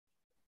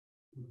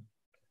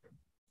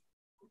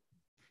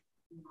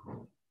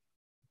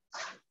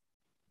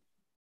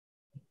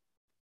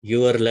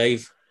You are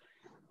live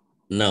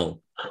now.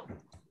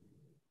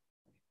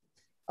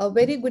 A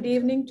very good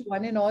evening to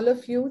one and all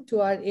of you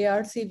to our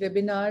ARC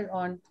webinar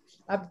on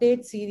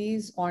update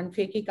series on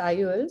PHAKIC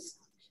IOLs.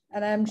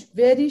 And I'm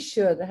very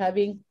sure,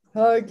 having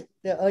heard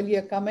the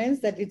earlier comments,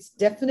 that it's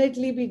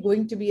definitely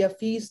going to be a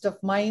feast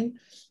of mind,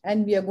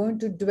 and we are going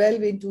to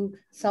delve into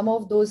some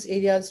of those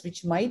areas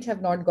which might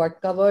have not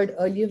got covered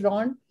earlier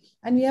on.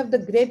 And we have the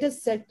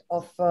greatest set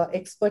of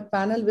expert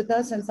panel with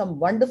us and some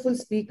wonderful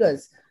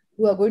speakers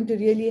who are going to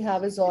really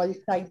have us all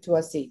tied to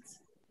our seats.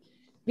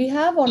 We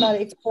have on our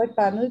expert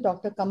panel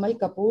Dr. Kamal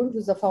Kapoor,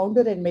 who's the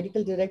founder and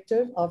medical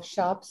director of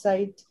Sharp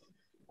Sight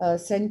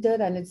Center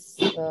and its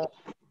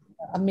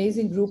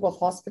amazing group of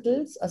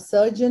hospitals, a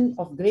surgeon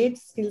of great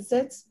skill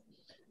sets,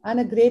 and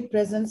a great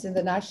presence in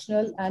the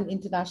national and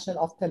international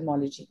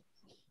ophthalmology.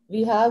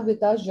 We have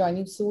with us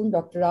joining soon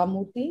Dr.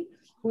 Ramurthy,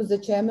 who is the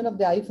chairman of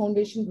the Eye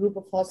Foundation Group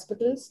of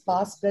Hospitals,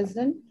 past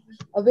president,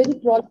 a very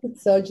prolific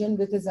surgeon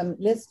with his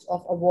list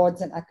of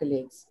awards and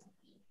accolades.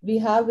 We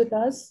have with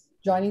us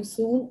joining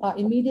soon our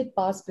immediate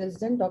past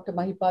president, Dr.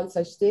 Mahipal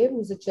Sachdev,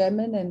 who is the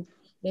chairman and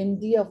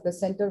MD of the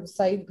Center of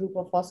Sight Group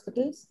of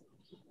Hospitals,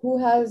 who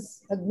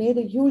has made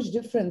a huge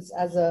difference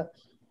as a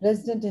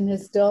resident in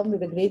his term with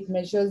the great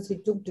measures he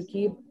took to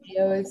keep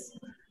AIOS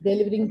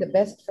delivering the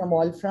best from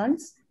all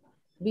fronts.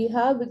 We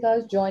have with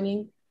us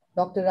joining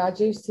Dr.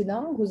 Rajesh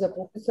Sinha, who's a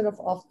professor of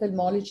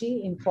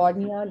ophthalmology in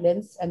Cornea,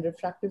 Lens and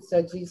Refractive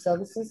Surgery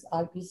Services,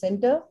 RP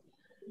Center,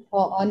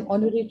 an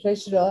honorary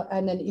treasurer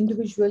and an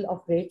individual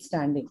of great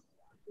standing.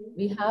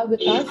 We have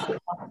with us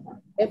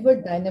ever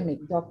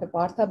dynamic Dr.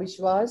 Partha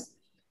Bishwas,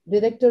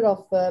 director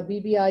of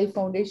BBI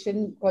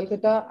Foundation,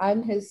 Kolkata,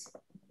 and his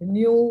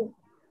new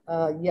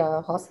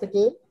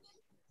hospital,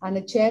 and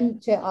a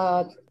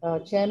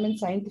chairman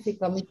scientific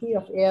committee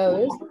of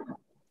AIOS,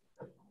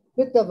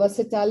 with the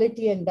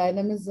versatility and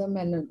dynamism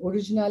and an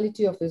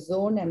originality of his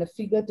own, and a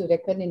figure to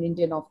reckon in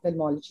Indian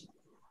ophthalmology.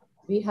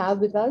 We have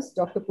with us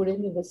Dr.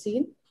 Purendra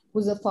Vasin,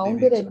 who's a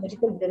founder and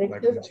medical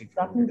director of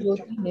Prakan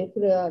Jyoti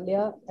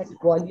Netralaya at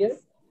Gwalior,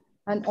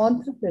 an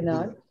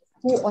entrepreneur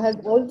who has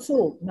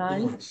also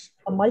manned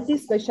a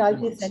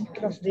multi-specialty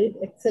center of great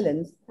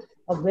excellence,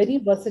 a very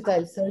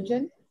versatile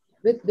surgeon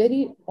with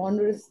very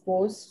honorous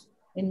post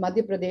in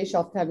Madhya Pradesh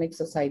Ophthalmic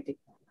Society.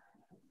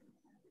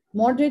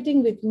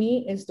 Moderating with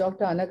me is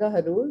Dr. Anaga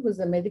Harur, who is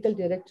the medical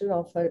director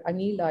of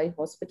Anil Eye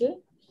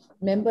Hospital,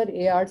 member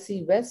ARC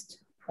West,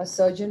 a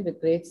surgeon with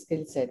great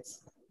skill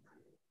sets.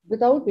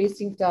 Without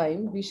wasting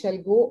time, we shall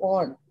go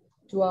on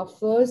to our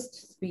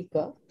first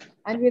speaker,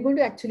 and we're going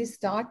to actually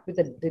start with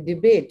the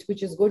debate,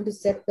 which is going to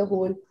set the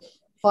whole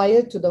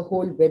fire to the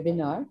whole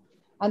webinar.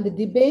 And the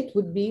debate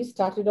would be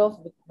started off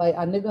by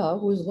Anaga,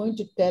 who is going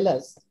to tell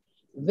us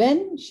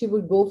when she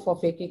would go for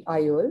PHAKIC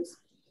IOLs,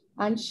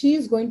 and she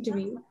is going to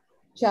be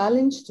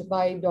challenged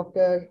by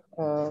Dr.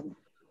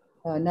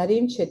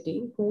 Naren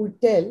Shetty, who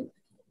would tell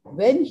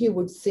when he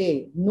would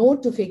say no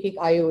to PHAKIC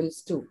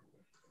IOLs too.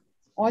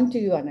 On to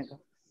you, Anaga.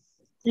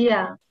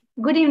 Yeah.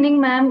 Good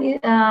evening, ma'am.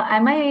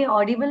 Am I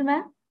audible,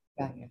 ma'am?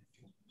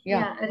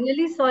 Yeah.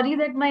 Really sorry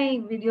that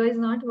my video is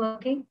not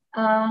working.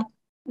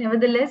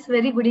 Nevertheless,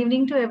 very good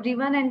evening to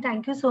everyone, and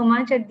thank you so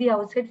much at the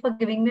outset for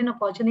giving me an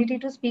opportunity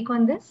to speak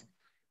on this.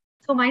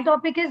 So my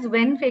topic is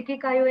when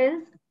PHAKIC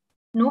IOLs,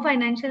 no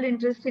financial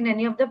interest in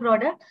any of the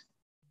products.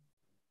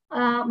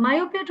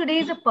 Myopia today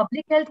is a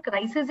public health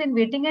crisis in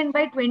waiting, and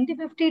by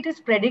 2050, it is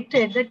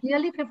predicted that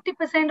nearly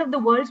 50% of the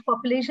world's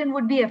population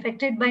would be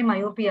affected by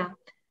myopia.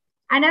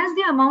 And as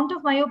the amount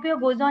of myopia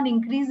goes on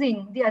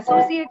increasing, the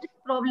associated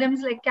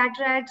problems like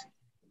cataracts,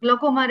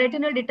 glaucoma,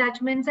 retinal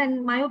detachments,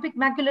 and myopic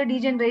macular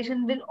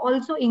degeneration will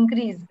also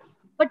increase.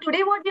 But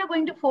today what we are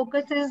going to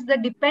focus is the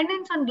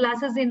dependence on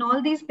glasses in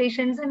all these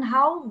patients and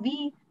how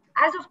we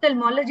as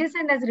ophthalmologists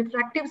and as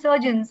refractive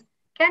surgeons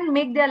can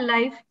make their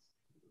life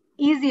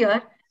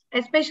easier,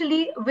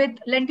 especially with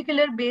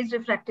lenticular-based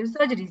refractive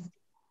surgeries.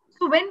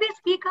 So when we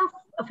speak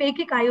of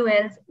PHAKIC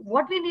IOLs,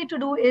 what we need to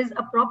do is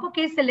a proper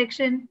case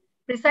selection,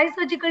 precise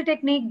surgical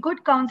technique,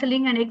 good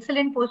counseling, and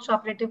excellent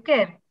post-operative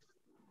care.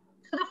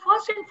 So the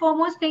first and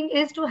foremost thing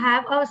is to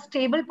have a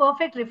stable,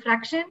 perfect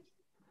refraction.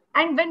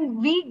 And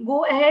when we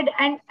go ahead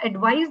and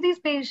advise these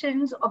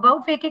patients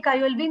about PHAKIC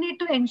IOL, we need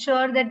to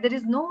ensure that there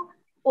is no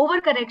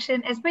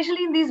overcorrection,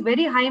 especially in these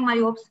very high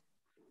myopes.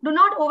 Do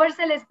not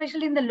oversell,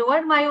 especially in the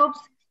lower myopes.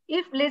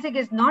 If LASIK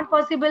is not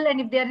possible, and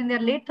if they are in their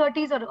late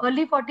 30s or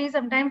early 40s,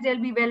 sometimes they'll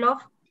be well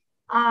off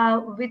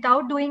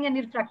without doing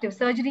any refractive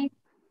surgery.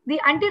 The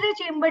anterior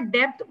chamber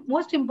depth,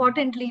 most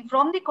importantly,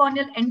 from the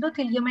corneal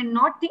endothelium and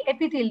not the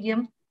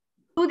epithelium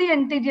to the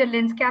anterior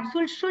lens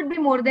capsule, should be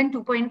more than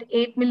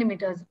 2.8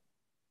 millimeters.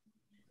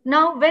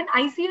 Now, when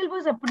ICL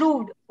was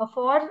approved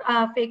for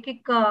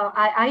PHAKIC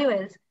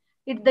IOLs,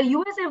 the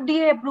US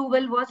FDA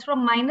approval was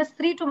from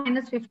 -3 to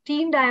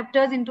 -15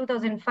 diopters in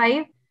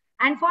 2005.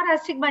 And for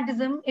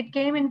astigmatism, it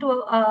came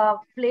into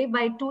play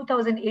by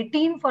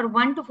 2018 for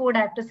 1 to 4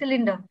 diopter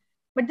cylinder.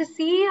 But the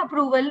CE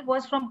approval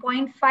was from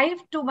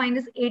 0.5 to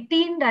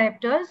 -18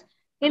 diopters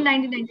in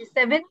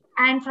 1997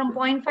 and from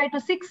 0.5 to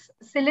 6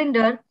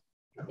 cylinder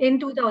in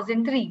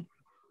 2003.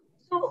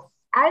 So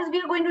as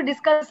we are going to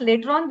discuss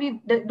later on,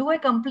 we do a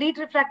complete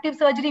refractive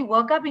surgery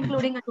workup,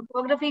 including a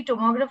topography,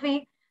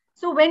 tomography.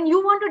 So when you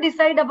want to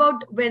decide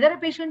about whether a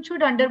patient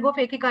should undergo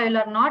phakic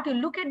IOL or not, you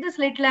look at the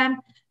slit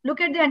lamp,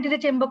 look at the anterior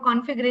chamber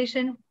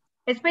configuration,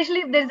 especially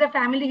if there is a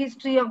family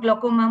history of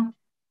glaucoma.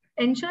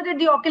 Ensure that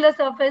the ocular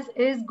surface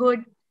is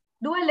good.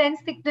 Do a lens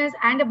thickness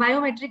and a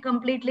biometry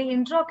completely,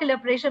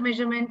 intraocular pressure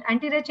measurement,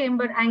 anterior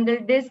chamber angle,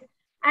 disc,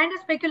 and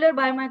a specular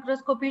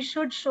biomicroscopy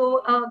should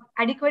show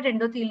adequate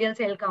endothelial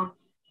cell count.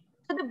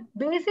 So the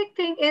basic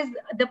thing is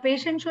the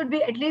patient should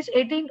be at least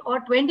 18 or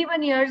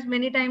 21 years.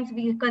 Many times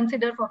we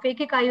consider for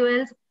phakic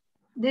IOLs,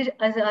 the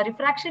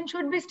refraction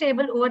should be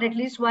stable over at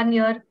least 1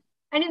 year.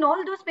 And in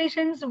all those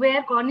patients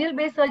where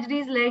corneal-based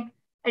surgeries like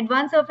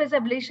advanced surface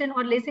ablation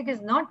or LASIK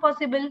is not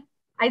possible,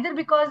 either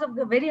because of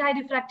the very high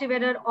refractive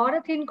error or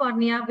a thin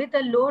cornea with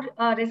a low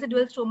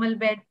residual stromal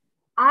bed,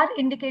 are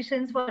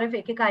indications for a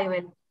phakic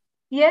IOL.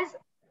 Yes,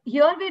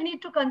 here we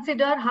need to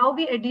consider how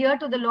we adhere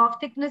to the law of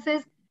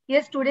thicknesses.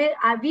 Yes, today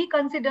we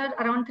consider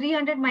around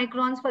 300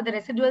 microns for the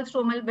residual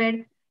stromal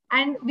bed,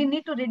 and we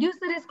need to reduce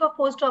the risk of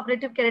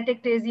post-operative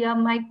keratectasia.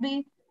 Might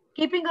be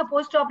keeping a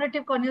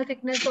post-operative corneal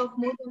thickness of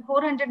more than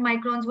 400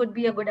 microns would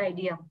be a good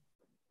idea.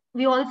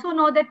 We also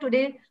know that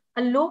today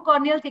a low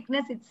corneal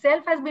thickness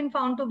itself has been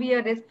found to be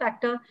a risk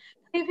factor.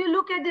 If you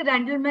look at the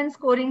Randleman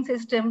scoring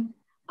system,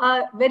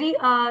 a very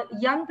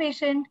young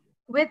patient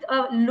with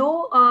a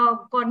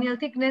low corneal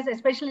thickness,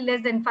 especially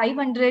less than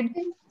 500,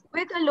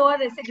 with a lower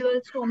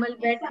residual stromal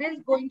bed, is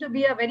going to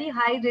be a very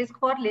high risk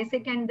for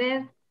LASIK, and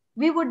there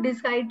we would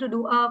decide to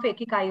do a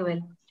phakic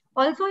IOL.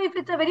 Also, if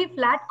it's a very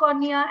flat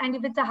cornea and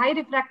if it's a high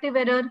refractive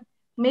error,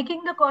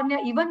 making the cornea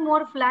even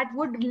more flat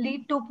would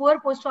lead to poor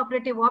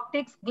postoperative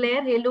optics,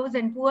 glare, halos,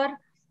 and poor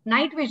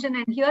night vision.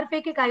 And here,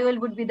 phakic IOL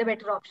would be the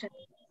better option.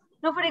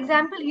 Now, for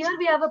example, here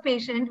we have a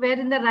patient where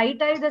in the right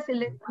eye, the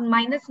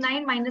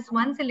 -9,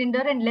 -1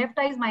 cylinder, and left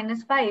eye is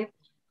 -5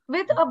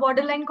 with a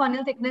borderline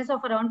corneal thickness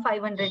of around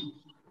 500.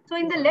 So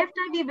in the left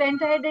eye, we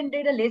went ahead and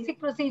did a LASIK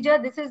procedure.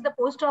 This is the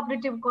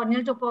post-operative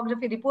corneal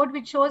topography report,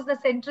 which shows the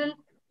central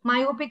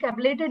myopic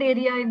ablated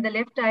area in the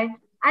left eye.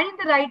 And in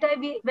the right eye,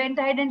 we went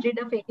ahead and did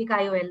a phakic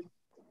IOL.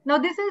 Now,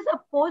 this is a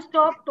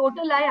post-op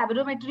total eye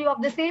aberrometry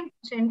of the same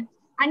patient.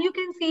 And you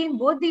can see in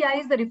both the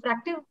eyes, the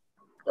refractive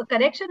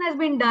correction has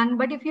been done.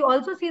 But if you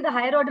also see the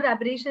higher order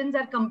aberrations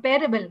are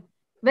comparable.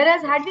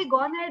 Whereas had we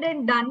gone ahead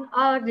and done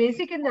a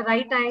LASIK in the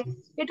right eye,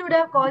 it would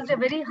have caused a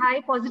very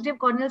high positive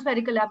corneal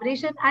spherical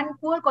aberration and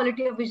poor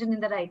quality of vision in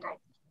the right eye.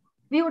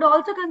 We would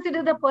also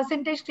consider the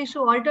percentage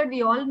tissue altered.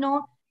 We all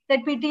know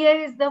that PTA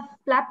is the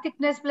flap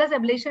thickness plus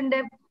ablation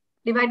depth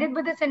divided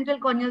by the central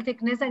corneal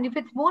thickness. And if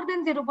it's more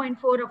than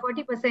 0.4 or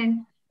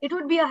 40%, it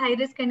would be a high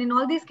risk. And in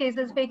all these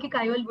cases, phakic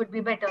IOL would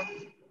be better.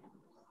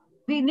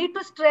 We need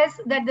to stress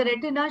that the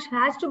retina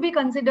has to be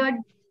considered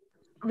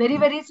very,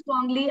 very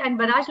strongly, and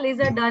barrage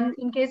laser done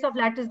in case of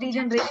lattice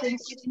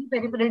degenerations, any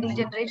peripheral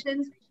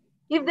degenerations.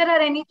 If there are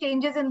any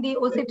changes in the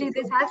OCT,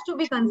 this has to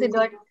be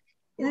considered.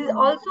 This is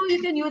also,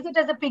 you can use it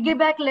as a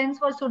piggyback lens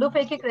for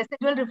pseudophakic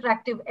residual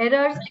refractive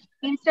errors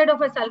instead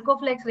of a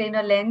sulcoflex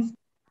Rayner lens.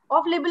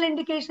 Off-label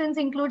indications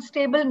include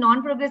stable,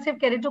 non-progressive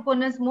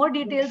keratoconus. More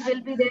details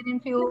will be there in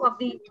few of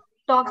the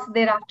talks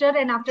thereafter.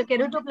 And after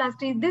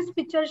keratoplasty, this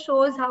picture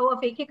shows how a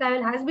phakic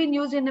IOL has been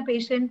used in a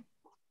patient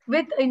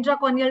with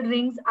intracorneal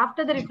rings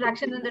after the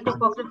refraction and the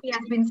topography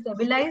has been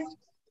stabilized.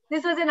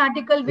 This was an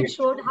article which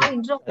showed how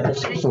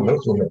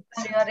intracorneal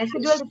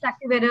residual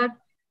refractive error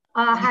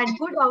had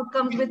good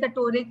outcomes with a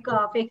toric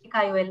phakic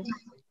IOL.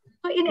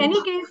 So in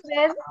any case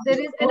where there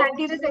is an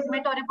anterior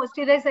segment or a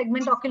posterior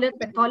segment ocular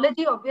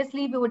pathology,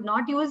 obviously we would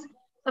not use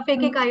a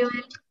phakic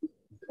IOL.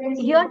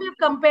 Here we have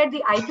compared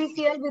the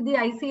IPCL with the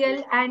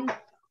ICL, and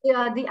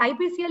the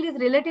IPCL is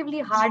relatively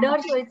harder,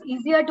 so it's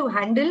easier to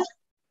handle.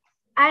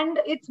 And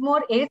it's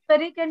more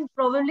aspheric, and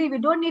probably we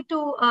don't need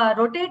to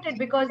rotate it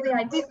because the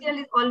IPCL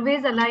is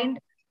always aligned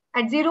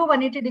at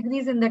 0-180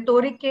 degrees in the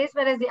toric case,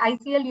 whereas the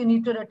ICL you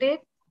need to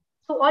rotate.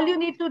 So all you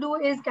need to do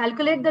is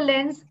calculate the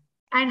lens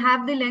and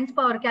have the lens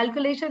power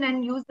calculation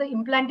and use the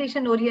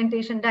implantation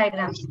orientation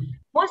diagram.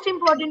 Most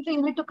importantly,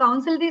 you need to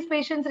counsel these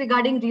patients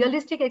regarding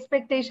realistic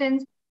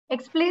expectations,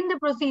 explain the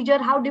procedure,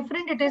 how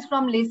different it is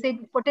from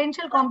LASIK,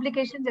 potential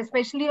complications,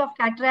 especially of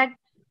cataract,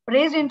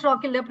 raised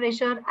intraocular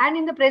pressure, and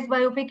in the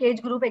presbyopic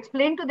age group,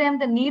 explain to them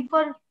the need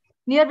for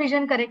near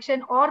vision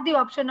correction or the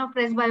option of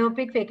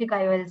presbyopic phakic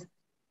IOLs.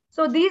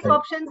 So these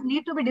options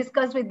need to be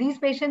discussed with these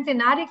patients.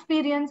 In our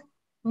experience,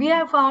 we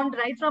have found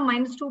right from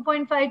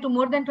 -2.5 to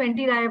more than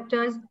 20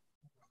 diopters.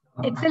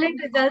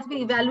 Excellent results. We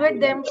evaluate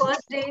them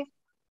first day,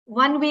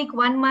 1 week,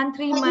 1 month,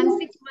 3 months,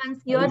 6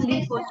 months,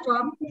 yearly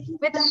post-op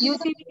with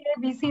UCVA,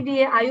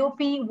 BCVA,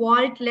 IOP,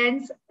 Walt,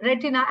 lens,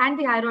 retina, and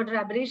the higher order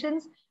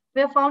aberrations.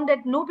 We have found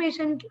that no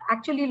patient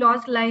actually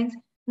lost lines.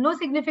 No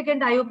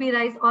significant IOP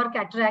rise or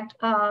cataract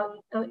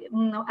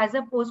as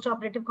a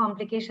post-operative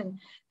complication.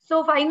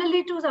 So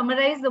finally, to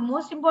summarize, the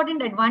most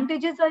important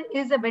advantages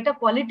is a better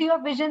quality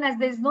of vision, as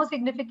there is no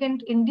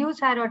significant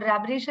induced hair or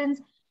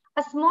aberrations,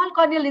 a small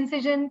corneal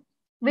incision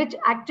which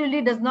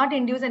actually does not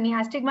induce any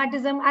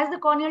astigmatism. As the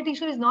corneal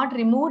tissue is not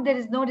removed, there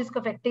is no risk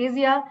of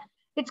ectasia.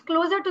 It's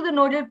closer to the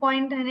nodal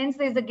point, and hence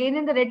there is a gain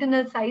in the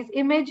retinal size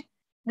image,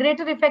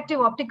 greater effective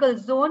optical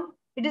zone.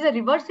 It is a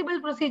reversible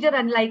procedure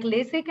unlike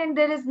LASIK, and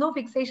there is no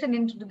fixation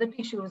into the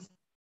tissues.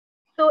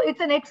 So it's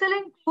an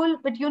excellent tool,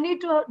 but you need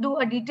to do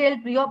a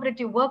detailed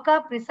preoperative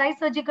workup, precise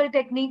surgical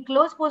technique,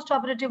 close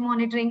postoperative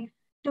monitoring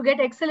to get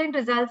excellent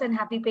results and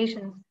happy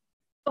patients.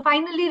 So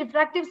finally,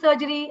 refractive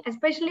surgery,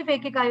 especially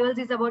phakic IOLs,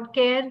 is about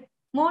care,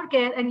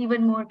 and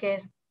even more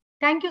care.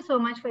 Thank you so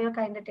much for your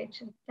kind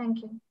attention.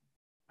 Thank you.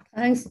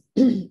 Thanks,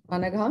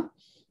 Anagha.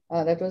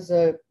 That was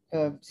a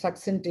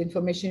succinct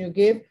information you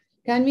gave.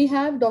 Can we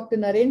have Dr.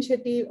 Naren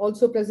Shetty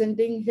also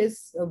presenting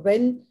his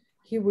when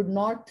he would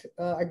not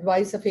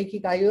advise a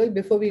phakic IOL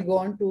before we go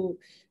on to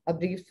a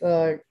brief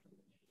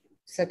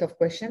set of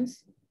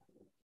questions?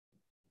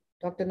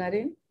 Dr.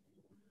 Naren?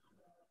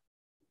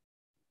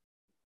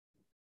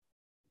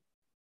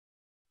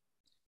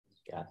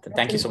 Yeah,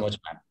 thank you so much,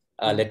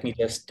 ma'am. Let me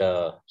just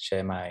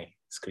share my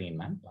screen,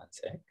 ma'am. One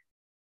sec.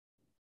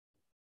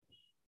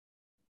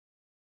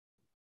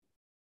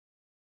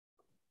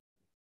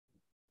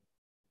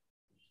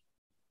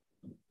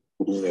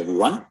 Good evening,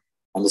 everyone.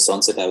 On this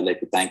onset, I would like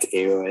to thank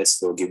AIOS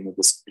for giving me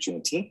this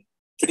opportunity.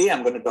 Today,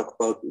 I'm going to talk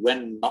about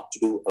when not to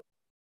do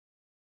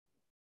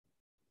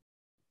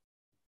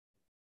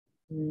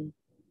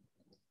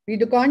We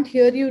can't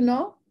hear you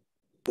now.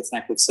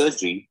 refractive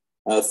surgery.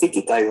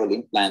 Phakic IOL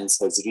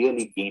implants has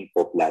really gained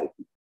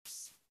popularity.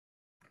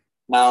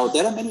 Now,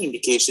 there are many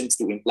indications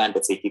to implant a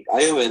phakic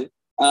IOL.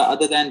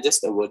 Other than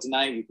just a virgin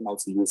eye, you can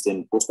also use it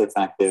in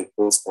post-refractive,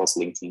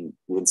 post-cross-linking,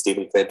 even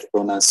stable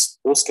keratoconus,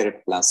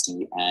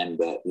 post-keratoplasty, and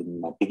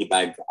in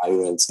piggyback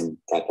IOLs in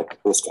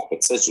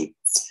post-cataract surgery.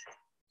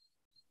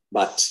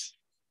 But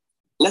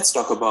let's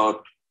talk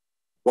about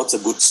what's a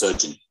good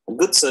surgeon. A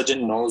good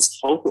surgeon knows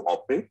how to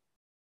operate.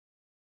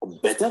 A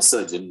better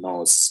surgeon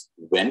knows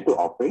when to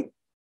operate.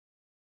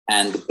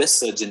 And the best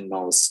surgeon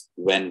knows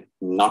when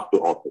not to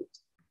operate.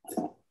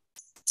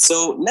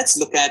 So let's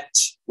look at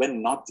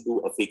when not to do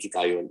a phakic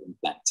IOL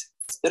implant.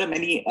 There are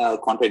many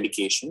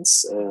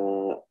contraindications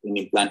in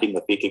implanting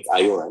a phakic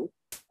IOL.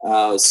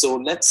 So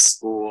let's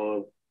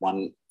go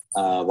one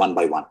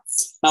by one.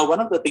 Now,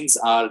 one of the things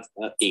are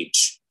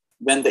age.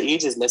 When the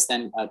age is less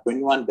than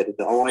 21, better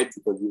to avoid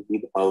because usually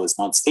the power is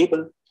not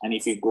stable. And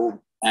if you go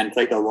and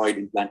try to avoid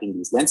implanting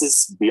these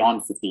lenses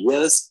beyond 50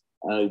 years,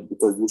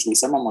 because usually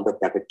some amount of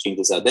cataract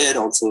changes are there,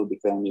 also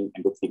determining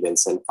endothelial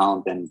cell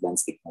count and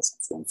lens thickness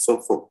and so on and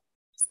so forth.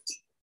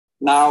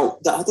 Now,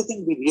 the other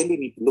thing we really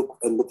need to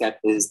look at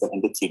is the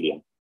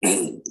endothelium.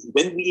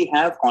 When we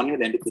have corneal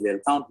endothelial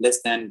count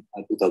less than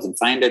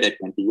 2,500 at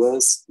 20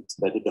 years, it's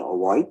better to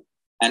avoid.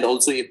 And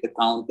also if the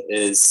count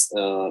is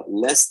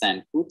less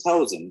than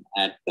 2,000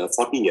 at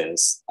 40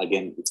 years,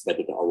 again, it's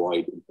better to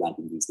avoid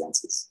implanting these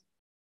lenses.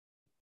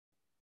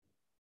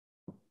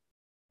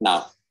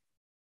 Now,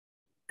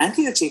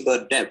 anterior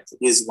chamber depth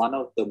is one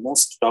of the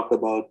most talked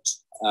about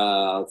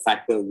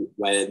factor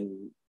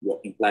when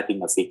you're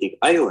implanting a phakic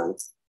IOL.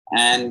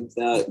 And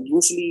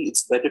usually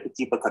it's better to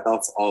keep a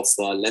cutoff of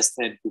less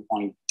than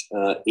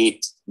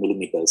 2.8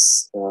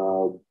 millimeters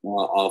of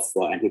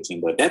anterior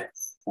chamber depth.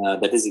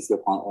 That is if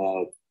you're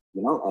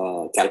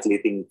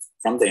calculating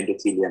from the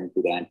endothelium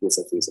to the anterior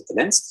surface of the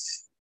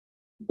lens.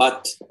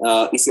 But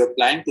if you're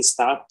planning to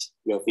start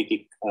your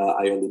phakic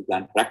IOL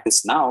implant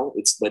practice now,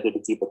 it's better to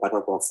keep a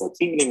cutoff of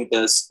 3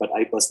 millimeters. But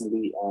I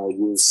personally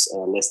use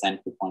less than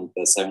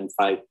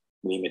 2.75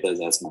 millimeters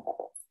as my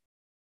cutoff.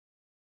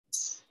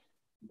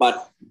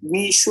 But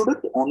we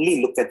shouldn't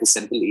only look at the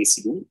central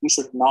ACD. We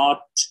should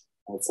not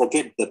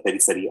forget the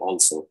periphery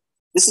also.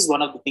 This is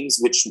one of the things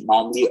which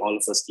normally all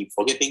of us keep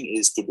forgetting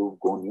is to do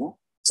gonio.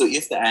 So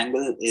if the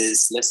angle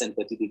is less than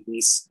 30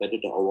 degrees, better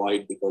to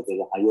avoid because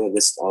there's a higher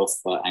risk of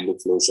angle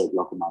closure,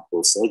 glaucoma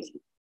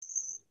post-surgery.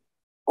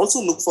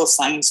 Also look for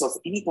signs of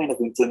any kind of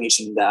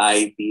inflammation in the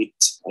eye, be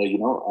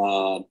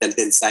it,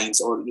 telltale signs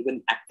or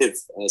even active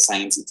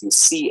signs. If you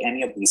see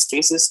any of these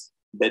traces,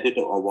 better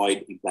to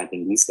avoid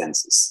implanting these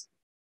lenses.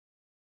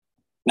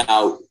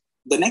 Now,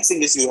 the next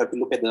thing is you have to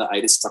look at the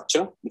iris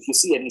structure. If you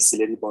see any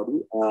ciliary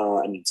body,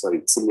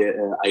 ciliary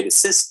iris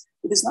cyst,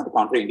 it is not a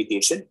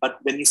contraindication, but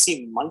when you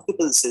see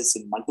multiple cysts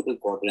in multiple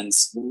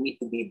quadrants, you need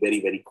to be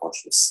very, very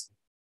cautious.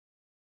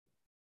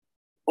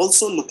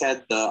 Also look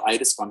at the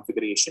iris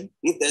configuration.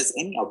 If there's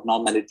any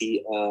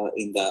abnormality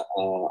in the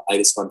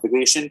iris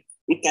configuration,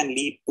 it can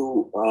lead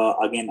to,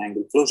 again,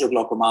 angle closure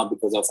glaucoma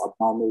because of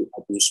abnormal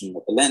positioning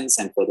of the lens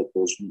and further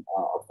closure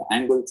of the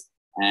angles.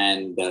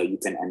 And you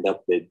can end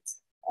up with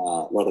a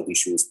lot of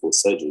issues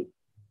post-surgery.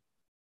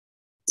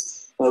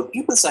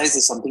 Pupil size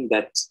is something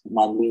that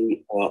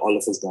normally all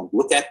of us don't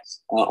look at.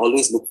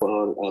 Always look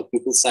for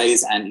pupil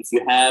size, and if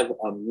you have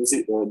a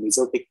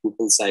mesopic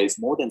pupil size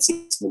more than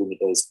 6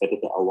 millimeters, better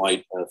to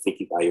avoid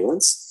phakic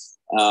IOLs.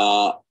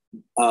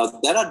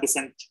 There are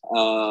different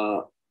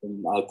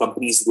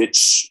companies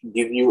which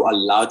give you a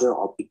larger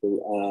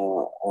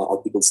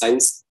optical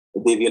size.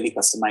 They really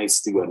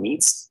customize to your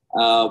needs,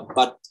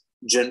 but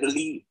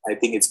generally, I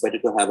think it's better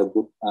to have a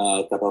good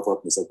cutoff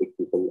of mesopic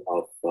pupil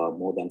of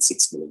more than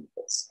 6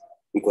 millimeters,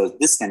 because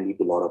this can lead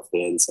to a lot of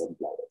hairs and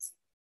bladders.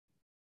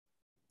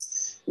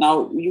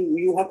 Now,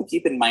 you have to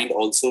keep in mind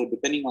also,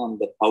 depending on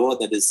the power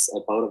that is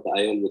power of the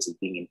IOL which is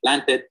being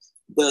implanted,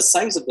 the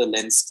size of the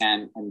lens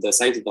and the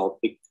size of the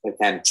optic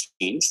can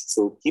change.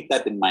 So keep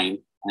that in mind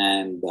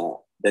and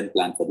then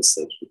plan for the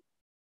surgery.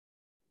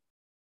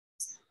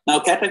 Now,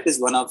 cataract is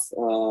one of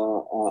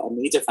a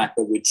major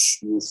factor which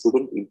you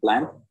shouldn't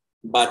implant.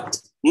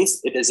 But if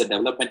it is a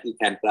developmental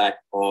cataract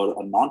or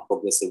a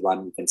non-progressive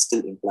one, you can still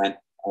implant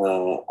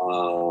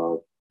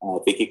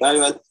phakic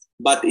IOL.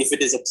 But if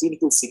it is a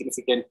clinically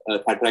significant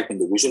cataract in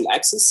the visual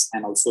axis,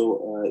 and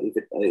also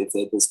if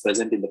it is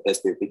present in the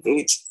presbyopic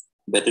age,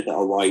 better to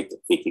avoid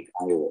phakic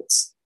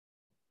IOLs.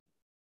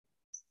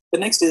 The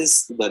next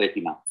is the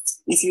retina.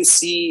 If you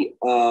see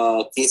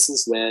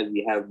cases where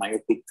we have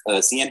myopic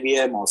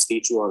CNVM or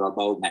stage 2 or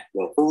above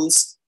macular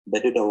holes,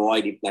 better to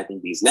avoid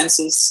implanting these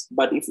lenses.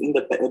 But if you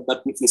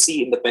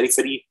see in the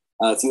periphery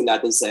a few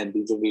lattice and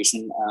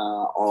degeneration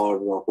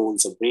or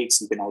holes or breaks,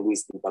 you can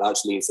always do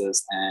barrage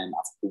lasers, and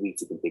after 2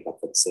 weeks you can take up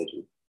for the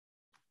surgery.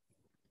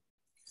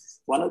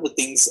 One of the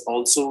things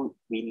also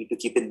we need to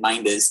keep in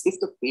mind is if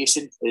the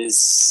patient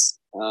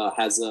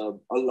has a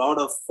lot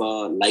of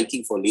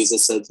liking for laser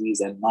surgeries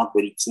and not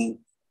very keen,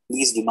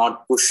 please do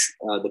not push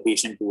the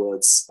patient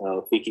towards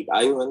phakic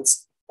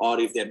IOLs. Or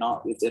if they're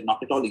not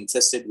at all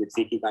interested with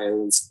phakic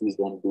IOLs, please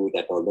don't do it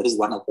at all. That is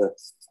one of the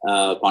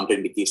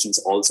contraindications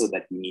also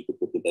that we need to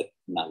put in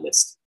our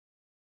list.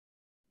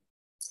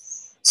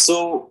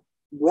 So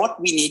what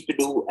we need to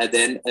do at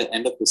the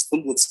end of this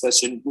full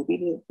discussion,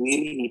 we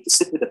really need to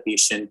sit with the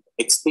patient,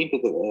 explain to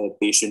the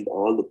patient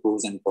all the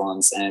pros and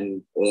cons,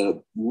 and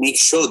make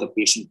sure the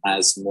patient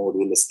has more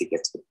realistic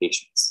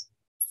expectations.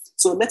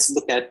 So let's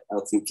look at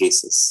a few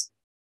cases.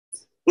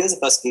 Here's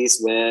the first case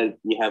where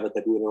we have a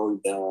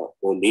 30-year-old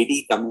old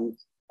lady coming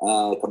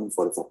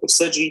for refractive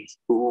surgery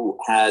who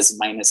has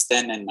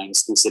 -10 and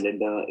 -2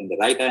 cylinder in the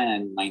right eye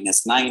and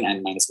 -9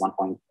 and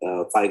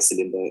 -1.5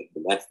 cylinder in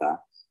the left eye.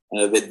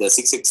 With the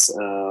 6/6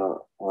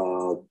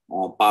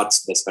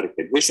 parts best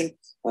corrected vision,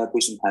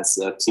 patient has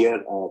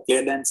clear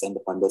lens and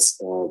the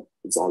fundus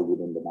is all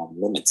within the normal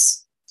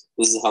limits.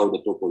 This is how the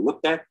topo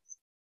looked at.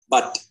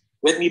 But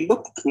when we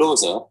look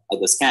closer at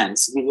the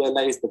scans, we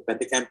realize the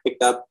pentacam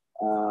picked up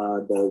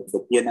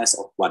the PNS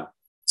of 1.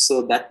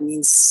 So that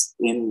means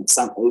in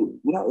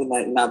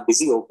our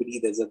busy OPD,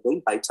 there's a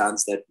very high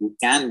chance that you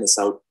can miss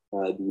out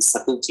these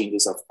subtle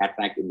changes of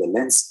cataract in the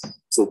lens.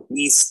 So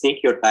please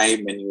take your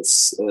time when you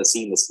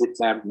see in the slit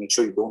lamp. Make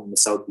sure you don't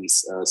miss out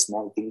these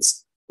small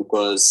things,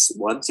 because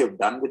once you're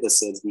done with the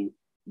surgery,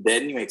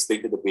 then you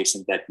explain to the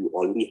patient that you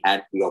already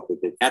had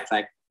preoperative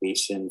cataract.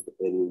 Patient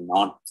will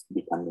not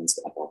be convinced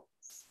at all.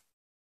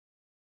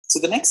 So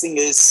the next thing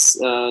is,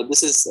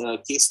 this is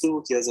case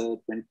 2. Here's a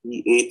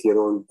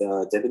 28-year-old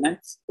gentleman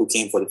who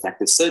came for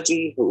refractive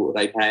surgery, who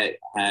right eye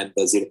had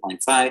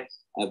 0.5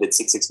 with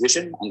 6/6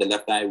 vision, and the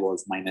left eye was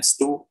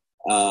 -2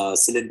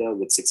 cylinder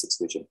with 6/6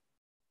 vision.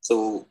 So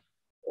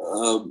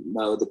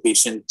the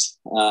patient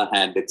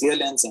had the clear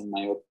lens and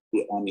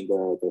myopia,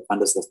 the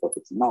fundus was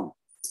perfectly normal.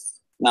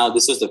 Now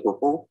this was the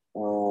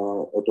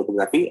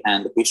topography, and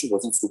the patient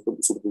wasn't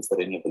suitable for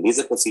any of the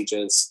laser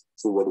procedures.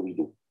 So what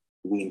do?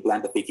 Do we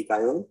implant a phakic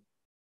IOL?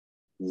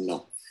 No.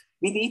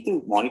 We need to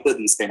monitor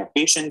these kind of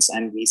patients,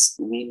 and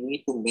we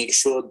need to make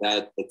sure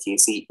that the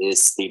KC is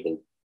stable.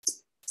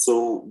 So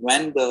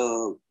when the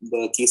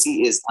KC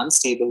is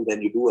unstable, then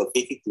you do a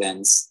phakic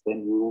lens, then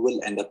you will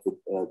end up with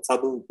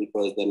trouble,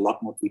 because there's a lot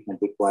more treatment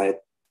required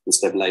to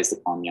stabilize the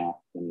cornea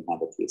when you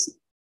have a KC.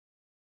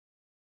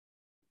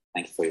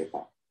 Thank you for your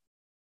time.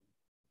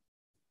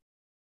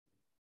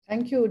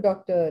 Thank you,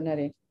 Dr.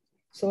 Naren.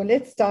 So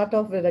let's start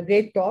off with a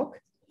great talk.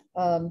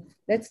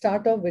 Let's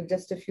start off with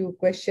just a few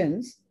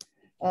questions.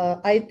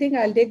 I think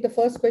I'll take the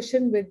first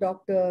question with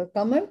Dr.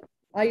 Kamal.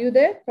 Are you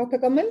there, Dr.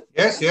 Kamal?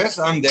 Yes,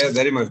 I'm there,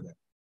 very much there.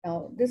 Now,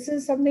 this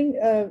is something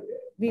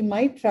we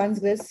might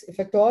transgress, if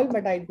at all,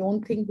 but I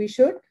don't think we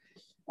should.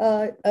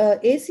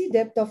 AC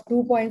depth of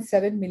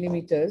 2.7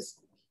 millimeters.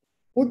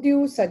 Would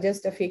you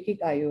suggest a phakic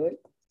IOL?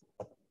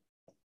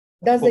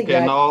 Does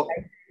okay, now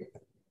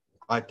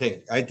I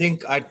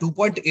think at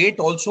 2.8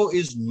 also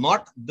is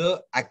not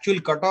the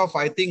actual cutoff.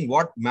 I think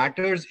what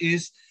matters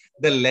is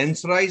the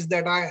lens rise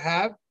that I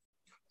have,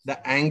 the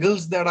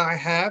angles that I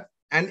have,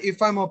 and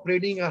if I'm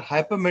operating a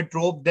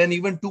hypermetrope, then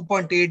even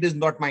 2.8 is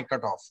not my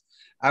cutoff.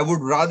 I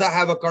would rather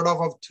have a cutoff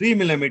of 3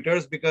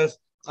 millimeters, because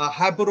a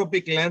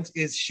hyperopic lens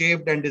is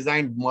shaped and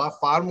designed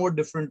far more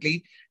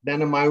differently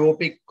than a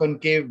myopic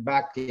concave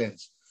back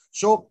lens.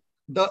 So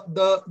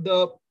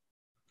the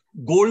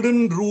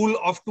golden rule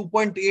of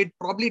 2.8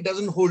 probably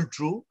doesn't hold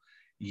true.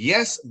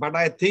 Yes, but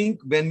I think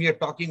when we are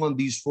talking on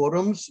these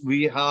forums,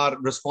 we are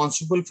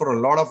responsible for a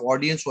lot of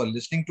audience who are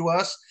listening to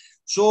us.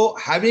 So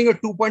having a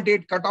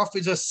 2.8 cutoff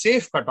is a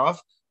safe cutoff.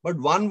 But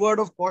one word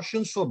of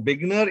caution for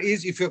beginner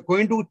is if you're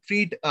going to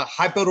treat a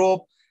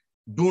hyperope,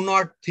 do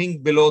not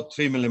think below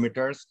 3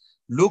 millimeters.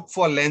 Look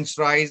for lens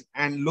rise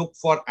and look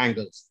for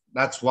angles.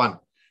 That's one.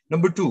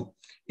 Number two,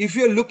 if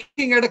you're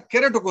looking at a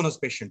keratoconus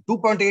patient,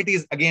 2.8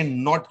 is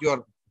again not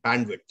your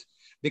bandwidth.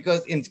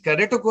 Because in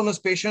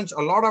keratoconus patients,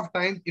 a lot of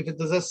times, if it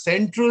is a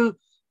central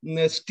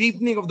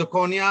steepening of the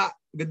cornea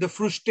with the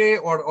fruste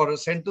or a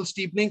central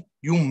steepening,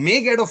 you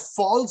may get a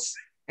false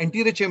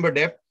anterior chamber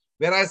depth,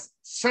 whereas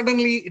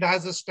suddenly it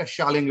has a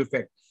shalling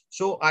effect.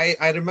 So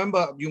I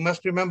remember, you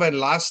must remember in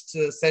last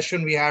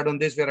session we had on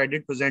this where I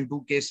did present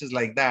 2 cases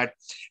like that.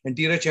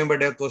 Anterior chamber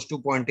depth was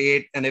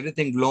 2.8 and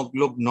everything looked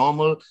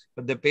normal,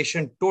 but the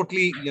patient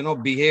totally,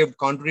 behaved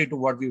contrary to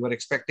what we were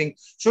expecting.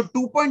 So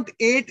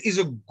 2.8 is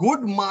a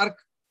good mark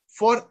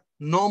for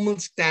normal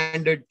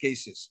standard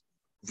cases.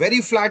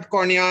 Very flat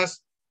corneas,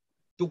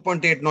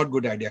 2.8, not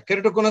good idea.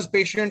 Keratoconus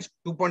patients,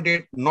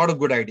 2.8, not a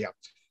good idea.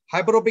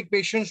 Hyperopic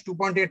patients,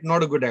 2.8,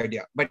 not a good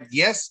idea. But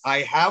yes, I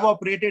have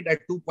operated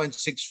at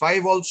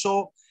 2.65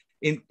 also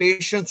in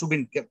patients who've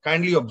been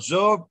kindly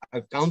observed.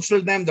 I've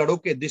counseled them that,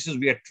 okay,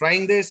 we are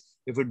trying this.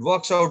 If it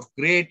works out,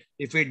 great.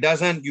 If it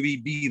doesn't, you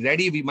be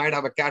ready. We might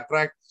have a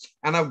cataract,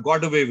 and I've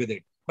got away with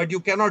it. But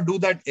you cannot do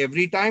that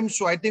every time.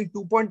 So I think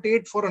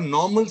 2.8 for a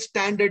normal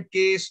standard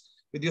case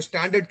with your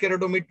standard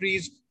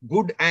keratometries,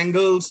 good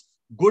angles,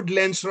 good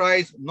lens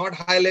rise, not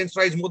high lens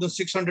rise, more than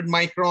 600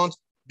 microns.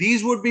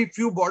 These would be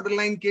few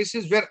borderline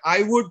cases where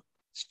I would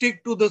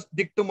stick to the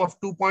dictum of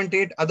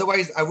 2.8.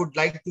 Otherwise, I would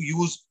like to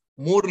use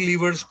more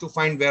levers to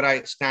find where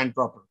I stand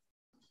proper.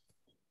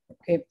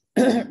 Okay.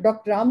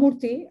 Dr.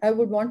 Ramurthy, I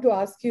would want to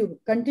ask you,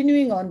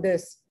 continuing on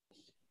this,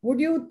 would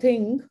you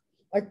think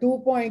a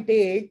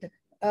 2.8,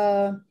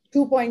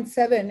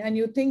 2.7, and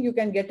you think you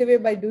can get away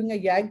by doing a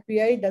YAG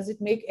PI? Does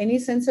it make any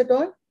sense at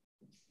all?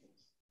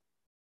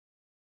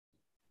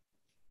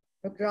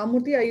 Dr.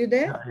 Ramurthy, are you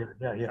there?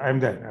 Yeah, I'm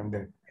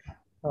there.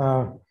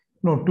 No,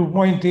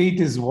 2.8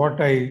 is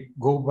what I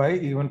go by,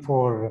 even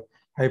for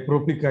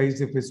hyperopic eyes.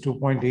 If it's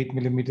 2.8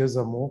 millimeters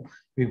or more,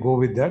 we go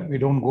with that. We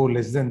don't go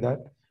less than that.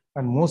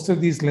 And most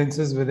of these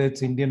lenses, whether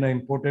it's Indian or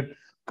imported,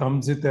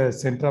 comes with a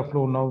central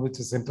flow now, with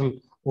a central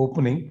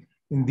opening.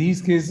 In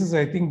these cases,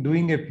 I think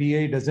doing a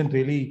PI doesn't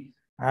really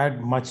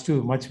add much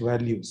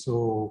value.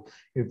 So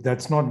if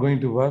that's not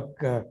going to work,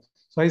 so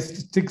I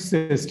stick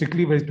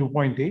strictly by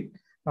 2.8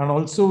 and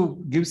also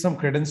give some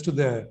credence to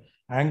the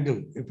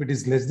angle. If it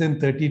is less than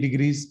 30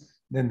 degrees,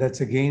 then that's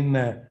again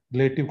a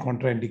relative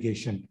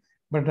contraindication.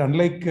 But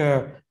unlike,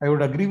 I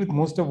would agree with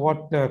most of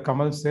what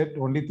Kamal said.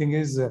 Only thing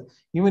is,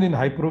 even in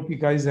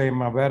hyperopic eyes, I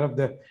am aware of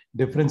the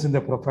difference in the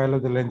profile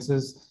of the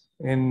lenses.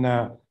 In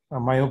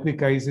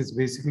myopic eyes, it's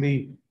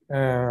basically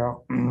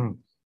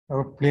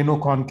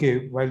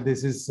plano-concave, while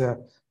this is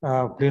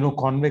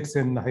plano-convex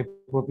in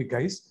hyperopic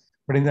eyes.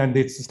 But and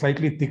it's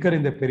slightly thicker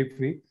in the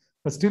periphery.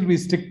 But still, we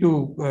stick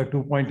to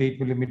 2.8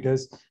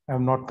 millimeters. I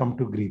have not come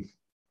to grief.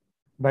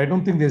 But I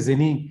don't think there's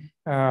any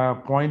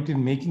point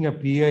in making a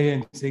PI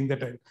and saying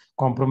that I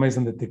compromise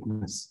on the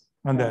thickness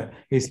and the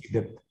AC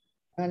depth.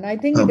 And I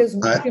think it is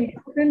most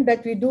important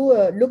that we do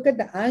look at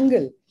the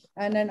angle,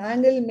 and an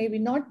angle maybe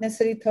not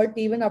necessarily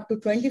 30, even up to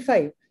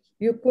 25.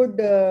 You could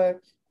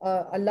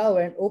allow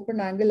an open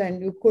angle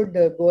and you could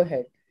go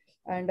ahead.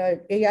 And a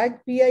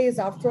YAG PI is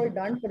after all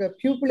done for a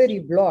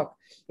pupillary block.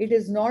 It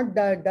is not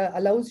that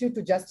allows you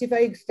to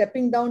justify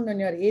stepping down on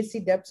your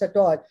AC depths at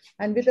all.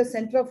 And with a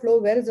central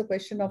flow, where is the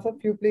question of a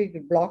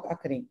pupillary block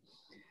occurring?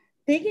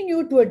 Taking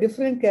you to a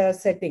different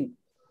setting,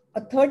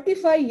 a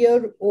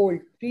 35-year-old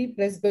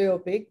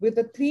pre-presbyopic with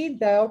a 3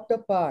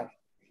 diopter power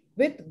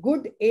with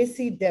good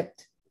AC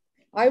depth.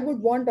 I would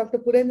want Dr.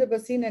 Purendra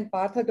Bhasin and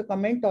Partha to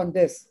comment on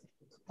this.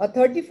 A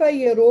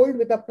 35-year-old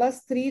with a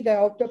 +3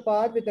 diopter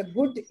power with a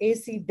good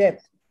AC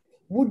depth.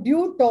 Would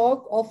you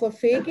talk of a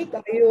phakic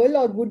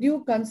IOL or would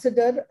you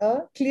consider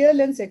a clear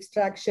lens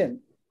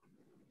extraction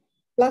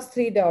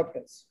 +3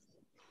 diopters?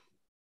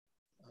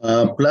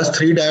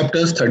 +3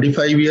 diopters,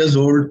 35 years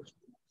old.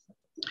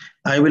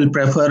 I will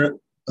prefer,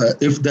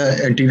 if the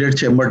anterior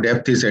chamber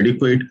depth is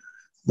adequate,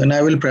 then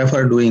I will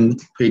prefer doing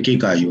phakic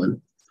IOL.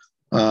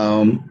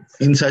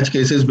 In such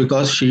cases,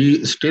 because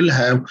she still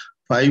have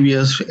 5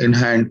 years in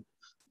hand,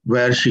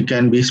 where she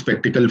can be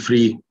spectacle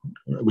free,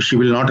 she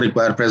will not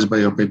require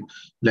presbyopic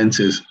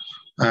lenses.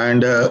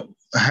 And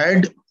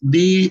had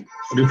the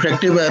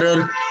refractive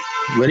error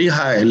very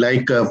high,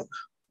 like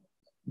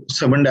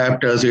 7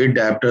 diopters, 8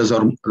 diopters,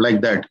 or like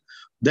that,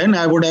 then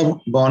I would have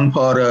gone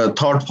for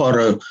thought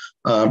for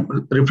a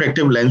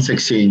refractive lens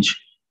exchange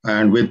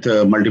and with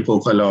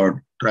multifocal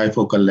or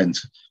trifocal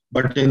lens.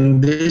 But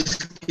in this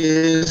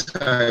case,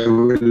 I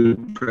will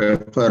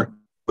prefer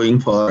going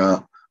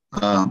for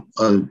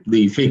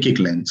the phakic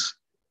lens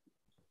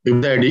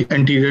if the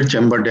anterior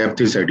chamber depth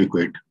is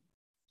adequate.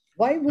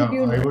 Why would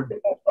you?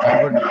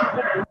 I would.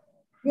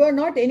 You are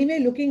not anyway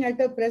looking at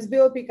a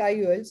presbyopic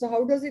IOL. So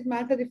how does it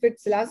matter if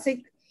it's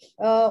LASIK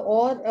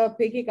or a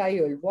phakic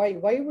IOL?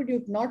 Why would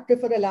you not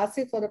prefer a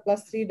LASIK for a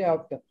 +3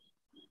 diopter?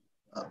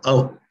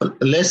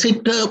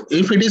 LASIK,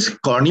 if it is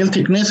corneal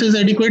thickness is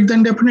adequate,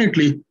 then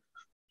definitely.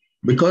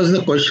 Because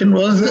the question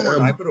was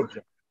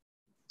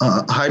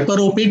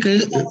hyperopic.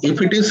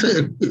 If it is,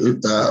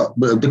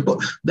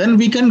 then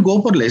we can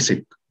go for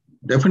LASIK.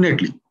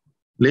 Definitely.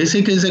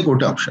 LASIK is a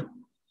good option.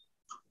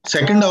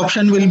 Second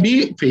option will be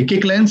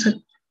phakic lens.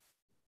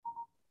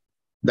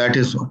 That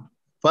is one.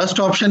 First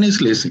option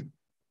is LASIK.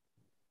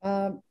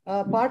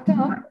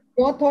 Partha,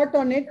 your thought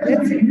on it.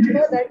 Let's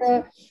ensure that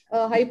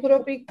a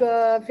hyperopic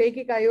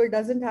phakic IOL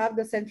doesn't have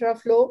the center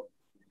of flow.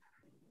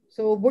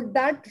 So would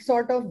that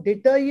sort of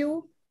deter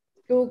you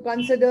to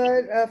consider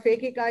a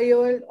phakic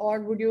IOL,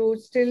 or would you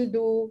still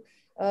do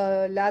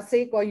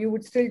LASIK, or you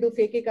would still do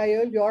phakic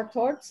IOL? Your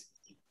thoughts?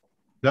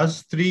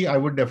 +3, I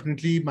would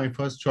definitely, my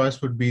first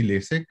choice would be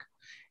LASIK.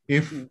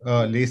 If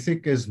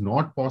LASIK is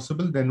not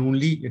possible, then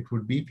only it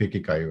would be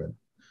phakic IOL.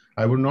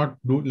 I would not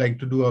like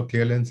to do a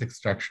clear lens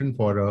extraction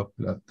for a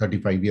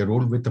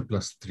 35-year-old with a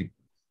 +3.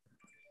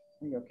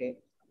 Okay.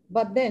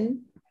 But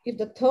then if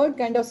the third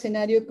kind of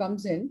scenario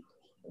comes in,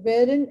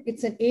 wherein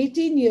it's an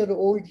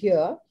 18-year-old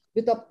here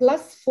with a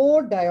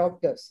 +4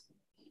 diopters.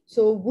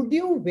 So would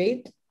you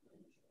wait,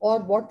 or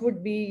what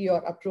would be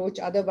your approach?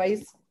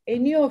 Otherwise,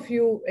 any of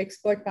you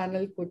expert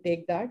panel could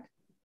take that.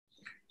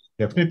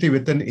 Definitely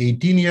with an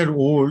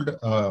 18-year-old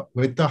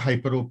with the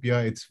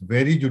hyperopia, it's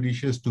very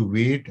judicious to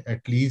wait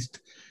at least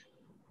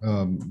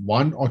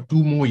 1 or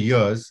 2 more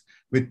years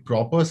with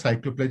proper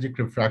cycloplegic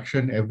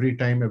refraction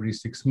every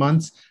 6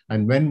 months.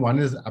 And when one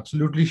is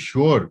absolutely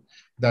sure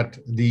that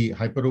the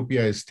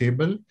hyperopia is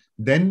stable,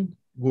 then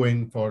go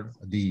in for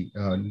the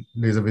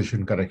laser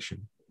vision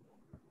correction.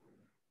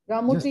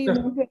 Ramurthy, you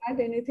want to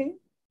add anything?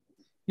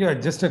 Yeah,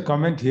 just a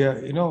comment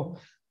here. You know,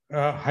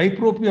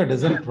 hyperopia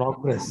doesn't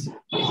progress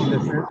in the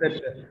sense that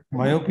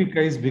myopic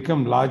eyes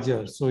become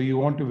larger. So you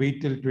want to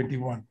wait till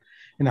 21.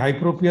 In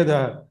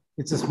hyperopia,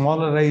 it's a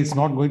smaller eye. It's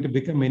not going to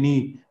become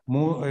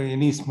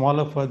any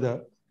smaller further.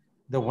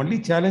 The only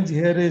challenge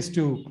here is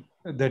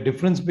the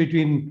difference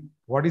between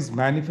what is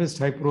manifest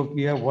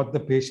hyperopia, what the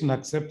patient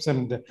accepts,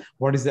 and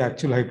what is the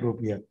actual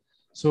hyperopia.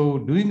 So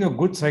doing a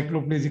good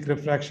cycloplegic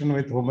refraction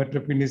with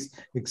hometropine is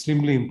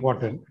extremely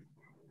important.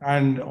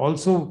 And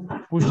also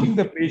pushing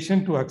the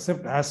patient to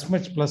accept as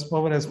much plus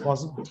power as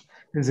possible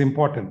is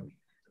important.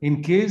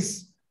 In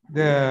case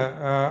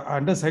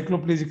under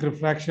cycloplegic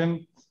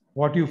refraction,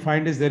 what you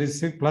find is there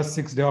is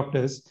 +6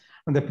 diopters,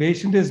 and the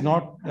patient is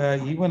not,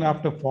 even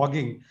after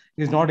fogging,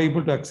 is not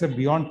able to accept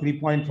beyond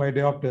 3.5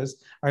 diopters,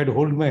 I'd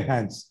hold my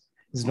hands.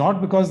 It's not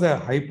because the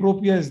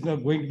hyperopia is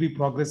not going to be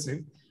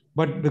progressive,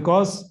 but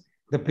because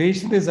the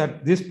patient is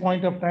at this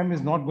point of time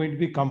is not going to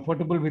be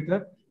comfortable with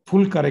a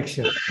full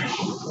correction.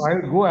 So I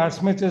would go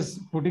as much as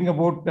putting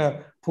about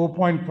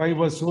 4.5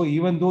 or so,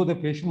 even though the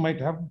patient might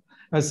have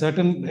a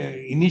certain,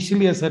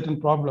 initially a certain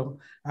problem.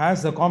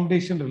 As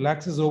accommodation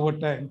relaxes over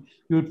time,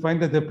 you would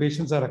find that the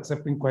patients are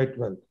accepting quite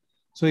well.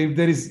 So if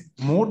there is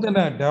more than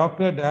a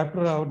diopter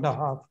and a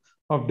half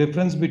of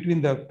difference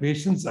between the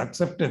patient's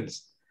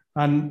acceptance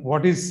and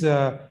what is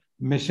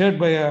measured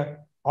by a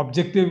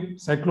objective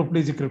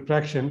cycloplegic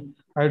refraction,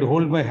 I'd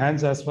hold my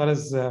hands as far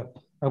as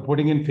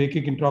putting in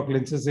phakic intraocular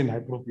lenses in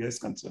hyperopia is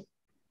concerned.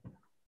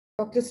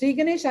 Dr. Sri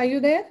Ganesh, are you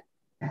there?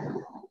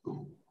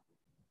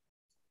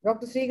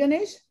 Dr. Sri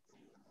Ganesh?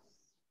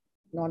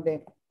 Not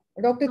there.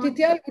 Dr.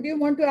 Titya, would you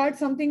want to add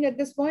something at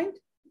this point?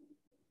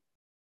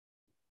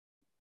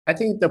 I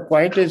think the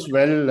point is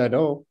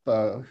well,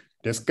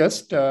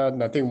 discussed.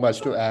 Nothing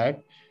much to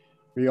add.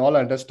 We all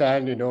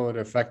understand,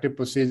 refractive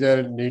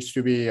procedure needs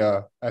to be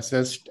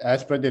assessed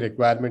as per the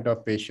requirement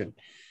of patient.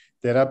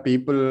 There are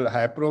people,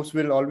 hyperopes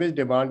will always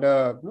demand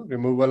a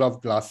removal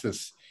of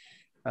glasses.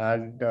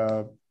 And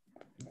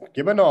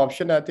given an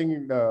option, I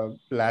think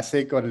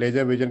LASIK or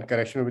laser vision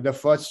correction will be the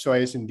first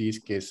choice in these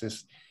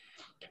cases.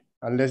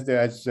 Unless,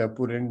 as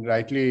Purin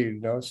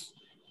rightly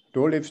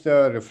told, if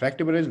the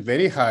refractive is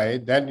very high,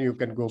 then you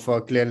can go for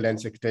clear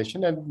lens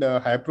extension. And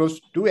hyperopes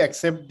do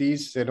accept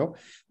these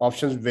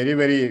options very,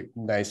 very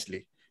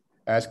nicely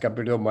as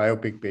compared to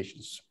myopic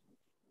patients.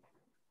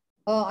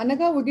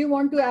 Anagha, would you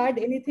want to add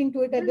anything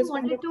to it at this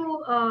point? I wanted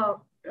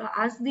to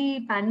ask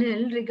the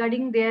panel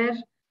regarding their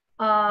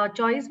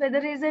choice, whether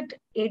is it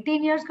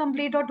 18 years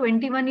complete or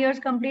 21 years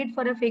complete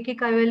for a phakic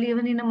IOL,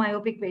 even in a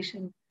myopic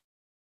patient?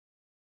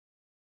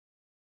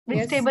 With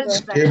Yes, stable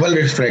refraction. Stable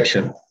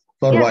refraction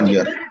for 1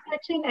 year.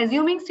 Refraction,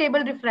 assuming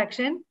stable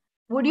refraction,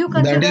 would you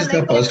consider that is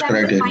the first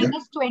criteria.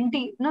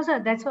 -20? No, sir,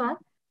 that's what.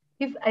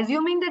 If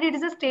assuming that it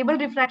is a stable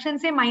refraction,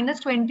 say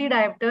 -20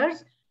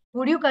 diopters,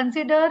 would you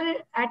consider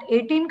at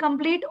 18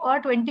 complete or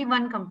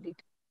 21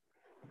 complete?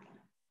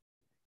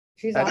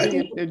 I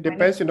think it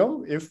depends,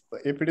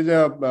 if it is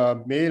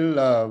a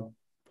male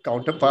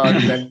counterpart,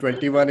 then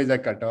 21 is a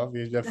cutoff.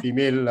 If it's a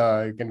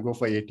female, you can go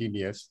for 18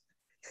 years.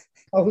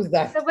 How's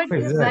that? So, but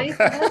why?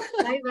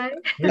 Why?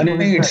 I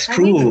think it's I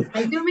mean, true.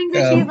 assuming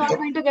that she's not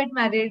going to get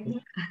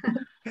married.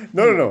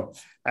 No.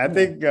 I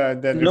think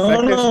the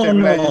No, refractive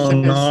stabilization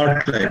is, not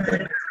like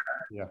that.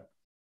 yeah.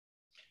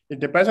 It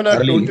depends on a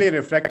totally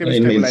refractive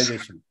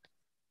stabilization.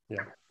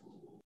 Yeah.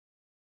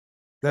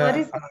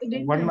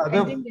 One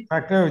other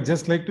factor I would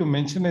just like to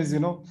mention is,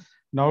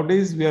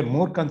 nowadays we are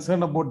more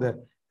concerned about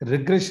the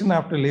regression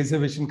after laser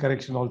vision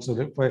correction also.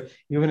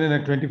 Even in a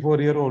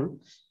 24-year-old,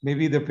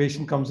 maybe the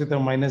patient comes with a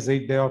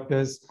 -8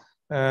 diopters,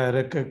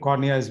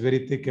 cornea is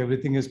very thick,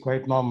 everything is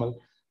quite normal.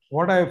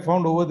 What I have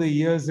found over the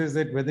years is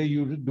that whether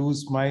you do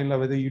SMILE or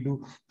whether you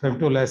do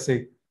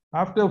femtoLASIK,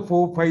 after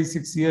 4, 5,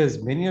 6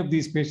 years, many of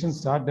these patients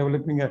start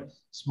developing a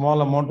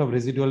small amount of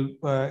residual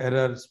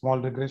error, small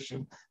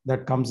regression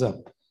that comes up.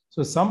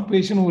 So some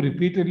patient who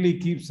repeatedly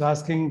keeps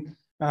asking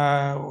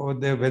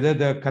whether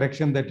the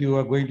correction that you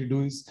are going to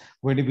do is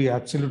going to be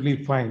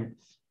absolutely fine,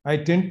 I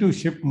tend to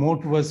shift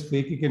more towards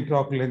phakic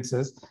intraocular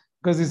lenses,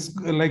 because it's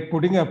like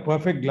putting a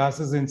perfect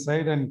glasses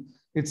inside and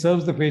it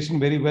serves the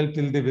patient very well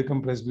till they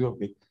become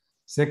presbyopic.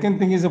 Second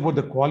thing is about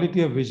the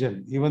quality of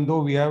vision. Even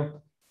though we have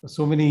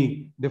so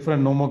many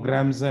different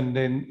nomograms and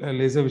then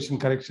laser vision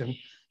correction,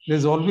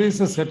 there's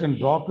always a certain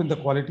drop in the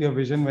quality of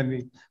vision when we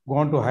go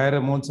on to higher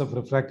amounts of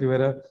refractive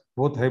error,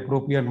 both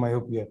hyperopia and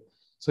myopia.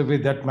 So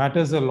if that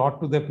matters a lot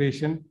to the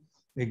patient,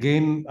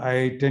 again,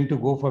 I tend to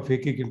go for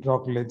phakic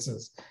intraocular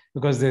lenses,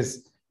 because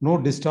there's no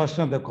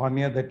distortion of the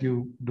cornea that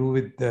you do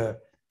with the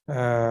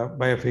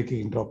by a phakic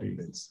intraocular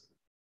lens.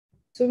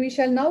 So we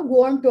shall now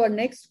go on to our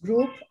next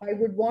group. I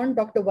would want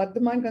Dr.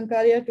 Vardhaman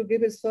Kankaria to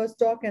give his first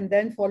talk, and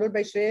then followed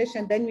by Shreyash,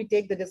 and then we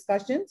take the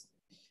discussions.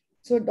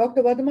 So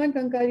Dr. Vardhaman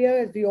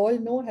Kankaria, as we all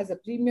know, has a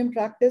premium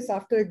practice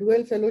after a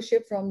dual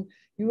fellowship from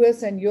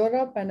US and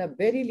Europe, and a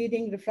very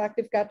leading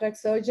refractive cataract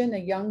surgeon, a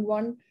young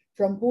one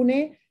from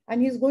Pune.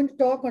 And he's going to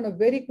talk on a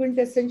very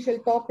quintessential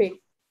topic,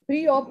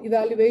 pre-op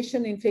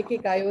evaluation in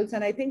phakic IOLs.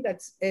 And I think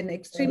that's an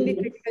extremely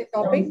critical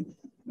topic.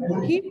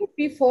 He would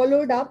be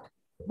followed up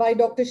by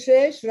Dr.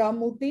 Shreyash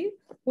Ramurthy,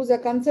 who's a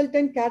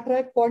consultant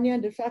cataract, cornea,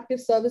 and refractive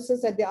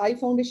services at the Eye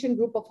Foundation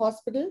Group of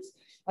Hospitals,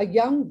 a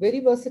young, very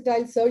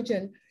versatile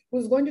surgeon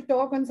who's going to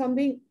talk on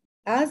something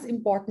as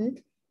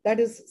important, that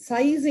is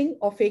sizing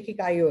of phakic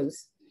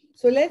IOLs.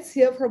 So let's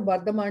hear from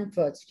Vardhaman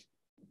first.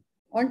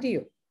 On to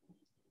you.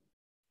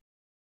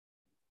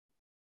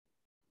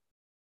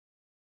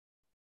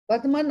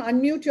 Vardhaman,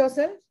 unmute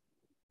yourself.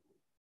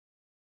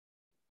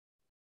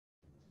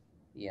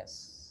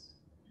 Yes.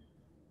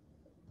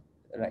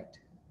 Right.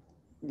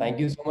 Thank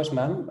you so much,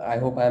 ma'am. I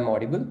hope I am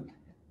audible.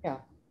 Yeah.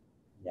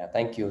 Yeah,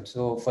 thank you.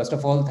 So first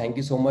of all, thank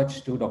you so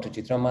much to Dr.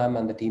 Chitra ma'am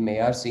and the team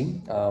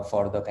ARC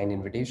for the kind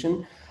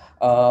invitation.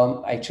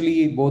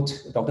 Actually,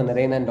 both Dr.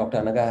 Narain and Dr.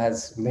 Anaga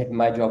has made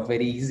my job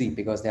very easy,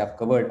 because they have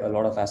covered a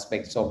lot of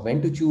aspects of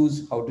when to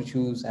choose, how to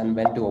choose, and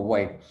when to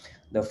avoid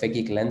the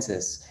phakic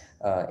lenses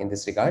in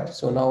this regard.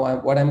 So now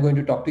what I'm going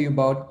to talk to you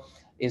about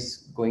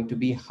is going to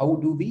be how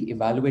do we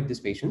evaluate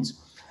these patients.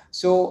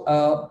 So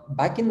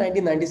back in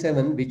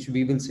 1997, which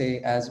we will say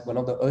as one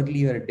of the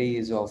earlier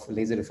days of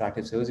laser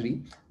refractive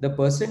surgery, the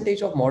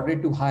percentage of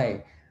moderate to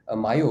high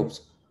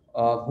myopes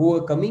who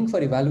were coming for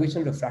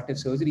evaluation refractive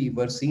surgery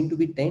were seen to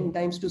be 10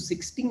 times to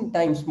 16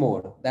 times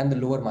more than the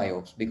lower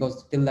myopes,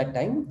 because till that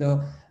time,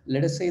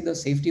 let us say the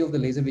safety of the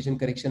laser vision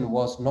correction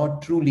was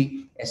not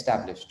truly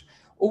established.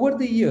 Over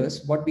the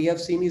years, what we have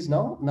seen is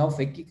now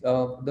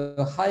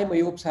the high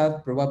myopes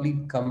have probably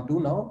come to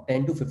now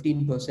 10 to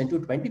 15% to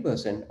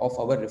 20% of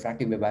our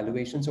refractive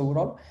evaluations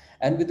overall.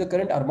 And with the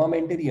current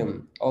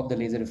armamentarium of the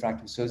laser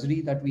refractive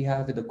surgery that we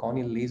have with the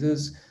corneal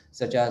lasers,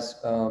 such as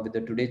with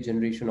the today's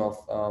generation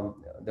of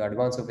the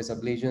advanced surface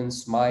ablation,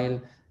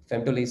 SMILE,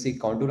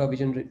 femtolasic, contour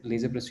vision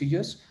laser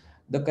procedures,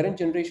 the current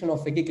generation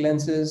of phakic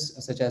lenses,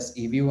 such as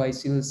EVO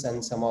ICLs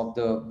and some of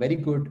the very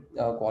good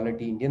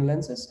quality Indian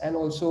lenses, and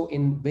also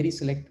in very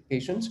select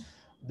patients,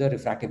 the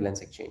refractive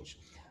lens exchange.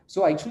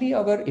 So actually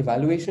our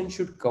evaluation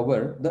should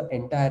cover the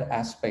entire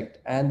aspect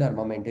and the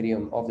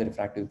armamentarium of the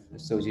refractive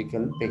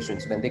surgical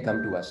patients when they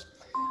come to us.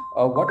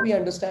 What we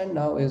understand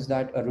now is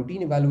that a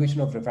routine evaluation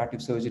of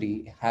refractive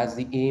surgery has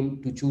the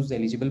aim to choose the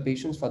eligible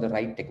patients for the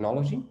right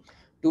technology,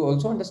 to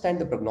also understand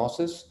the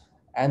prognosis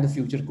and the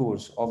future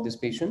course of these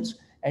patients,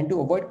 and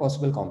to avoid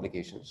possible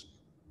complications.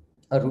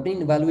 A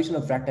routine evaluation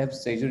of refractive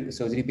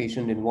surgery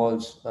patient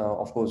involves,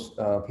 of course,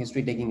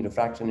 history taking,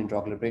 refraction,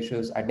 intraocular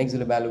pressures,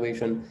 adnexal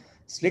evaluation,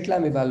 slit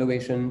lamp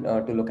evaluation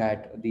to look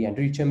at the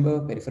anterior chamber,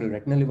 peripheral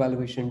retinal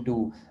evaluation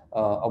to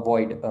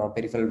avoid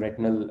peripheral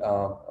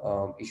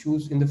retinal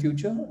issues in the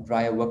future,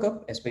 dry eye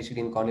workup,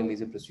 especially in corneal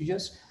laser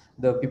procedures,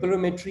 the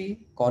pupillometry,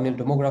 corneal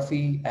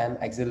tomography, and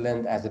axial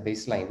length as a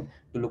baseline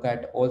to look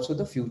at also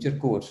the future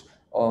course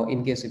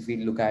in case if we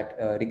look at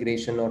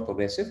regression or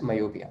progressive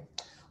myopia.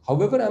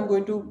 However, I'm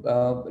going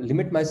to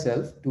limit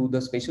myself to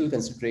the spatial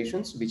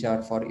considerations which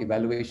are for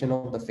evaluation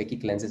of the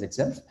phakic lenses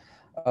itself.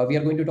 We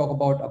are going to talk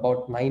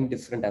about 9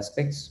 different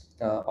aspects,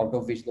 out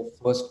of which the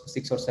first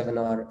 6 or 7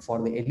 are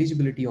for the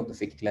eligibility of the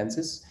phakic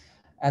lenses.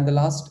 And the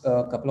last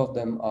couple of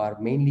them are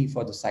mainly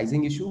for the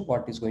sizing issue,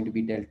 what is going to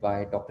be dealt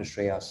by Dr.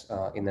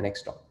 Shreyas in the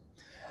next talk.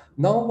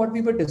 Now, what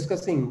we were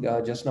discussing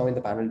just now in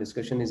the panel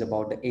discussion is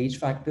about the age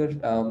factor.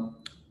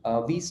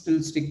 We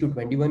still stick to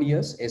 21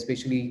 years,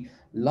 especially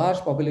large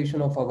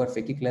population of our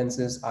phakic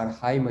lenses are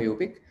high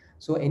myopic.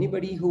 So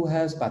anybody who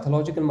has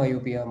pathological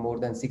myopia more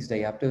than 6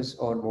 diopters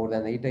or more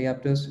than 8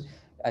 diopters,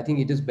 I think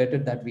it is better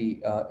that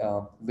we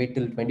wait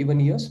till 21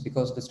 years,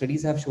 because the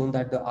studies have shown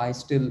that the eye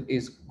still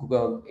is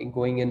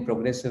going in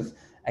progressive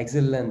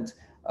axial length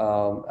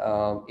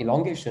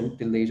elongation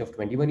till the age of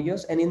 21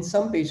 years. And in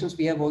some patients,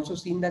 we have also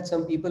seen that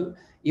some people,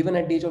 even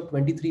at the age of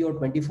 23 or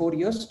 24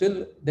 years,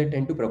 still they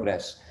tend to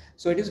progress.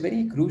 So it is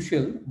very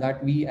crucial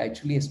that we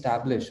actually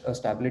establish a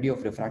stability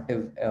of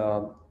refractive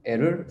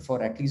error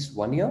for at least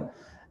 1 year.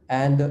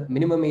 And the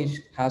minimum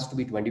age has to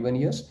be 21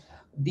 years.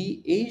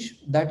 The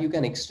age that you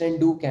can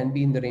extend to can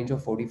be in the range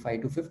of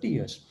 45 to 50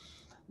 years.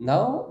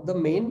 Now, the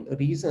main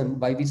reason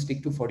why we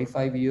stick to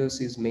 45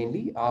 years is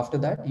mainly after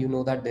that, you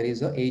know that there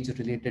is a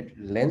age-related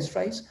lens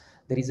rise,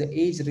 there is a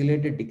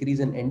age-related decrease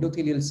in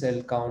endothelial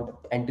cell count,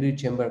 anterior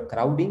chamber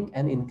crowding,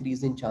 and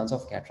increase in chance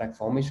of cataract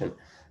formation.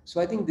 So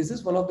I think this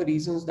is one of the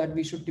reasons that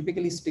we should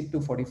typically stick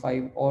to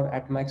 45 or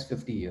at max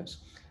 50 years.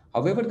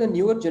 However, the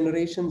newer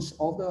generations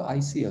of the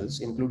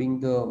ICLs, including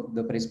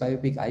the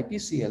presbyopic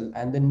IPCL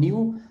and the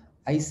new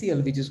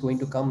ICL, which is going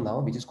to come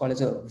now, which is called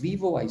as a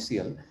Vivo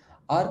ICL,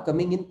 are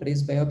coming in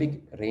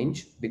presbyopic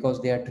range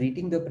because they are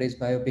treating the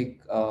presbyopic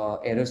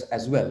errors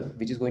as well,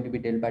 which is going to be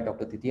dealt by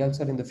Dr. Titiyal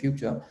sir in the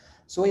future.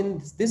 So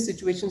in these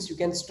situations, you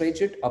can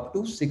stretch it up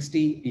to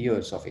 60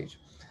 years of age.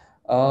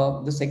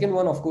 The second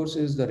one, of course,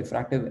 is the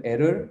refractive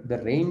error, the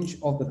range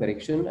of the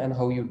correction and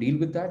how you deal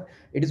with that.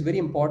 It is very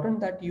important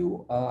that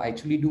you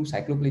actually do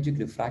cycloplegic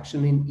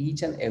refraction in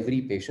each and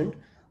every patient.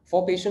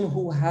 For patients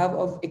who have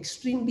of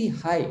extremely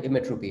high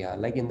emmetropia,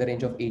 like in the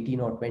range of 18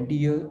 or 20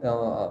 year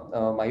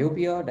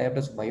myopia,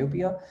 diopters of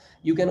myopia,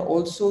 you can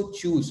also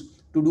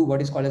choose to do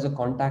what is called as a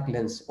contact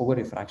lens over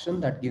refraction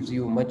that gives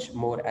you much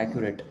more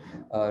accurate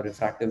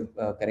refractive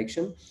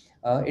correction.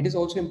 It is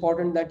also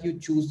important that you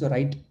choose the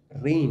right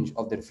range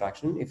of the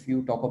refraction. If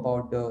you talk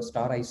about the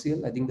star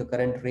ICL, I think the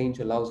current range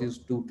allows you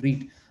to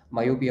treat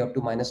myopia up to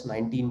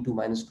 -19 to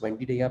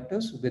 -20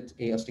 diopters with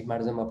a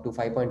astigmatism up to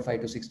 5.5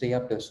 to 6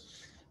 diopters.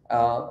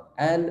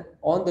 And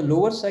on the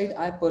lower side,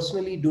 I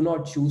personally do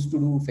not choose to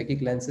do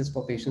phakic lenses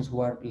for patients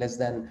who are less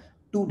than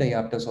 2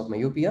 diopters of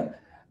myopia,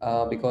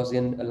 because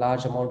in a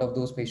large amount of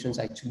those patients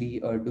actually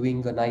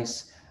doing a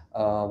nice,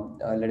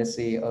 let us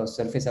say, a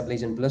surface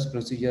ablation plus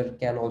procedure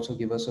can also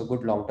give us a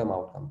good long-term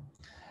outcome.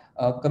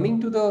 Coming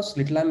to the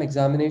slit lamp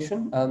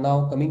examination,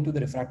 now coming to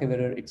the refractive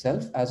error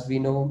itself, as we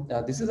know,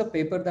 this is a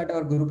paper that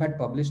our group had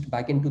published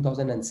back in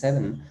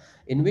 2007,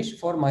 in which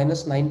for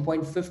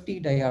 -9.50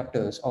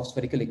 diopters of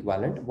spherical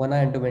equivalent, one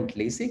eye underwent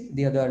LASIK,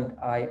 the other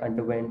eye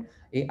underwent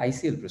a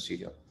ICL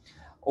procedure.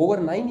 Over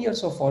 9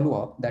 years of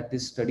follow-up that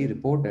this study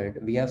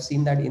reported, we have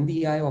seen that in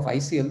the eye of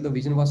ICL, the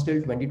vision was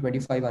still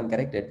 20/25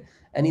 uncorrected.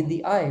 And in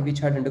the eye which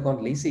had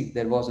undergone LASIK,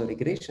 there was a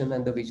regression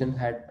and the vision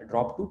had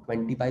dropped to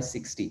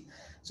 20/60.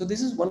 So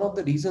this is one of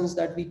the reasons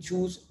that we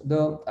choose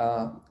the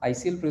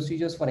ICL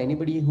procedures for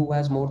anybody who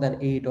has more than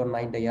 8 or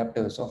 9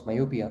 diopters of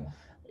myopia.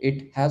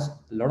 It has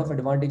a lot of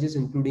advantages,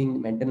 including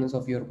maintenance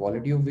of your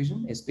quality of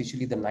vision,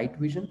 especially the night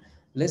vision,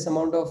 less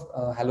amount of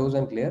halos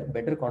and glare,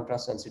 better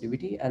contrast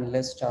sensitivity, and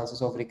less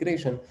chances of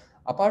regression,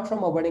 apart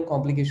from avoiding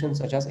complications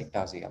such as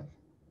ectasia.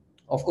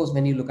 Of course,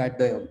 when you look at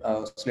the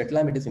slit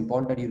lamp, it is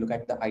important that you look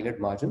at the eyelid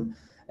margin,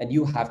 and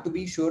you have to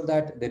be sure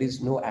that there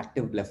is no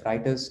active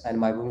blepharitis and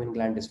meibomian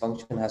gland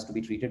dysfunction has to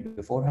be treated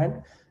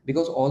beforehand,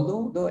 because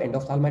although the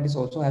endophthalmitis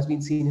also has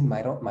been seen in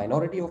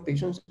minority of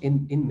patients,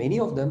 in many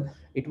of them,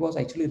 it was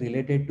actually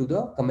related to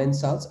the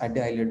commensals at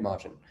the eyelid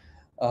margin.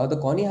 The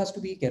cornea has to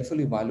be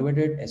carefully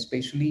evaluated,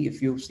 especially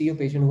if you see a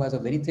patient who has a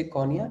very thick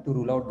cornea, to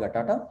rule out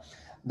guttata.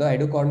 The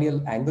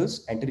idocorneal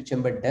angles, anterior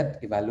chamber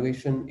depth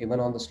evaluation, even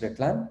on the slit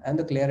lamp, and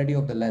the clarity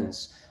of the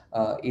lens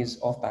is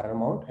of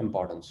paramount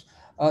importance.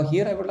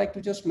 Here, I would like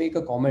to just make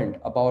a comment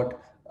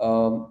about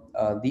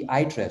the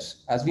eye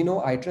trace. As we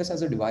eye trace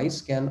as a device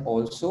can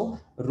also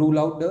rule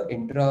out the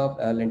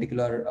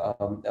intralenticular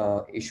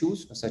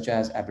issues such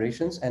as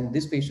aberrations, and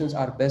these patients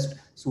are best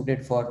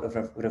suited for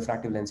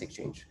refractive lens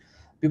exchange.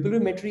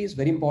 Pupillometry is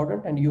very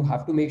important, and you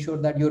have to make sure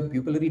that your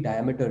pupillary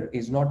diameter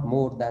is not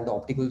more than the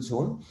optical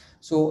zone.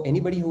 So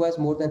anybody who has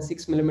more than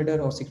 6 millimeter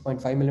or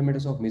 6.5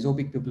 millimeters of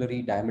mesopic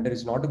pupillary diameter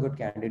is not a good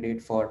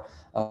candidate for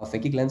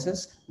phakic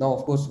lenses. Now,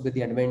 of course, with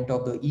the advent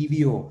of the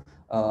EVO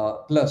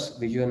plus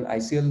Vision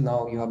ICL,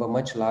 now you have a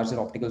much larger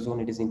optical zone.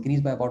 It is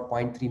increased by about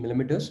 0.3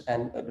 millimeters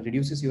and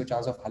reduces your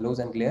chance of halos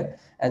and glare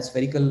and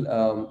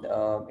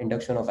spherical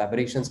induction of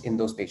aberrations in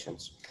those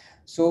patients.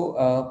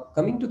 So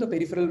coming to the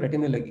peripheral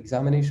retinal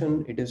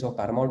examination, it is of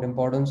paramount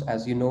importance.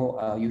 As you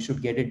know, you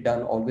should get it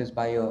done always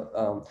by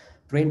a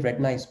trained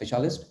retina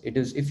specialist. It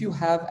is, if you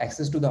have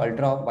access to the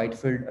ultra wide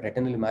field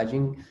retinal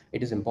imaging,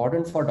 it is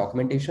important for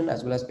documentation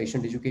as well as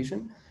patient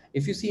education.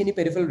 If you see any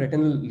peripheral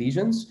retinal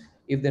lesions,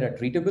 If they are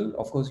treatable,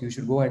 of course, you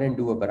should go ahead and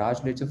do a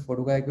barrage laser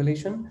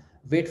photocoagulation,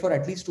 wait for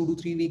at least 2 to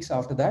 3 weeks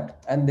after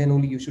that, and then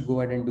only you should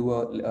go ahead and do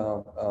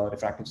a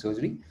refractive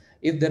surgery.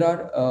 If there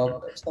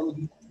are some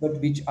lesions but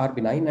which are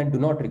benign and do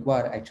not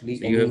require actually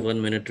So you have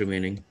 1 minute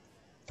remaining.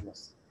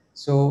 Yes.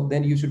 So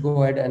then you should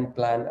go ahead and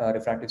plan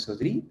refractive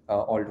surgery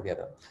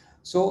altogether.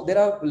 So there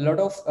are a lot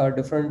of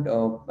different,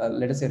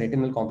 let us say,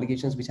 retinal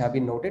complications which have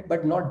been noted,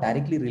 but not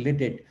directly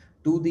related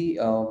to the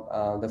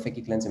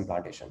phakic lens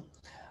implantation.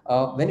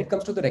 When it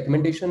comes to the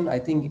recommendation, I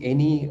think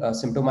any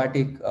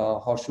symptomatic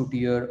horseshoe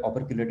tear,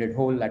 operculated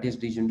hole, lattice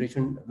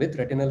degeneration with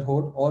retinal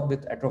hole or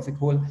with atrophic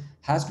hole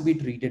has to be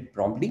treated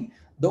promptly.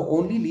 The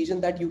only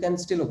lesion that you can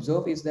still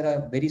observe is there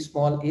are very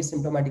small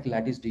asymptomatic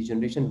lattice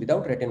degeneration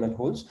without retinal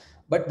holes,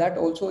 but that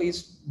also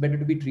is better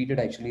to be treated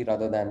actually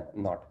rather than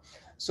not.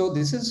 So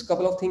this is a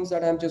couple of things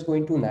that I'm just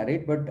going to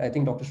narrate, but I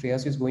think Dr.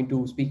 Shreyas is going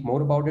to speak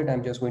more about it.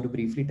 I'm just going to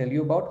briefly tell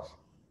you about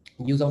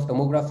use of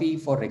tomography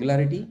for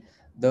regularity,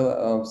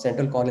 the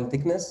central corneal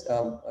thickness,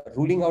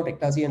 ruling out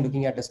ectasia and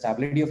looking at the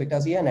stability of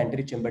ectasia, and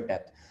anterior chamber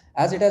depth.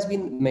 As it has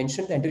been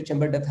mentioned, anterior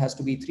chamber depth has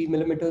to be 3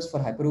 millimeters for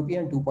hyperopia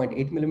and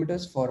 2.8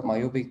 millimeters for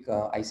myopic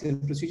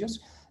ICL procedures.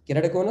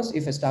 Keratoconus,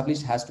 if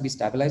established, has to be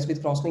stabilized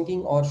with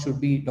cross-linking or should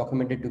be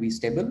documented to be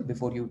stable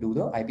before you do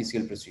the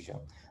IPCL procedure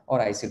or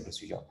ICL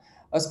procedure.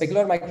 A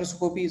specular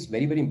microscopy is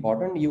very, very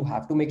important. You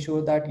have to make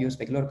sure that your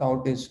specular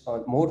count is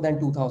more than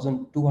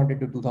 2,200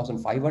 to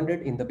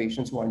 2,500 in the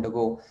patients who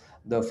undergo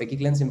the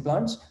phakic lens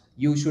implants.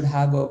 You should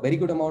have a very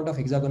good amount of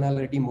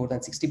hexagonality, more than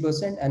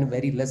 60%, and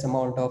very less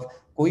amount of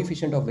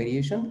coefficient of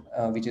variation,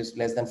 which is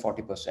less than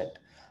 40%.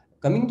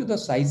 Coming to the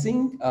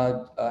sizing,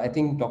 I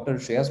think Dr.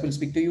 Shreyas will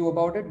speak to you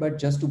about it, but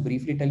just to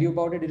briefly tell you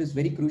about it, it is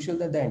very crucial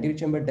that the anterior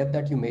chamber depth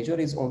that you measure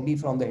is only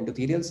from the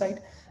endothelial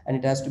side, and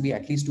it has to be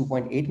at least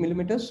 2.8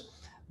 millimeters.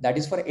 That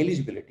is for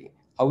eligibility.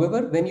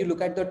 However, when you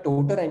look at the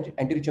total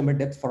anterior chamber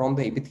depth from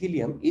the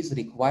epithelium is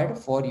required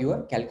for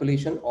your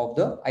calculation of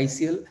the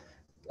ICL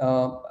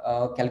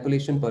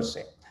calculation per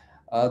se.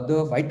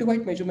 The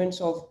white-to-white measurements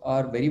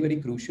are very, very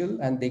crucial,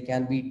 and they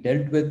can be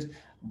dealt with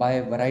by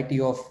a variety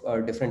of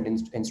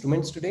different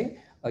instruments today.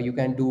 You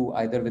can do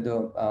either with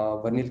a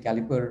vernier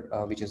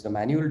caliper, which is the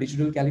manual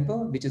digital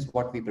caliper, which is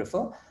what we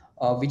prefer,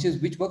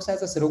 which works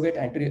as a surrogate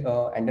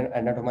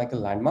anatomical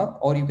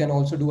landmark, or you can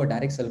also do a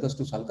direct sulcus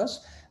to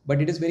sulcus. But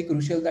it is very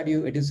crucial that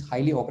it is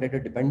highly operator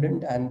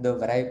dependent, and the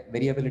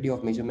variability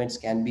of measurements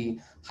can be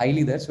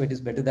highly there. So it is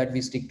better that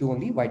we stick to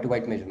only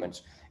white-to-white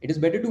measurements. It is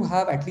better to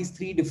have at least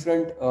 3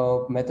 different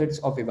methods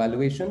of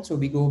evaluation. So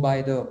we go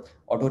by the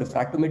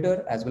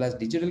autorefractometer as well as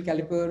digital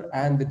caliper,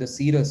 and with the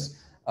serous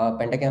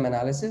pentacam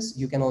analysis,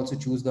 you can also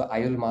choose the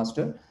IOL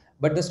master.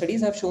 But the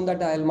studies have shown that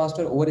the IOL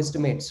master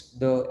overestimates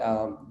the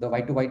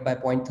white-to-white by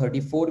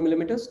 0.34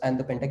 millimeters, and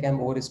the pentacam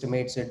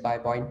overestimates it by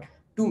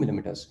 0.2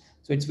 millimeters.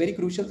 So it's very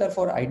crucial that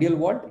for ideal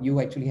ward,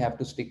 you actually have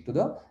to stick to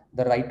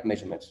the right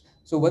measurements.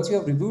 So once you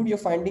have reviewed your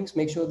findings,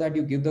 make sure that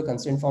you give the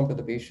consent form to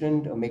the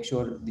patient, make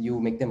sure you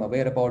make them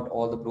aware about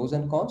all the pros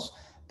and cons.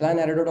 Plan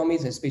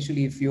iridotomies,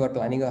 especially if you are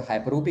planning a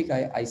hyperopic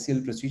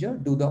ICL procedure,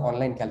 do the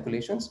online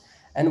calculations.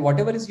 And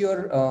whatever is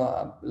your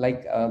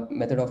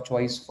method of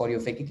choice for your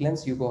phakic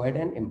lens, you go ahead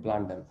and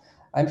implant them.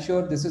 I'm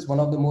sure this is one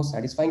of the most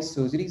satisfying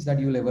surgeries that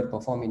you'll ever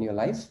perform in your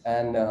life.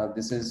 And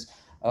this is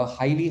a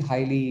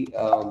highly,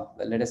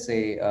 let us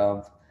say,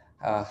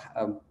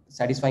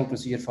 satisfying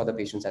procedure for the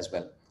patients as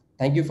well.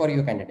 Thank you for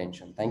your kind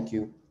attention. Thank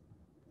you.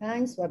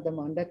 Thanks,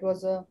 Vardhaman. That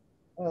was a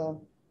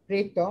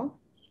great talk.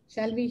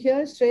 Shall we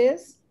hear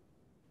Shreyas?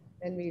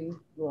 Then we'll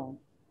go on.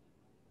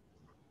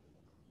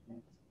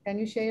 Can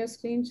you share your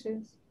screen,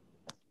 Shreyas?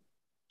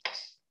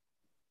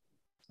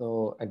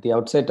 So at the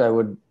outset, I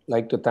would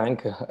like to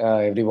thank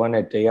everyone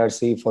at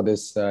ARC for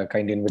this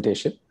kind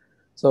invitation.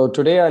 So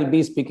today I'll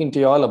be speaking to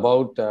you all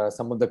about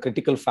some of the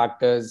critical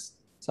factors,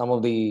 some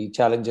of the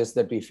challenges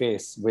that we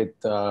face with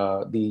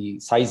the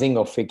sizing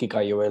of phakic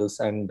IOLs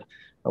and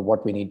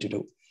what we need to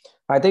do.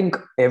 I think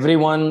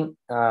everyone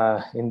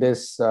in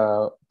this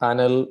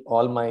panel,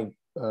 all my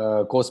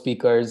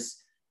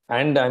co-speakers,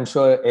 and I'm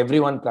sure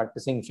everyone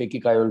practicing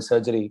phakic IOL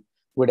surgery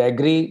would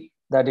agree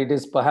that it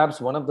is perhaps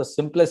one of the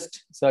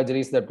simplest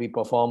surgeries that we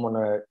perform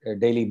on a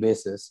daily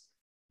basis.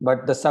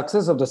 But the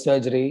success of the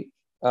surgery,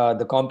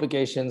 the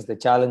complications, the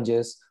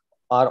challenges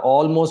are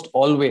almost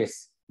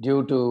always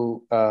due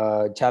to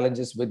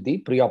challenges with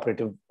the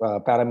preoperative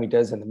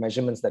parameters and the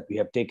measurements that we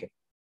have taken.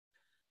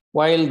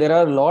 While there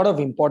are a lot of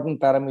important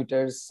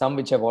parameters, some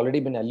which have already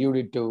been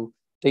alluded to,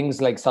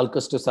 things like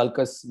sulcus to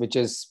sulcus, which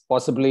is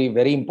possibly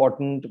very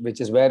important, which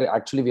is where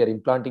actually we are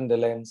implanting the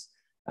lens,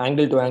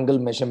 angle to angle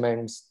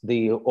measurements,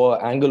 the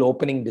angle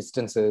opening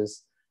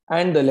distances,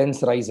 and the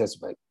lens rise as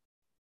well.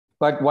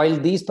 But while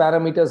these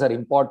parameters are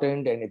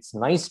important and it's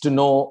nice to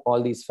know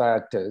all these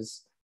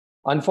factors,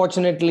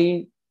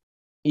 unfortunately,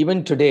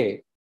 even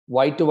today,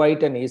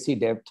 white-to-white and AC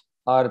depth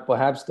are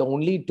perhaps the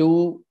only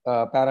 2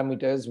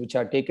 parameters which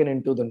are taken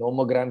into the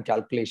nomogram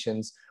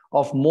calculations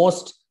of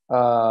most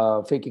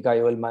phakic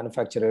IOL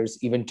manufacturers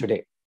even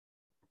today.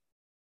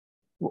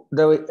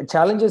 The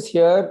challenges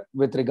here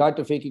with regard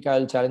to phakic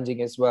IOL challenging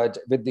is with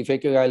the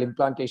phakic IOL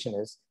implantation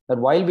is that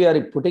while we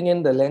are putting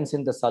in the lens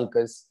in the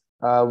sulcus,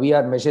 we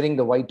are measuring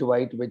the white to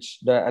white, which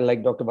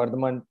like Dr.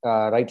 Vardhaman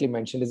rightly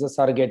mentioned is a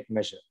surrogate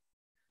measure.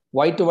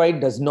 White to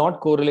white does not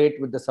correlate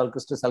with the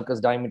sulcus to sulcus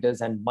diameters,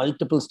 and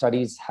multiple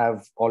studies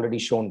have already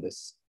shown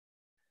this.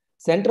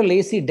 Central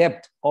AC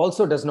depth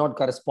also does not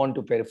correspond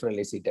to peripheral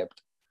AC depth.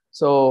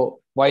 So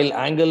while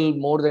angle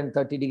more than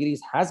 30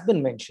 degrees has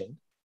been mentioned,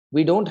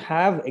 we don't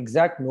have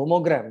exact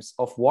nomograms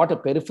of what a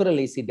peripheral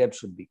AC depth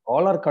should be.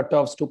 All our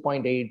cutoffs,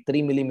 2.8,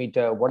 3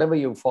 millimeter, whatever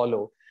you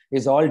follow,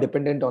 is all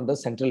dependent on the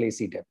central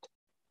AC depth.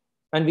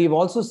 And we've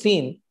also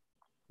seen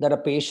that a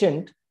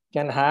patient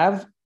can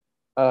have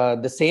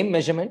the same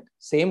measurement,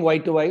 same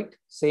white to white,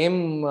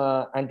 same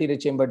anterior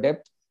chamber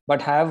depth,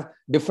 but have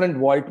different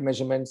vault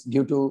measurements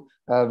due to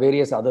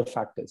various other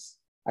factors.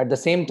 At the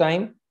same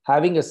time,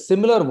 having a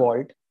similar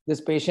vault, this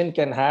patient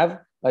can have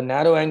a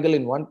narrow angle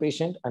in one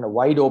patient and a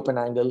wide open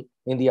angle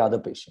in the other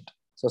patient.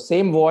 So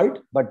same vault,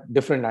 but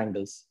different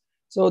angles.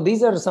 So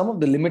these are some of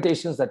the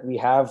limitations that we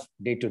have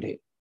day to day.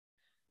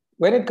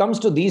 When it comes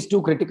to these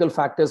two critical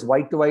factors,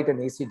 white to white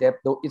and AC depth,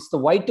 though, it's the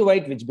white to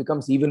white which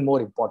becomes even more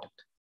important,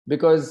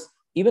 because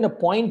even a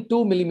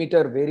 0.2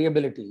 millimeter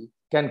variability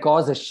can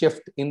cause a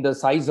shift in the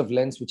size of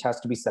lens which has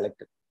to be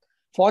selected.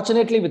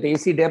 Fortunately, with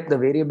AC depth, the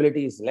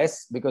variability is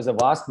less because a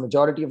vast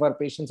majority of our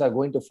patients are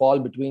going to fall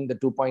between the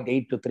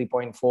 2.8 to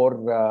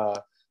 3.4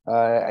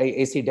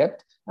 AC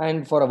depth.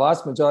 And for a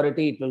vast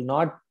majority, it will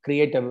not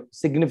create a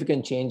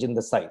significant change in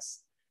the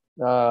size.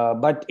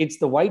 But it's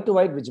the white to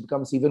white which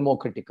becomes even more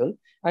critical.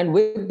 And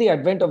with the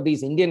advent of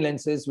these Indian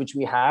lenses, which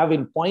we have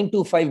in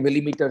 0.25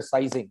 millimeter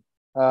sizing,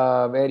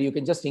 where you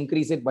can just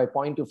increase it by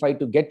 0.25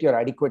 to get your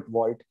adequate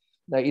vault,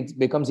 it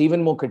becomes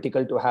even more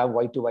critical to have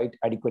white to white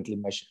adequately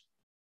measured.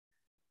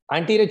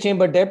 Anterior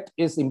chamber depth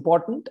is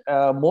important.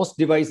 Most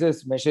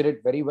devices measure it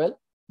very well.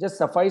 Just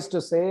suffice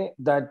to say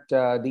that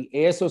the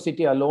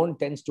ASOCT alone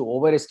tends to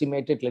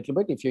overestimate it a little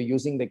bit if you're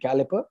using the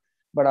caliper,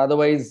 but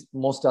otherwise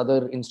most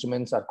other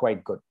instruments are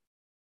quite good.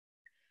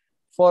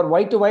 For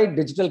white to white,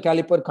 digital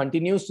caliper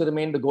continues to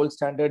remain the gold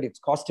standard. It's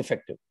cost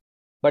effective,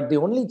 but the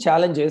only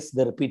challenge is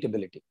the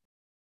repeatability.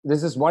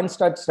 This is one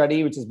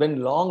study which has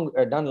been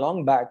done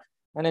long back,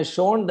 and has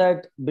shown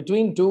that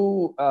between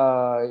two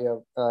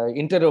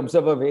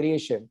inter-observer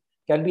variation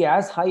can be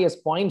as high as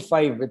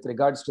 0.5 with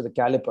regards to the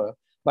caliper.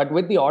 But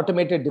with the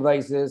automated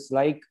devices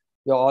like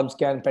your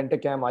OrbScan,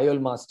 Pentacam,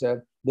 IOL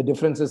Master, the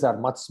differences are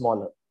much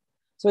smaller.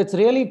 So it's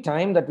really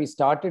time that we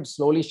started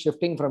slowly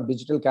shifting from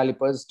digital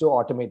calipers to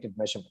automated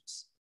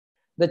measurements.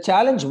 The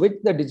challenge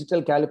with the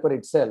digital caliper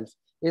itself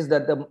is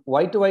that the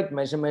white to white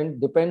measurement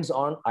depends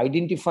on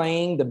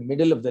identifying the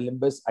middle of the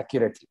limbus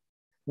accurately.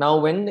 Now,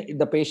 when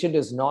the patient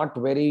is not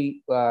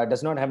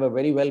does not have a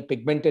very well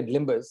pigmented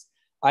limbus,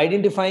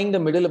 identifying the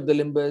middle of the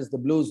limbus, the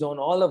blue zone,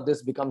 all of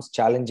this becomes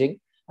challenging,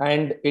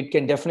 and it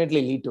can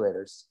definitely lead to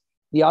errors.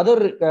 The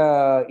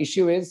other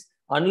issue is,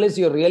 unless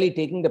you're really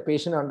taking the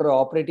patient under an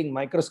operating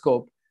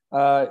microscope,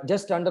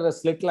 just under a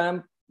slit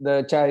lamp,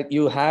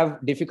 you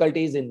have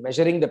difficulties in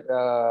measuring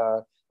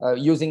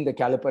using the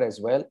caliper as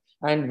well.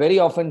 And very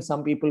often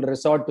some people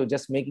resort to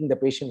just making the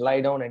patient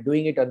lie down and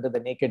doing it under the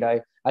naked eye.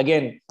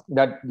 Again,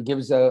 that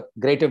gives a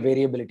greater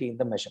variability in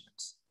the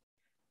measurements.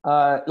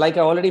 Like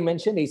I already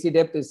mentioned, AC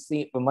depth is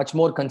much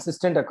more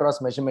consistent across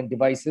measurement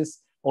devices.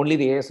 Only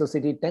the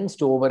ASOCT tends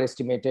to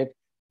overestimate it.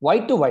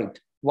 White to white,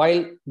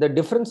 while the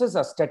differences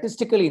are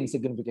statistically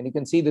insignificant, you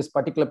can see this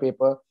particular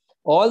paper,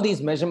 all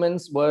these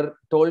measurements were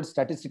told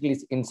statistically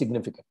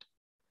insignificant.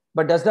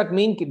 But does that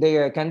mean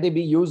can they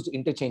be used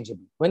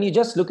interchangeably? When you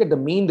just look at the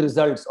mean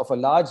results of a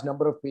large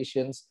number of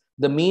patients,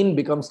 the mean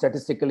becomes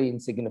statistically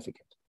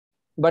insignificant.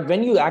 But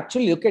when you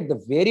actually look at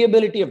the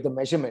variability of the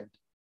measurement,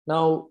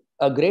 now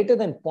a greater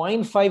than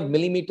 0.5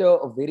 millimeter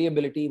of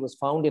variability was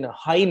found in a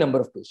high number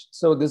of patients.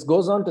 So this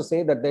goes on to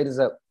say that there is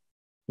a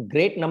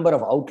great number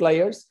of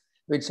outliers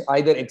which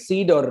either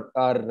exceed or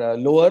are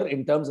lower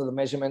in terms of the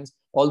measurements,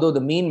 although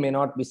the mean may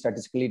not be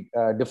statistically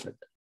different.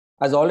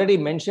 As already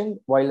mentioned,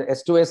 while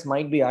S2S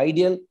might be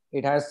ideal,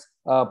 it has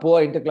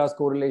poor interclass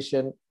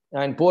correlation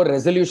and poor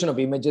resolution of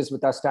images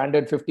with our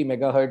standard 50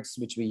 megahertz,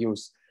 which we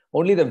use.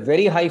 Only the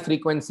very high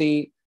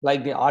frequency,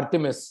 like the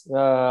Artemis,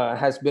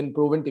 has been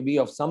proven to be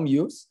of some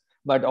use,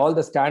 but all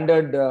the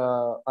standard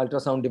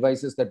ultrasound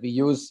devices that we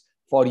use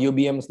for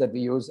UBMs that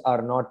we use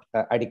are not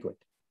adequate.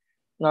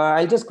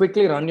 I'll just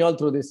quickly run you all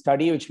through this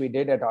study, which we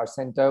did at our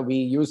center. We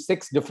used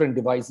 6 different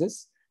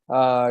devices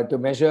to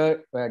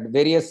measure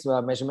various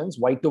measurements,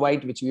 white to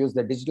white, which we use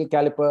the digital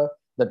caliper,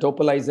 the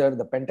topalizer,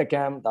 the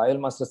Pentacam, the IOL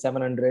Master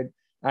 700,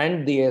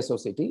 and the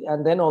ASOCT.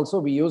 And then also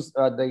we use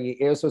the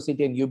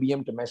ASOCT and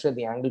UBM to measure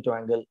the angle to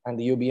angle and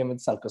the UBM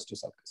with sulcus to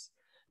sulcus.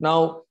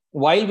 Now,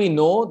 while we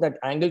know that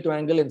angle to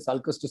angle and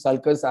sulcus to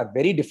sulcus are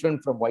very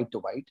different from white to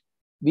white,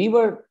 we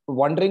were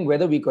wondering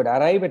whether we could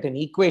arrive at an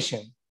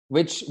equation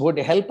which would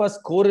help us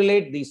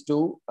correlate these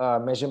two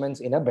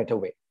measurements in a better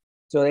way.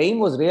 So the aim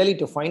was really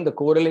to find the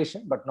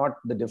correlation, but not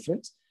the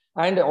difference.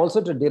 and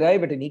also to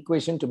derive an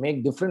equation to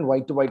make different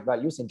white-to-white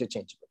values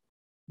interchangeable.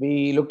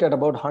 We looked at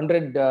about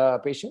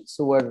 100 patients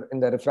who were in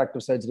the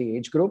refractive surgery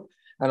age group,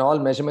 and all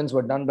measurements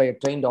were done by a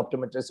trained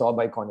optometrist or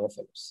by cornea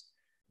fellows.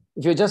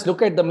 If you just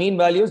look at the mean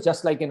values,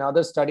 just like in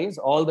other studies,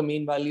 all the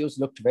mean values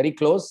looked very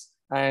close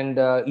and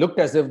looked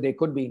as if they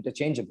could be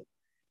interchangeable.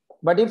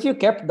 But if you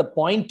kept the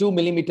 0.2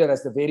 millimeter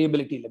as the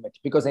variability limit,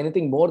 because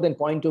anything more than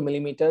 0.2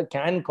 millimeter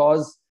can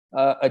cause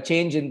a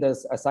change in the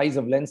size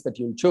of lens that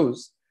you'll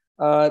choose,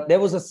 there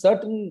was a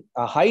certain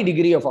high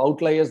degree of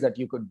outliers that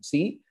you could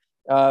see.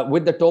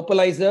 With the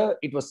topalizer,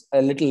 it was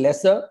a little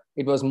lesser.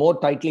 It was more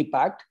tightly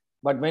packed.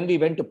 But when we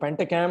went to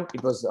Pentacam,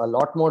 it was a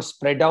lot more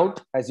spread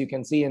out, as you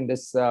can see in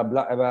this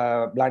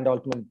blind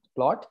ultimate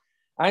plot.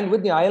 And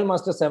with the IOL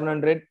Master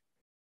 700,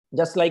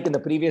 just like in the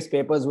previous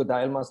papers with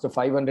IOL Master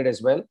 500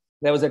 as well,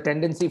 there was a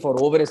tendency for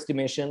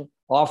overestimation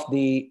of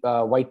the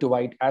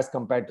white-to-white as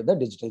compared to the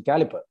digital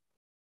caliper.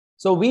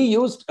 So we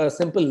used a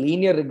simple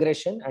linear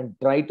regression and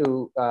try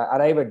to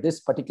arrive at this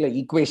particular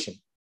equation,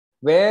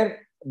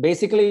 where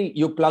basically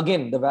you plug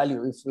in the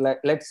value. If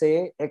let's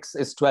say X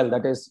is 12,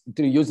 that is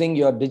through using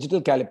your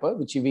digital caliper,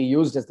 which we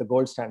used as the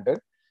gold standard,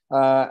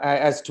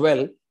 as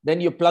 12,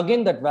 then you plug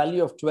in that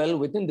value of 12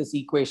 within this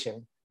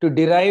equation to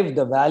derive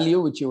the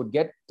value which you would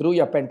get through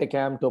your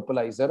Pentacam,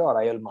 topalizer, or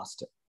IOL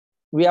Master.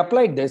 We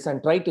applied this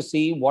and tried to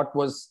see what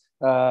was,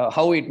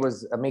 how it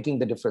was making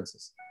the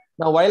differences.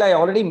 Now, while I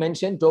already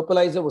mentioned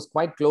topalizer was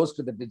quite close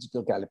to the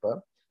digital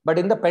caliper, but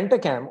in the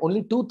Pentacam,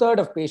 only 2/3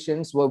 of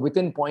patients were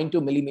within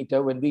 0.2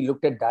 millimeter when we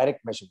looked at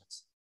direct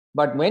measurements.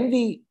 But when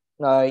we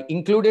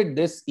included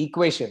this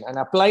equation and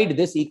applied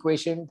this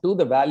equation to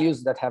the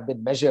values that have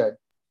been measured,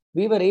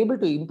 we were able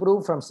to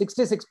improve from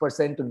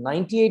 66% to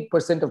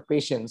 98% of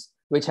patients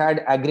which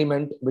had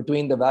agreement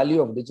between the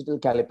value of digital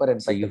caliper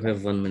and Pentacam. So you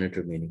have 1 minute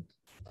remaining.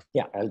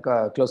 Yeah,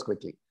 I'll close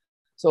quickly.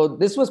 So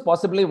this was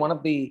possibly one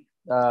of the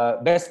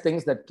best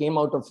things that came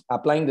out of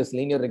applying this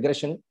linear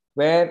regression,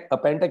 where a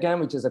Pentacam,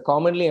 which is a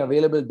commonly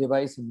available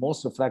device in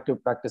most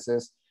refractive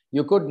practices,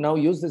 you could now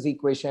use this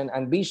equation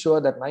and be sure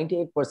that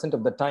 98%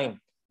 of the time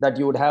that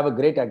you would have a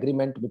great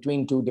agreement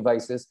between two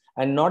devices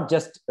and not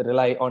just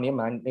rely on your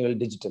manual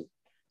digital.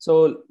 So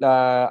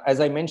as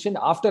I mentioned,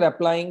 after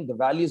applying, the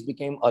values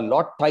became a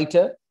lot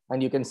tighter,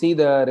 and you can see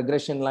the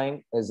regression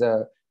line is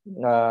a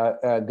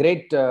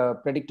great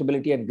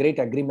predictability and great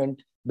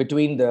agreement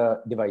between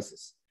the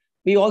devices.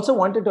 We also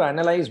wanted to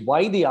analyze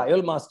why the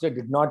IOL Master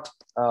did not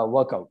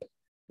work out.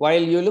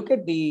 While you look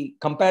at the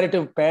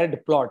comparative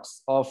paired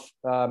plots of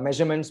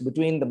measurements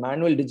between the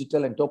manual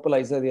digital and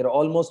topalizer, they are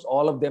almost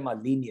all of them are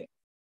linear.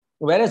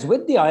 Whereas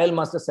with the IOL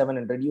Master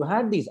 700, you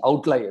had these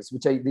outliers,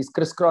 which are these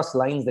crisscross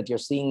lines that you're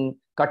seeing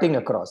cutting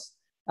across.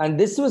 And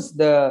this was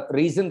the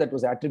reason that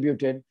was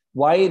attributed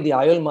why the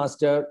IOL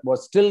Master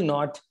was still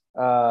not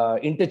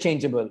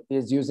interchangeable,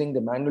 is using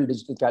the manual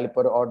digital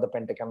caliper or the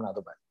Pentacam and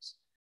other values.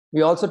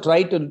 We also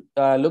tried to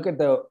look at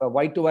the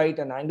white-to-white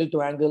and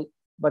angle-to-angle,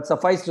 but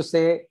suffice to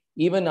say,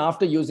 even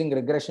after using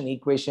regression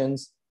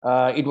equations,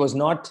 it was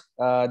not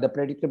the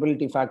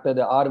predictability factor,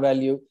 the R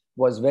value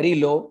was very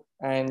low,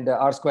 and the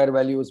R square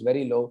value is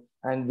very low,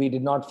 and we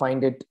did not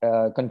find it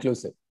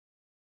conclusive.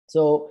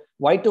 So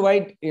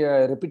white-to-white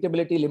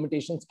repeatability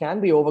limitations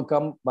can be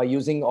overcome by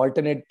using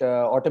alternate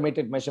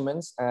automated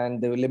measurements,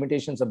 and the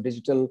limitations of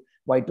digital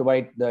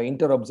white-to-white, the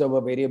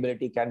inter-observer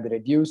variability can be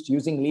reduced.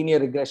 Using linear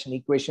regression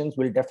equations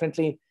will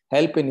definitely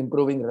help in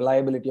improving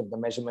reliability of the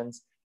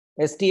measurements.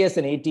 STS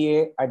and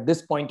ATA at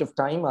this point of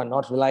time are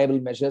not reliable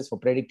measures for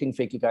predicting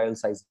phakic IOL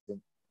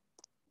sizing.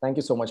 Thank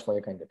you so much for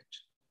your kind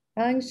attention.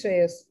 Thanks,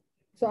 Shreyas.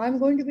 So I'm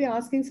going to be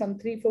asking some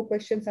 3-4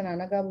 questions, and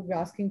Anaga will be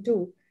asking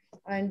 2.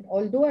 And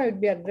although I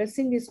would be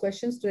addressing these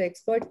questions to the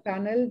expert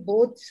panel,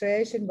 both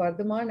Shreyash and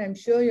Vardhaman, I'm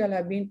sure you'll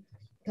have been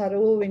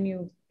thorough when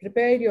you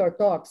prepared your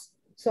talks.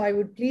 So I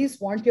would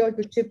please want you all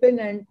to chip in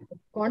and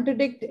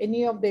contradict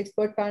any of the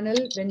expert panel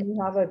when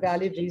you have a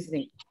valid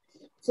reasoning.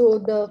 So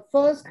the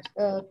first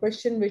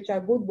question which I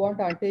would want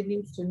our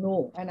attendees to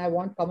know, and I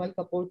want Kamal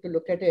Kapoor to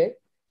look at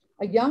it,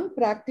 a young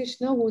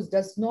practitioner who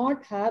does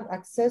not have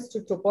access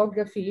to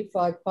topography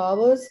for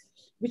powers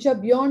which are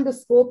beyond the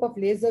scope of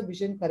laser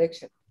vision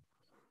correction.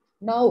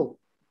 Now,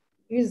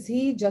 is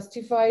he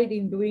justified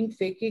in doing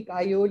phakic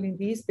IOL in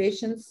these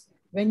patients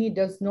when he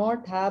does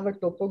not have a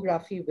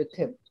topography with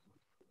him?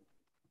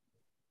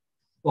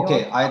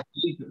 Okay, I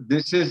think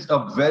this is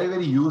a very,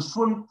 very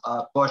useful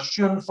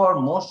question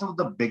for most of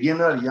the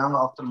beginner young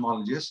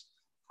ophthalmologists.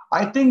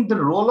 I think the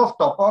role of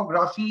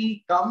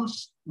topography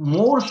comes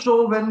more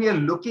so when we are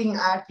looking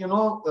at,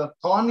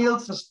 corneal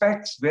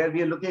suspects, where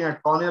we are looking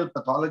at corneal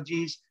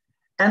pathologies.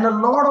 And a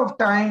lot of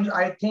times,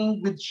 I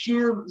think with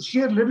sheer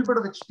little bit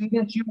of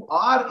experience, you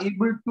are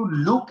able to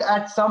look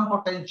at some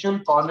potential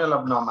corneal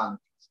abnormalities.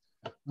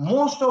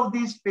 Most of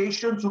these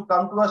patients who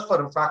come to us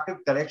for refractive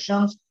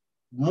corrections,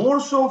 more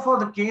so for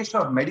the case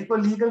of medical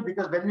legal,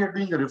 because when we are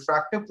doing a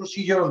refractive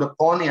procedure on the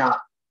cornea,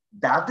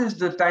 that is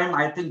the time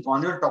I think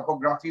corneal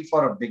topography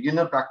for a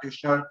beginner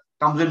practitioner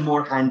comes in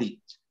more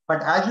handy.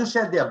 But as you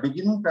said, they are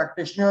beginning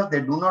practitioners. They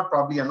are not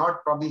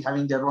probably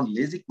having their own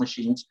LASIK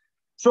machines.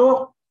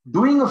 So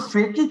doing a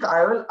phakic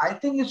IOL, I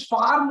think, is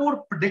far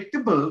more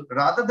predictable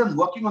rather than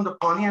working on the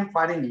cornea and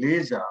firing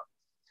laser.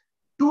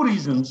 Two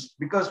reasons,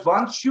 because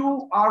once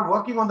you are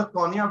working on the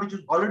cornea, which is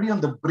already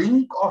on the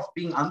brink of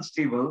being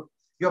unstable,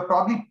 you're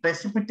probably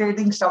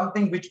precipitating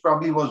something which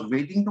probably was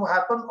waiting to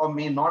happen or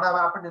may not have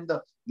happened in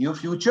the near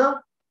future.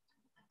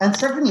 And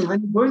secondly,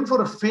 when you're going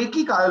for a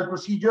phakic IOL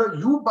procedure,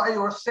 you by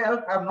yourself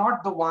are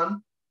not the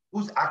one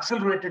who's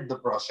accelerated the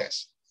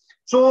process.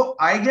 So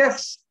I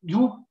guess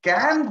you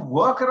can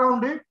work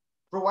around it,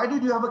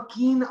 provided you have a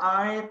keen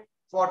eye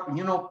for,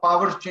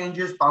 power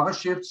changes, power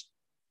shifts,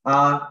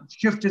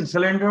 shift in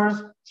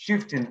cylinders,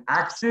 shift in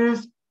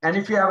axis, and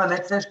if you have an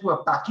access to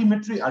a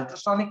pachymetry,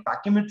 ultrasonic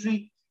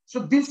pachymetry. So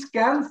this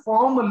can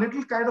form a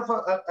little kind of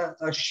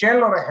a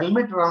shell or a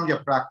helmet around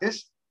your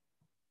practice,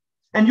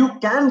 and you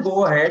can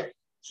go ahead.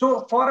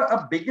 So for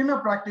a beginner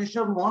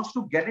practitioner who wants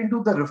to get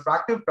into the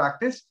refractive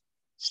practice,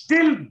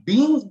 still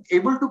being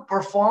able to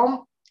perform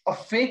a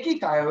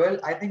phakic IOL,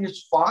 I think,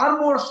 is far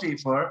more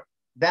safer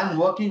than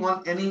working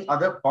on any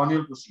other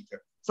corneal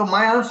procedure. So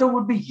my answer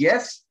would be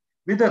yes.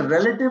 With a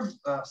relative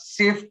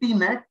safety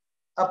net,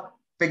 a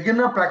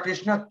beginner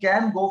practitioner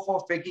can go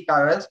for phakic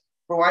IOLs,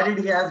 provided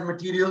he has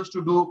materials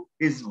to do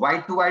his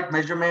white-to-white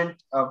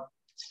measurement,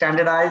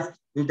 standardized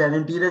with an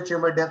anterior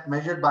chamber depth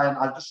measured by an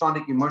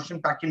ultrasonic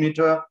immersion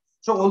pachymeter.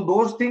 So all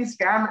those things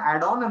can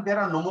add on, and there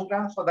are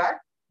nomograms for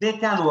that. They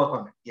can work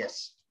on it,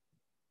 yes.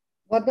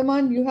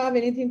 Vardhaman, you have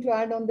anything to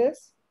add on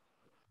this?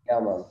 Yeah,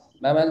 ma'am.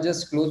 Ma'am, I'll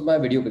just close my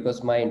video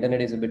because my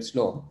internet is a bit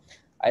slow.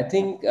 I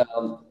think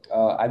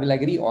I will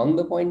agree on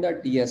the point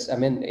that, yes, I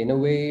mean, in a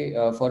way,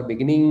 for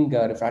beginning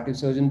refractive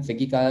surgeon,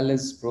 phakic IOL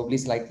is probably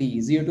slightly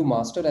easier to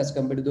master as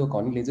compared to the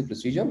corneal laser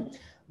procedure.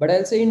 But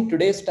I'll say in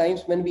today's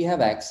times, when we have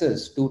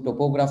access to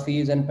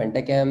topographies and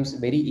pentacams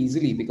very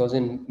easily, because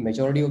in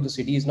majority of the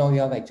cities now,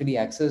 you have actually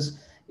access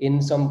in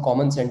some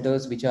common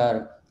centers, which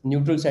are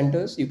neutral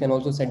centers. You can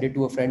also send it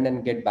to a friend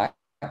and get back.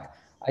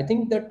 I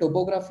think that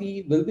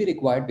topography will be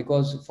required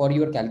because for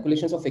your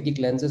calculations of phakic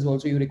lenses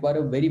also you require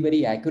a very,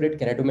 very accurate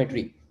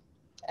keratometry.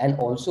 And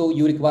also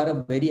you require a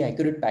very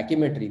accurate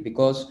pachymetry,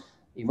 because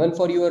even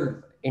for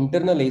your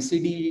internal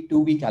ACD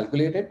to be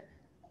calculated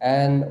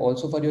and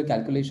also for your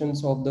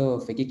calculations of the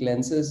phakic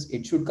lenses,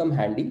 it should come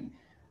handy.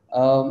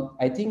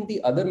 I think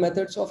the other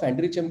methods of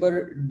anterior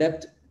chamber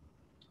depth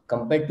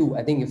compared to,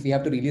 I think if we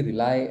have to really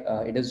rely,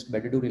 it is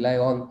better to rely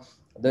on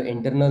the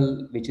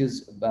internal, which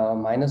is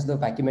minus the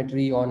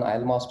pachymetry on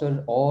IOL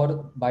master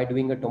or by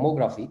doing a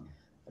tomography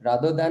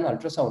rather than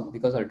ultrasound,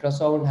 because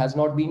ultrasound has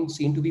not been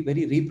seen to be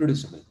very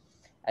reproducible.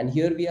 And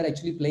here we are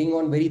actually playing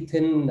on very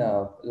thin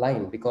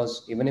line,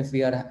 because even if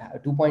we are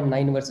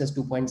 2.9 versus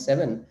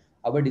 2.7,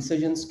 our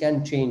decisions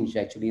can change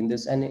actually in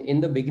this. And in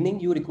the beginning,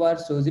 you require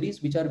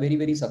surgeries which are very,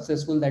 very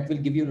successful, that will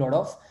give you a lot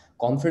of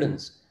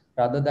confidence,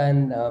 rather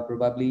than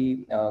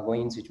probably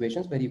going in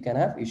situations where you can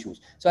have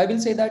issues. So I will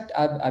say that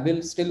I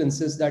will still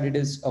insist that it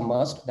is a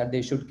must that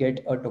they should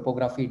get a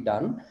topography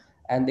done,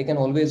 and they can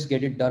always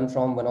get it done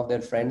from one of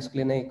their friends'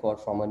 clinic or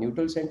from a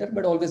neutral center,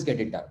 but always get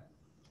it done.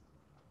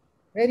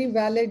 Very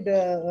valid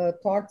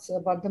thoughts,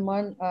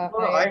 Vardhaman.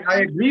 I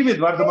agree with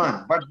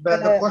Vardhaman, but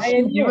the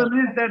question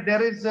given is that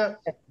there is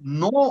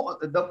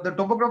the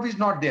topography is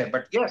not there.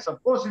 But yes,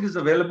 of course, it is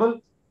available.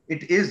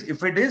 It is,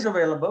 if it is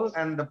available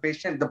and the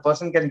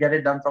person can get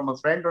it done from a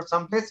friend or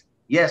someplace,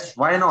 yes,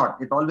 why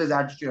not? It always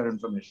adds to your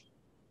information.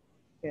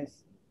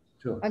 Yes.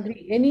 Sure.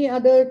 Agree. Any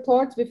other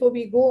thoughts before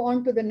we go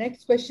on to the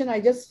next question? I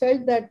just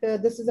felt that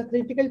this is a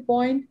critical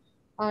point.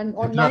 And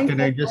on my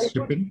can I just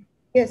chip in?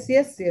 Yes,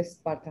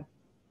 Partha.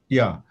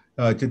 Yeah,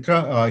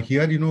 Chitra,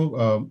 here,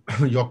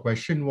 your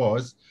question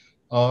was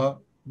a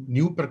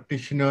new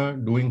practitioner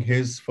doing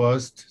his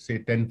first, say,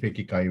 10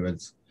 phakic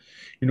IOLs.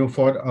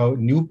 For a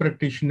new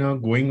practitioner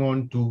going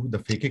on to the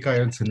phakic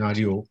IOL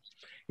scenario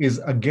is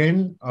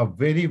again a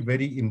very,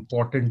 very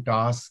important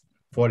task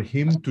for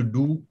him to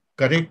do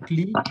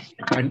correctly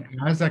and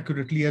as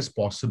accurately as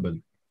possible.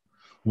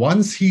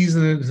 Once he's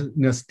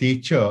in a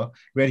stature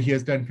where he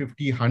has done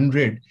 50,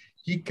 100,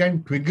 he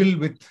can twiggle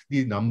with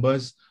the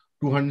numbers,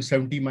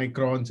 270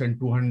 microns and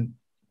 200,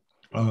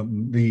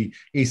 the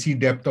AC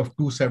depth of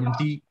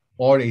 270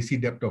 or AC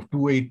depth of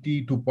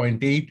 280,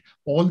 2.8.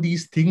 All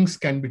these things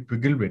can be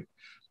twiggled with.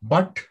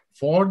 But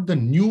for the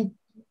new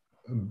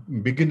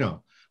beginner,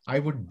 I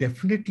would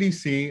definitely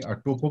say a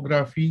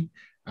topography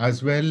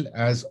as well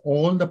as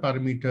all the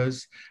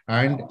parameters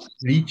and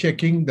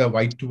rechecking the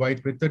white to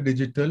white with the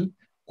digital,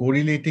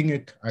 correlating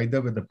it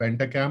either with the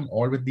Pentacam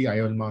or with the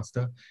IOL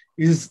master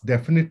is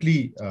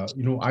definitely,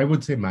 I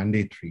would say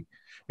mandatory.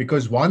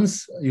 Because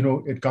once,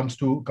 it comes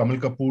to Kamal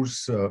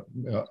Kapoor's,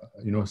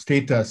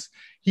 status,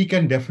 he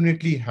can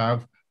definitely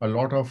have a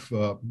lot of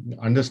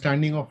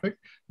understanding of it.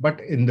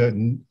 But in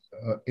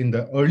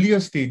the earlier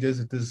stages,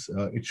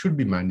 it should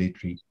be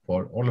mandatory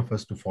for all of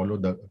us to follow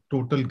the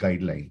total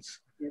guidelines.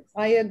 Yes,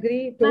 I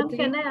agree totally.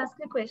 Ma'am, can I ask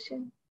a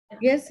question?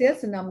 Yes,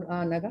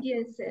 Naga.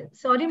 Yes,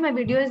 sorry, my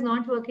video is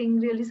not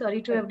working. Really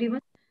sorry to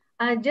everyone.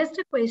 Just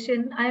a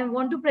question. I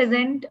want to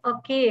present a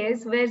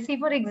case where, see,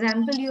 for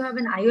example, you have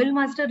an IOL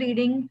master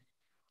reading,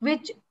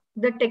 which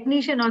the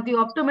technician or the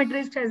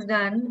optometrist has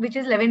done, which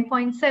is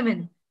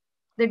 11.7.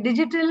 The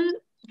digital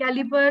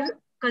caliper,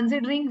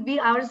 considering we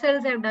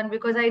ourselves have done,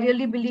 because I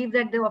really believe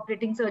that the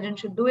operating surgeon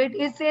should do it,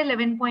 is say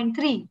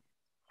 11.3.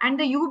 And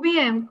the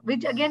UBM,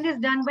 which again is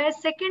done by a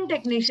second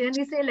technician,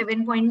 is say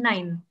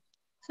 11.9.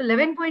 So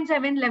 11.7,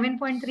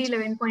 11.3,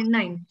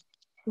 11.9,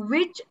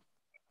 which,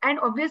 and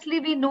obviously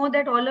we know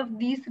that all of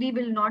these three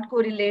will not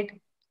correlate.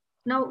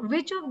 Now,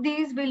 which of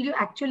these will you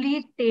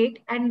actually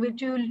take and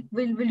which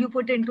will you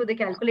put into the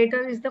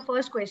calculator is the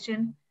first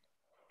question.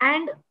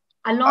 And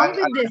along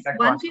with this,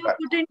 once you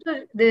put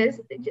into this,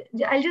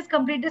 I'll just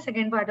complete the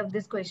second part of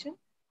this question.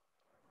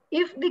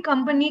 If the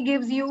company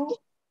gives you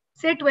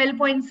say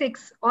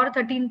 12.6 or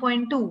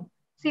 13.2,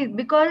 see,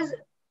 because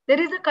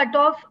there is a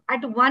cutoff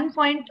at one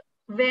point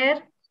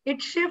where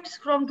it shifts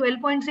from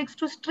 12.6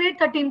 to straight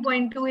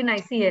 13.2 in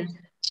ICL,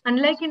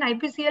 unlike in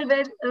IPCL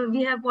where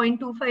we have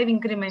 0.25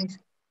 increments.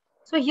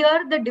 So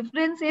here the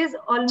difference is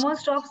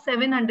almost of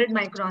 700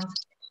 microns,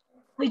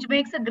 which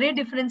makes a great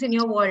difference in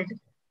your world.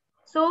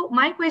 So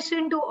my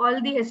question to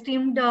all the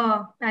esteemed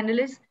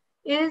panelists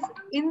is,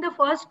 in the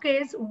first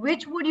case,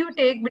 which would you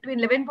take between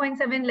 11.7,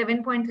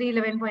 11.3,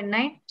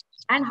 11.9?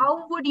 And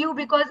how would you,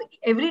 because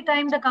every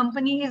time the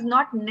company is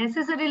not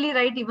necessarily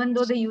right, even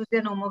though they use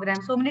their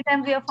nomogram. So many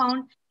times we have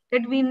found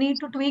that we need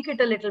to tweak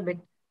it a little bit.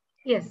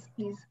 Yes,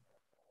 please.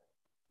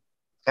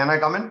 Can I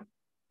come in?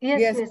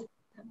 Yes.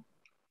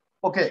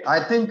 Okay,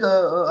 I think,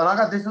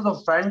 Anaga, this is a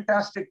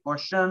fantastic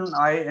question.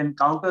 I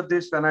encounter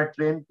this when I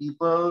train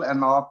people and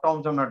my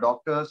optoms and my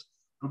doctors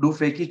to do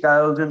phakic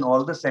IOLs in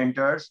all the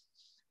centers.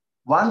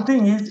 One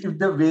thing is, if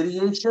the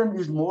variation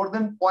is more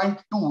than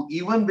 0.2,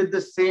 even with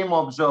the same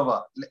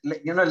observer,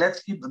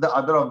 let's keep the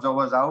other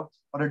observers out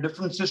or a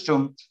different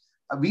system.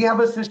 We have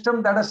a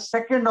system that a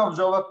second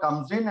observer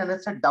comes in and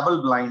it's a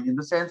double blind, in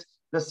the sense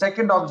the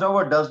second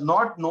observer does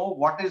not know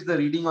what is the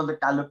reading on the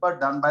caliper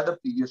done by the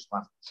previous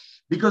one.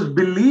 Because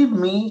believe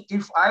me,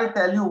 if I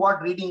tell you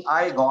what reading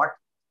I got,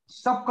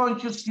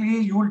 subconsciously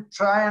you will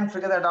try and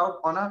figure that out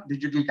on a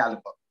digital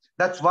caliper.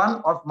 That's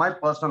one of my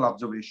personal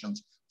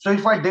observations. So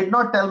if I did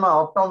not tell my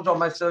optoms or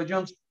my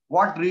surgeons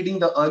what reading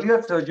the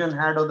earlier surgeon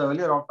had or the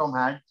earlier optom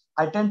had,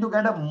 I tend to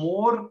get a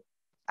more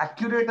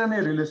accurate and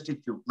a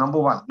realistic view, number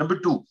one. Number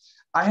two,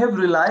 I have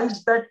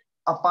realized that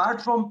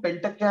apart from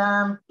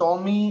Pentacam,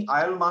 Tommy,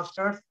 IOL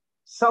Masters,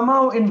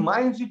 somehow in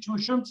my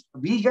institutions,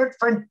 we get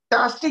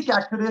fantastic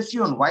accuracy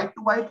on white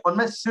to white on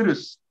my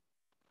Cirrus.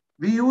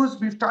 We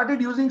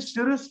started using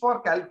Cirrus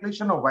for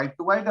calculation of white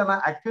to white and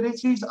our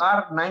accuracies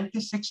are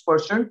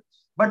 96%.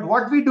 But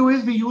what we do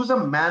is we use a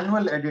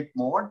manual edit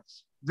mode,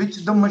 which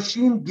the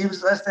machine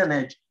gives us an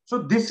edge. So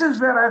this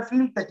is where I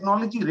feel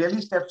technology really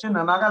steps in.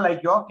 Anaga,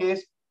 like your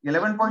case,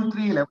 11.3,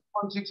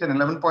 11.6 and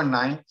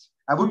 11.9.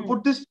 I would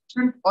put this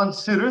on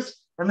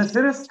Cirrus, and the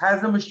Cirrus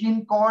has a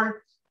machine called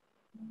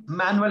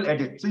manual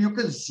edit. So you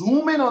can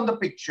zoom in on the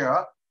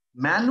picture,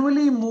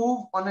 manually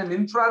move on an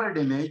infrared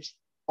image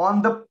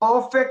on the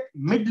perfect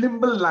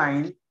mid-limbal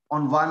line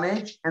on one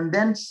edge, and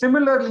then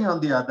similarly on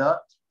the other,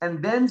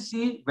 and then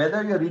see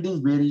whether your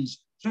reading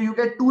varies. So you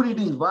get two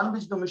readings, one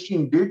which the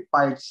machine did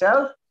by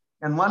itself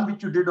and one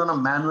which you did on a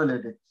manual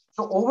edit.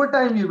 So over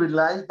time, you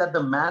realize that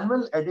the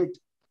manual edit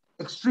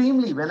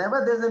extremely,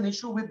 whenever there's an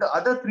issue with the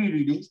other three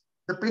readings,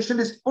 the patient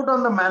is put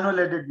on the manual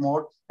edit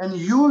mode, and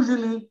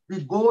usually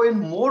we go in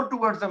more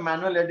towards the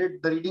manual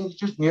edit, the reading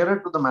which is nearer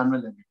to the manual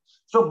edit.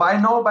 So by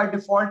now, by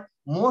default,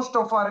 most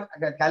of our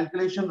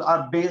calculations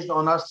are based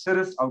on our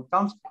Cirrus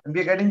outcomes, and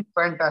we're getting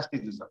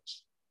fantastic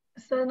results.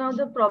 So now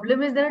the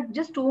problem is there are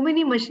just too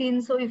many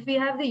machines. So if we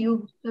have the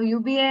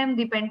UBM,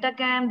 the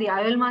Pentacam, the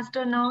IOL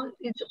Master now,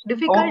 it's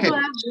difficult to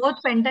have both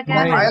Pentacam.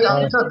 I'll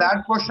answer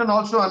that question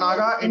also,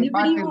 Anaga.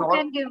 Anybody who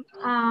can give,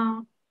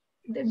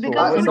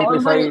 because so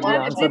many people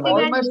have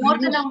everything, and more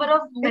the number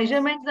of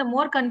measurements, the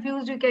more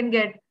confused you can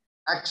get.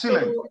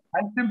 Excellent. So,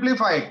 I'll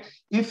simplify it.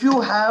 If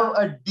you have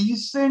a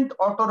decent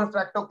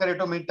autorefractive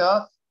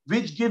keratometer,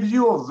 which gives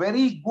you a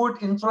very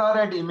good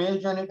infrared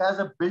image and it has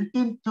a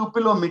built-in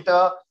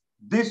pupillometer,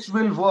 this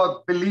will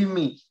work, believe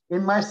me.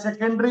 In my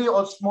secondary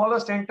or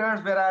smaller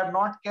centers where I have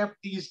not kept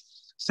these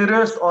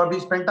Cirrus or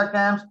these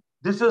Pentacams,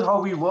 this is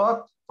how we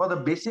work for the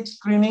basic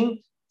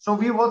screening. So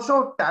we've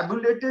also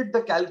tabulated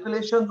the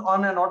calculations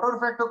on an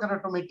autorefractive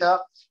keratometer,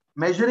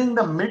 measuring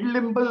the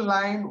mid-limbal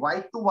line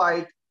white to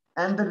white,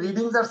 and the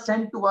readings are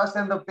sent to us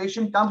and the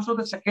patient comes to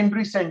the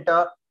secondary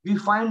center. We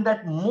find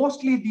that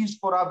mostly these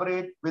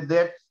corroborate with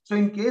that. So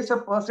in case a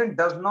person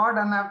does not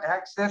have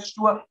access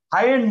to a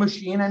high-end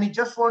machine and he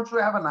just wants to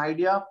have an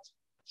idea,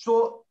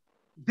 so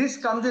this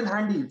comes in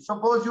handy.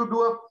 Suppose you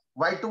do a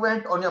white to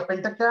white on your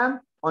Pentacam,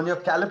 on your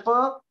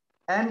caliper,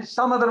 and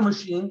some other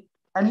machine,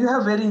 and you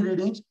have varying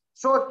readings.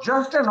 So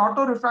just an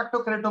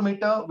autorefractive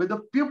keratometer with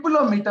a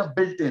pupillometer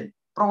built in,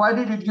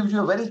 provided it gives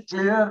you a very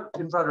clear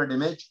infrared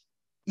image,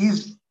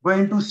 is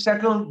going to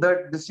settle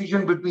the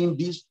decision between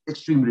these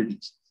extreme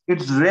readings.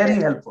 It's very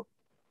helpful.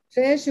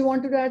 Shreyash, you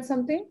wanted to add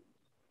something?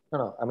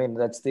 No, I mean,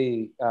 that's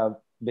the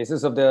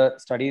basis of the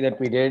study that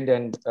we did,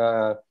 and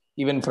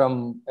even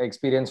from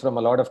experience from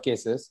a lot of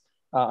cases.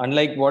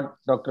 Unlike what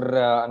Dr.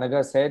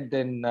 Anaga said,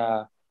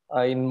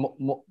 in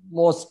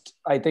most,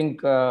 I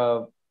think,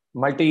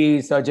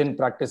 multi-surgeon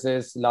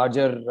practices,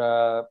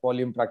 larger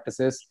volume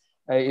practices,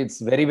 it's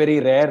very, very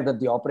rare that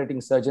the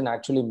operating surgeon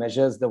actually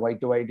measures the white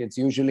to white. It's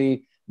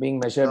usually being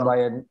measured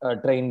by a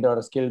trained or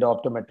a skilled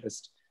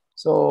optometrist.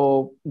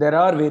 So there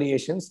are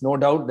variations, no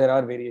doubt there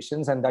are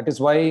variations, and that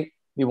is why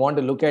we want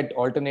to look at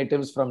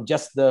alternatives from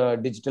just the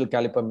digital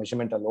caliper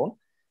measurement alone.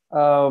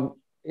 To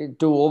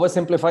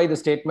oversimplify the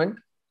statement,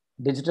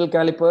 digital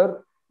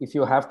caliper, if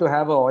you have to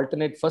have an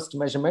alternate first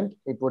measurement,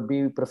 it would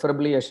be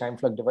preferably a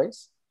Scheimpflug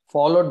device,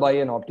 followed by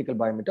an optical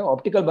biometer.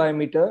 Optical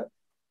biometer,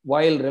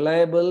 while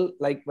reliable,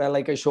 like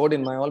I showed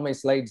in all my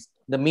slides,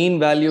 the mean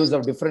values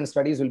of different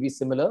studies will be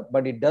similar,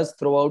 but it does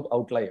throw out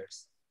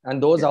outliers.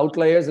 And those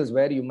outliers is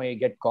where you may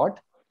get caught.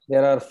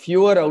 There are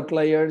fewer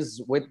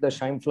outliers with the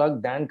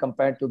Scheimpflug than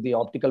compared to the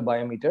optical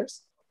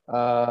biometers.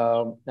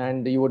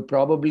 And you would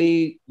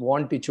probably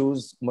want to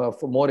choose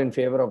more in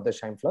favor of the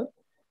Scheimpflug.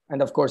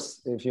 And of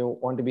course, if you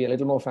want to be a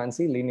little more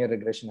fancy, linear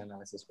regression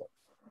analysis work.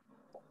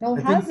 Now,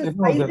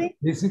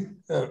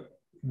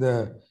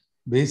 the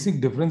basic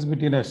difference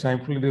between a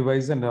Scheimpflug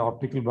device and an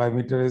optical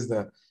biometer is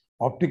the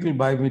optical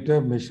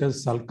biometer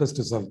measures sulcus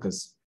to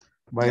sulcus.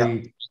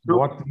 While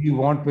what we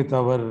want with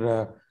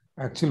our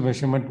actual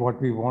measurement, what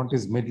we want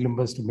is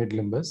mid-limbus to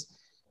mid-limbus.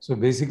 So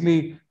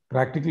basically,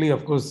 practically,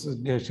 of course,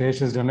 Shesh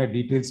has done a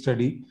detailed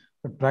study,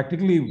 but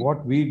practically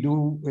what we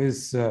do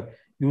is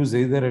use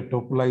either a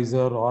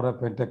topolizer or a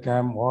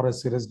pentacam or a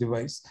Cirrus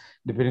device,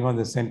 depending on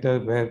the center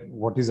where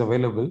what is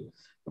available.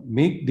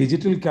 Make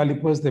digital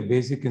calipers the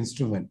basic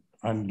instrument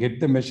and get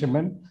the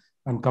measurement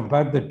and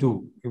compare the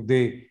two. If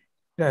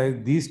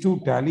these two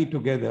tally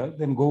together,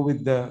 then go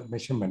with the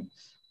measurement.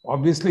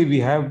 Obviously, we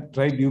have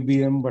tried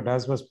UBM, but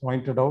as was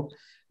pointed out,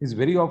 it's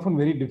very often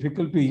very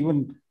difficult to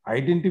even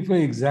identify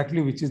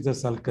exactly which is the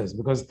sulcus,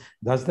 because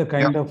that's the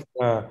kind of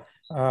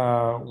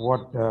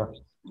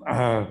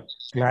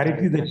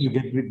clarity that you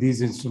get with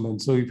these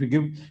instruments. So if you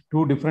give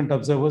two different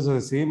observers or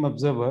the same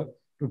observer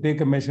to take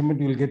a measurement,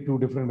 you will get two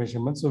different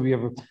measurements. So we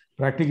have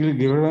practically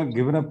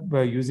given up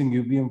using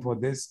UBM for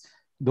this,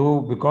 though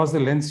because the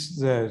lens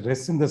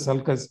rests in the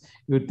sulcus,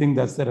 you would think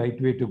that's the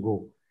right way to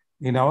go.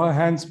 In our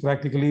hands,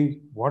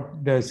 practically what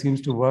seems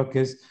to work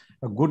is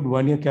a good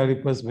vernier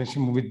calipers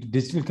measurement with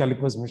digital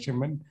calipers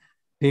measurement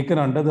taken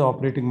under the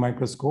operating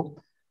microscope,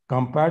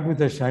 compared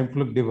with a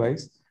Scheimpflug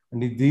device.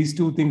 And if these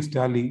two things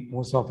tally,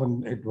 most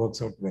often it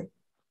works out well.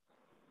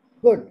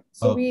 Good.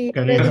 So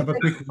can I have a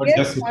quick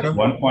just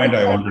one point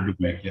I wanted to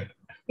make here?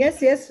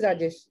 Yes,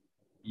 Rajesh.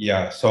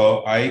 Yeah,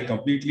 so I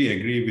completely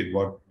agree with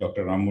what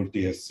Dr.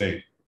 Ramurthy has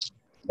said.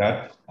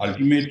 That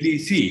ultimately,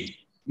 see,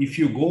 if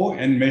you go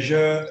and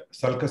measure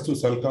sulcus to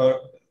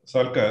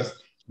sulcus,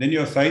 then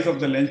your size of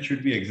the lens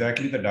should be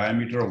exactly the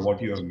diameter of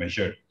what you have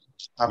measured.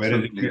 Absolutely.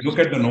 Whereas if you look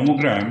at the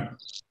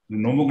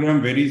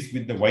nomogram varies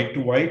with the white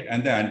to white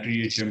and the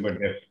anterior chamber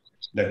depth.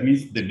 That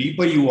means the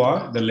deeper you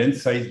are, the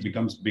lens size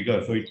becomes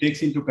bigger. So it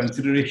takes into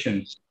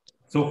consideration.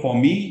 So for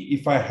me,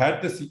 if I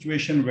had the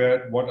situation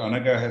where what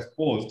Anaga has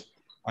posed,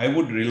 I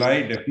would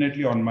rely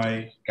definitely on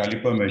my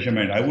caliper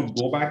measurement. I would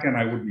go back and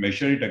I would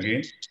measure it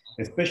again,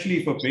 especially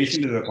if a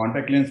patient is a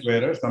contact lens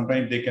wearer.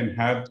 Sometimes they can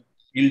have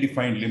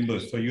ill-defined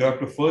limbus. So you have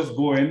to first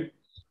go and,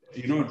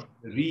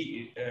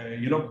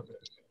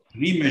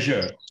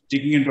 remeasure,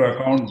 taking into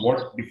account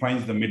what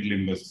defines the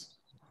mid-limbus,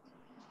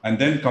 and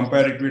then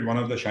compare it with one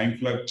of the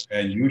Scheimpflug.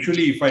 And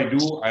usually if I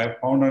do, I have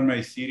found on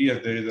my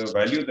series, there is a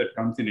value that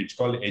comes in, it's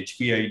called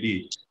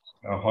HVID,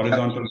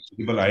 horizontal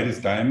visible iris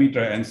diameter.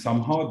 And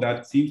somehow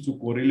that seems to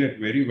correlate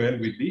very well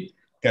with the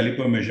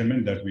caliper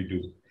measurement that we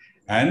do.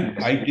 And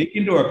I take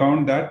into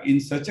account that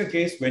in such a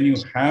case, when you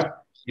have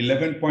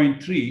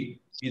 11.3,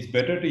 it's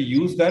better to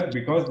use that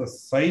because the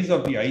size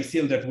of the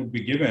ICL that would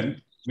be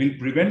given will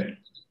prevent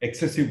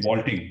excessive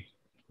vaulting.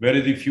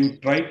 Whereas if you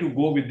try to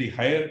go with the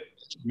higher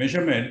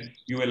measurement,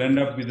 you will end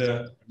up with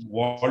a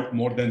vault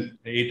more than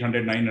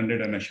 800,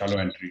 900 and a shallow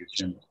anterior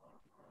chamber.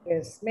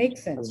 Yes,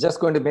 makes sense. I was just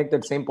going to make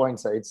that same point,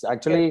 sir. It's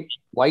actually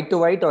white to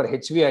white or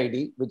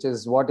HVID, which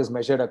is what is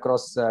measured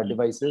across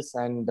devices.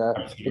 And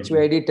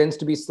HVID tends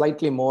to be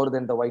slightly more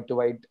than the white to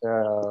white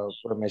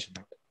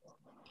measurement.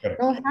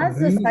 Now,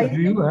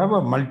 do you have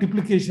a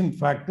multiplication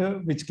factor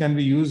which can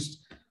be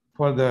used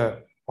for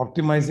the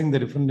optimizing the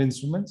different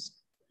instruments?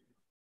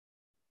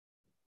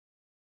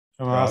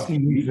 I'm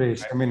asking you,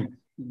 Rajesh. I mean,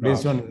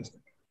 based on...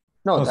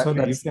 No, that's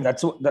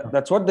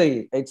what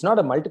it's not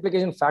a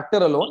multiplication factor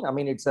alone. I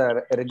mean, it's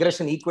a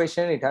regression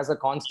equation. It has a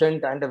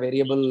constant and a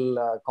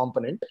variable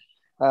component.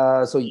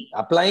 So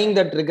applying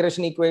that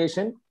regression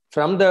equation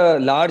from the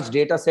large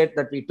data set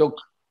that we took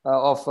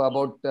of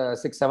about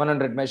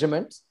 600-700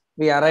 measurements,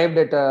 we arrived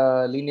at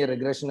a linear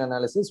regression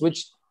analysis,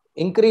 which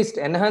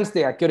enhanced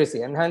the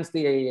accuracy, enhanced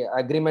the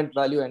agreement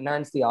value,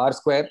 enhanced the R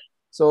square.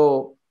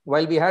 So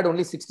while we had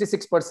only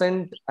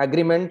 66%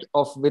 agreement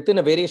of within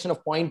a variation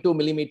of 0.2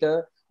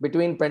 millimeter,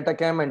 between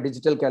pentacam and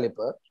digital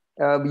caliper.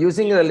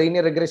 Using a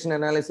linear regression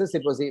analysis,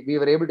 we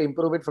were able to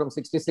improve it from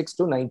 66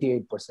 to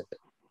 98%.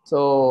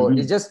 So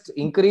it just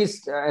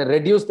increased,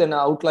 reduced the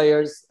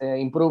outliers,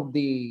 improved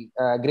the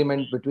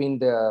agreement between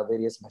the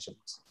various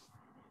measurements.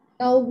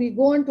 Now we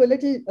go on to a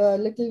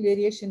little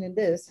variation in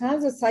this.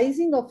 Has the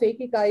sizing of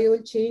phakic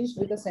IOL changed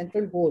with a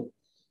central hole?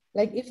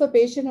 Like if a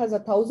patient has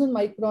 1,000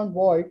 micron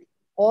vault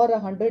or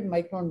 100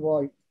 micron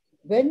vault,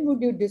 when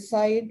would you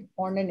decide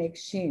on an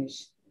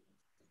exchange?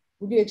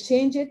 Would you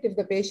exchange it if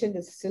the patient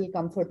is still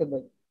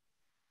comfortable?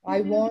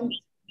 I want,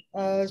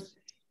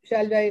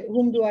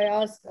 whom do I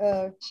ask?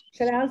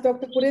 Shall I ask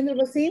Dr. Purendra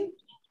Bhasin?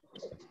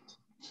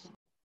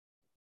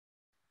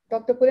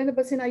 Dr. Purendra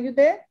Bhasin, are you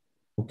there?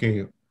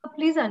 Okay.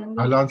 Please unmute.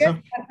 I'll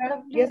answer.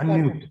 Yes,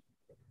 unmute.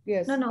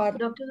 Yes. No,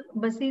 Dr.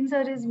 Bhasin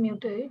sir is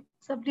muted.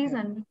 So please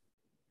unmute.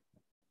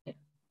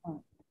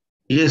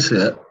 Yes,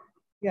 sir.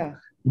 Yeah.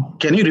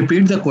 Can you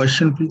repeat the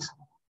question, please?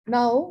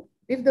 Now,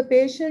 if the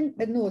patient,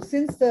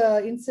 since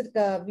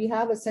we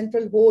have a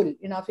central hole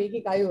in our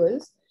phakic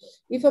IOLs,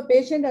 if a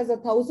patient has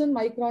 1,000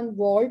 micron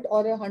vault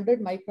or 100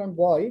 micron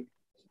vault,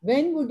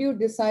 when would you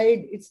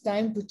decide it's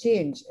time to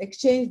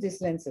exchange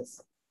these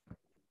lenses?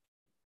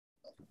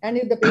 And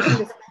if the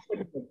patient is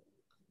comfortable?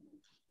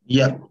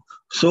 Yeah.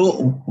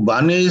 So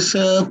one is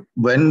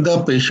when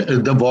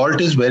the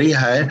vault is very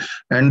high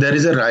and there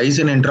is a rise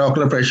in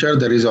intraocular pressure,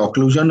 there is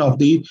occlusion of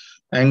the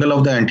angle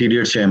of the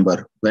anterior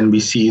chamber when we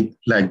see it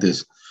like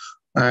this.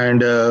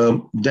 And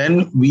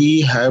then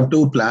we have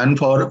to plan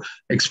for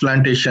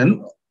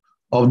explantation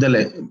of the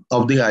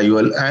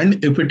IOL.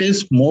 And if it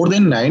is more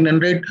than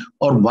 900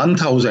 or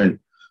 1,000,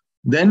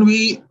 then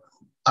we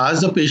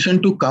ask the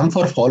patient to come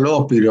for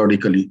follow-up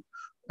periodically.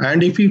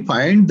 And if we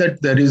find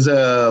that there is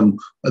there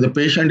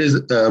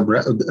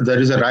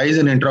is a rise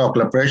in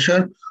intraocular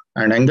pressure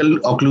and angle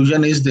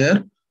occlusion is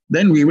there,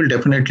 then we will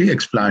definitely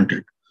explant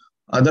it.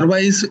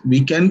 Otherwise,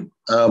 we can,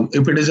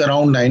 if it is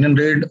around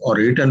 900 or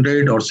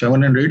 800 or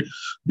 700,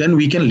 then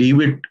we can leave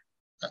it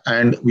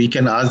and we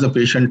can ask the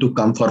patient to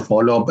come for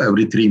follow-up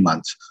every 3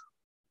 months.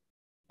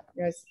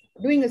 Yes,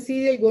 doing a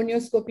serial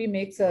gonioscopy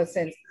makes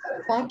sense.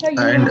 Partha,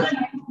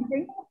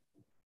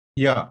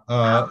 Yeah,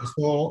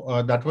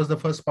 so that was the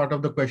first part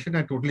of the question.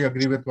 I totally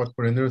agree with what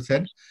Purendra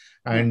said.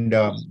 And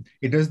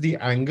it is the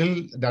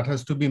angle that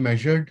has to be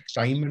measured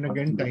time and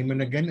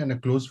again, and a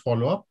close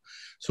follow-up.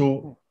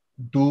 So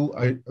to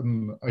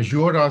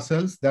assure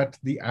ourselves that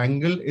the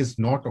angle is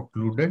not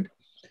occluded,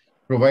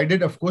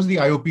 provided, of course, the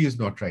IOP is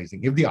not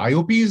rising. If the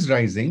IOP is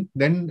rising,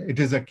 then it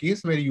is a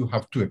case where you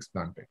have to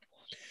explant it.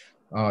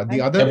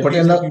 The other...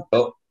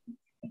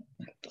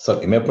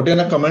 Sorry, may I put in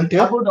a comment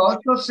here? I would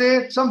also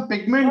say some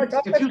pigment,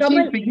 if you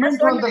see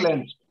pigment on the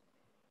lens.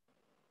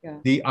 Yeah.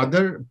 The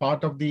other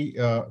part of the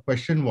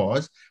question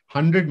was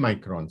 100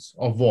 microns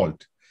of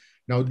vault.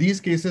 Now, these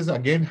cases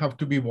again have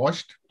to be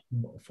watched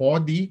for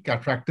the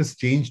cataractus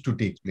change to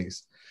take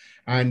place.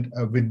 And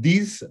with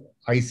these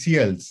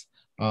ICLs,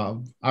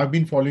 I've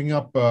been following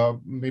up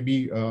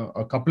maybe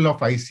a couple of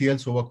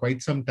ICLs over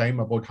quite some time,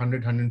 about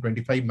 100,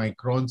 125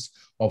 microns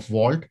of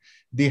vault.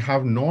 They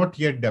have not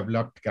yet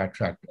developed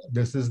cataract.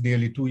 This is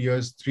nearly 2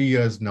 years, 3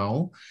 years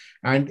now.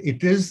 And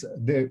it is,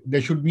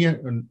 there should be,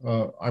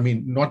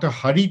 not a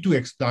hurry to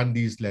explant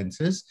these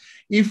lenses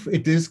if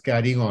it is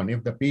carrying on.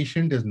 If the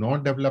patient has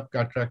not developed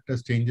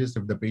cataractus changes,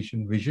 if the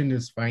patient vision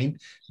is fine,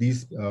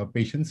 these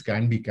patients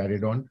can be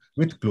carried on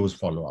with close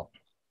follow-up.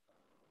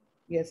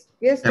 Yes.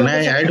 Yes. Can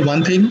I add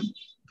one thing?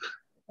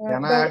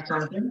 Can I add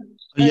something?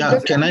 Yeah,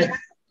 can I?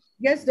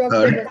 Yes,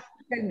 Doctor,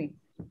 tell me.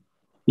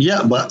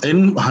 Yeah, but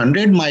in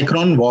 100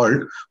 micron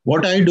vault,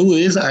 what I do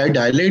is I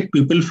dilate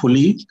people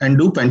fully and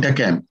do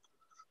pentacam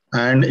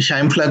and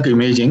Scheimpflug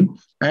imaging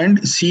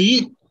and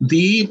see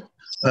the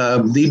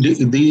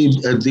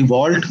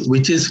vault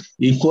which is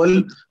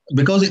equal,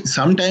 because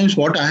sometimes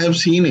what I have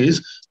seen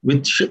is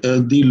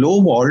the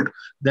low vault,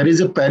 there is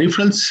a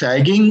peripheral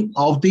sagging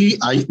of the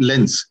eye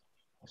lens.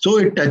 So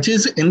it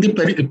touches in the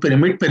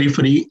mid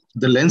periphery,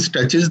 the lens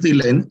touches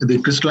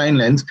the crystalline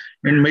lens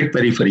in mid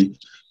periphery.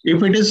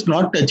 If it is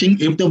not touching,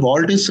 if the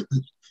vault is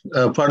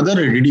further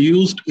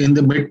reduced in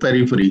the mid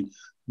periphery,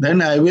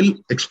 then I will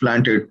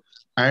explant it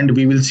and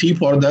we will see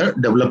for the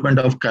development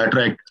of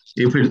cataract.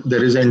 If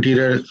there is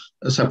anterior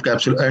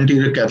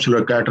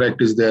capsular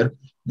cataract is there,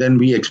 then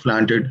we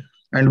explant it.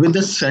 And with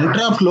the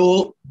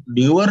centraflow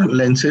newer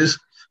lenses,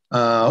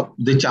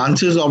 the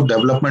chances of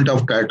development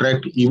of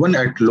cataract, even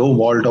at low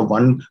vault of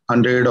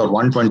 100 or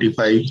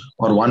 125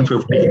 or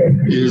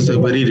 150, is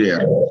very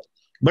rare.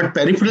 But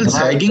peripheral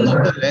sagging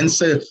of the lens,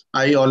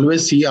 I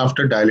always see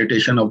after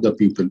dilatation of the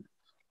pupil,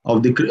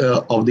 of the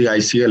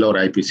ICL or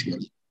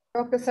IPCL.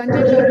 Dr.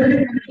 Sanjay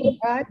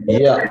Chaudhary.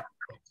 Yeah.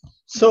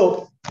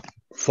 So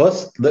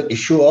first, the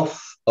issue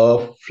of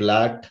a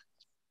flat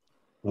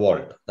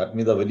vault, that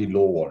means a very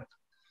low vault.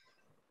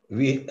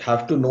 We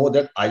have to know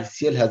that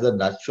ICL has a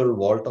natural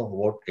vault of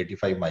about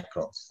 85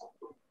 microns,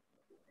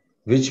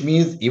 which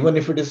means even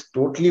if it is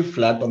totally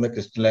flat on the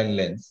crystalline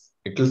lens,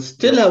 it will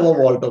still have a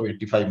vault of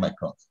 85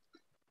 microns.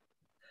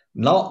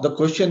 Now, the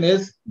question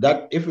is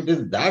that if it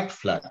is that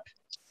flat,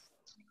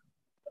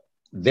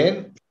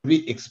 then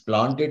we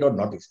explant it or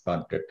not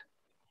explant it.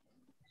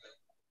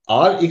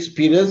 Our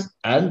experience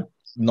and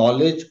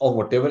knowledge of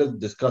whatever is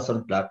discussed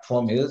on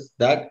platform is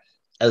that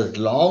as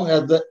long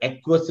as the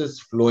aqueous is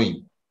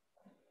flowing,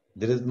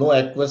 there is no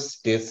aqueous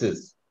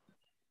stasis,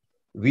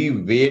 we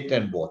wait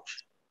and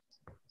watch.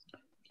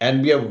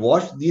 And we have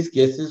watched these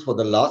cases for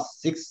the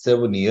last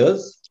 6-7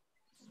 years,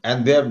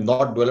 and they have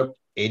not developed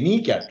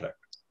any cataract.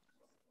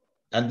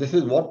 And this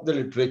is what the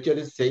literature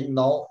is saying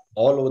now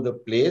all over the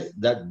place,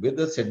 that with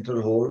the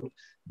central hold,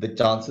 the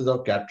chances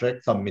of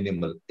cataracts are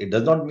minimal. It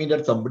does not mean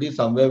that somebody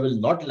somewhere will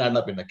not land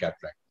up in a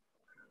cataract.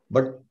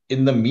 But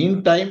in the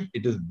meantime,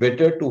 it is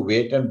better to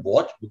wait and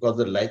watch because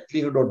the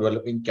likelihood of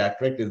developing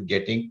cataract is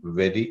getting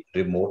very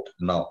remote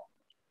now.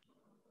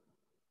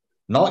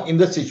 Now, in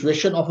the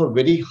situation of a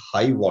very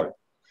high volt,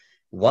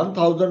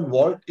 1000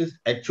 volt is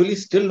actually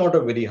still not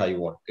a very high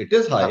volt. It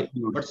is high,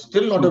 but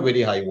still not a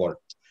very high volt.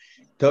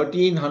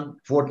 1300,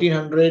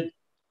 1400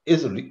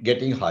 is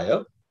getting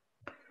higher.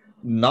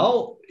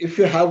 Now, if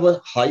you have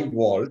a high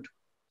volt,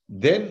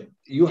 then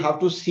you have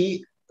to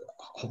see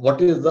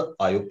what is the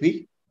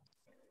IOP,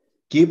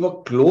 keep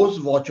a close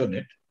watch on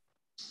it.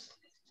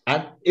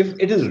 And if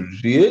it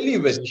is really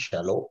very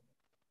shallow,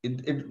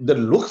 the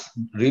looks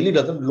really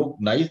doesn't look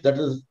nice. That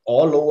is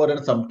all over.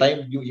 And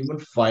sometimes you even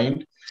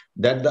find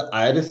that the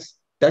iris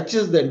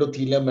touches the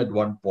endothelium at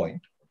one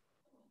point,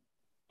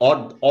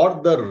 or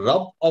the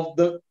rub of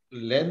the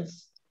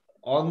lens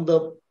on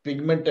the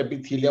pigment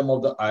epithelium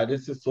of the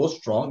iris is so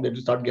strong that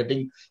you start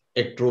getting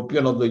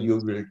ectropion of the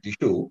uveal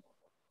tissue.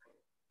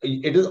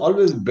 It is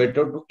always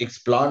better to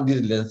explant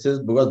these lenses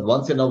because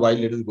once in a while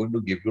it is going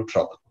to give you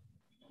trouble.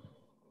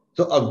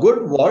 So a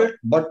good vault,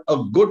 but a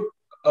good,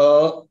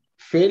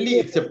 fairly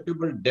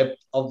acceptable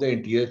depth of the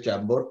interior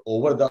chamber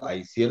over the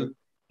ICL,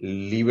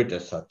 leave it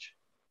as such.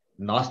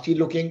 Nasty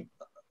looking,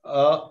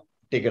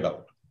 take it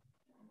out.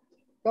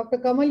 Dr.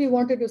 Kamal, you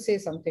wanted to say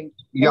something.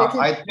 Yeah,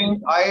 I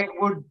think I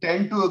would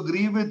tend to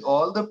agree with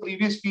all the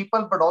previous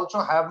people, but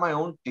also have my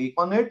own take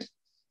on it.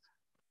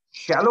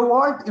 Shallow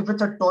vault, if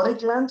it's a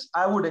toric lens,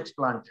 I would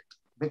explant it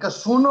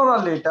because sooner or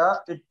later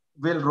it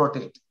will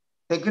rotate.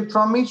 Take it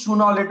from me,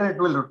 sooner or later it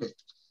will rotate.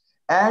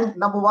 And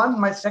number one,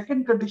 my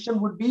second condition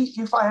would be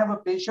if I have a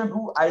patient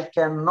who I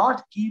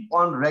cannot keep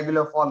on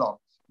regular follow-up.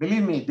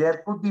 Believe me,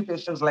 there could be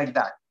patients like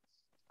that.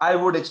 I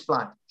would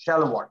explant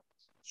shallow vault.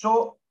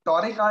 So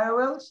toric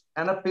IOLs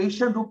and a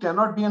patient who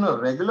cannot be in a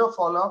regular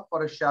follow-up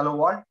for a shallow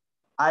vault,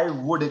 I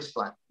would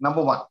explant.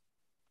 Number one.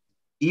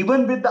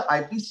 Even with the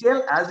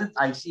IPCL as it's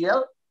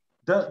ICL,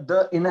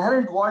 the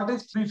inherent vault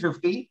is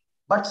 350,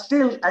 but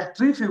still at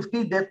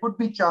 350, there could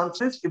be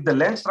chances if the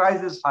lens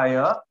size is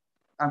higher.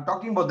 I'm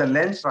talking about the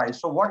lens size.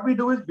 So what we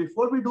do is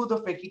before we do the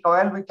phakic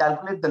IOL, we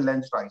calculate the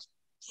lens size.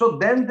 So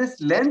then this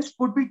lens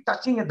could be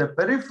touching at the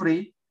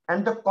periphery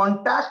and the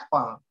contact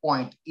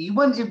point,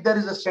 even if there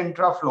is a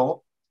centra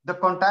flow, the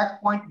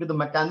contact point with the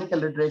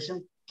mechanical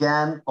iteration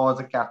can cause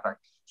a cataract.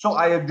 So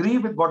I agree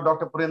with what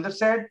Dr. Purinder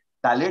said.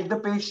 Dilate the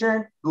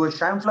patient, do a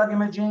sham plug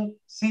imaging,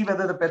 see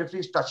whether the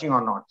periphery is touching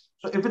or not.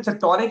 So if it's a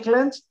toric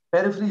lens,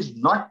 periphery is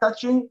not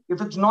touching.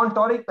 If it's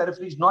non-toric,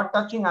 periphery is not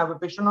touching. I have a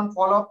patient on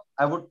follow-up,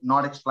 I would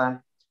not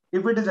explant.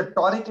 If it is a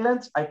toric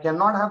lens, I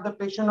cannot have the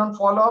patient on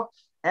follow-up.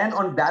 And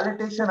on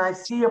dilatation, I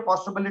see a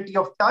possibility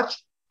of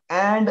touch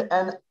and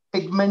an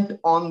pigment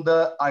on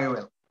the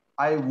IOL.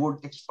 I would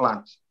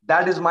explant.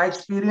 That is my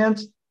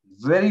experience.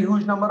 Very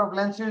huge number of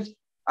lenses.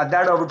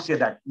 That I would say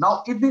that.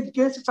 Now, if in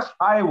case it's a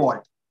high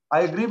vault,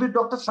 I agree with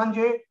Dr.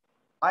 Sanjay.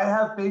 I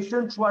have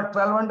patients who are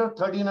 1200,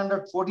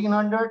 1300,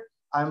 1400.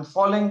 I'm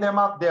following them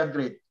up. They are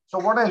great. So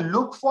what I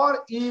look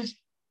for is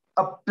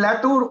a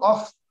plateau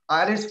of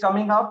iris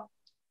coming up.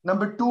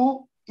 Number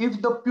two,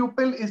 if the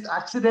pupil is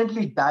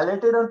accidentally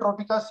dilated on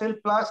Tropica Sil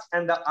Plus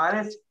and the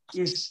iris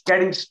is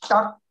getting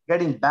stuck,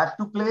 getting back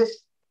to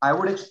place, I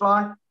would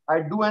explant. I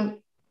do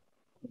an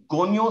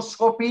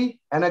gonioscopy.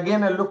 And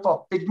again, I look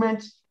for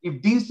pigments.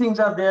 If these things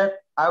are there,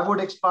 I would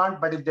explant.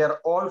 But if they're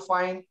all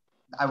fine,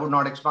 I would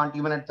not explant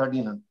even at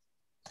 1300.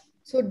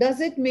 So does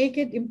it make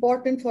it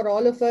important for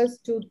all of us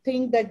to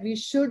think that we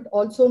should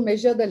also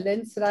measure the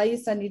lens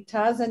rise and it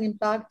has an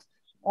impact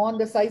on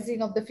the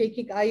sizing of the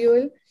phakic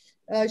IOL?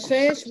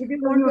 Shreyash, would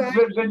you want to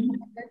add?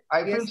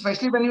 I feel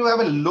especially when you have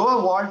a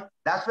lower vault,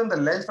 that's when the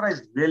lens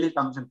rise really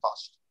comes in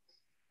fast.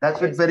 That's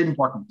very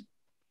important.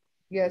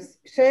 Yes.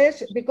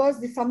 Shreyash,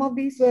 because some of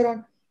these were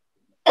on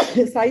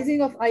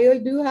sizing of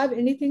IOL, do you have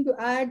anything to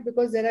add?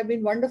 Because there have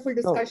been wonderful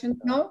discussions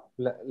now.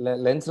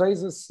 Lens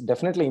rise is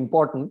definitely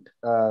important.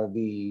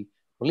 The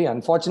only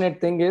unfortunate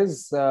thing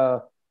is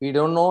we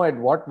don't know at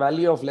what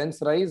value of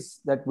lens rise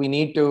that we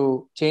need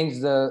to change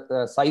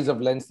the size of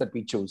lens that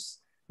we choose.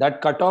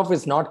 That cutoff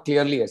is not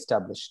clearly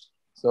established.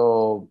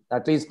 So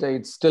at least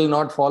it's still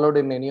not followed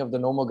in any of the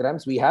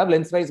nomograms. We have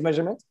lens rise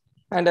measurements.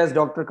 And as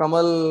Dr.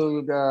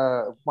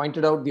 Kamal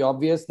pointed out, the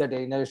obvious that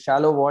in a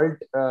shallow vault,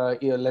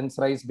 lens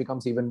rise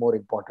becomes even more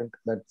important.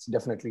 That's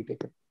definitely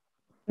taken.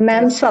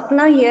 Ma'am,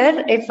 Swapna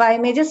here. If I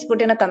may just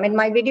put in a comment,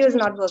 my video is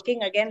not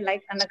working again,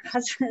 like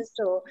Anaka's.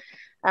 So,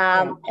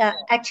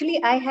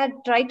 actually, I had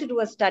tried to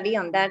do a study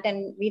on that,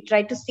 and we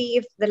tried to see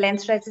if the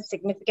lens rise is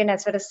significant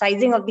as far as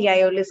sizing of the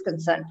IOL is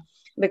concerned,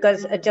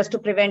 because just to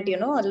prevent, a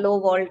low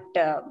vault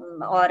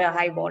or a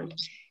high vault.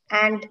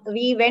 And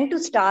we went to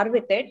STAR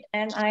with it,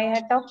 and I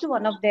had talked to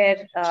one of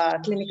their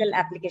clinical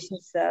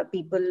applications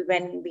people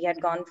when we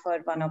had gone for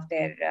one of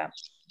their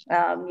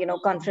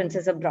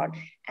conferences abroad,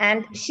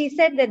 and she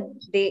said that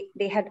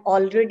they had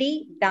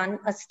already done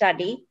a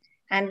study,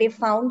 and they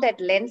found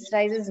that lens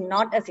rise is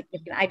not a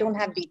significant. I don't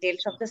have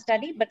details of the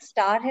study, but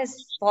STAR has,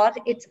 for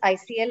its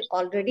ICL,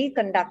 already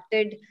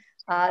conducted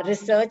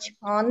research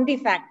on the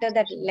factor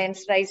that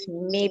lens rise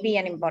may be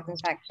an important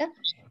factor,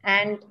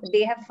 and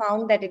they have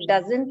found that it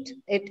doesn't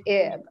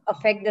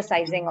affect the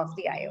sizing of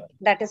the IOL.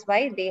 That is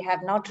why they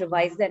have not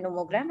revised the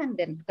nomogram and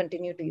then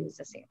continue to use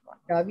the same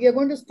one. We are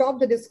going to stop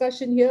the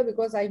discussion here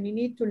because we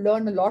need to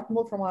learn a lot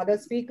more from other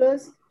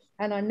speakers.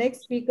 And our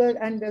next speaker,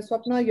 and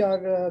Swapna,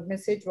 your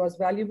message was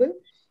valuable.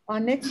 Our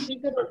next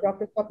speaker is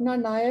Dr.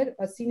 Swapna Nair,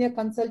 a senior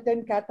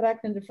consultant,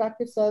 cataract and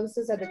refractive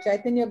services at the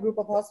Chaitanya Group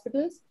of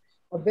Hospitals,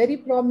 a very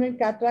prominent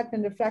cataract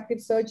and refractive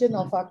surgeon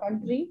of our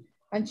country.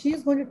 And she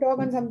is going to talk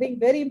on something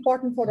very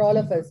important for all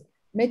of us,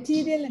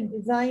 material and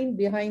design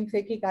behind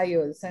PHAKIC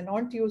IOLs. And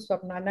on to you,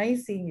 Swapna.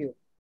 Nice seeing you.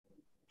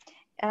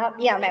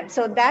 Yeah, ma'am.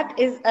 So that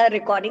is a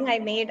recording I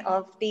made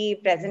of the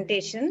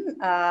presentation.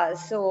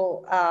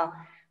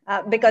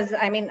 Because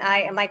I mean,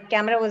 my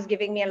camera was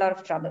giving me a lot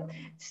of trouble.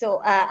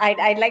 So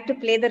I'd like to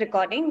play the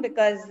recording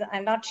because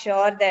I'm not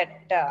sure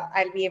that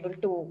I'll be able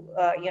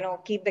to,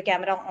 keep the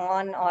camera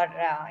on, or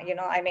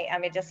I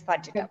may just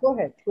fudge it up. Go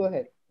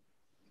ahead.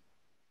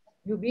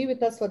 You be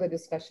with us for the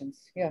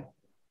discussions. Yeah.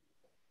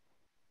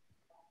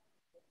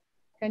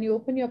 Can you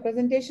open your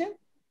presentation?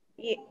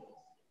 Yeah.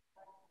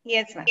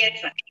 Yes, ma'am.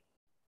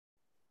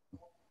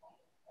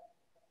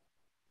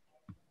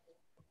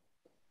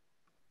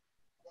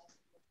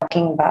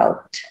 Talking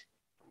about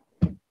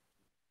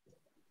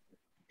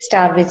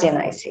STAR Vision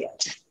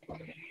ICLs.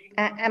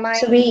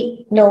 So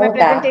we know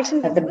that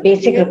the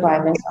basic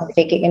requirements of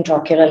PHAKIC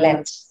intraocular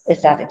lens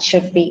is that it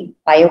should be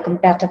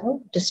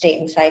biocompatible to stay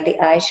inside the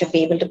eye, should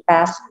be able to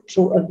pass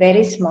through a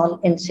very small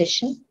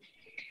incision,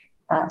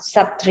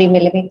 sub 3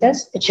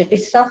 millimeters. It should be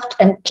soft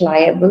and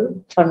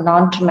pliable for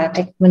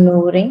non-traumatic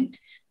maneuvering,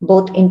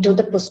 both into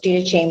the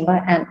posterior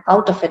chamber and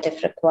out of it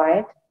if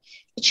required.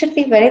 It should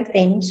be very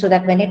thin so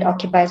that when it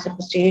occupies the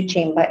posterior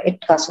chamber,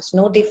 it causes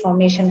no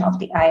deformation of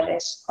the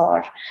iris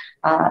or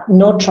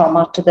no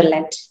trauma to the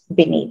lens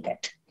beneath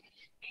it.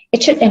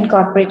 It should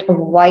incorporate a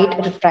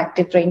wide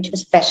refractive range,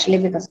 especially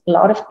because a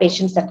lot of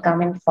patients that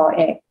come in for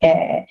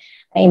a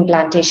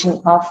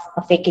implantation of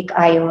a PHAKIC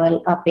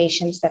IOL are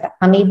patients that are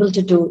unable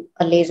to do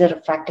a laser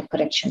refractive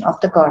correction of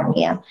the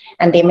cornea,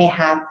 and they may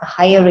have a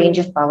higher range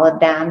of power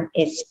than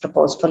is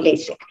proposed for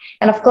LASIK.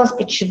 And of course,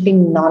 it should be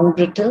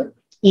non-brittle,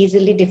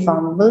 easily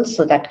deformable,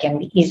 so that can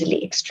be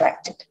easily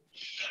extracted.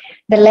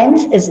 The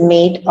lens is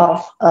made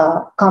of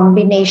a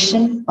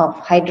combination of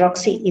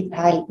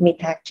hydroxyethyl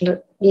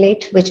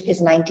methacrylate, which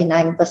is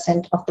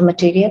 99% of the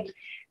material,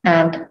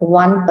 and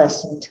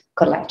 1%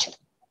 collagen.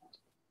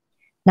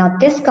 Now,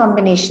 this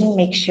combination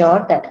makes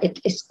sure that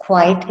it is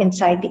quiet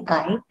inside the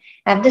eye.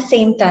 At the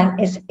same time,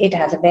 it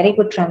has a very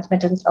good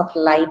transmittance of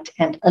light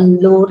and a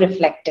low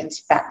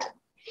reflectance pattern.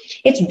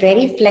 It's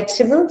very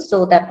flexible,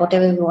 so that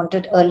whatever we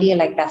wanted earlier,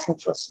 like passing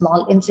through a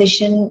small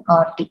incision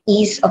or the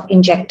ease of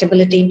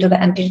injectability into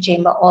the anterior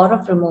chamber or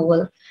of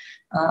removal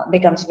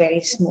becomes very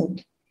smooth.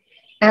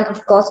 And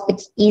of course,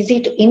 it's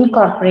easy to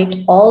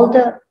incorporate all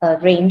the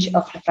range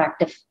of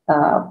refractive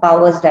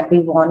powers that we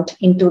want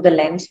into the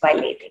lens by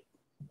lasing.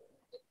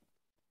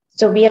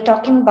 So we are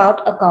talking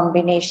about a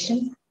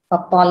combination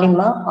of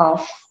polymer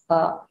of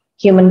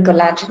human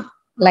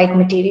collagen-like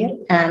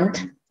material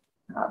and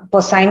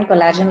porcine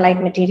collagen-like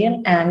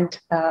material and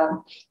a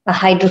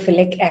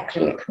hydrophilic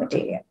acrylic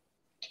material.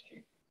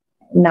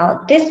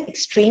 Now, this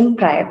extreme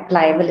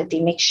pliability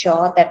makes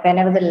sure that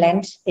whenever the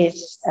lens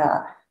is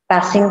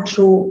passing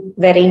through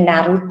very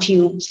narrow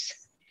tubes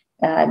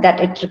that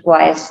it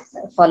requires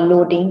for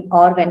loading,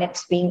 or when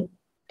it's being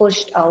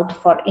pushed out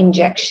for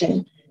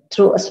injection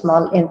through a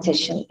small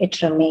incision,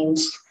 it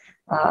remains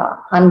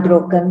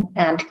unbroken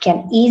and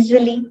can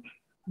easily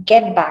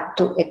get back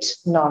to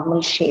its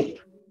normal shape,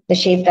 the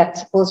shape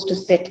that's supposed to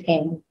sit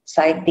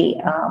inside the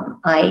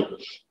eye,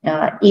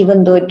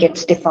 even though it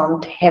gets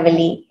deformed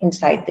heavily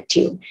inside the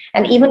tube.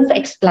 And even for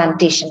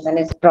explantation, when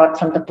it's brought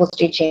from the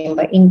posterior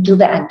chamber into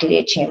the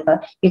anterior chamber,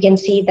 you can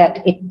see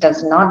that it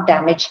does not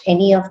damage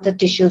any of the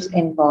tissues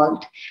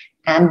involved,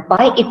 and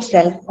by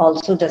itself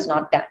also does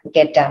not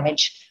get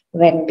damaged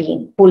when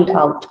being pulled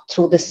out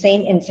through the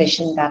same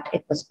incision that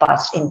it was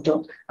passed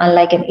into,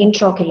 unlike an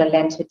intraocular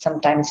lens, which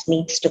sometimes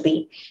needs to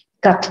be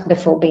cut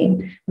before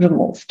being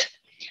removed.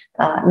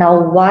 Now,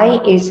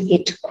 why is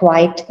it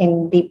quiet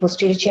in the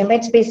posterior chamber?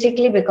 It's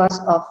basically because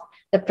of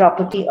the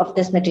property of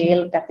this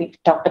material that we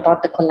talked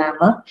about, the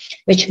Collamer,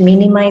 which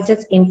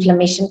minimizes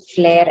inflammation,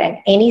 flare, and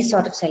any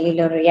sort of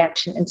cellular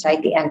reaction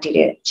inside the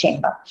anterior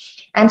chamber.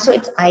 And so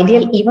it's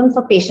ideal even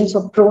for patients who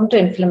are prone to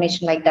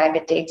inflammation like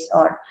diabetics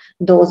or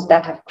those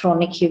that have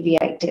chronic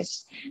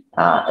uveitis,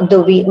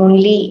 though we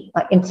only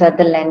insert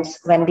the lens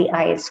when the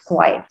eye is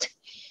quiet.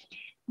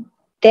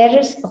 There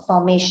is a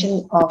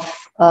formation of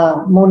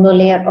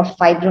monolayer of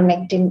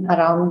fibronectin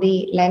around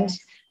the lens,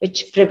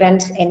 which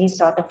prevents any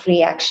sort of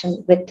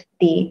reaction with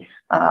the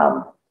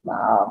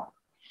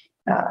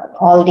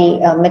all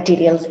the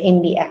materials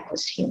in the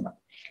aqueous humor.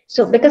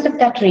 So because of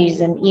that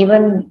reason,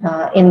 even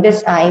in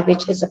this eye,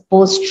 which is a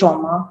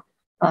post-trauma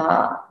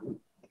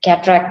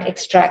cataract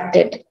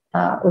extracted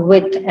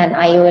with an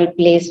IOL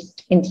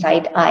placed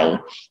inside eye,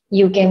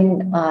 you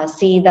can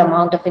see the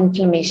amount of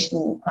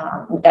inflammation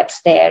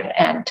that's there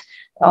and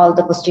all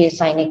the posterior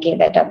synechiae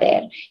that are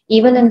there.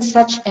 Even in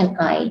such an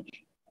eye,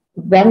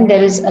 when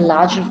there is a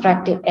large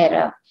refractive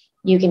error,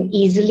 you can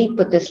easily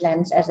put this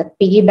lens as a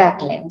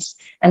piggyback lens,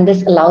 and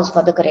this allows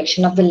for the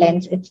correction of the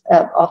lens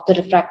of the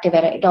refractive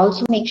error. It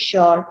also makes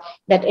sure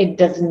that it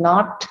does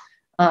not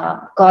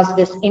cause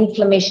this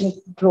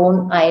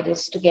inflammation-prone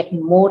iris to get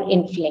more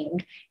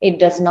inflamed. It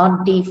does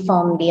not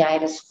deform the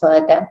iris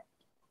further.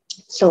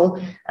 So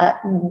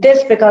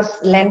this,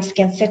 because lens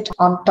can sit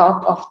on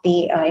top of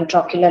the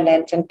intraocular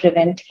lens and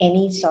prevent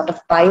any sort of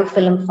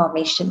biofilm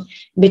formation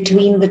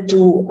between the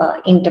two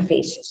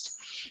interfaces.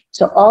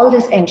 So all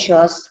this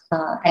ensures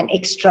an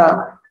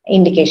extra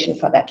indication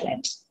for that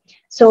lens.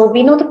 So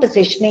we know the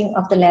positioning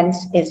of the lens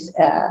is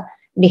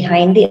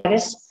behind the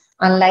iris,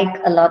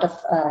 unlike a lot of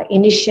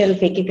initial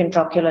phakic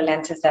intraocular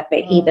lenses that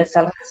were either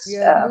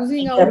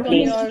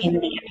placed in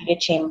the anterior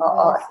chamber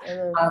or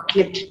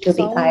clipped to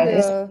the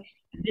iris.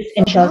 This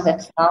ensures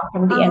that far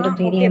from the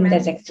endothelium,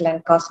 there's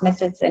excellent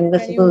cosmetics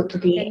invisible to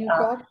the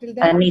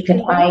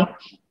naked eye.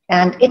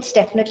 And it's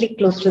definitely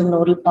close to the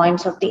nodal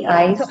points of the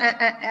eyes,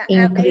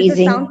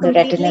 increasing the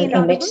retinal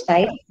image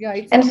size.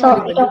 And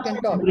so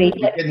we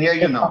can hear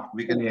you now.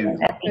 We can hear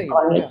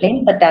you.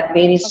 Plane, but that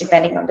varies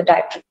depending on the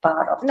dioptric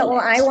power of the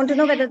lens. I want to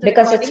know whether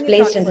because it's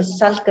placed in the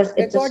sulcus,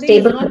 it's a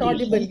stable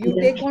position. You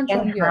take on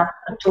from here. Have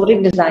a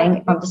toric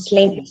design on the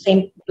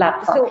same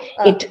platform.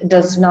 It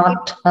does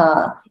not.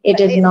 It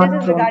is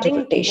not prone to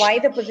rotation.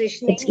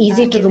 It's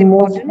easy to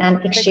remove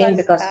and exchange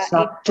because it's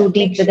not too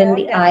deep within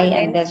the eye,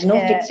 and there's no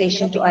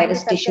fixation to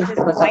iris tissues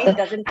because of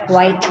the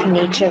white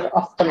nature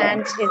of the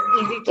lens.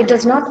 It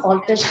does not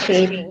alter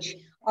shape.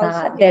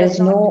 There is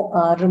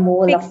no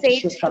removal of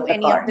tissues from the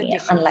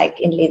cornea, unlike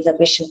in laser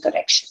vision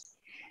correction.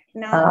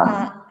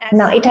 Now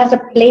it has a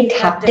plate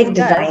haptic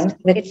design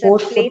with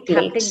 4-foot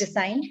plates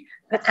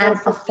and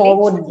a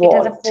forward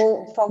vault,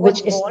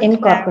 which is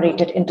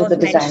incorporated into the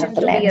design of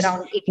the lens.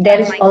 There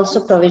is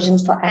also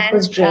provisions for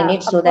aqueous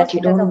drainage so that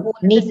you don't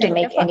need to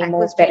make any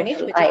more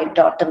peripheral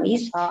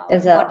iodotomies.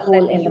 There's a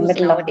hole in the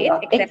middle of the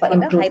optic for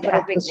improved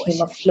aqueous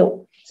humor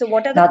flow.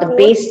 Now, the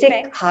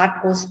basic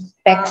hardcore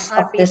specs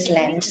of this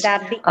lens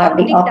are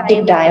the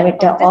optic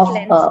diameter of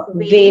a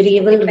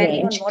variable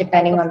range,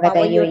 depending on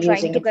whether you're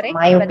using it for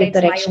myopic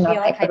correction or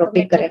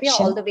hyperopic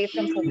correction,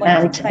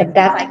 and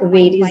that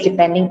varies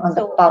depending on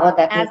the power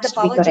that needs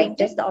to be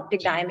corrected.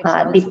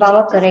 The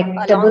power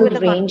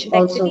correctable range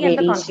also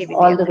varies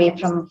all the way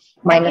from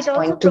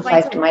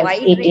 -0.25 to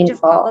 -18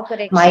 for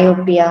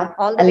myopia,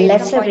 a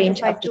lesser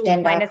range up to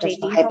 10 diopters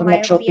for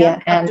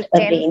hypermetropia, and a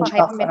range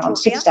of around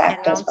 6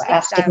 diopters for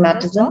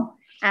astigmatism.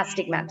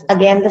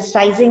 Again, the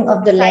sizing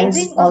of the lens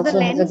also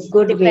has a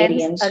good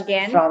variance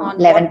from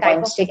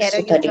 11.6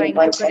 to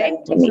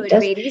 13.7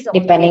 millimeters,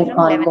 depending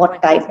on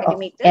what type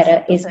of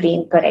error is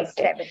being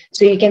corrected.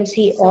 So you can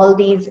see all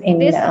these in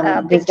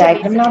this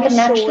diagram. Now, the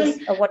natural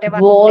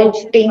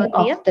vaulting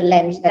of the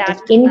lens that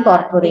is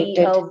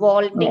incorporated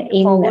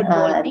in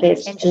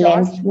this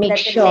lens makes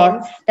sure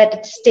that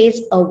it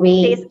stays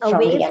away from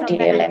the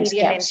anterior lens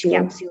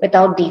capsule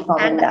without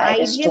deforming the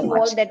iris too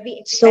much,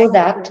 so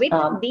that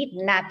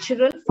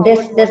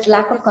this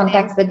lack of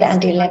contact with the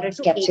anterior lens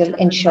capsule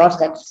ensures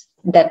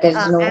that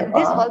there's no,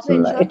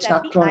 it's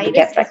not prone to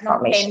cataract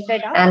formation.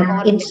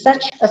 And in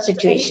such a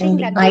situation,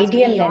 the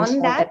ideal lens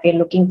mode that we're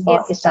looking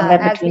for is somewhere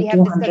between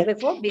 200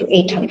 to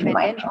 800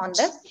 microns.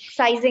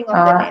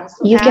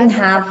 You can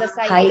have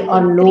high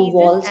or low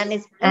walls,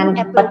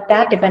 but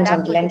that depends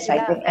on the lens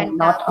cycle and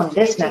not on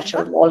this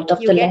natural vault of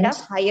the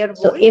lens.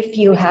 So if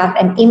you have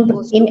an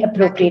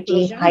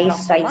inappropriately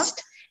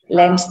high-sized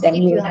lens, then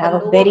you will have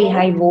a very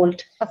high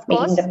volt,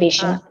 making the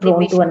patient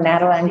prone to a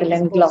narrow angle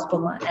and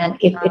glaucoma. And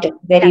if it is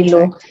very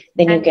low,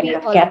 then you can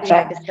have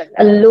cataract.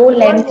 A low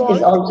lens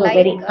is also a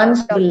very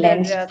unstable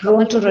lens,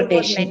 prone to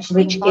rotation,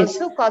 which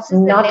is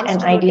not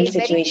an ideal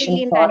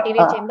situation for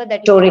a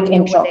toric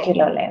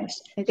intraocular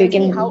lens. So you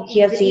can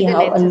here see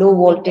how a low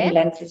voltage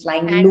lens is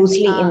lying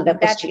loosely in the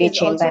posterior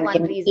chamber and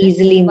can be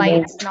easily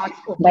moved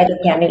by the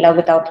cannula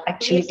without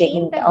actually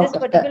taking it out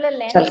of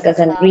the sulcus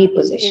and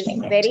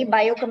repositioning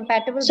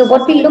it. So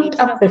what we looked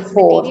up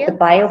before, the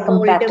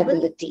biocompatibility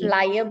biocompatibility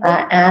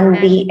and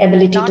the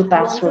ability to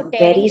pass through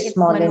very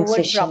small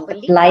incision,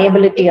 the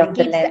pliability of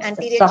the lens,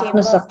 the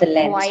softness of the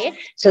lens,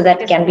 so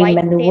that can be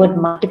maneuvered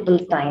multiple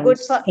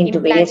times into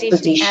various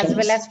positions,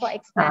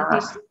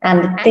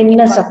 and the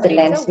thinness of the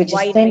lens, which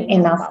is thin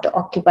enough to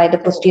occupy the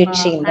posterior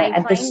chamber.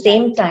 At the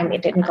same time,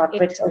 it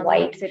incorporates a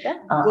wide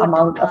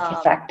amount of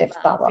refractive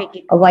power,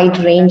 a wide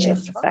range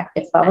of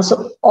refractive power.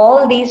 So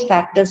all these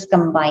factors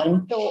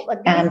combine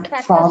and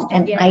form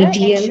an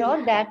ideal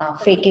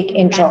phakic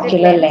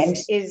intraocular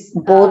lens,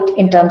 both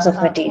in terms of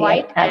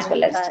material as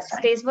well as design.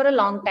 Stays for a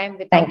long time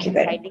without Thank you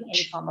very inciting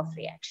any form of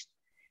reaction.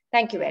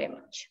 Thank you very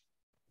much.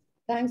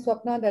 Thanks,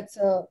 Swapna.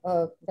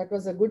 That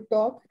was a good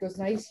talk. It was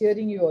nice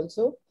hearing you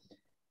also.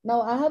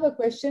 Now, I have a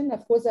question.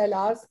 Of course, I'll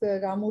ask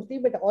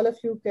Ramurthy, but all of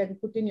you can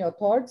put in your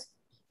thoughts.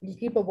 We'll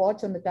keep a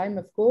watch on the time,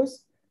 of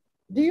course.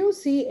 Do you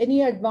see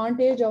any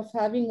advantage of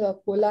having a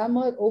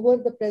Collamer over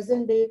the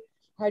present day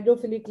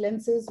hydrophilic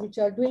lenses, which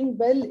are doing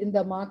well in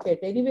the market?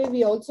 Anyway,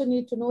 we also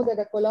need to know that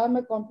a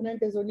Collamer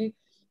component is only,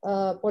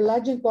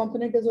 collagen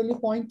component is only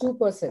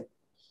 0.2%.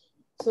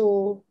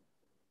 So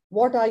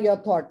what are your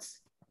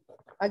thoughts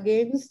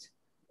against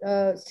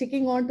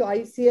sticking on to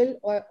ICL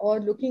or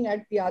looking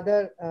at the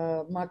other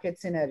market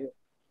scenario?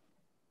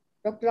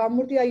 Dr.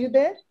 Ramurthy, are you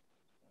there?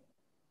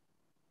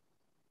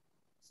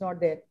 It's not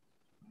there.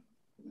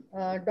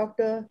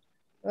 Dr.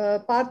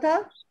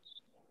 Partha?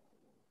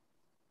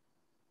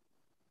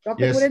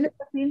 Dr. Yes.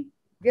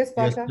 Yes,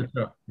 Partha.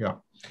 Yes, yeah.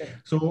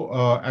 So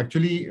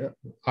actually,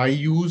 I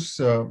use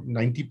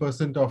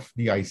 90% of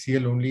the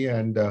ICL only,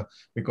 and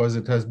because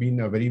it has been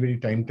very, very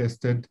time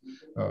tested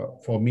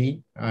for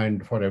me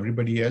and for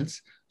everybody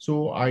else.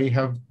 So I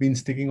have been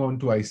sticking on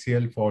to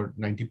ICL for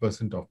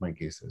 90% of my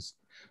cases.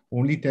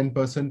 Only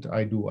 10%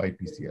 I do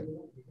IPCL.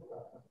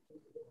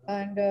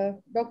 And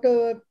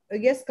Dr.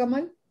 Yes,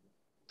 Kamal?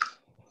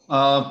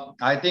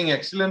 I think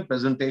excellent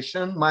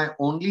presentation. My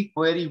only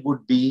query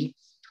would be,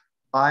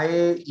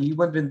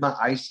 even with my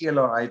ICL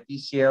or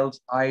IPCLs,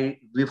 I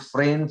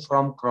refrain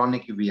from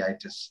chronic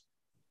uveitis.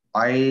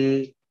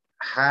 I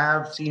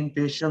have seen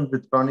patients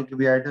with chronic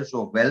uveitis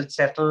who are well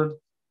settled,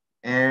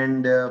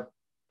 and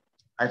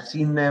I've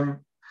seen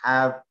them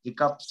have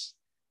hiccups.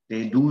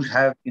 They do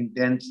have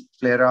intense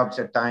flare-ups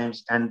at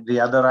times. And the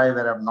other eye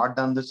where I've not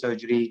done the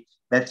surgery,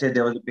 let's say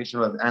there was a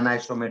patient who was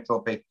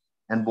anisometropic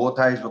and both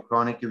eyes were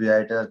chronic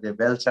uveitis, they're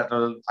well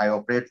settled. I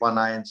operate one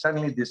eye and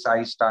suddenly this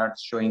eye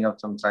starts showing up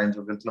some signs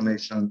of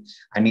inflammation.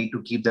 I need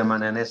to keep them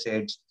on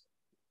NSAIDs.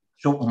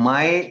 So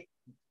my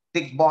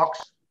tick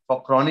box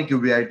for chronic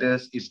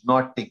uveitis is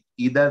not ticked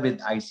either with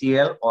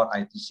ICL or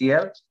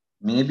IPCL.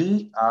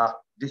 Maybe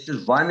this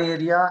is one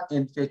area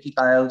in phakic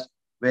IOLs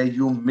where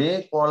you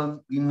may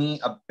call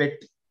me a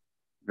bit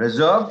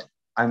reserved.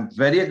 I'm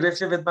very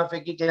aggressive with my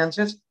phakic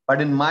lenses,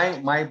 but in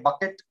my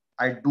bucket,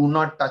 I do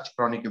not touch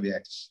chronic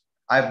uveitis.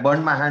 I've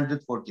burned my hands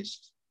with 4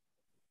 cases.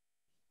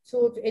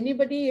 So if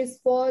anybody is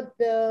for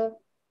the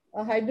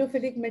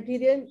hydrophilic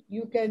material,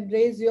 you can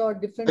raise your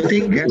different. I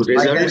think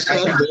results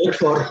are both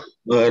for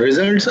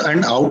results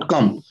and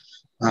outcome.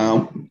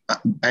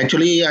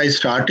 Actually, I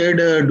started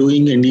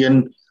doing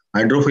Indian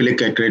hydrophilic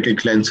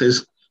acrylic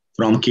lenses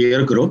from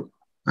Care Group,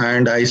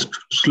 and I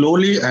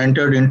slowly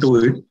entered into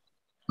it,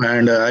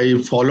 and I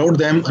followed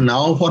them.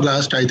 Now for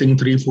last, I think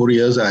 3-4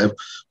 years, I have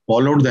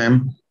followed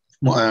them,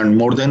 and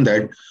more than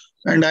that.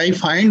 And I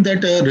find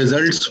that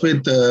results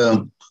with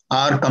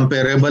are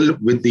comparable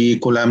with the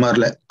Collamer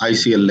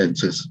ICL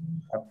lenses.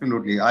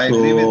 Absolutely, I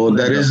agree with you. So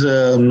there is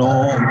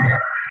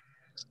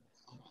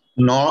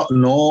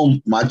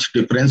no much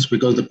difference,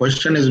 because the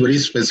question is very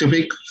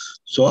specific.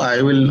 So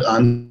I will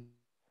answer.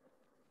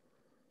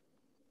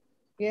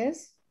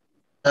 Yes.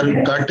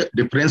 Cut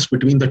difference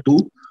between the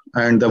two,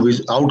 and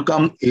the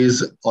outcome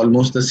is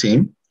almost the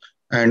same,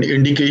 and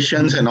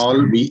indications and all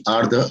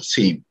are the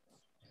same.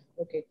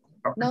 Okay.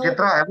 Dr.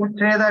 Chitra, I would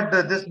say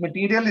that this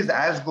material is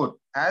as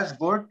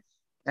good.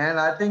 And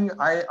I think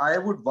I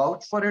would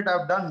vouch for it.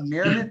 I've done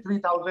nearly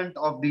 3,000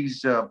 of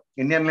these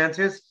Indian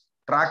lenses,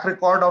 track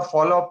record of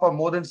follow-up for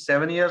more than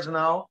 7 years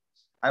now.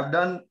 I've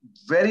done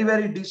very,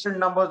 very decent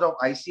numbers of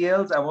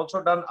ICLs. I've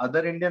also done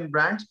other Indian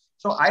brands.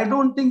 So I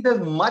don't think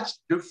there's much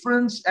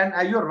difference. And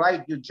you're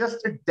right, you're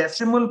just a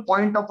decimal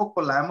point of a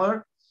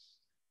Collamer.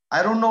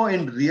 I don't know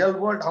in real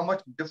world how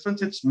much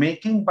difference it's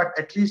making, but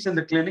at least in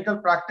the clinical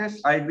practice,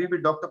 I agree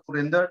with Dr.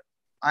 Purinder.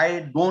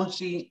 I don't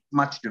see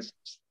much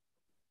difference.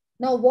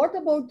 Now, what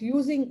about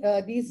using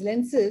these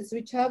lenses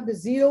which have the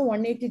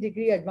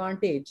 0-180-degree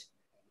advantage?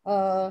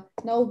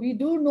 Now, we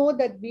do know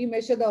that we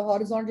measure the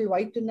horizontal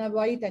white to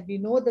white, and we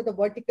know that the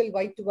vertical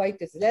white to white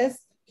is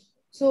less.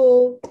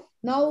 So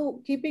now,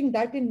 keeping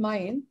that in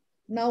mind,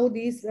 now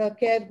these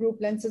Care Group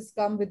lenses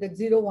come with a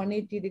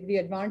 0-180-degree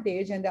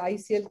advantage, and the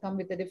ICL come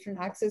with the different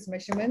axis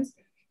measurements.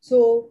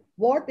 So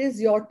what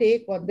is your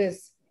take on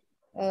this?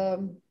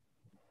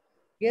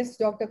 Yes,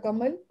 Dr.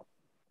 Kamal?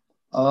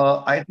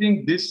 I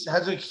think this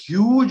has a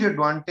huge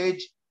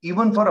advantage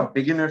even for a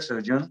beginner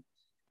surgeon,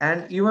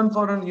 and even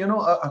for an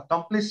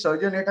accomplished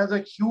surgeon. It has a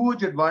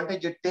huge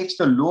advantage. It takes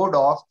the load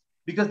off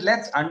Because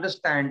let's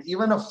understand,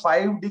 even a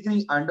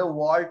 5-degree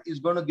underwalt is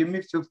going to give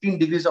me 15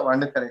 degrees of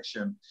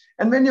undercorrection.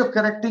 And when you're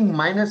correcting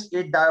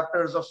 -8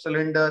 diopters of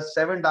cylinder,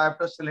 7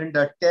 diopter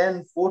cylinder,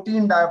 10,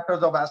 14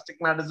 diopters of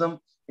astigmatism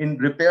in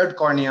repaired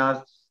corneas,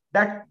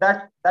 that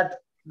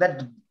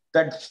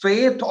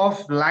faith of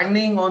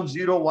landing on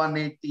 0,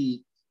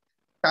 180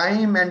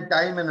 time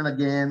and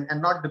again, and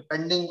not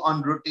depending on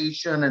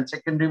rotation and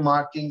secondary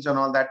markings and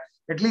all that,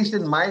 at least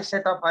in my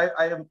setup,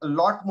 I am a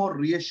lot more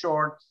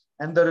reassured,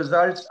 and the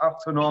results are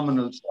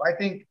phenomenal. So I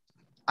think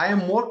I am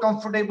more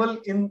comfortable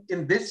in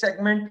this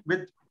segment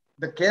with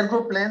the care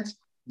group lens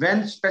when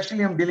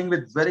especially I'm dealing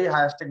with very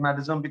high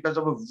astigmatism because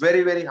of a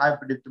very, very high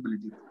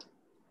predictability.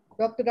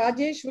 Dr.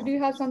 Rajesh, would you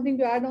have something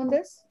to add on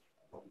this?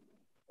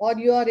 Or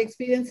your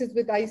experiences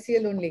with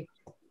ICL only?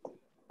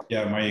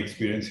 Yeah, my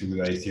experience with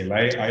ICL.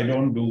 I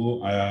don't do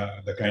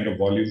the kind of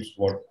volumes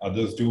what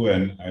others do,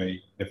 and I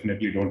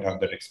definitely don't have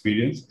that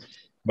experience.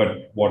 But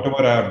whatever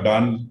I have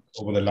done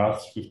over the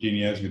last 15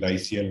 years with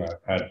ICL,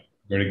 I've had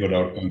very good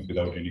outcomes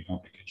without any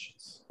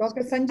complications.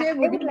 Dr. Sanjay,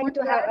 would you like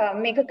to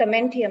make a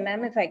comment here,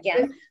 ma'am, if I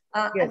can?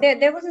 Yes.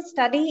 There was a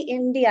study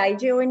in the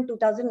IJO in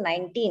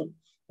 2019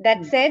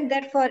 that said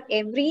that for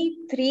every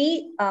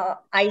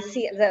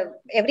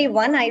every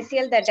one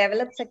ICL that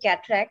develops a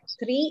cataract,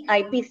 3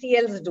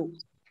 IPCLs do.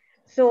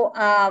 So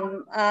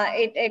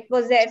it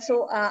was there.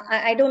 So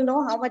I don't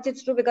know how much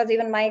it's true, because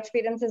even my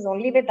experience is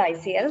only with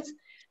ICLs.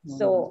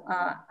 So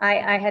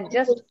I had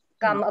just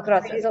come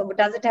across it. So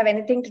does it have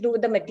anything to do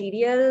with the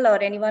material, or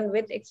anyone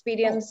with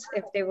experience,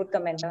 if they would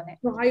comment on it?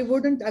 No, I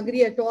wouldn't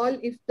agree at all.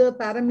 If the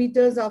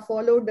parameters are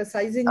followed, the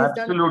sizing is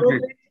done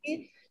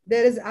appropriately,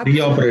 there is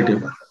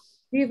absolutely,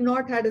 we've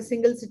not had a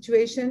single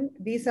situation.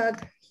 These are,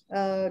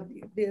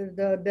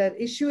 the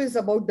issue is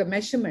about the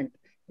measurement,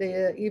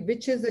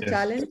 which is the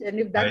challenge. And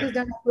if that is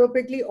done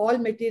appropriately, all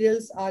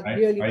materials are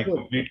really good. I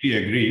completely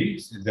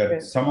agree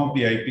that some of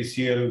the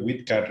IPCL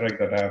with cataract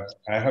that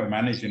I have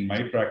managed in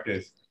my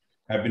practice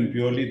have been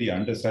purely the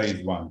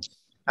undersized ones.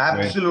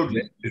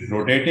 Absolutely. It's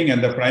rotating,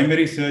 and the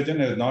primary surgeon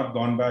has not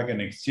gone back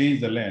and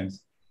exchanged the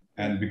lens.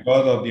 And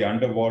because of the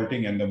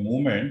undervaulting and the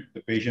movement,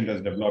 the patient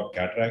has developed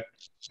cataract,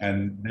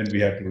 and then we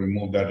had to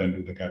remove that and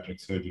do the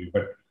cataract surgery.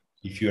 But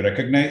if you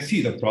recognize,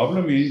 see, the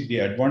problem is, the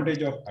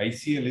advantage of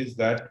ICL is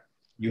that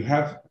you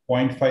have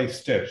 0.5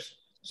 steps.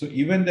 So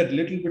even that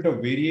little bit of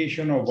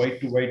variation of white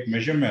to white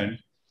measurement,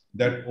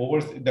 that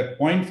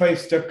 0.5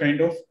 step kind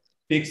of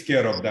takes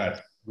care of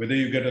that. Whether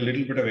you get a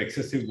little bit of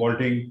excessive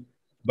vaulting,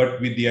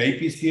 but with the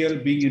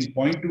IPCL being in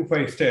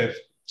 0.25 steps,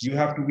 you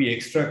have to be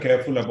extra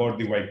careful about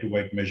the white to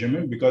white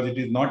measurement, because it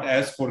is not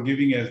as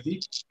forgiving as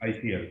the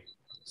ICL.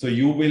 So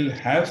you will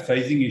have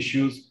sizing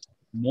issues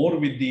more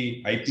with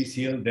the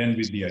IPCL than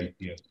with the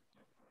ICL.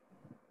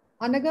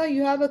 Anaga,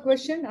 you have a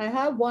question? I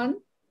have one,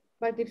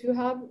 but if you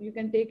have, you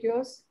can take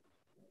yours.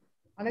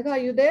 Anaga, are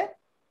you there?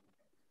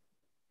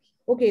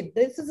 Okay,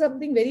 this is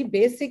something very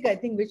basic, I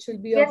think, which will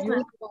be of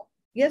use.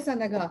 Yes,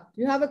 Anaga,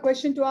 you have a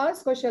question to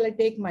ask, or shall I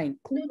take mine?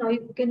 No,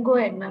 you can go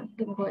ahead, ma'am.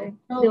 You can go ahead.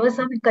 No. There was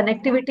some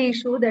connectivity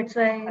issue, that's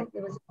why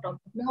there was a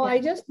problem. No, I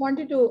just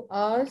wanted to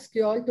ask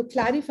you all to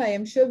clarify.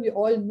 I'm sure we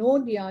all know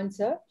the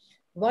answer.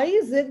 Why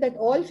is it that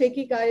all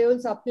phakic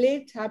IOLs are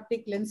plate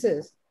haptic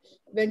lenses,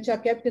 which are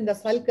kept in the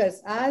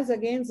sulcus, as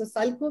against the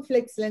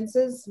sulcoflex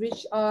lenses,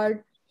 which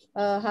are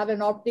have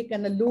an optic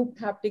and a looped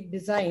haptic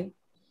design?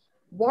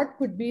 What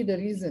could be the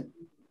reason?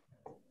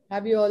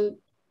 Have you all?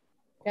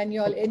 Can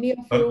you all, any of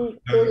you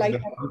go like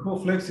that? The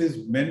sulcoflex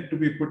is meant to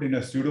be put in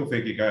a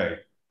pseudo-phakic eye.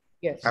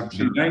 Yes.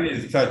 Absolutely. The design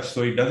is such,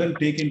 so it doesn't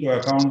take into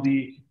account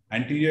the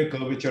anterior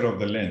curvature of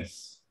the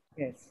lens.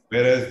 Yes.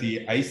 Whereas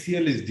the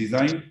ICL is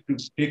designed to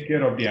take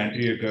care of the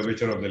anterior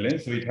curvature of the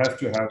lens, so it has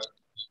to have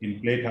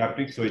in plate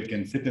haptic, so it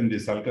can sit in the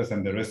sulcus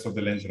and the rest of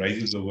the lens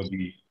rises over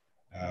the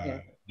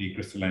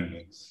crystalline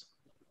lens.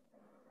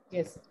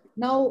 Yes.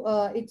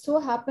 Now, it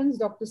so happens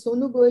Dr.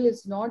 Sonu Goyal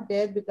is not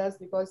there because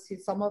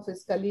some of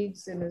his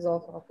colleagues in his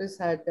office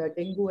had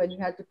dengue, and he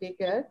had to take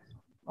care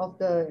of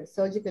the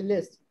surgical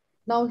list.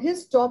 Now,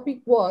 his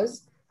topic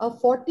was a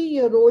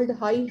 40-year-old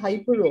high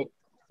hyperope.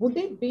 Would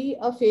it be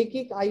a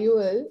phakic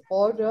IOL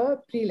or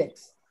a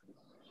prelex?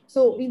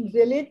 So, in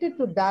related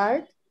to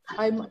that,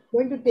 I'm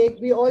going to take,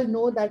 we all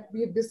know that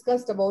we've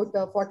discussed about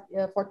a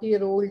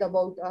 40-year-old,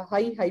 about a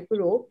high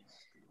hyperope.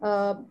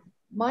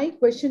 My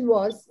question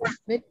was,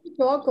 when we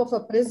talk of a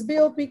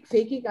presbyopic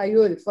phakic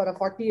IOL for a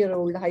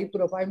 40-year-old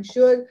hyperope, I'm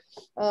sure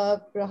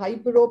for a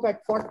hyperope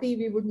at 40,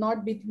 we would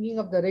not be thinking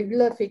of the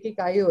regular phakic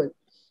IOL.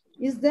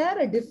 Is there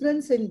a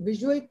difference in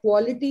visual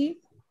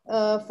quality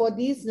for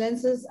these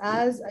lenses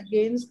as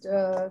against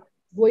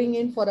going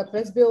in for a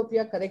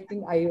presbyopia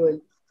correcting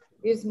IOL?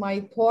 Is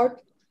my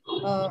thought.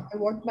 I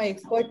want my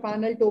expert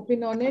panel to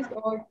opine on it.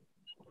 Or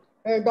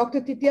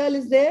Dr. Titial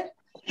is there?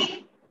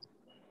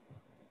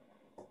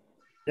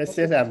 Yes,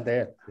 I'm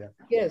there. Yeah.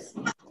 Yes,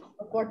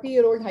 a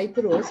 40-year-old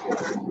hyperope.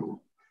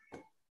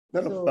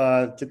 No,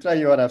 Chitra,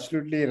 you are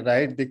absolutely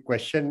right. The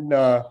question,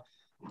 when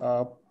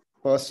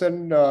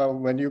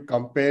you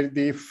compare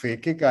the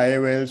phakic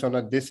IOLs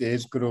on this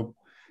age group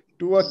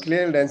do a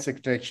clear lens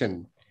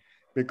extraction,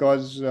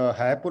 because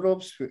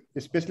hyperopes,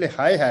 especially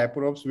high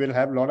hyperopes, will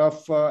have a lot of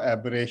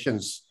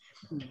aberrations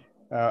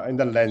in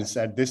the lens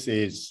at this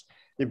age.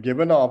 If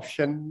given an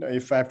option,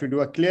 if I have to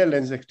do a clear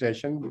lens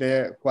extraction,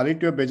 the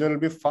quality of vision will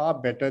be far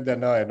better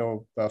than a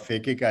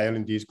phakic IOL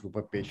in these group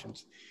of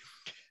patients.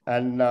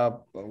 And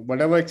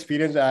whatever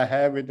experience I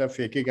have with the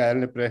phakic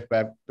IOL in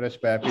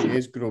presbyopia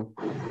age group,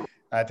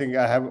 I think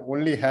I have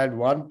only had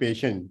one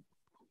patient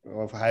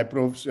of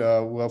hyperopes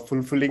who are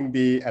fulfilling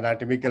the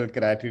anatomical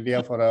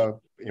criteria for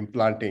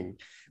implanting.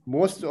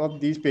 Most of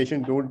these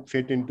patients don't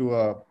fit into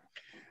a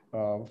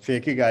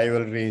phakic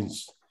IOL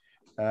range.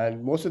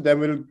 And most of them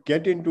will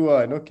get into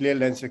a clear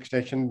lens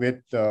extraction with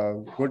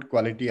good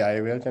quality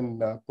IOLs,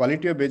 and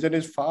quality of vision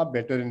is far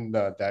better in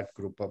that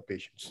group of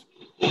patients.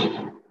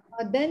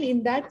 Then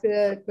in that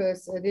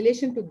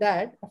relation to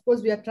that, of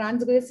course, we are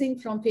transgressing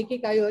from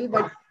phakic IOL,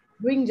 but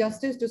doing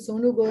justice to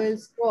Sonu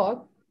Goel's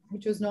talk,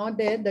 which was not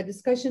there. The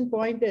discussion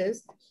point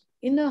is,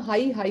 in a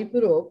high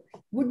hyperope,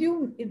 would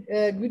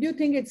you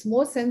think it's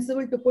more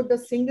sensible to put a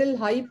single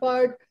high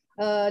part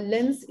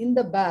lens in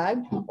the bag,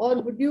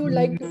 or would you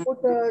like to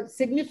put a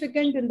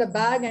significant in the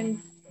bag and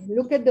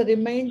look at the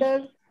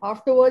remainder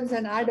afterwards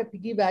and add a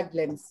piggyback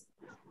lens?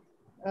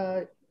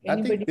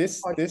 I think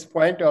this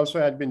point also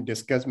had been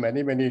discussed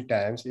many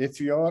times. If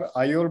your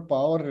IOL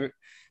power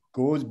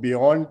goes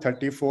beyond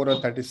 34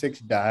 or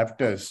 36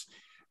 diopters,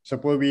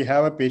 suppose we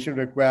have a patient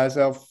requires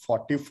a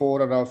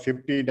 44 or a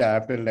 50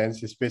 diopter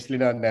lens, especially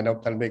in a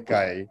nanophthalmic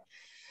eye,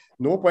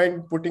 no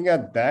point putting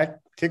that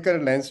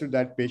thicker lens to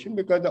that patient,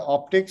 because the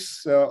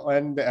optics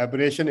and the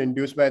aberration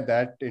induced by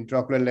that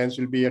intraocular lens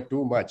will be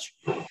too much.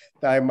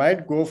 I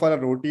might go for a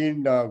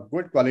routine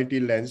good quality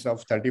lens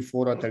of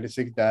 34 or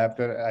 36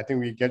 diopter. I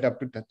think we get up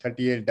to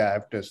 38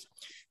 diopters.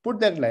 Put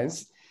that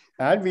lens,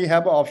 and we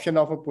have an option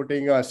of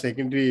putting a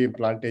secondary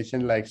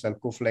implantation like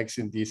Sulcoflex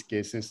in these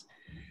cases.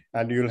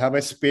 And you'll have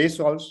a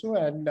space also,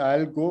 and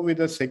I'll go with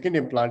a second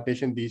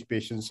implantation these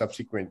patients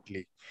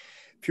subsequently.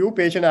 Few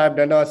patients I have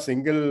done a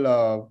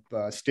single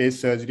stage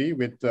surgery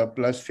with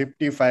plus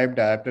 55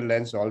 diopter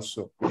lens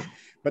also.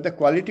 But the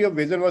quality of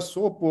vision was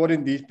so poor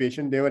in these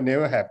patients, they were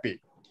never happy.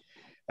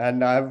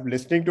 And I've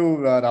listening to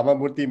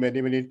Ramamurthy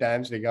many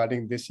times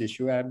regarding this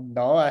issue. And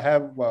now I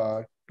have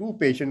two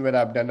patients where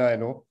I've done a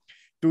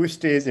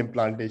two-stage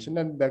implantation,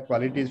 and the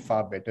quality is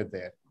far better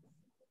there.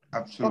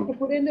 Absolutely.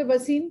 Dr. Purendra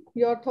Bhasin,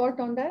 your thought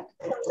on that?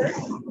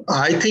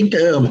 I think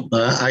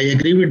I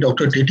agree with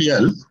Dr.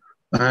 TTL.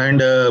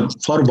 And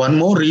for one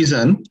more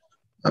reason,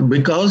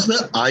 because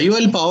the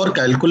IOL power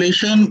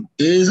calculation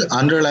is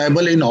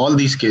unreliable in all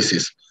these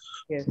cases.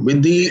 Yes.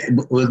 With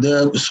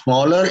the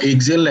smaller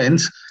axial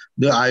lens,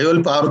 the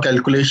IOL power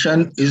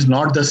calculation is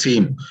not the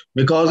same,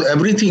 because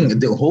everything,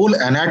 the whole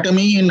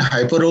anatomy in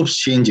hyperopes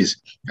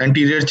changes,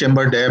 anterior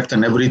chamber depth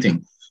and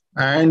everything.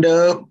 And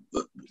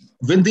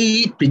with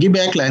the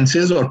piggyback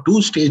lenses or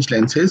two-stage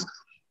lenses,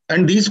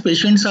 and these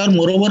patients are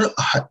moreover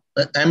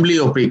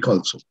amblyopic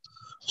also.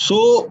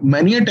 So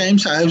many a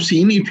times I have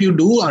seen, if you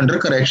do under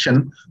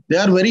correction, they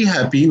are very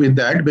happy with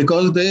that,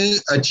 because they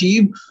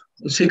achieve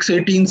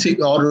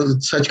 618 or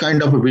such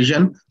kind of a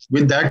vision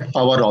with that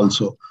power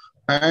also.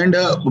 And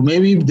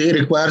maybe they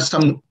require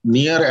some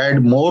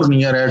more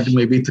near add,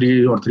 maybe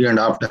 3 or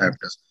 3.5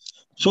 diopters.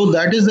 So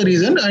that is the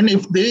reason. And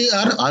if they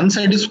are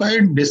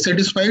unsatisfied,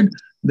 dissatisfied,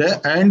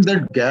 and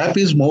the gap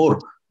is more,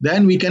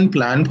 then we can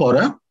plan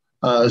for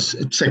a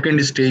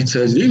second stage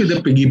surgery with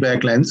a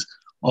piggyback lens,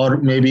 or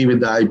maybe with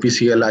the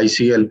IPCL,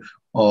 ICL,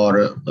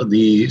 or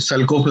the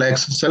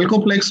Sulcoflex.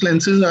 Sulcoflex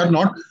lenses are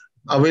not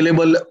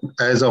available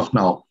as of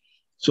now.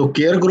 So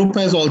Care Group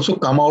has also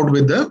come out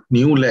with the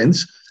new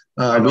lens,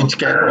 which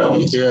can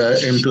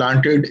be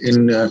implanted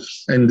in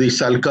the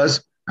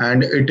sulcus,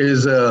 and it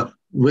is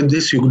with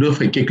this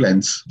pseudophakic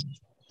lens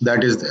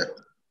that is there.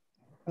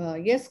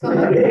 Yes,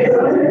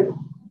 Kamal.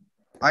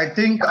 I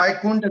think I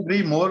couldn't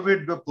agree more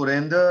with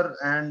Purender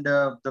and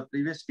the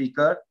previous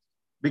speaker,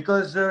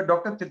 because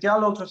Dr.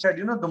 Tityal also said,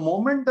 the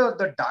moment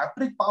the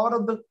dioptric power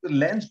of the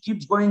lens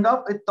keeps going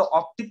up, the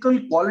optical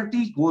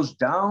quality goes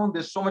down.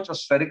 There's so much of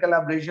spherical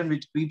aberration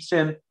which creeps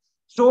in.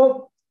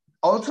 So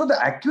also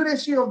the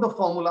accuracy of the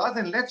formulas,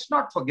 and let's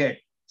not forget,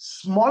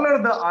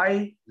 smaller the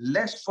eye,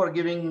 less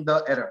forgiving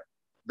the error.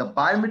 The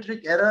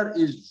biometric error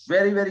is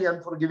very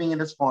unforgiving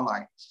in a small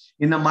eye.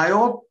 In a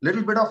myope,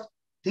 little bit of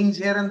things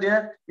here and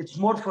there, it's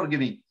more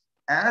forgiving.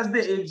 As the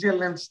axial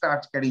lens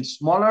starts getting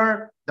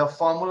smaller, the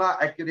formula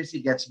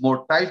accuracy gets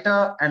more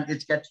tighter and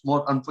it gets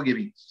more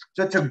unforgiving.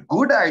 So it's a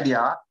good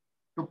idea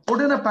to put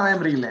in a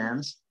primary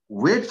lens,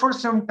 wait for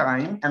some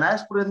time, and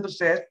as Purendra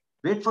said,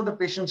 wait for the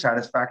patient's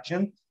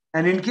satisfaction.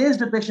 And in case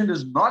the patient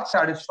is not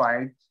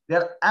satisfied,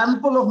 there are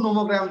ample of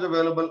nomograms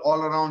available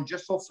all around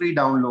just for free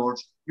downloads.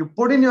 You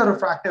put in your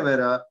refractive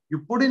error, you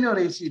put in your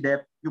AC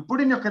depth, you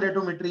put in your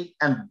keratometry,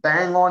 and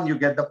bang on, you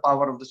get the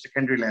power of the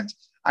secondary lens.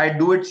 I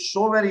do it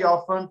so very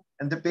often,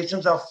 and the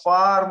patients are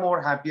far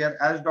more happier,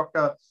 as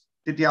Dr.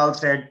 Tityal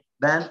said,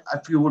 than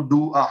if you would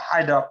do a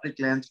high dioptric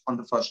lens on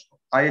the first one.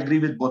 I agree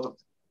with both of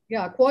them.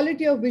 Yeah,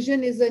 quality of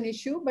vision is an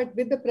issue, but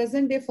with the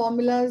present day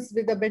formulas,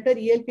 with a better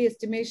ELP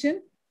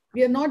estimation,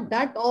 we are not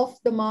that off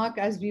the mark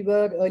as we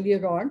were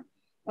earlier on.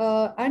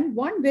 And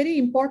one very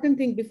important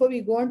thing before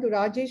we go on to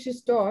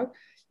Rajesh's talk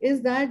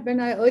is that when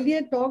I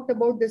earlier talked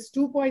about this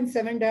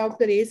 2.7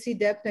 diopter AC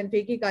depth and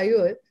phakic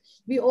IOL,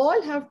 we all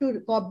have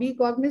to be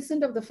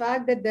cognizant of the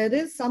fact that there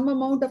is some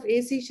amount of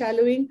AC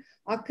shallowing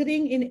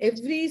occurring in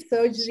every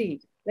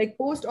surgery. Like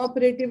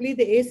post-operatively,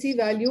 the AC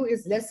value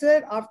is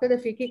lesser after a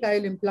phakic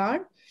IOL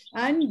implant.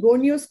 And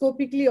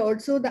gonioscopically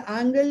also the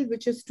angle,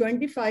 which is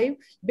 25,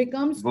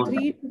 becomes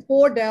 3 to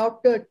 4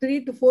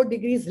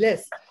 degrees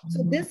less.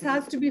 So this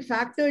has to be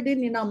factored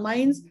in our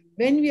minds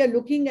when we are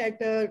looking at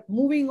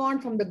moving on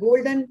from the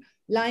golden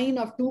line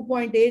of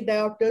 2.8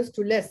 diopters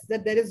to less,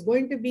 that there is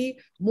going to be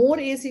more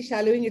AC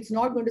shallowing. It's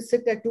not going to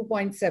sit at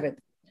 2.7.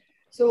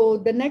 So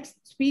the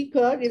next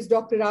speaker is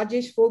Dr.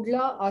 Rajesh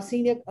Fogla,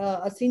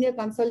 a senior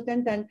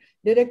consultant and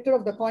director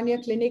of the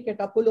cornea clinic at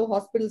Apollo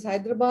Hospitals,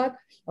 Hyderabad,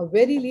 a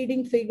very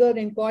leading figure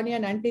in cornea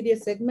and anterior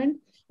segment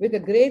with a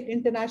great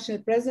international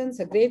presence,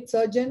 a great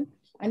surgeon,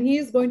 and he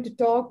is going to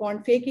talk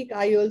on phakic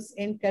IOLs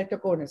in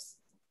keratoconus.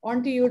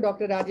 On to you,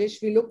 Dr. Rajesh.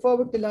 We look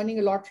forward to learning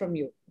a lot from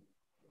you.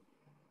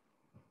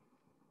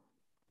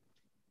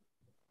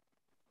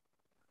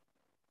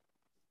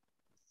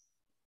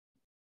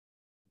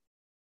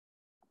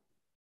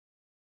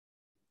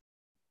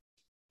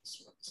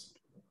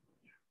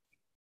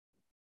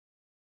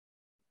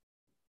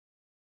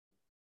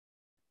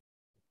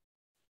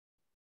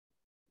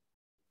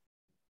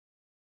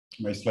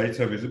 My slides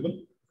are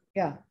visible?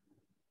 Yeah.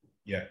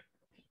 Yeah.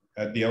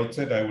 At the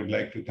outset, I would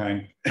like to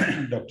thank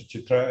Dr.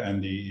 Chitra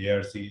and the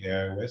ARC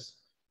AIOS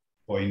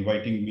for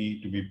inviting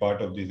me to be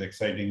part of this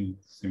exciting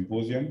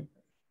symposium.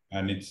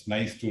 And it's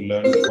nice to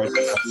learn quite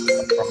a lot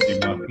from the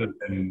masters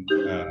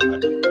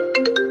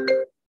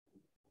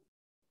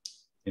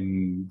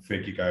in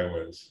phakic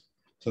IOLs.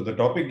 So the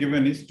topic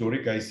given is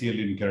toric ICL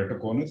in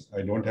keratoconus.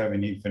 I don't have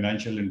any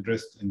financial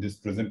interest in this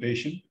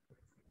presentation.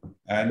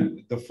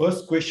 And the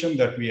first question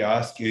that we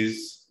ask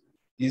is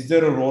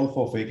there a role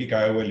for phakic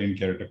IOL in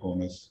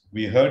keratoconus?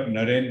 We heard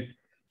Naren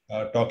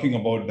talking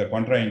about the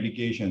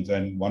contraindications,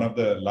 and one of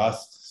the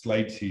last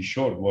slides he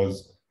showed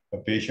was a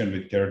patient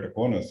with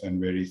keratoconus, and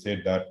where he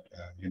said that,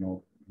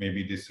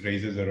 maybe this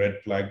raises a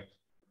red flag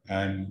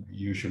and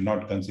you should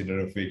not consider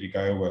a phakic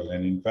IOL.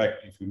 And in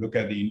fact, if you look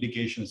at the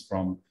indications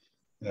from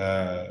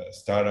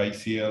STAR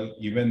ICL,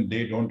 even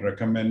they don't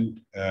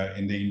recommend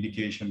in the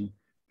indication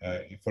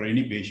for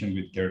any patient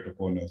with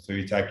keratoconus. So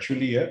it's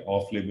actually an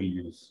off-label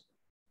use.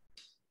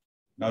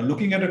 Now,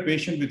 looking at a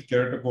patient with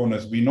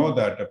keratoconus, we know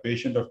that a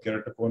patient of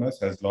keratoconus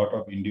has a lot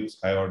of induced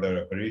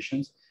high-order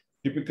aberrations,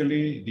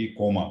 typically the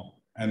coma,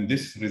 and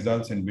this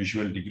results in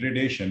visual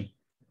degradation,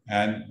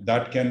 and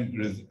that can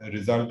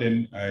result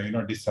in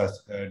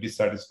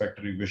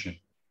dissatisfactory vision.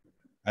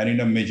 And in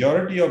a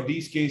majority of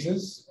these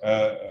cases,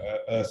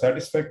 a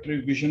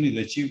satisfactory vision is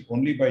achieved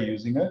only by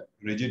using a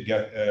rigid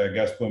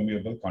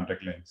gas-permeable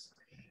contact lens.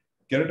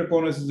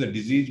 Keratoconus is a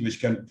disease which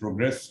can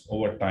progress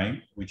over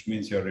time, which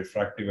means your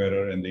refractive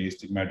error and the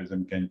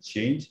astigmatism can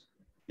change.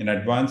 In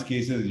advanced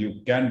cases,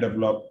 you can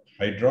develop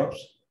eye drops,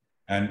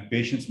 and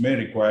patients may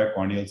require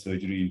corneal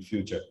surgery in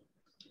future.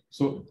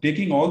 So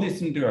taking all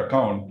this into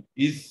account,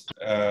 is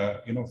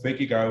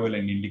phakic IOL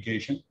an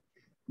indication?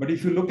 But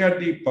if you look at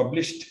the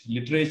published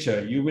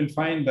literature, you will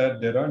find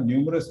that there are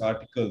numerous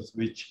articles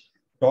which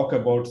talk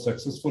about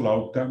successful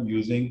outcome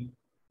using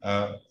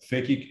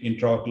phakic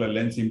intraocular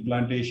lens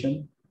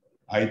implantation,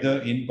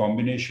 either in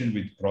combination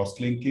with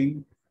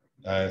cross-linking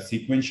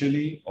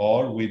sequentially,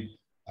 or with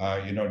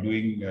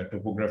doing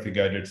topographic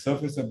guided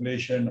surface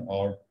ablation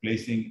or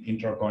placing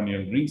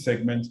intracorneal ring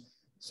segments.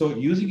 So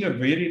using a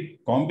varied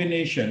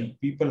combination,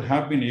 people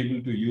have been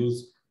able to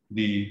use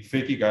the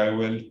phakic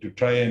IOL to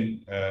try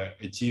and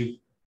achieve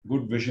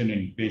good vision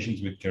in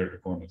patients with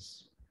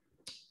keratoconus.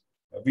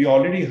 We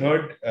already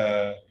heard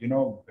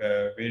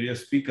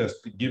various speakers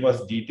give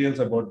us details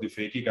about the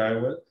phakic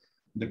IOL.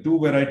 The two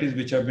varieties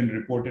which have been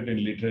reported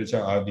in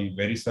literature are the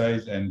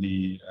Verisize and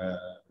the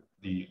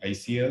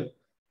ICL.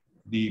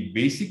 The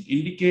basic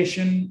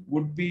indication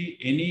would be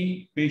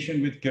any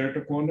patient with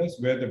keratoconus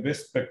where the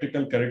best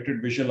spectacle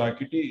corrected visual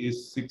acuity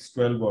is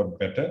 612 or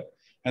better.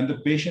 And the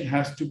patient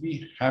has to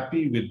be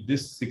happy with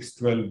this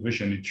 612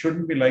 vision. It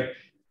shouldn't be like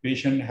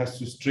patient has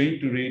to strain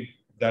to read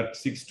that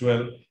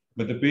 612,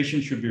 but the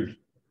patient should be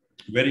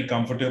very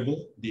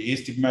comfortable. The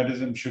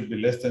astigmatism should be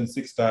less than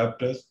 6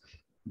 diopters.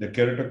 The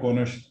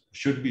keratoconus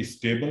should be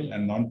stable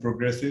and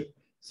non-progressive.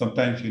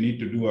 Sometimes you need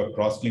to do a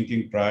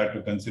cross-linking prior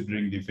to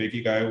considering the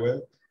phakic IOL.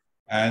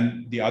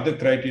 And the other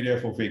criteria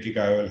for phakic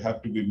IOL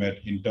have to be met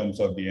in terms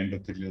of the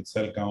endothelial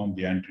cell count,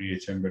 the anterior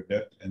chamber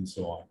depth, and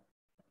so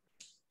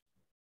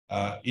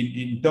on.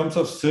 In terms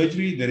of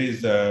surgery, there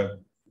is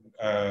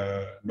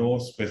no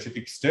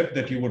specific step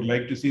that you would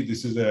like to see.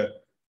 This is an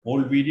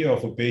old video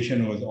of a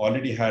patient who has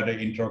already had an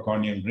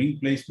intracorneal ring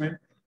placement,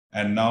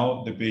 and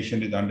now the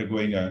patient is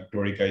undergoing a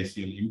toric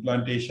ICL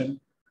implantation.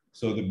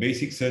 So the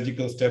basic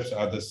surgical steps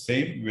are the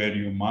same, where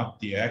you mark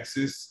the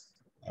axis,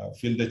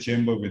 fill the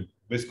chamber with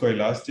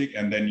viscoelastic,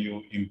 and then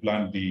you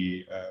implant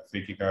the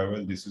phakic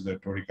IOL. This is a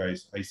toric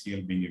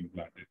ICL being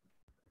implanted.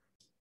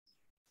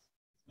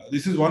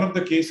 This is one of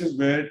the cases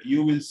where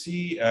you will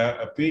see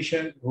a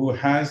patient who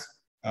has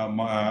a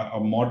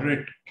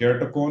moderate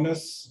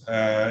keratoconus.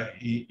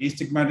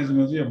 Astigmatism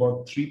was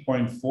about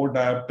 3.4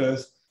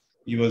 diopters.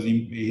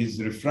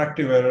 His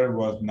refractive error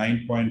was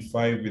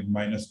 9.5 with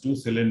 -2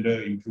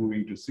 cylinder,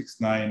 improving to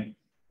 6.9.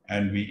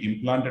 And we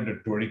implanted a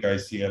toric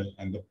ICL.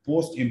 And the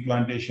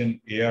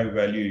post-implantation AR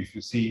value, if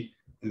you see,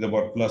 is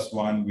about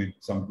 +1 with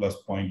some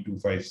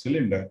 +0.25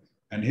 cylinder.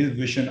 And his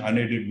vision,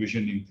 unaided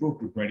vision,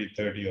 improved to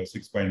 20/30 or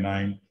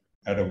 6/9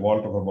 at a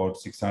vault of about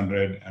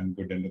 600 and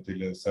good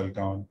endothelial cell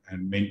count,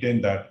 and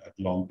maintained that at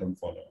long-term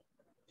follow-up.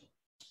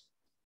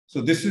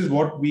 So this is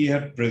what we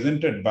had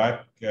presented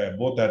back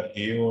both at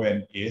AO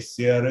and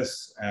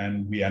ASCRS,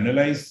 and we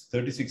analyzed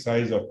 36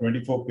 eyes of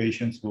 24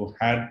 patients who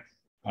had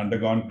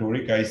undergone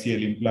toric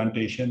ICL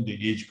implantation. The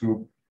age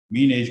group,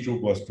 mean age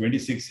group was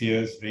 26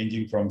 years,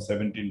 ranging from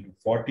 17 to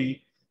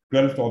 40.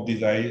 12 of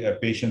these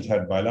patients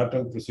had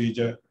bilateral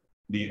procedure.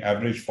 The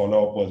average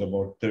follow-up was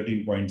about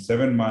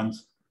 13.7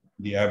 months.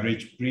 The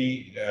average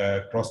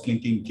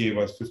pre-cross-linking K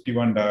was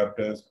 51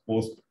 diopters.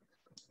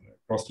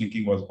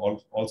 Post-cross-linking was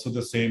also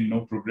the same,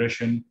 no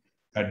progression.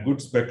 Had good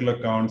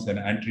specular counts, and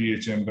anterior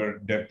chamber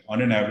depth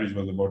on an average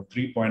was about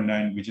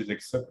 3.9, which is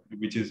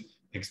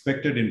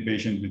expected in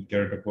patients with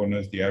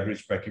keratoconus. The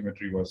average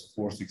pachymetry was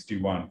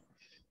 461.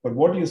 But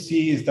what you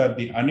see is that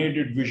the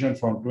unaided vision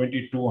from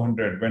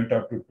 2200 went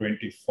up to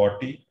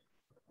 2040.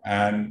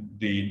 And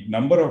the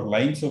number of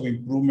lines of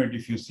improvement,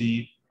 if you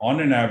see, on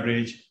an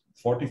average,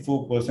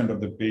 44% of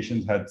the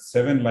patients had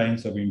 7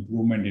 lines of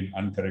improvement in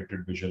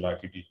uncorrected visual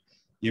acuity.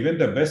 Even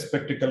the best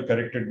spectacle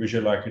corrected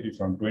visual acuity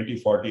from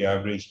 2040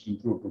 average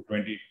improved to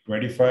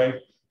 2025.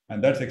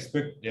 And that's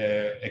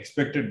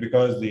expected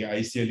because the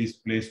ICL is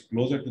placed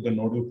closer to the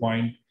nodal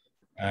point.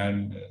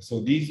 And so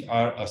these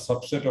are a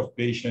subset of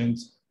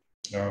patients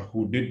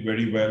who did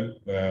very well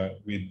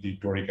with the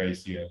toric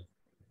ICL.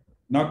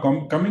 Now,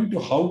 coming to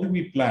how do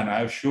we plan? I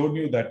have shown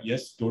you that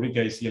yes, toric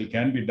ICL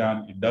can be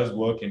done. It does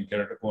work in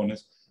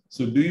keratoconus.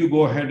 So do you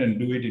go ahead and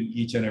do it in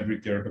each and every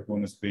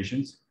keratoconus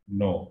patients?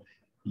 No.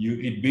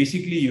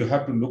 Basically, you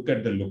have to look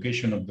at the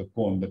location of the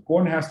cone. The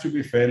cone has to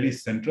be fairly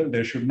central.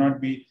 There should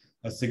not be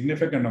a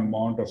significant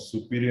amount of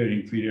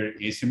superior-inferior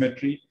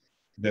asymmetry.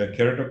 The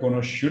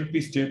keratoconus should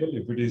be stable.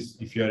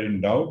 If you are in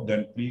doubt,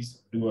 then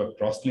please do a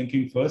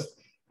cross-linking first.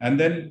 And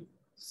then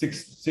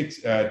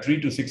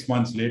 3 to 6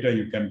 months later,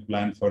 you can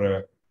plan for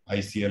a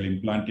ICL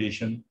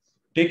implantation.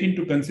 Take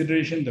into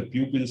consideration the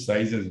pupil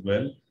size as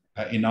well.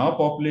 In our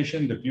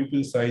population, the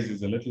pupil size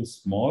is a little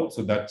small,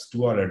 so that's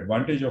to our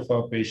advantage of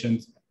our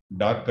patients.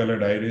 Dark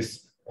colored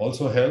iris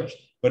also helps.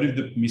 But if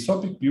the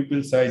mesopic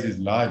pupil size is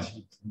large,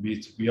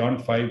 it's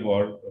beyond 5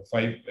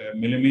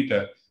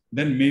 millimeter,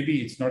 then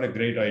maybe it's not a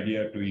great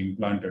idea to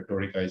implant a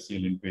toric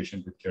ICL in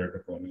patient with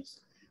keratoconus.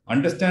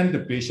 Understand the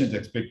patient's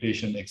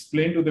expectation.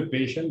 Explain to the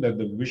patient that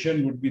the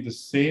vision would be the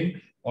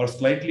same or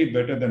slightly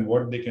better than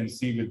what they can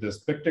see with the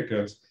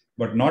spectacles,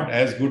 but not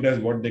as good as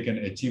what they can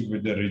achieve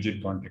with the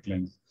rigid contact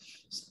lens.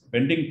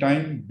 Spending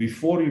time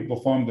before you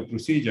perform the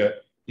procedure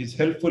is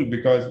helpful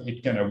because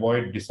it can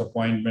avoid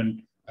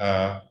disappointment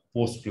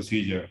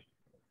post-procedure.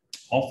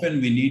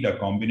 Often we need a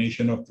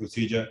combination of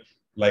procedure,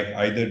 like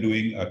either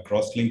doing a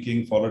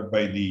cross-linking followed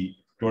by the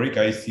toric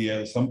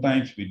ICL.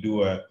 Sometimes we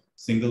do a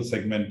single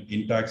segment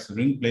intact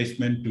ring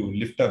placement to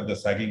lift up the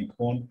sagging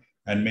cone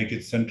and make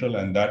it central,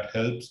 and that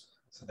helps.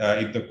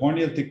 If the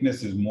corneal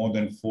thickness is more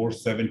than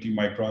 470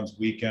 microns,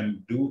 we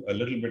can do a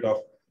little bit of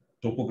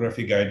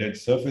topography guided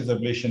surface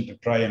ablation to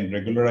try and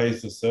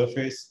regularize the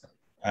surface.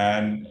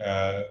 And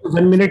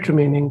 1 minute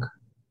remaining.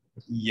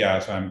 Yeah,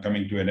 so I'm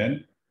coming to an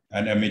end.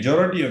 And a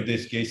majority of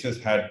these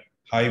cases had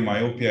high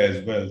myopia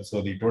as well.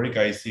 So the toric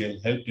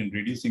ICL helped in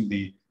reducing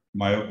the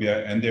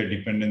myopia and their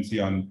dependency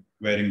on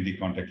wearing the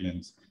contact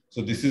lens.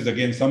 So this is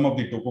again some of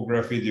the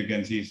topographies you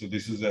can see. So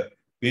this is a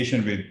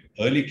patient with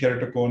early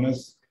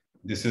keratoconus.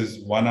 This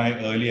is one eye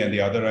early, and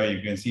the other eye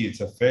you can see it's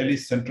a fairly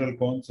central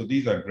cone. So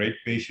these are great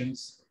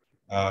patients.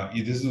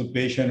 This is a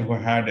patient who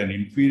had an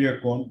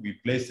inferior cone. We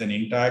placed an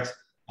intact,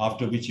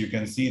 after which you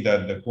can see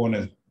that the cone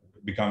has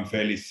become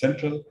fairly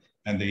central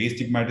and the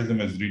astigmatism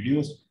is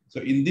reduced.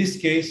 So in this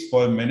case,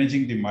 for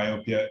managing the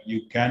myopia,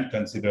 you can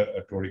consider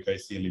a toric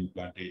ICL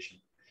implantation.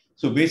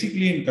 So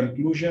basically, in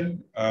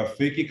conclusion,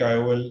 phakic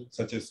IOL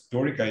such as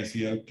toric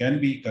ICL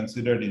can be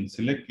considered in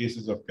select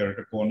cases of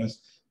keratoconus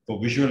for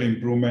visual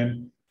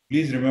improvement.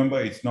 Please remember,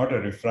 it's not a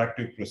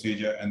refractive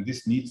procedure, and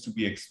this needs to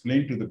be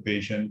explained to the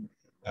patient.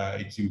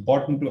 It's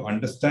important to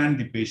understand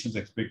the patient's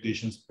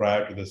expectations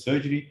prior to the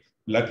surgery.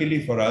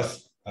 Luckily for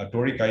us,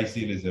 toric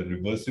ICL is a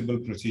reversible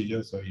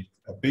procedure. So if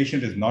a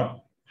patient is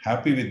not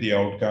happy with the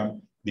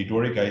outcome, the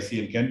toric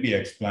ICL can be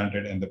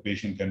explanted and the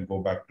patient can go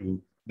back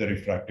to the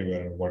refractive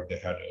error what they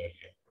had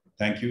earlier.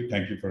 Thank you.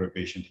 Thank you for a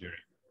patient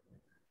hearing.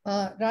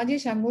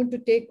 Rajesh, I'm going to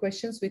take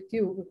questions with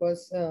you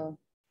because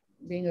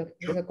being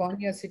a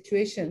cornea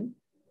situation.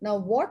 Now,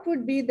 what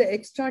would be the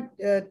extra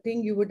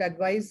thing you would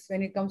advise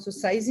when it comes to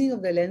sizing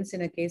of the lens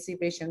in a KC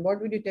patient?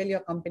 What would you tell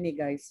your company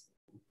guys?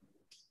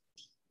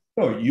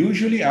 So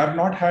usually I've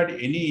not had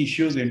any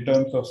issues in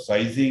terms of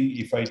sizing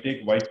if I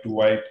take white to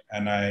white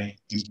and I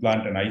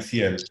implant an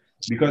ICL,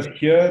 because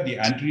here the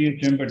anterior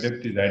chamber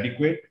depth is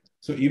adequate.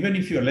 So even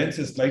if your lens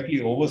is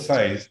slightly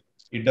oversized,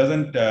 it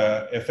doesn't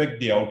affect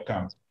the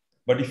outcome.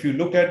 But if you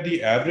look at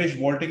the average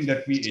vaulting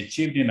that we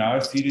achieved in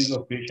our series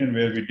of patients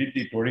where we did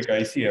the toric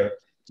ICL,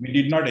 we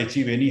did not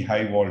achieve any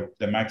high vault.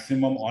 The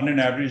maximum on an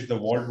average, the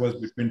vault was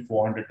between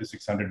 400 to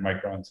 600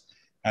 microns.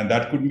 And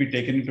that couldn't be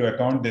taken into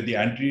account that the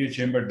anterior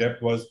chamber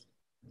depth was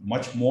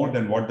much more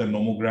than what the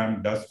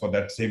nomogram does for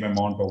that same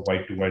amount of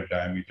white to white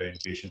diameter in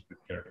patients with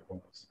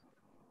keratoconus.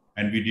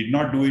 And we did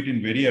not do it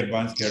in very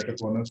advanced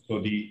keratoconus.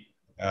 So the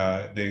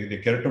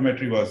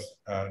keratometry was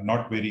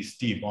not very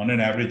steep. On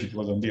an average, it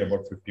was only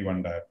about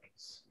 51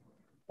 diopters.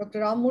 Dr.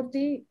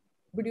 Ramurthy,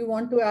 would you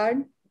want to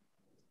add?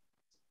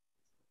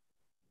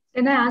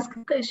 Can I ask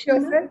a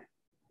question?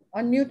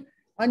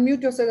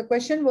 Unmute yourself. The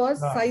question was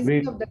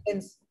sizing of the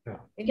lens.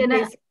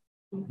 Yeah.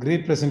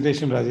 Great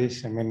presentation,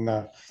 Rajesh. I mean,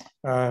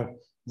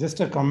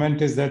 just a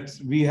comment is that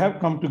we have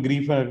come to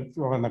grief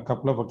on a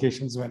couple of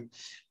occasions when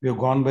we have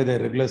gone by the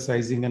regular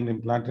sizing and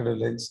implanted a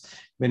lens.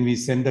 When we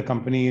send the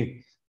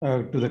company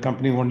to the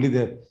company only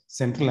the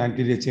central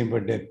anterior chamber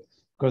depth,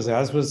 because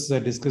as was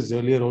discussed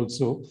earlier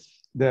also,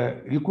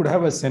 you could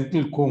have a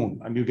central cone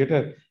and you get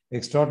an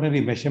extraordinary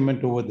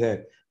measurement over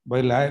there.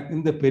 While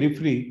in the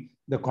periphery,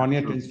 the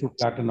cornea tends to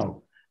flatten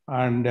out.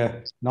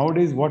 And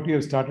nowadays, what we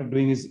have started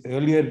doing is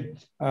earlier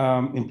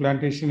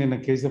implantation in a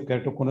case of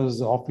keratoconus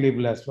is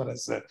off-label as far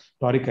as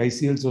toric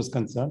ICLs was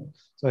concerned.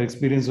 So our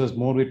experience was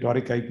more with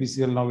toric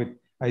IPCL. Now with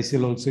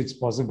ICL also it's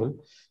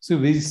possible. So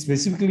we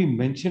specifically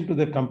mentioned to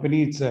the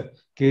company it's a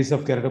case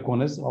of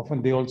keratoconus.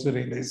 Often they also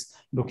realize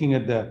looking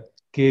at the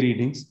K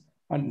readings.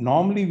 And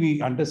normally we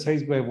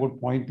undersize by about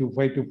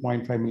 0.25 to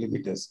 0.5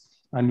 millimeters.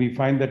 And we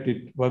find that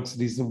it works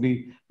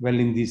reasonably well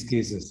in these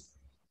cases.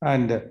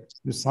 And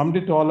you summed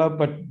it all up,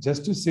 but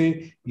just to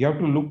say, you have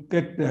to look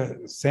at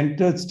the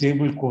centered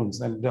stable cones.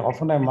 And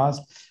often I'm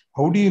asked,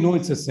 how do you know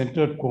it's a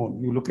centered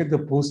cone? You look at the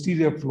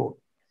posterior floor.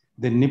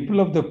 The nipple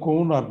of the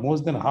cone or more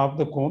than half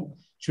the cone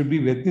should be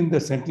within the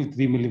central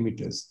 3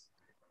 millimeters.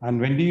 And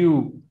when do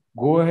you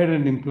go ahead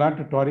and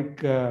implant a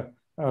toric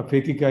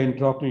phakic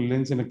intraocular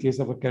lens in a case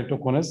of a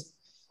keratoconus?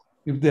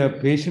 If the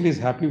patient is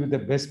happy with the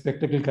best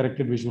spectacle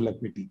corrected visual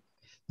acuity,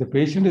 the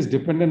patient is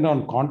dependent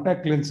on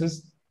contact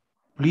lenses,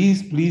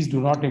 please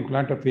do not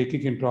implant a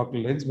phakic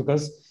intraocular lens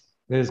because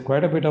there is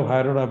quite a bit of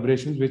higher order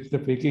aberrations which the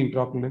phakic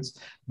intraocular lens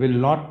will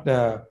not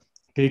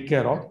take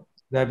care of.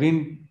 There have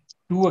been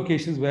 2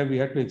 occasions where we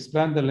had to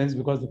expand the lens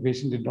because the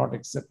patient did not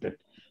accept it.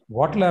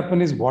 What will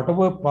happen is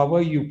whatever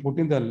power you put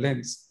in the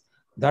lens,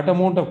 that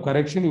amount of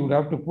correction you would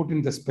have to put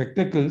in the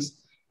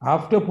spectacles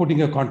after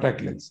putting a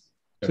contact lens.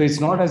 So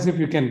it's not as if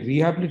you can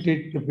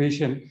rehabilitate the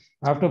patient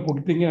after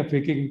putting a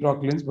phakic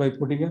intraocular lens by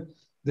putting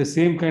the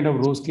same kind of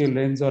rose scale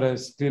lens or a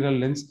scleral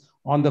lens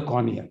on the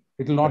cornea.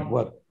 It will not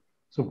work.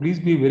 So please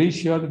be very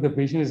sure that the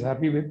patient is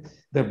happy with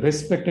the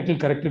best spectacle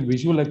corrected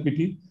visual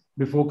acuity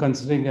before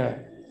considering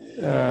a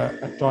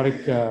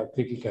toric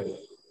phakic IOL.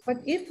 But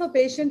if a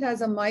patient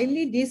has a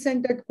mildly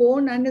decentered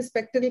cone and his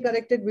spectacle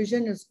corrected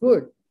vision is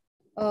good,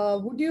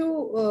 would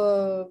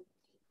you,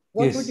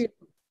 what would you?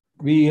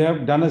 We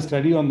have done a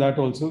study on that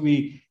also.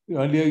 We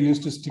earlier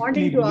used to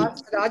strictly... I wanted to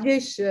ask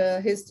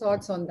Rajesh his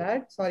thoughts on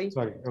that. Sorry,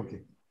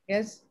 okay.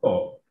 Yes.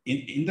 Oh,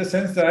 in the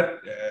sense that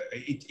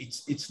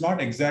it's not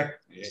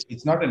exact,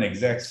 it's not an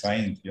exact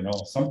science, you know.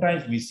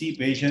 Sometimes we see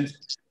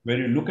patients where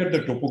you look at the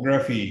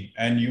topography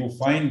and you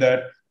find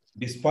that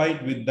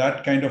despite with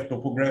that kind of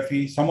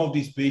topography, some of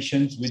these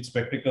patients with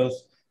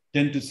spectacles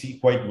tend to see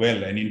quite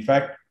well. And in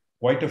fact,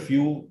 quite a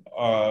few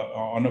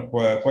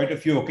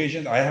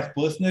occasions, I have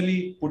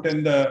personally put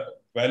in the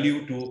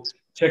value to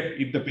check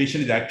if the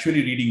patient is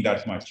actually reading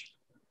that much,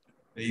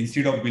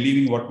 instead of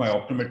believing what my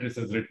optometrist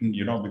has written,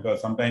 you know,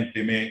 because sometimes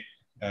they may,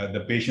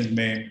 the patient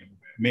may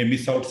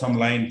miss out some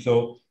line.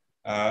 So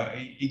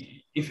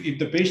if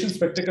the patient's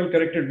spectacle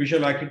corrected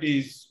visual acuity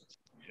is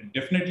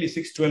definitely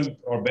 612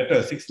 or better,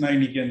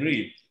 6.9 he can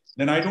read,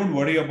 then I don't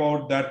worry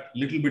about that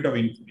little bit of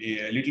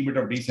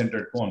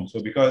decentered cone.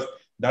 So because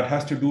that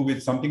has to do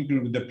with something to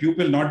do with the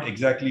pupil not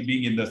exactly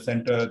being in the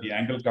center, the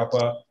angle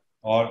kappa,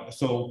 or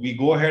so we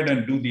go ahead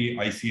and do the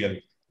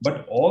ICL.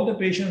 But all the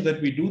patients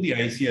that we do the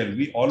ICL,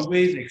 we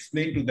always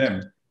explain to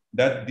them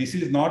that this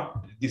is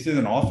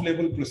an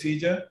off-label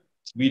procedure.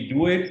 We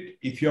do it.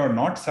 If you are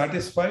not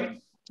satisfied,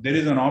 there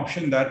is an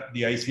option that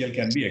the ICL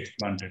can be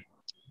explanted.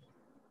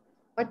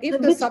 But if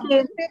the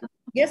subjective,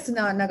 yes,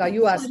 Naga,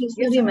 you asked.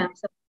 Sorry, ma'am.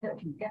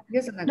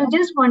 Yes, no,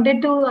 just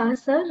wanted to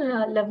ask,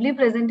 sir, lovely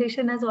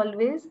presentation as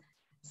always,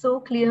 so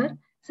clear.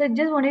 So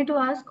just wanted to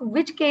ask,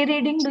 which K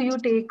reading do you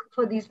take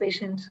for these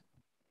patients?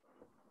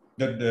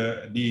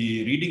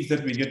 The readings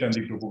that we get on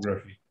the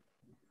topography.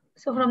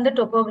 So from the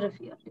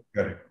topography.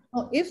 Correct.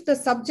 If the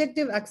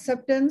subjective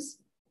acceptance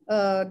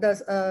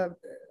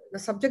the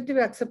subjective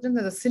acceptance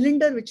and the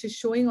cylinder which is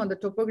showing on the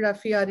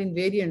topography are in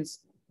variance,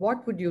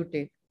 what would you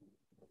take?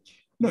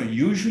 No,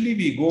 usually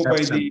we go by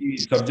the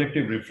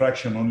subjective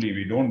refraction only.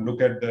 We don't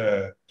look at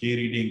the K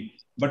reading.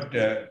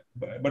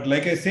 But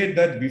like I said,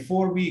 that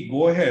before we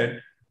go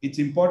ahead, it's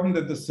important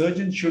that the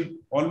surgeon should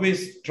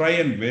always try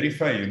and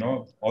verify, you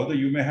know, although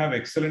you may have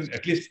excellent,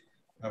 at least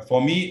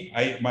for me,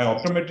 my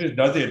optometrist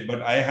does it,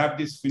 but I have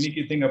this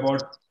finicky thing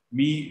about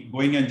me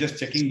going and just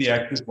checking the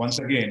axis once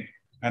again.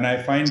 And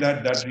I find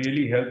that that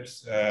really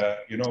helps,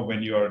 you know,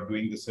 when you are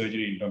doing the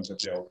surgery in terms of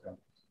the outcome.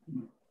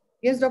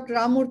 Yes, Dr.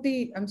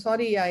 Ramurthy, I'm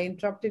sorry I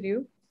interrupted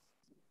you.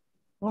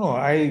 No,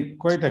 I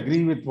quite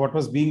agree with what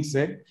was being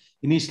said.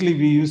 Initially,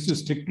 we used to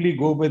strictly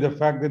go by the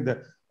fact that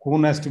the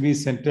cone has to be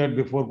centered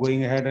before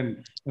going ahead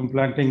and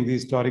implanting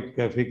these toric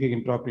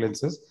phakic intraocular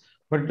lenses.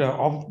 But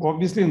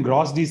obviously, in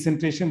gross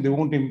decentration, they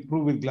won't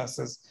improve with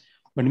glasses.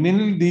 But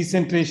minimal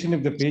decentration,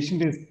 if the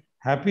patient is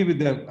happy with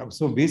the,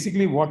 so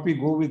basically what we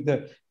go with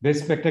the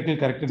best spectacle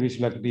corrected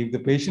visual acuity. If the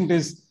patient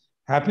is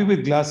happy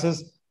with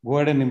glasses, go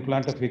ahead and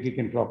implant a phakic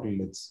intraocular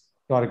lens,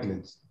 toric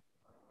lens.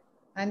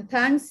 And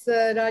thanks,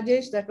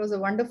 Rajesh. That was a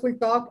wonderful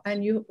talk.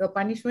 And the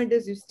punishment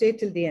is you stay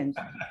till the end.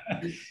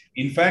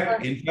 In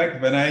fact,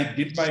 when I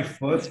did my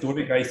first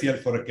toric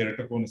ICL for a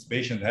keratoconus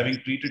patient, having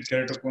treated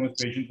keratoconus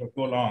patients for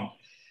so long,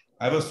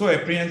 I was so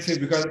apprehensive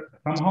because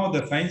somehow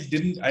the science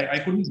didn't, I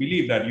couldn't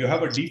believe that you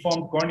have a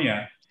deformed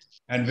cornea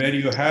and where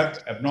you have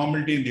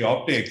abnormality in the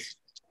optics,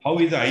 how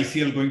is the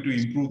ICL going to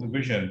improve the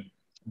vision?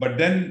 But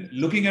then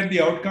looking at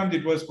the outcomes,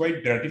 it was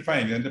quite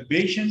gratifying. And the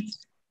patients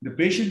with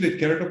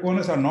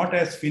keratoconus are not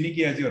as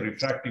finicky as your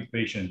refractive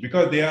patients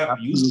because they are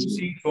used to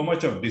seeing so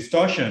much of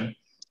distortion.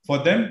 For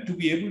them to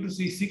be able to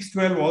see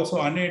 612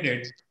 also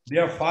unaided, they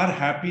are far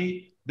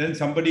happy than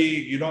somebody,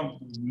 you know,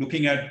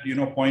 looking at, you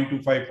know,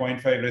 0.25,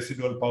 0.5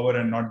 residual power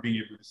and not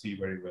being able to see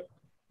very well.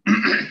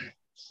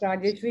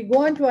 Rajesh, we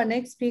go on to our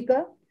next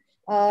speaker.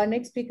 Our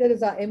next speaker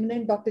is our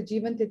eminent Dr.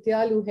 Jeevan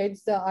Tityal, who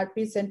heads the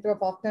RP Center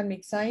of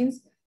Ophthalmic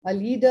Science, a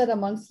leader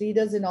amongst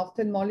leaders in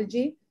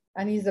ophthalmology.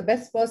 And he's the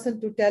best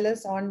person to tell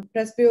us on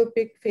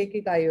presbyopic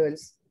phakic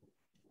IOLs.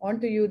 On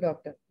to you,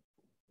 doctor.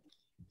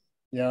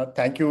 Yeah,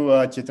 thank you,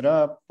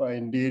 Chitra.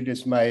 Indeed,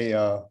 it's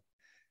my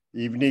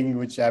evening,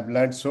 which I've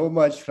learned so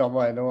much from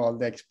all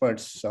the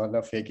experts on the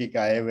phakic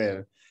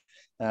IOL.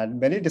 And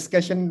many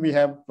discussions we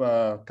have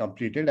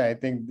completed. I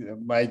think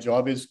my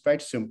job is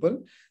quite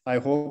simple. I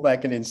hope I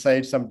can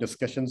incite some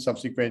discussion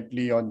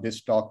subsequently on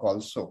this talk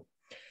also.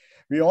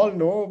 We all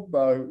know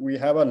we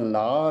have a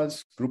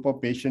large group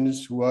of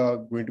patients who are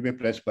going to be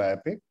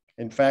presbyopic.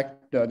 In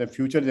fact, the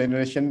future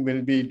generation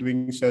will be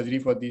doing surgery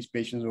for these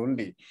patients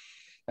only.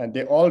 And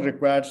they all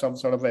require some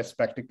sort of a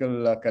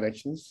spectacle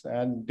corrections.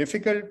 And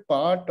difficult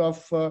part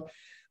of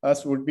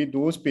us would be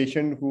those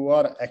patients who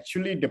are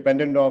actually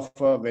dependent of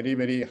very,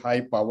 very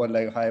high power,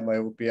 like high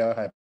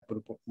myopia,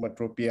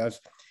 hypermetropias.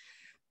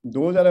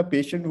 Those are a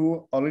patient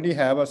who already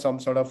have some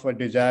sort of a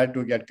desire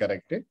to get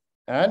corrected.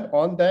 And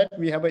on that,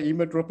 we have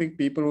emmetropic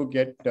people who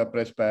get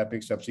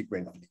presbyopic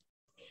subsequently.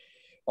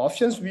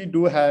 Options, we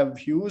do have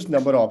huge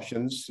number of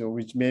options,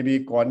 which may be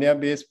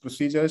cornea-based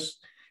procedures,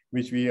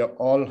 which we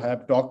all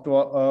have talked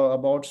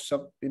about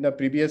in the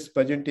previous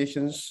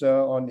presentations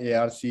on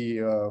ARC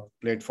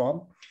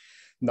platform.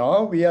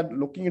 Now we are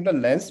looking at a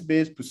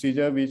lens-based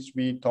procedure, which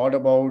we thought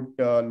about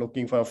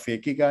looking for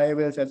phakic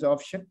IOLs as an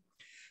option,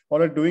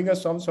 or doing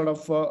some sort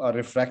of a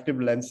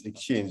refractive lens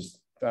exchange.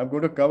 So I'm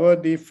going to cover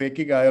the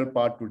phakic IOL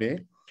part today.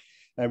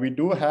 And we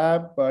do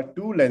have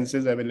two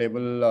lenses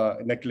available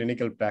in a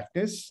clinical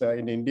practice.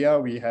 In India,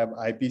 we have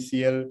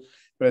IPCL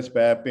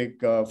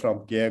presbyopic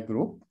from Care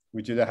Group,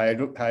 which is a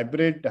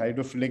hybrid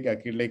hydrophilic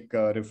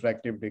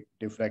acrylic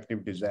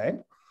refractive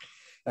design.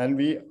 And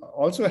we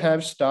also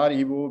have Star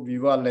Evo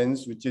Viva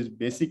lens, which is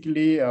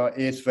basically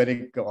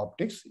aspheric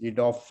optics,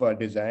 EDOF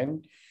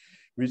design,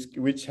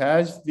 which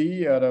has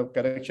the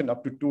correction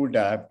up to 2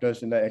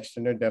 diopters in the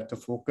extended depth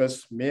of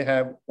focus, may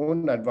have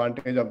own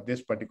advantage of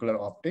this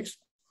particular optics.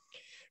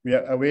 We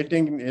are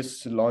awaiting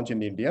its launch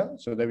in India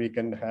so that we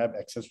can have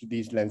access to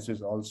these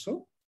lenses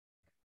also.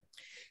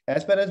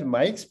 As far as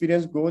my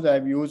experience goes,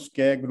 I've used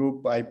Care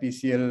Group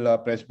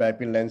IPCL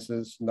presbyopic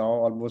lenses now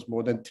almost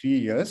more than 3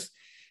 years.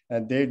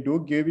 And they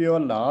do give you a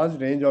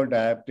large range of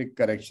dioptric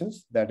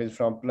corrections, that is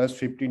from plus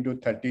 15 to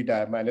 30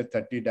 minus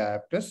 30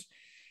 diopters,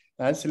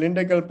 and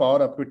cylindrical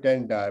power up to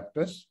 10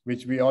 diopters,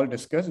 which we all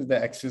discussed is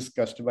the axis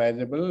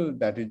customizable,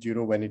 that is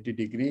 0, 180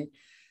 degree,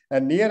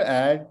 and near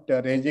add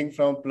ranging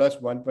from plus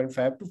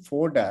 1.5 to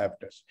 4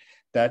 diopters.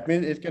 That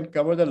means it can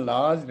cover the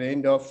large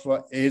range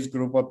of age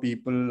group of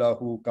people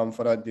who come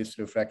for this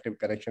refractive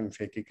correction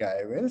phakic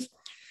IOLs.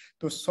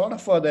 So sort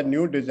of the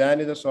new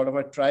design is a sort of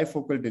a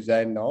trifocal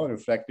design now,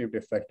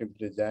 refractive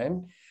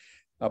design.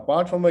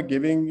 Apart from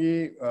giving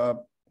the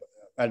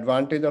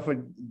advantage of a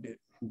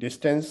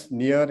distance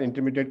near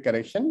intermediate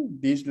correction,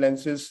 these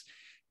lenses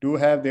do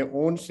have their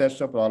own sets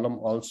of problem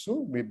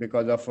also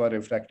because of a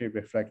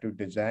refractive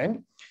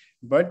design.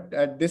 But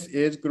at this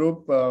age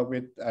group,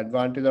 with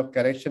advantage of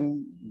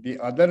correction, the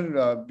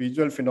other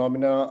visual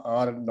phenomena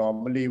are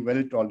normally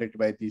well tolerated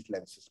by these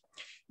lenses.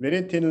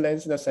 Very thin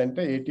lens in the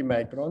center, 80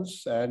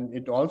 microns, and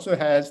it also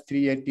has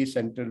 380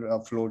 center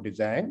flow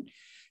design,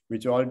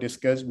 which all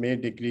discussed may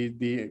decrease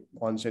the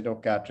onset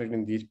of cataract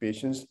in these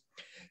patients.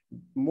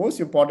 Most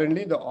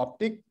importantly, the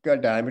optic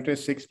diameter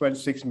is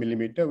 6.6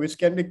 millimeter, which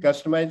can be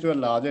customized to a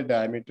larger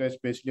diameter,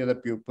 especially the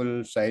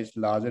pupil size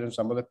larger in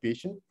some of the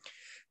patients.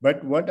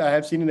 But what I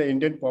have seen in the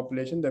Indian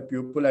population, the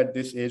pupil at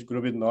this age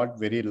group is not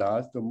very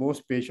large. So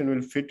most patients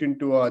will fit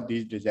into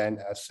these design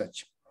as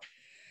such.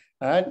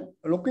 And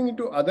looking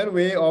into other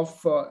way of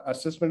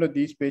assessment of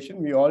these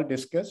patients, we all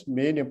discussed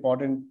main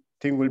important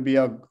thing will be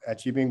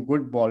achieving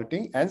good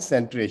vaulting and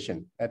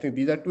centration. I think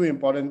these are two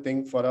important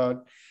things for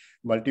a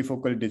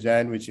multifocal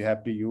design which you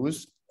have to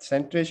use.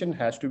 Centration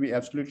has to be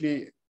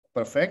absolutely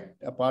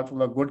perfect apart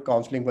from a good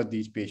counseling for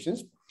these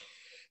patients.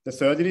 The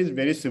surgery is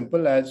very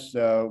simple as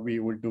we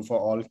would do for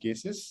all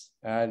cases.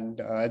 And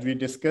as we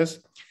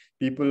discussed,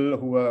 people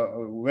who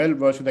are well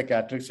versed with the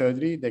cataract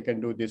surgery, they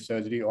can do this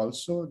surgery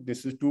also.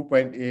 This is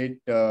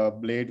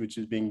 2.8 blade, which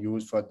is being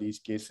used for these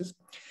cases.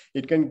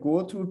 It can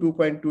go through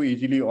 2.2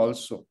 easily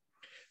also.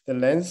 The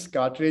lens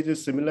cartridge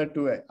is similar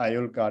to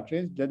IOL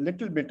cartridge. There's a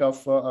little bit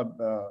of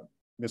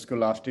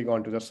viscoelastic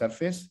onto the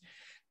surface.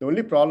 The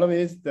only problem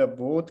is that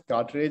both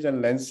cartridge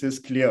and lens is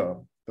clear.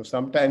 So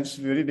sometimes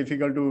very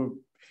difficult to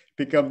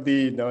pick up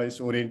the noise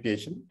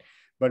orientation.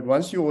 But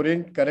once you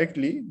orient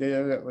correctly,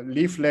 the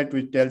leaflet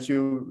which tells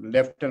you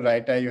left and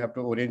right eye, you have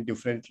to orient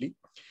differently.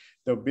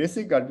 The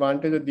basic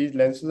advantage of these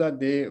lenses are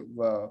they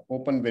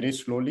open very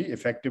slowly,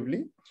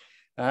 effectively,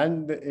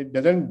 and it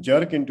doesn't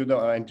jerk into the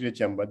anterior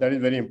chamber. That is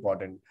very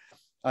important.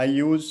 I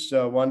use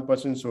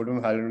 1%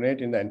 sodium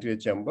hyaluronate in the anterior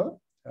chamber.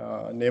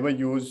 Never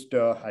used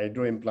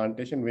hydro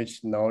implantation,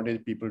 which nowadays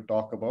people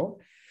talk about.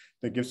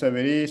 So it gives a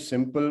very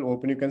simple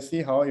open. You can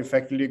see how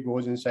effectively it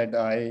goes inside the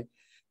eye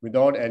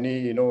without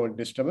any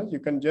disturbance. You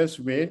can just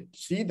wait,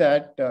 see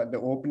that the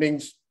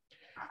openings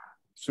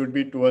should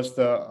be towards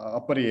the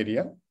upper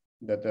area,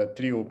 that the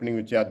three openings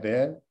which are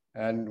there.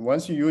 And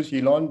once you use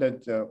Helon,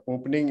 that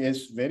opening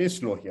is very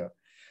slow here.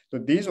 So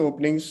these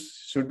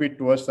openings should be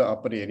towards the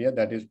upper area,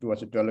 that is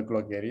towards the 12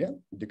 o'clock area.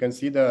 You can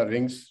see the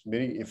rings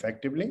very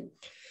effectively.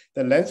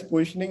 The lens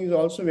positioning is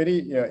also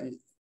very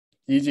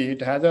easy.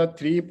 It has a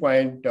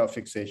 3-point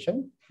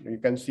fixation. You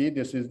can see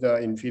this is the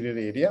inferior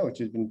area, which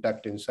has been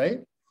tucked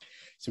inside.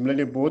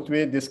 Similarly, both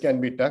ways, this can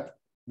be tucked.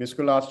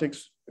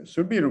 Viscoelastics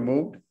should be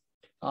removed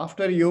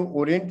after you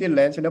orient the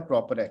lens in a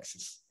proper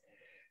axis.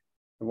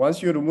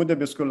 Once you remove the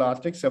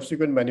viscoelastic,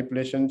 subsequent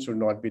manipulation should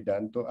not be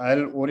done. So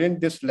I'll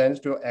orient this lens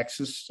to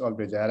axis or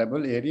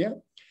desirable area,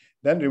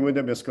 then remove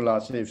the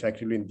viscoelastic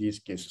effectively in these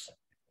cases.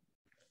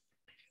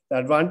 The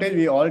advantage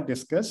we all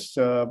discussed,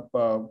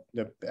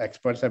 the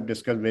experts have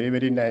discussed very,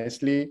 very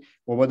nicely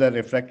over the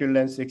refractive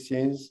lens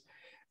exchange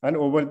and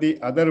over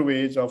the other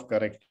ways of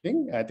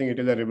correcting. I think it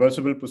is a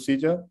reversible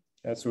procedure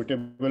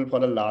suitable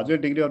for a larger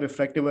degree of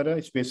refractive error,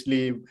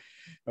 especially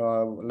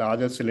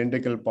larger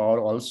cylindrical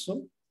power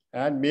also.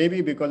 And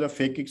maybe because of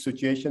phakic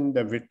situation,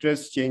 the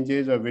vitreous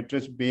changes or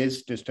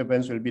vitreous-based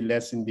disturbance will be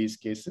less in these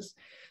cases.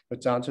 The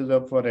chances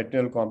of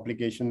retinal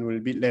complication will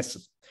be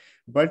less.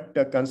 But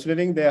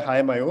considering their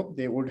high myope,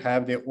 they would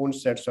have their own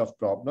sets of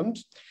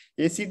problems.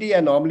 ACD, I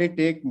normally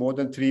take more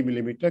than 3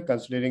 millimeter,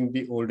 considering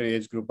the older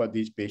age group of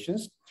these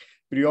patients.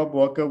 Pre-op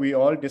worker, we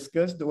all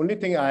discussed. The only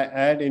thing I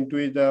add into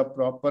is the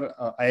proper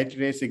eye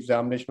trace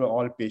examination of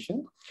all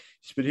patients,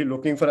 especially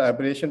looking for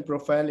aberration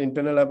profile,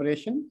 internal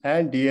aberration,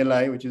 and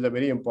DLI, which is a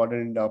very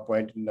important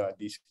point in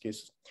these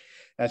cases.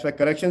 As far as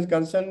correction is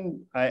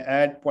concerned, I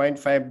add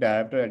 0.5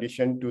 diopter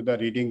addition to the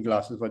reading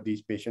glasses for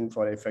these patients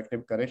for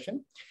effective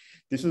correction.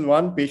 This is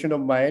one patient of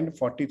mine,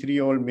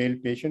 43-year-old male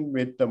patient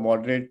with the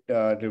moderate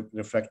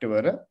refractive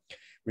error,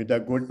 with the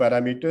good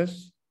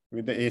parameters,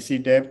 with the AC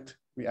depth.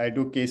 I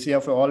do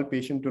KCF for all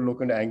patients to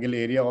look in the angle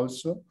area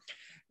also.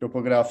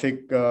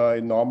 Topographic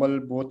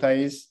normal, both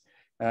eyes,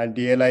 and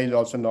DLI is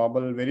also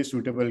normal, very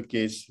suitable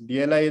case.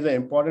 DLI is an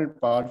important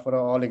part for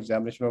all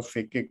examination of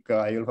phakic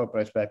IOL for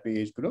presbyopia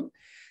age group.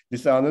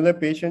 This is another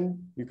patient.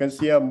 You can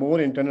see a more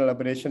internal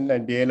aberration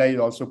and DLI is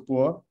also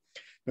poor.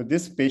 So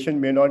this patient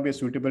may not be a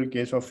suitable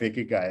case of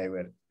phakic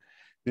IOL.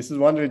 This is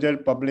one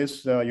result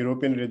published,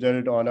 European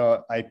result on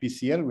a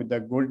IPCL with a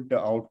good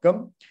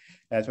outcome.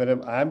 As far as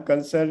I'm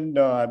concerned,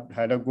 I've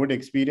had a good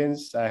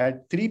experience. I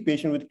had 3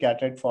 patients with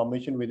cataract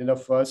formation within the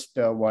first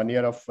 1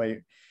 year of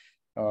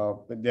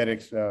their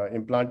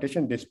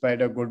implantation,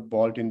 despite a good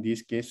vault in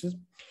these cases.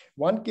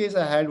 One case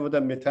I had with a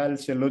methyl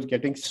cellulose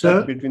getting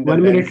stuck between the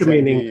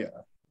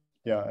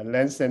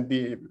lens and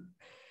the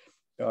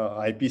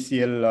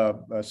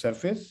IPCL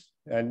surface,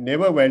 and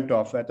never went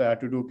off. I had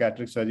to do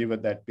cataract surgery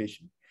with that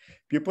patient.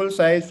 Pupil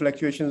size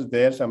fluctuations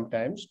there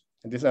sometimes.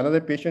 This is another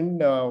patient,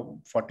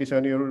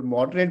 47-year-old,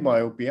 moderate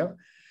myopia.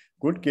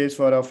 Good case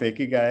for a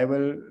phakic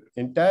IOL.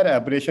 Entire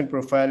aberration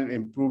profile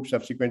improved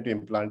subsequent to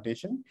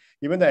implantation.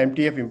 Even the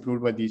MTF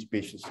improved by these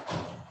patients.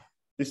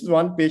 This is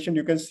one patient,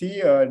 you can see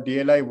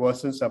DLI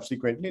worsen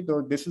subsequently,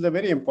 though this is a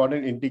very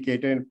important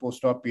indicator in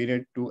post-op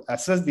period to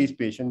assess these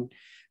patients.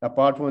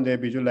 Apart from their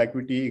visual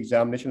acuity,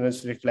 examination of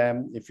slit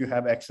lamp, if you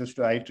have access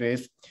to eye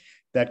trace,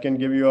 that can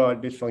give you a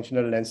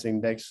dysfunctional lens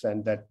index,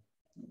 and that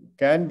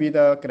can be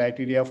the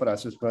criteria for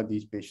assessment of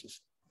these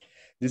patients.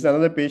 This is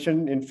another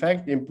patient, in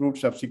fact, improved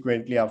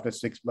subsequently after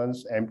 6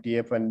 months,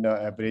 MTF and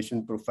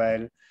aberration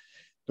profile.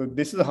 So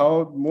this is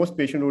how most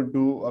patients would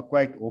do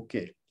quite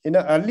okay. In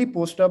an early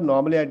post-op,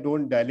 normally I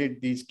don't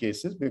dilate these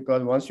cases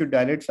because once you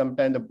dilate,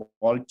 sometimes the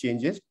ball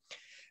changes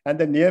and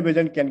the near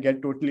vision can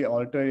get totally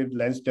altered if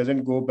lens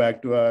doesn't go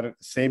back to our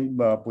same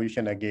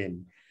position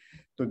again.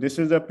 So this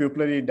is a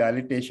pupillary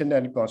dilatation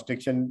and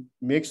constriction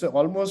makes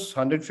almost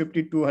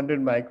 150 to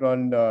 200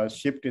 micron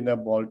shift in the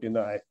bolt in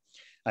the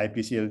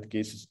IPCL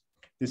cases.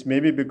 This may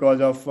be because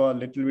of a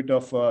little bit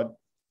of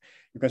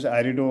because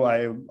irido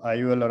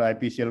IOL or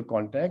IPCL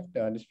contact,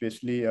 and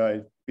especially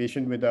a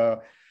patient with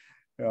a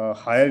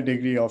higher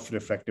degree of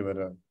refractive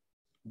error.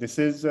 This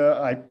is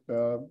star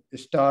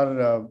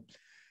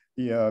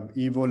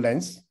EVO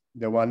lens.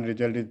 The one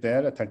result is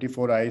there, a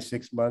 34 eye,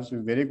 6 months,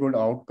 with very good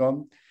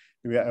outcome.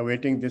 We are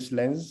awaiting this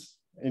lens.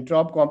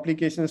 Intraop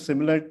complications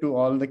similar to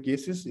all the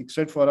cases,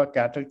 except for a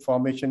cataract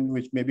formation,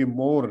 which may be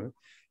more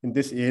in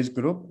this age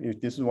group.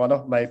 If this is one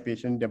of my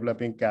patients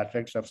developing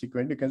cataract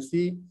subsequently, you can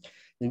see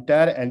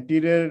entire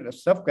anterior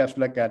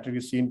subcapsular cataract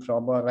is seen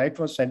from right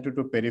from center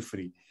to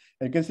periphery.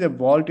 And you can see the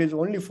vault is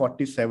only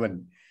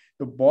 47.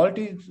 The vault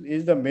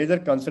is the major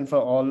concern for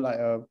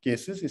all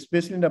cases,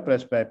 especially in the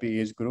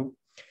presbyopia age group.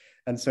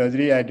 And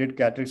surgery, I did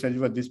cataract surgery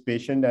for this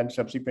patient, and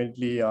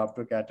subsequently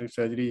after cataract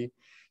surgery,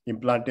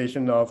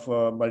 implantation of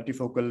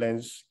multifocal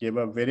lens gave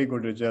a very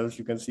good results.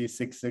 You can see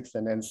 6.6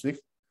 and N6.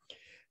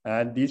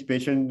 And these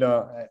patients,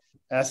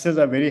 asses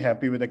are very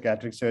happy with the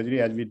cataract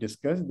surgery. As we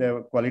discussed,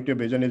 their quality of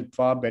vision is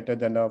far better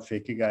than a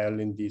phakic IOL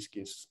in these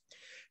cases.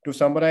 To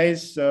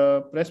summarize,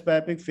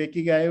 presbyopic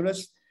phakic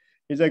IOLs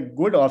is a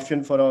good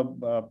option for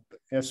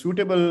a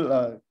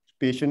suitable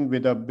patient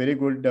with a very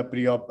good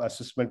pre-op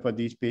assessment for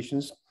these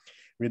patients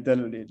with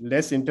a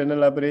less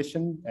internal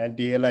aberration and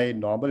DLI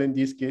normal in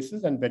these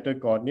cases and better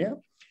cornea.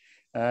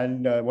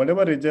 And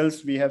whatever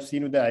results we have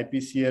seen with the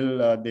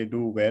IPCL, they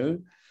do well.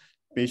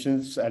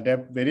 Patients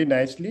adapt very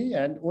nicely,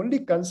 and only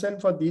concern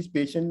for these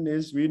patients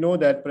is we know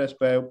that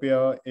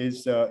presbyopia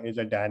is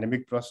a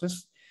dynamic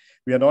process.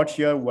 We are not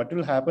sure what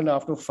will happen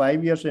after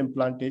 5 years of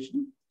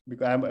implantation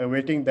because I'm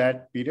awaiting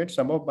that period.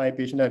 Some of my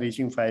patients are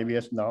reaching 5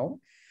 years now.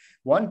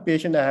 One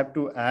patient I have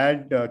to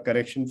add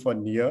correction for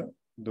near,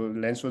 the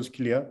lens was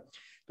clear.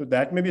 So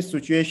that may be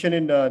situation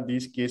in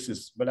these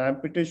cases, but I'm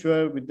pretty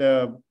sure with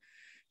the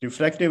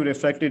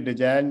refractive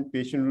design,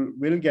 patient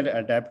will get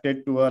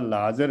adapted to a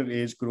larger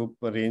age group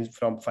range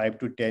from 5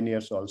 to 10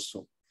 years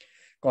also.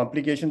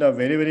 Complications are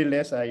very, very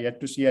less. I yet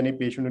to see any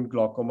patient in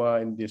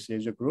glaucoma in this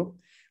age group.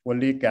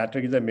 Only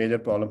cataract is a major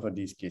problem for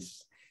these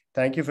cases.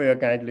 Thank you for your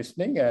kind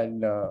listening,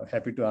 and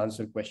happy to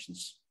answer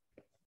questions.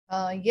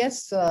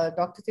 Yes,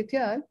 Dr.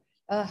 Tityal,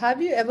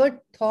 have you ever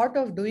thought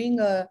of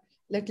doing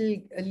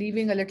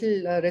leaving a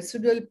little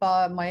residual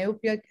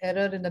myopia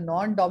error in the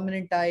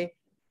non-dominant eye?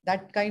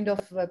 That kind of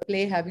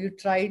play, have you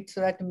tried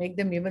so that to make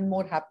them even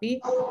more happy?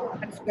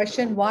 That's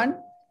question one.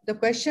 The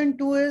question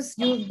two is,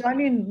 you've done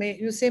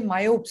you say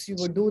myopes, you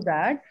would do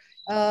that.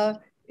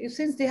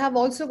 Since they have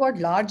also got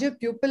larger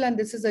pupil and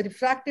this is a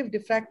diffractive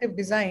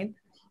design,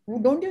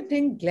 don't you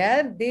think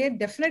glare, they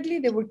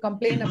would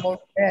complain about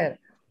glare.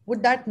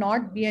 Would that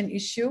not be an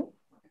issue?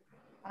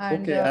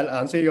 And, okay, I'll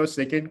answer your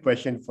second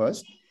question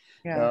first.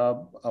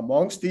 Yeah.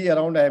 Amongst the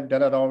I have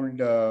done around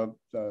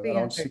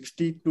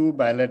 62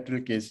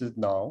 bilateral cases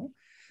now.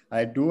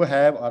 I do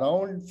have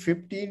around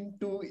 15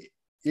 to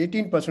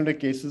 18% of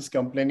cases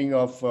complaining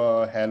of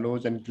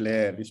halos and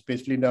glare,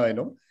 especially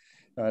now,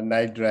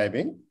 night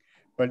driving.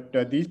 But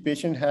these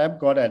patients have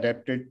got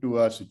adapted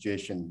to a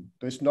situation.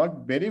 So it's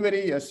not very,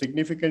 very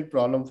significant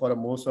problem for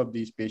most of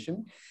these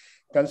patients,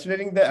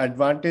 considering the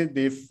advantage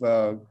they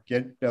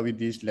get with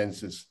these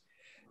lenses.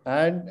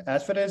 And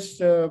as far as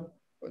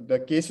the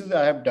cases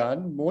I have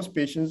done, most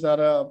patients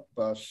are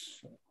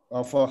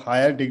of a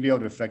higher degree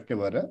of refractive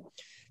error.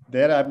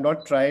 There I have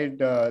not tried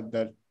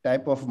the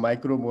type of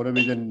micro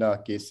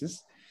monovision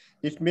cases.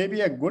 It may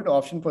be a good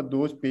option for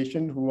those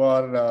patients who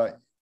are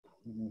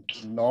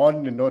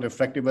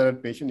refractive error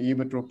patient,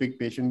 emmetropic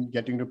patient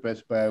getting to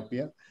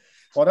presbyopia,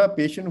 or a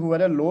patient who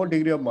had a low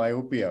degree of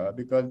myopia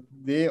because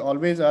they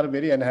always are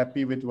very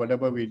unhappy with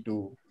whatever we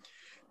do.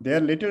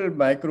 Their little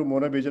micro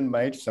monovision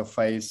might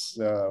suffice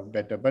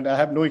better, but I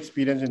have no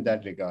experience in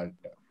that regard.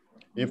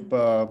 If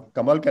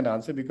Kamal can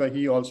answer, because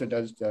he also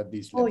does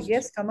these lenses. Oh,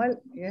 yes, Kamal.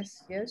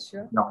 Yes,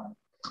 sure. No.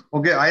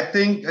 Okay, I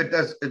think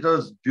it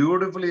was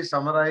beautifully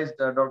summarized,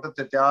 Dr.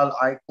 Tityal.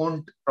 I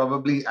couldn't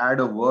probably add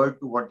a word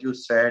to what you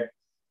said.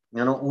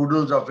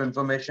 Oodles of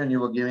information you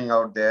were giving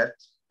out there.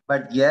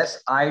 But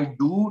yes, I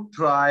do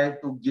try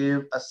to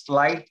give a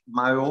slight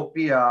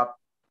myopia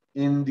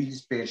in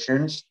these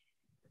patients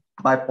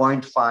by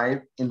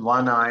 0.5 in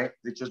one eye,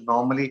 which is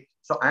normally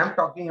So I am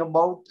talking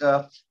about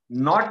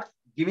not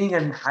giving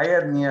a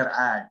higher near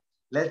add.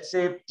 Let's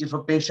say if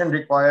a patient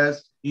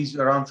requires, he's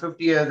around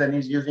 50 years and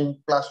he's using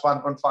plus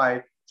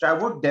 1.5. So I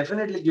would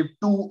definitely give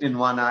 2 in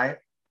one eye.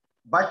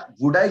 But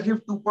would I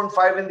give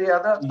 2.5 in the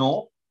other?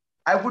 No.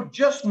 I would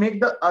just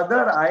make the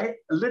other eye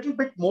a little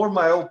bit more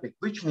myopic,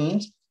 which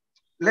means,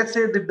 let's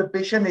say that the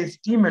patient is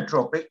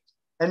T-metropic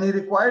and he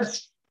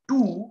requires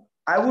 2,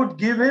 I would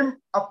give him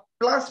a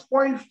plus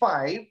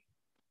 0.5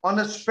 on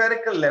a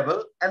spherical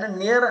level and a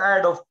near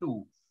add of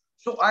 2.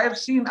 So I've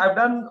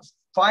done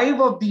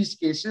 5 of these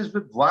cases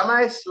with one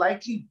eye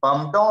slightly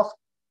bumped off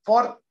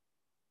for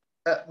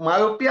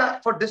myopia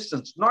for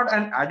distance, not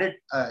an added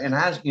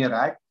enhanced near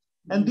add.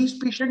 And these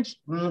patients,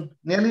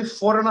 nearly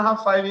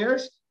 4.5, 5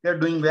 years, they're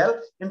doing well.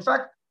 In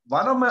fact,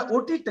 one of my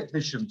OT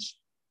technicians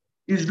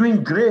is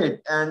doing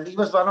great, and he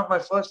was one of my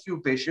first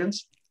few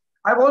patients.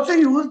 I've also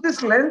used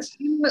this lens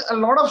in a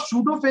lot of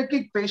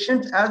pseudophakic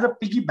patients as a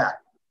piggyback.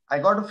 I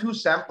got a few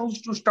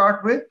samples to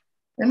start with,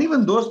 and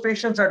even those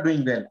patients are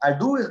doing well. I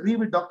do agree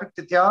with Dr.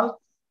 Tityal.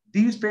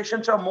 These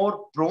patients are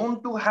more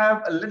prone to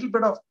have a little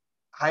bit of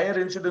higher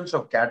incidence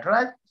of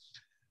cataract.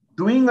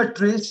 Doing a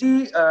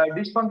Tracy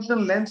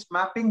dysfunctional lens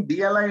mapping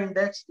DLI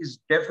index is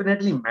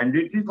definitely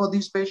mandatory for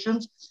these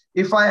patients.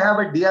 If I have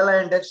a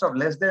DLI index of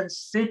less than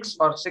 6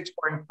 or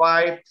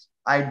 6.5,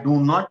 I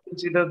do not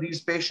consider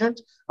these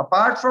patients.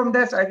 Apart from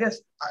this, I guess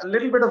a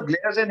little bit of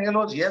glares and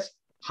halos, yes,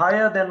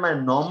 higher than my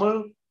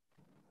normal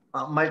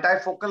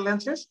multifocal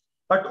lenses.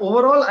 But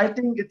overall, I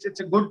think it's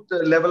a good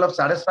level of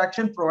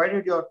satisfaction,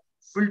 provided your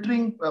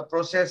filtering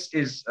process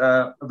is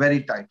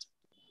very tight.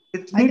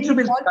 It needs to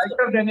be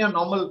tighter than your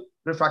normal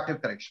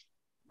refractive correction.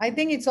 I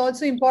think it's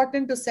also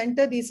important to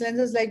center these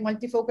lenses like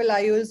multifocal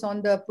IOS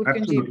on the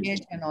Purkinje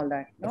image and all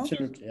that. No?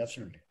 Absolutely,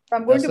 absolutely. So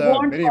I'm going That's to go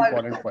on very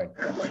important point.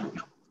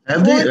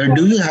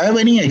 Do you have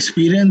any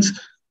experience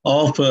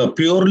of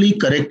purely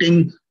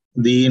correcting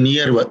the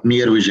near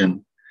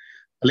vision?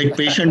 Like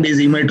patient is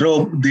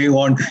emmetrope, they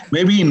want,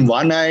 maybe in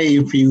one eye,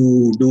 if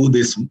you do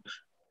this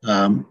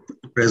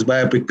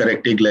presbyopic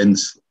correcting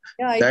lens,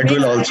 that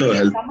will also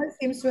help. Kamal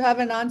seems to have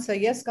an answer.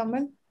 Yes,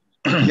 Kamal?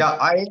 Yeah,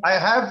 I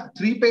have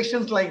 3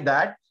 patients like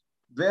that,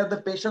 where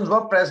the patients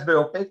were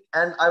presbyopic,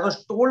 and I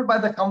was told by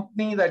the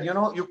company that,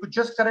 you could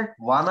just correct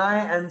one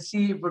eye and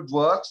see if it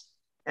works.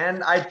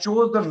 And I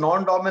chose the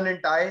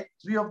non-dominant eye.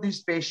 3 of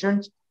these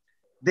patients,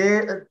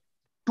 they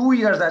 2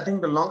 years, I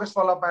think the longest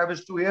follow-up I have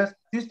is 2 years.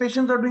 These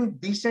patients are doing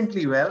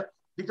decently well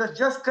because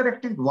just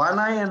correcting one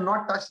eye and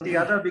not touch the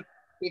other, because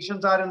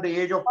patients are in the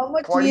age of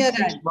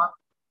 46 months.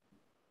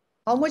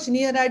 How much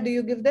near add do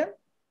you give them?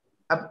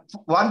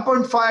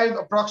 1.5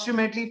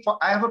 approximately.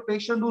 I have a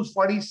patient who's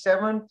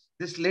 47.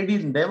 This lady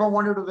never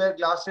wanted to wear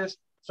glasses.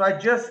 So I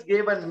just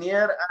gave a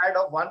near add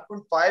of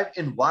 1.5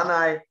 in one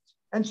eye.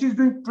 And she's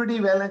doing pretty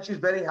well and she's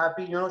very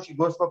happy. She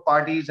goes for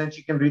parties and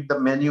she can read the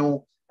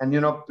menu and,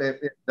 play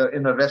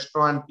in a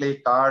restaurant, play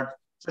cards.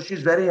 So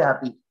she's very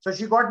happy. So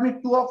she got me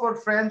 2 of her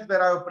friends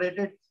where I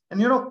operated.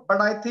 And,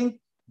 but I think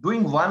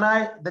doing one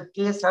eye, the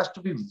case has to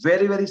be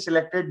very, very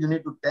selected. You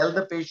need to tell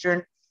the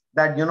patient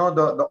that,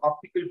 the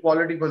optical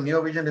quality for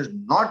near vision is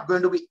not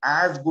going to be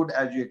as good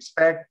as you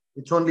expect.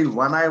 It's only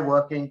one eye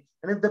working.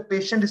 And if the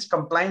patient is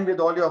complying with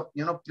all your,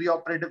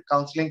 preoperative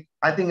counseling,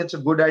 I think it's a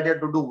good idea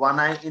to do one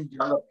eye in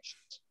younger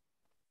patients.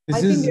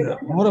 This is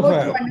more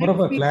of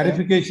a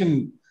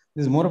clarification.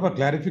 This is more of a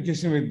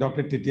clarification with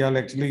Dr. Tityal.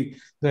 Actually,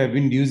 so I've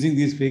been using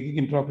these phakic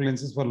intraocular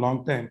lenses for a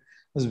long time. I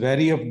was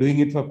wary of doing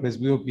it for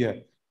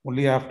presbyopia.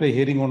 Only after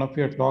hearing one of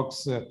your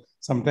talks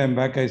some time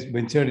back, I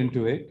ventured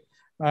into it.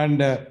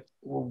 And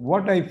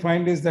what I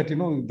find is that,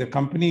 the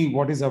company,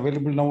 what is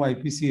available now,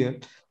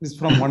 IPCL, is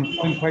from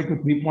 1.5 to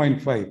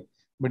 3.5.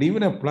 But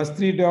even a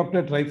 +3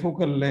 diopter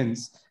trifocal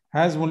lens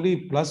has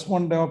only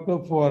 +1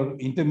 diopter for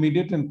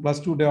intermediate and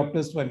 +2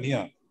 diopters for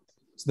near.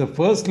 So the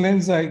first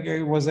lens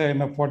I was a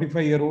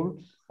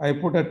 45-year-old, I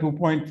put a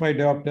 2.5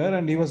 diopter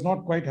and he was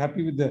not quite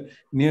happy with the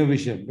near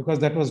vision because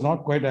that was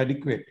not quite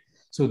adequate.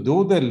 So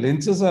though the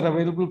lenses are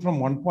available from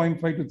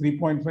 1.5 to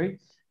 3.5,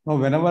 now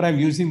whenever I'm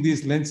using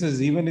these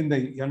lenses, even in the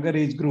younger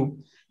age group,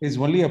 is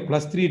only a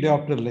 +3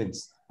 diopter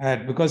lens.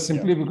 Because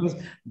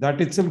that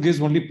itself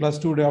gives only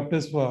 +2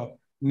 diopters for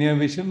near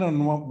vision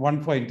and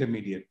 1 for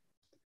intermediate.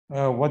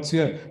 What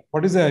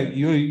is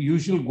your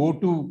usual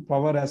go-to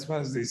power as far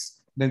as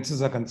these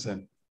lenses are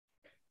concerned?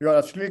 You are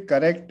absolutely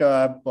correct.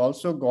 I've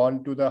also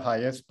gone to the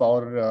highest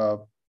power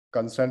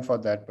concern for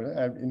that.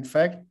 In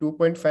fact,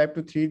 2.5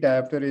 to 3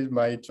 diopter is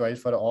my choice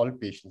for all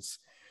patients.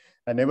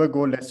 I never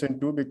go less than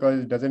 2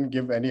 because it doesn't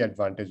give any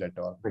advantage at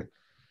all. Right.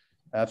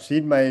 I've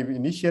seen my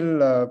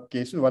initial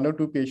cases, 1 or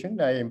 2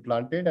 patients I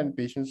implanted and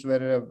patients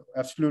were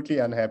absolutely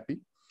unhappy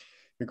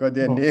because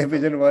their near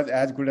vision was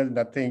as good as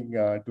nothing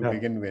to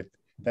begin with.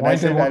 Then I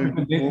said, I'll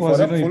go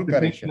for a full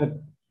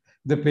correction.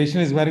 The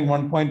patient is wearing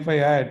 1.5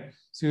 add.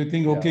 So you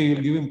think, okay,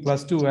 you'll give him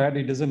 +2 add,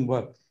 it doesn't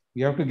work.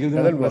 You have to give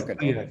them a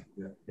 +3 add.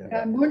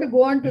 I'm going to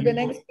go on to the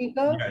next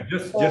speaker. Yeah,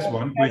 just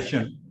one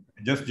question,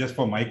 just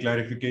for my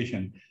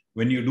clarification.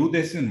 when you do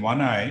this in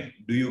one eye,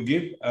 do you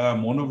give a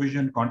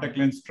monovision contact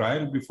lens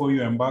trial before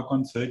you embark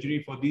on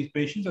surgery for these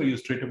patients, or you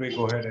straight away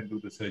go ahead and do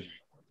the surgery?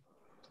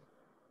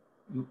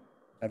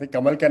 I think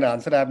Kamal can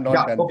answer. I have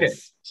not done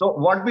this. So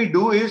what we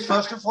do is,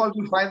 first of all,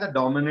 we find the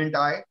dominant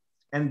eye,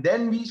 and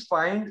then we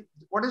find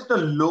what is the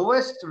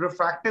lowest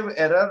refractive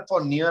error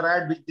for near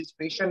eye which this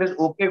patient is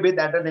okay with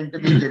at an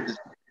intermediate distance.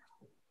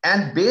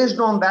 And based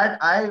on that,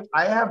 I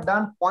have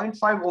done 0.5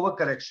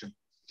 overcorrection.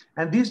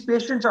 And these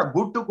patients are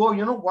good to go.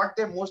 You know, what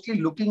they're mostly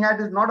looking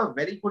at is not a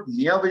very good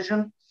near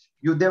vision.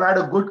 They've had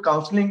a good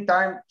counseling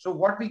time. So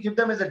what we give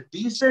them is a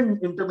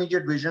decent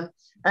intermediate vision.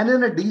 And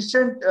in a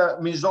decent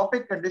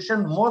mesopic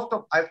condition, most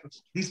of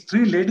these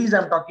three ladies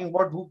I'm talking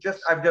about who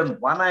I've done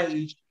one eye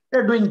each,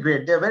 they're doing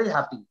great. They're very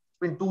happy. It's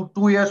been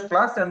two years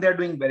plus and they're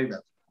doing very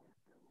well.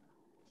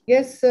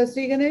 Yes,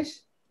 Sri Ganesh?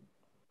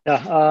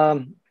 Yeah,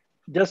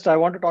 just I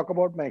want to talk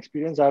about my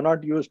experience. I have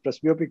not used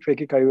presbyopic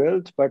phakic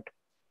IOLs, but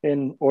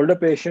in older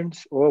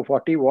patients over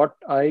 40, what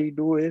I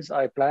do is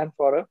I plan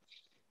for a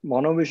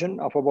monovision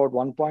of about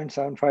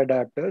 1.75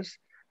 diopters.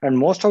 And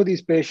most of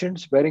these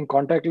patients wearing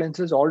contact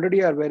lenses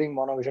already are wearing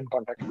monovision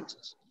contact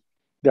lenses.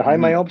 The high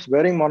myopes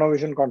wearing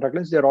monovision contact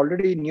lenses, they're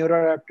already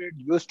neuro-adapted,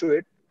 used to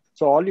it.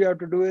 So all you have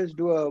to do is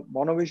do a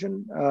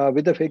monovision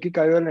with a phakic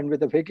IOL, and with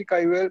the phakic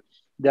IOL,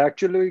 they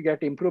actually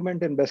get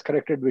improvement in best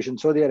corrected vision.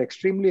 So they are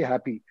extremely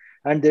happy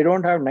and they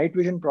don't have night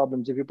vision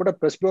problems. If you put a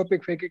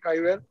presbyopic phakic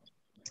IOL,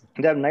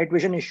 they have night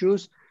vision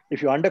issues.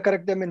 If you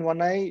undercorrect them in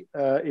one eye,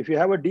 if you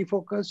have a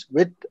defocus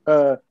with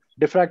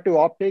diffractive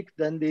optics,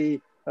 then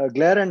the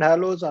glare and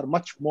halos are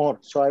much more.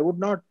 So I would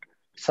not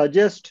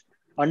suggest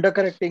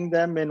undercorrecting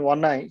them in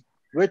one eye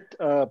with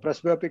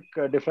presbyopic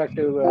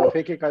diffractive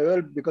phakic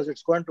IOL, because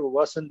it's going to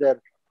worsen their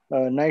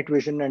night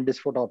vision and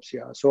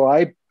dysphotopsia. So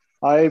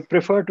I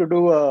prefer to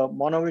do a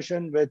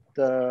monovision with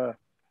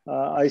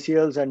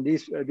ICLs, and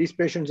these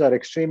patients are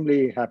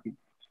extremely happy.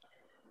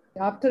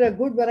 After a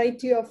good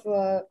variety of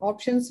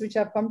options which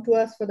have come to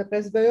us for the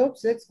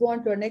presbyopes, let's go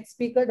on to our next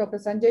speaker, Dr.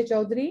 Sanjay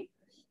Chowdhury,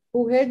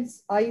 who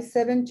heads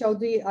I7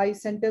 Chowdhury Eye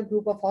Center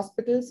Group of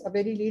Hospitals, a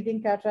very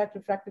leading cataract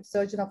refractive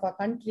surgeon of our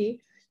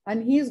country.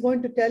 And he is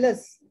going to tell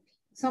us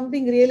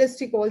something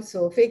realistic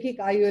also, phakic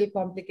IOL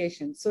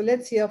complications. So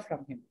let's hear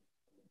from him.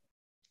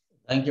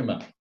 Thank you,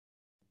 ma'am.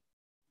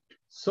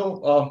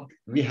 So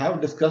we have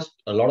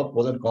discussed a lot of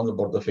pros and cons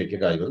about the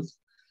phakic IOLs.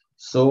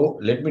 So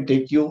let me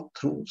take you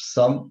through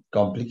some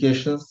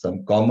complications,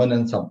 some common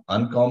and some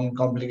uncommon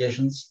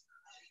complications.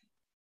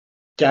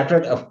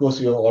 Cataract, of course,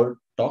 we have all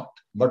talked,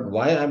 but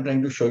why I'm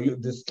trying to show you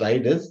this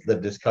slide is the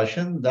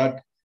discussion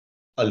that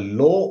a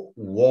low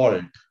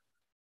vault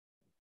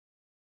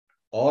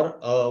or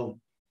a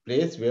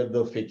place where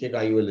the phakic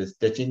IOL is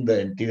touching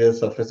the anterior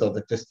surface of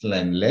the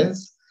crystalline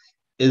lens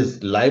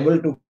is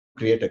liable to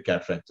create a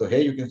cataract. So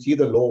here you can see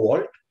the low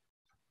vault,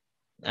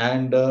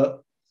 and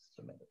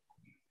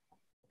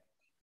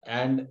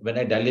when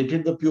I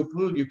dilated the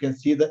pupil, you can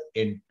see the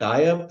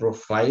entire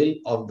profile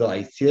of the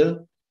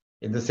ICL.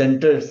 In the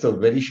center, it's a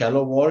very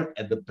shallow vault.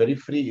 At the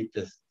periphery, it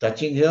is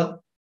touching here.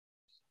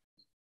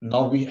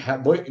 Now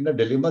we're in a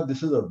dilemma.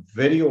 This is a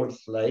very old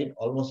slide,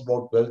 almost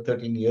about 12,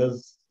 13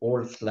 years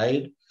old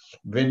slide.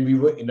 When we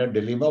were in a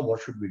dilemma,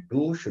 what should we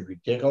do? Should we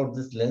take out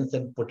this lens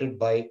and put it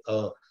by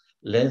a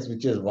lens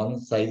which is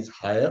one size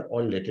higher,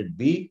 or let it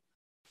be?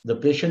 The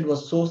patient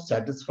was so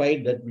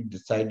satisfied that we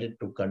decided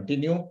to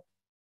continue.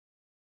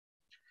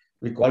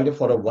 We called it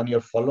for a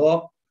 1-year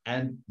follow-up,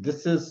 and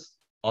this is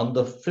on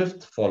the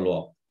 5th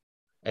follow-up.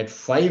 At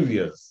 5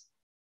 years,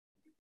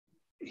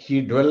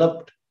 he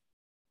developed,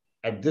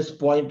 at this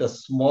point, a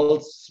small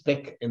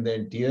speck in the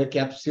anterior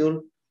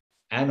capsule,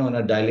 and on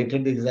a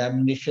dilated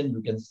examination,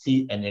 you can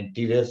see an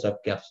anterior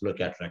subcapsular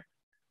cataract.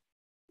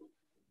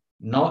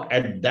 Now,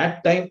 at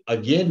that time,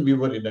 again, we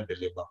were in a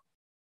dilemma.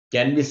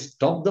 Can we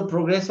stop the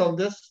progress of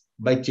this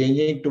by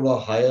changing to a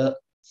higher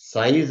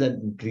size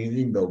and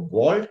increasing the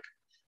vault?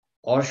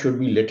 Or should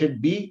we let it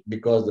be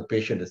because the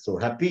patient is so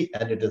happy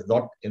and it is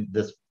not in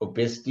this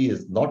opacity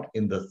is not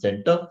in the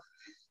center?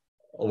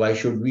 Why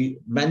should we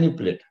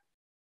manipulate?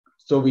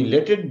 So we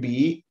let it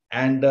be,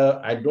 and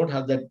I don't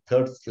have that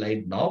third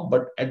slide now,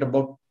 but at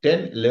about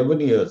 10,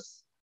 11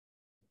 years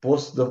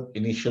post the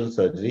initial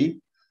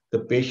surgery, the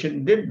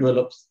patient did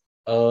develop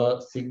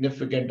a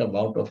significant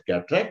amount of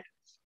cataract,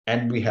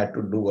 and we had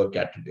to do a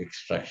cataract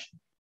extraction.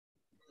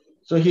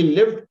 So he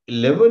lived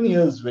 11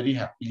 years very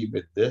happily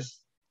with this.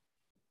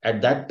 At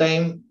that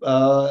time,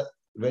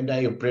 when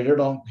I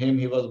operated on him,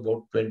 he was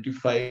about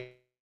 25.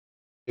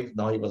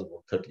 Now he was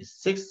about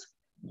 36,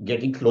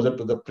 getting closer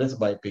to the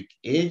presbyopic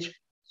age.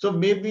 So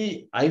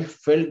maybe I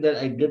felt that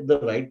I did the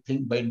right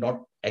thing by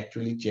not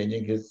actually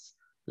changing his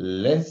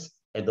lens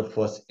at the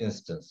first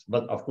instance.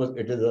 But of course,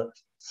 it is a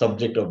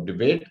subject of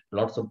debate.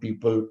 Lots of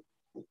people,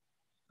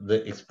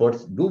 the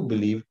experts, do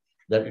believe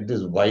that it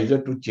is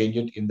wiser to change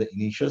it in the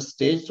initial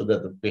stage so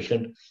that the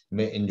patient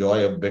may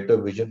enjoy a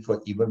better vision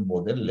for even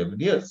more than 11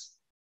 years.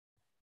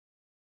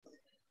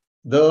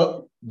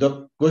 The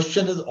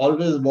question is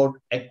always about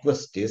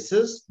aqueous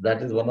stasis.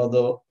 That is one of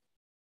the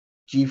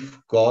chief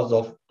cause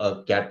of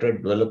a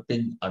cataract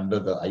developing under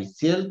the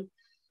ICL,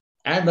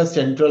 and a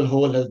central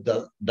hole has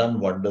done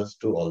wonders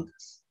to all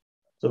this.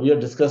 So we have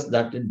discussed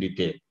that in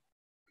detail.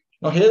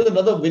 Now here's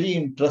another very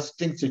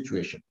interesting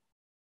situation.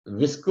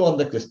 Visco on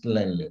the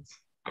crystalline lens.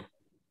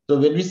 So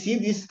when we see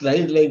these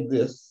slides like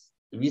this,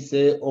 we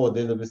say, oh,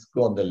 there's a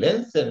visco on the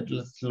lens and it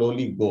will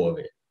slowly go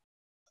away.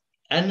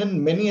 And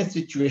in many a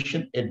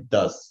situation, it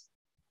does.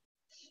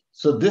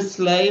 So this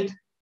slide,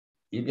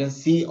 you can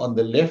see on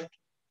the left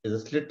is a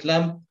slit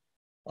lamp.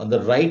 On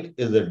the right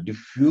is a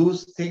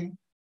diffuse thing,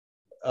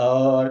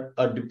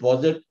 a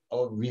deposit.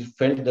 We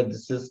felt that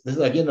this is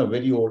again a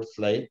very old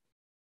slide,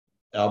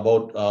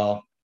 about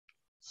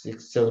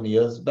 6-7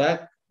 years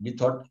back. We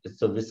thought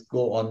it's a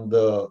visco on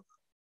the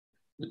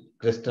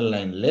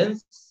crystalline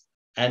lens,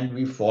 and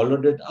we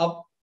followed it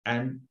up,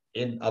 and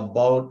in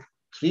about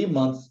 3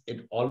 months,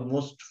 it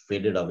almost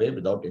faded away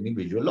without any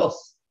visual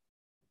loss.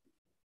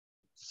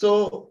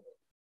 So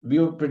we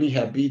were pretty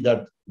happy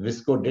that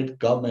visco did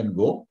come and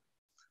go.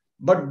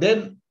 But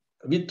then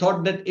we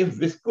thought that if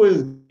visco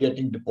is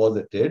getting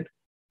deposited,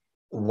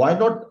 why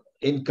not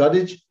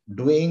encourage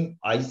doing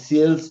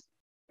ICLs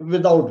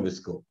without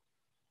visco?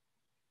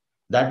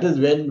 That is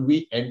when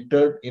we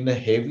entered in a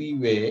heavy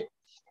way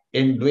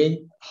in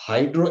doing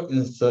hydro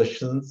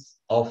insertions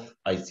of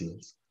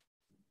ICLs.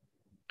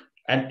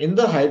 And in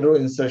the hydro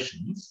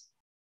insertions,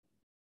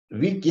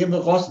 we came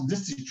across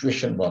this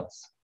situation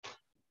once.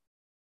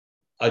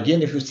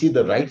 Again, if you see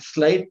the right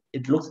slide,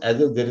 it looks as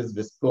if there is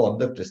visco on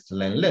the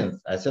crystalline lens.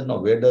 I said, now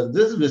where does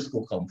this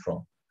visco come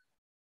from?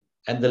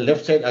 And the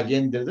left side,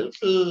 again, there's a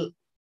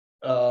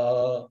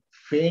little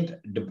faint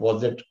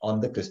deposit on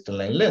the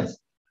crystalline lens.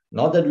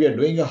 Now that we are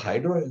doing a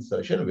hydro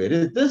insertion, where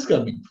is this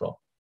coming from?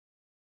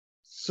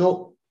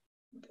 So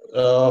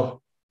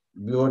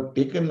we were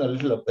taken a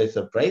little by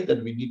surprise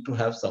that we need to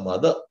have some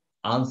other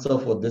answer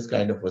for this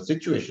kind of a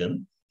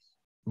situation.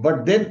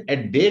 But then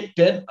at day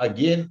 10,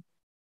 again,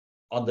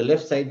 on the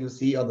left side, you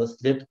see on the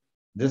slit,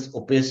 this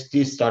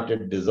opacity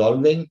started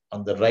dissolving.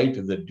 On the right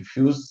is a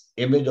diffuse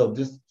image of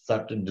this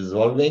started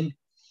dissolving.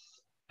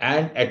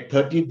 And at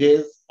 30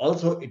 days,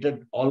 also it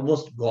had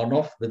almost gone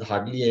off with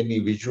hardly any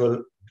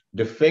visual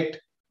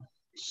defect.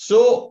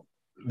 So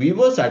we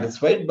were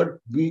satisfied, but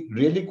we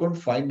really couldn't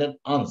find an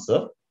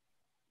answer.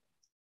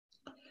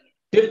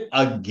 Till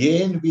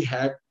again, we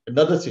had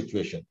another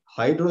situation,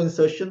 hydro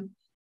insertion,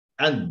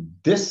 and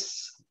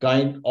this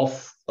kind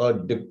of a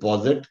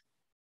deposit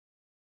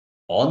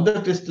on the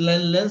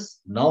crystalline lens.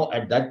 Now,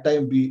 at that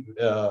time,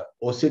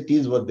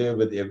 OCTs were there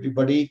with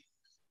everybody,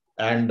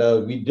 and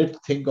we did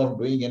think of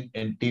doing an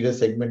anterior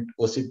segment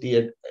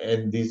OCT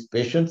in these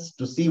patients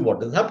to see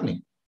what is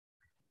happening.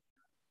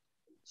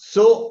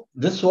 So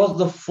this was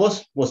the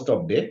first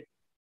post-op day,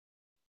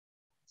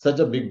 such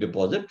a big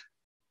deposit.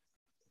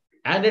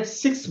 And at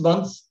 6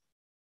 months,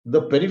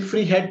 the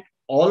periphery had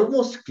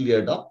almost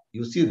cleared up.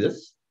 You see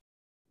this.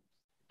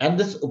 And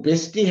this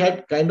opacity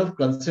had kind of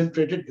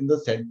concentrated in the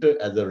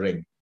center as a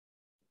ring.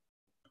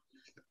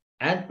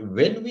 And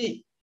when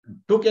we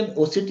took an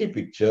OCT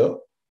picture,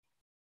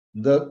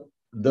 the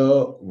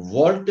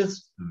vault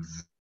is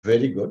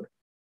very good.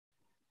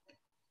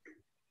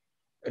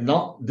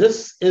 Now,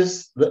 this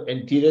is the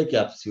anterior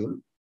capsule.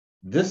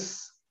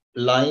 This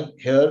line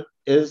here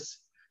is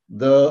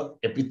the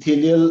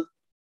epithelial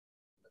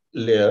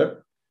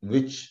layer,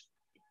 which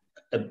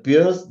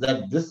appears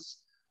that this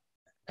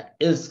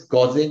is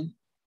causing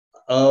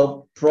a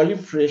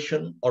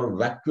proliferation or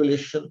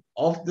vacuolation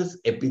of this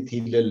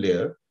epithelial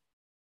layer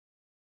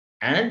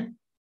and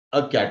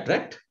a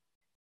cataract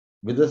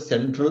with a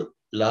central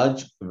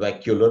large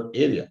vacuolar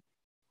area.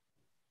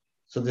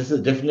 So this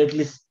is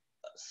definitely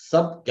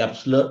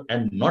subcapsular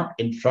and not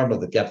in front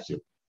of the capsule.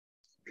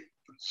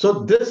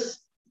 So this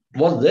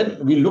was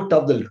then we looked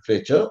up the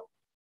literature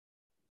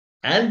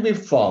and we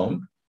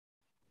found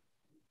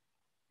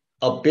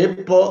a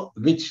paper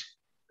which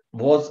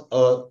was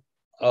a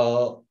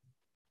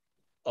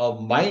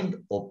mind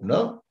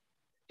opener.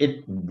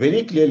 It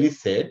very clearly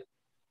said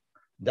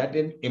that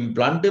in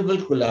implantable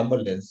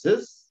Coulomber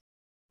lenses,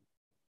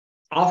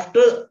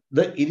 after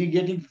the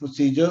irrigating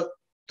procedure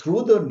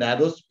through the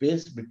narrow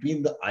space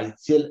between the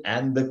ICL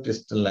and the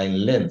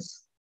crystalline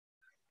lens,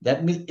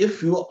 that means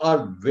if you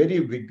are very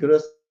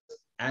vigorous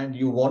and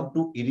you want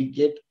to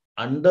irrigate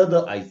under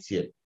the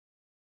ICL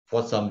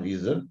for some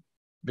reason,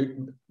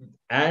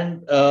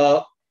 and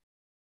the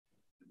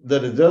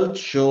result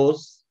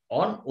shows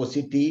on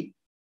OCT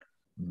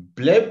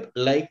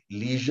bleb-like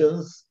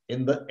lesions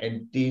in the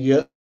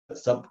anterior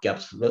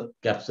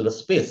subcapsular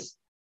space.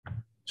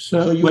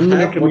 So you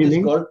have what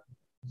is called,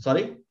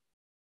 sorry?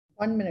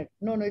 1 minute.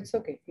 No, it's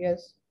okay.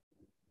 Yes.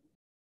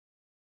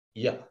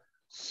 Yeah.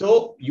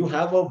 So you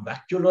have a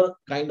vacuolar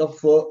kind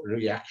of a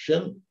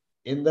reaction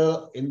in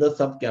the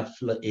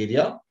subcapsular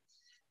area.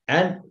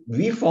 And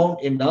we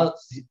found in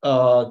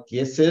our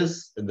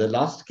cases, in the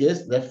last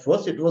case, that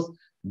first it was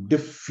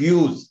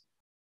diffuse,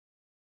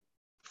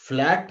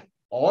 flat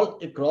all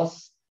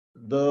across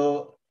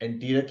the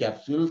anterior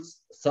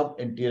capsules,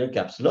 sub-anterior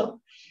capsular.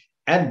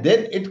 And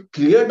then it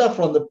cleared up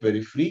from the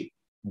periphery,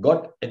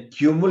 got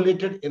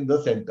accumulated in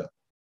the center.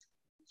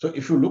 So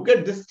if you look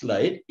at this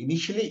slide,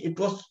 initially it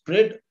was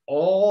spread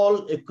all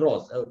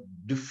across, a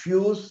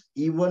diffuse,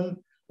 even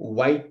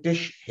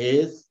whitish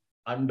haze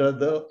under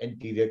the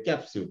anterior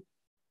capsule.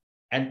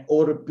 And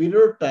over a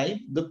period of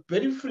time, the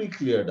periphery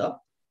cleared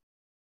up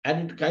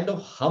and it kind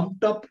of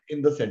humped up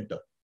in the center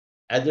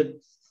as it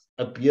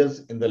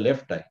appears in the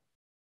left eye.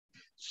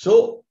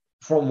 So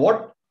from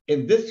what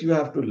in this you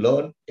have to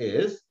learn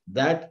is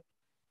that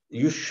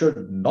you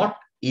should not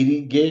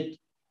irrigate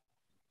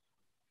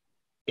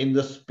in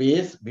the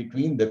space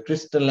between the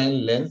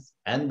crystalline lens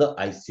and the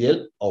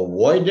ICL.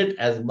 Avoid it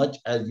as much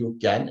as you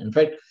can. In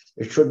fact,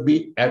 it should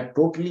be at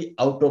totally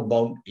out of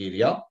bound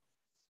area.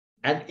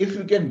 And if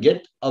you can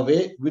get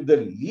away with the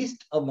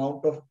least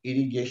amount of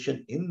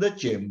irrigation in the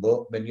chamber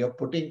when you're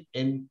putting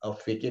in a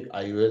phakic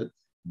IOL,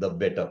 the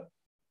better.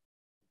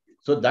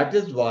 So that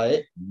is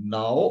why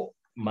now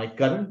my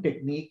current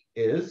technique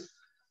is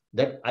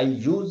that I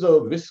use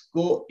a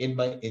visco in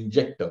my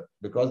injector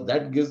because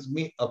that gives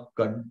me a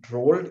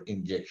controlled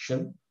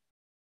injection.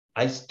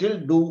 I still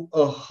do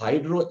a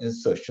hydro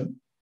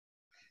insertion.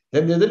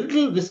 Then there's a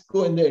little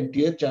visco in the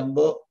anterior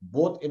chamber,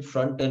 both in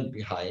front and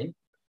behind,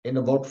 in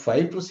about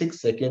 5 to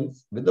 6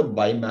 seconds with a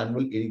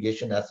bimanual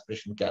irrigation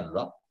aspiration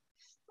cannula.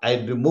 I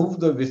remove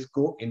the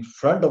visco in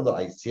front of the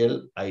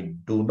ICL. I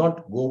do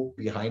not go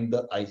behind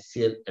the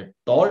ICL at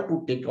all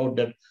to take out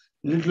that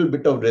little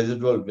bit of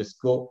residual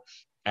visco.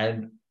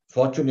 And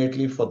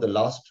fortunately, for the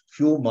last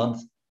few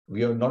months,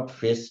 we have not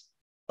faced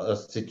a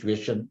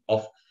situation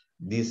of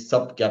these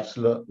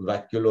subcapsular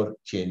vacuolar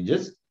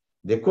changes.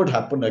 They could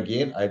happen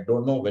again. I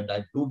don't know. When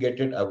I do get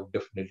it, I would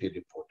definitely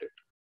report it.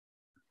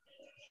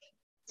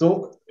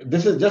 So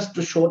this is just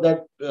to show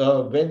that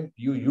when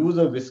you use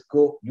a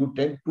visco, you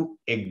tend to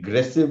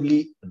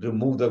aggressively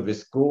remove the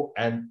visco,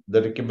 and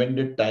the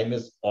recommended time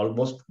is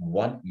almost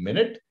 1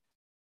 minute,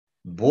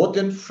 both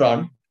in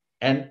front,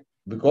 and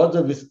because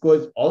the visco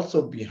is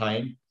also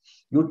behind,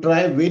 you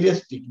try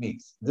various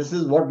techniques. This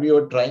is what we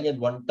were trying at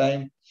one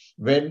time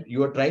when you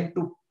were trying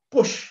to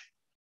push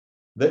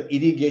the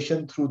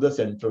irrigation through the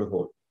central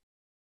hole.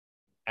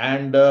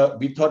 And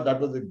we thought that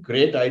was a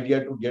great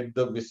idea to get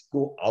the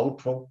visco out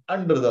from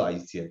under the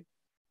ICL.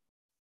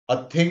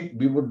 A thing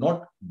we would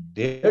not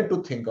dare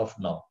to think of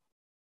now.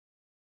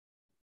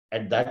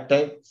 At that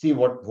time, see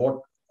what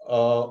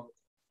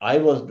I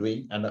was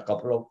doing and a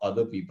couple of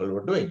other people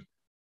were doing.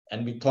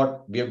 And we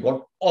thought we have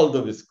got all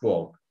the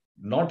visco out,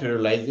 not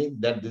realizing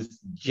that this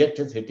jet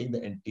is hitting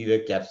the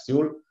anterior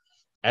capsule.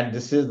 And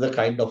this is the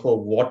kind of a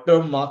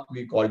watermark,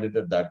 we called it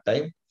at that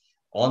time,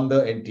 on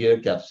the anterior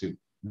capsule.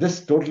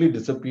 This totally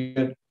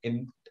disappeared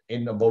in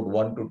about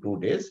 1 to 2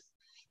 days.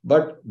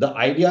 But the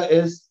idea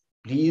is,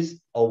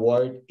 please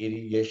avoid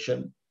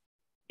irrigation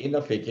in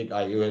a phakic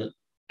IOL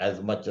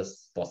as much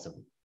as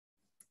possible.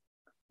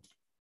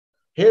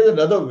 Here's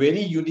another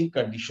very unique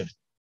condition,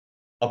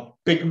 a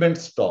pigment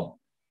storm.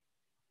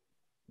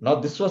 Now,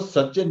 this was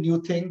such a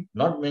new thing,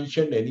 not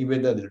mentioned anywhere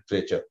in the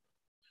literature.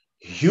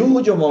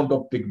 Huge amount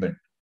of pigment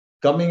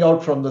coming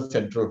out from the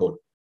central hole,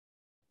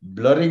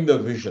 blurring the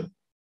vision.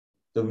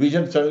 The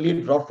vision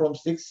suddenly dropped from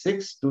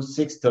 6.6 to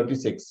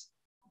 6.36.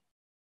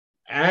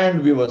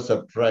 And we were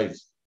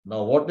surprised.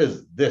 Now, what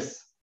is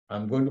this?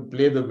 I'm going to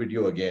play the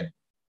video again.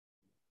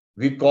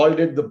 We called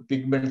it the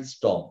pigment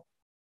storm.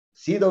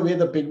 See the way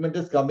the pigment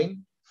is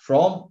coming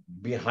from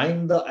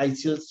behind the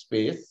ICL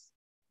space,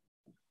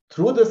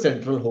 through the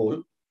central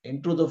hole,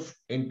 into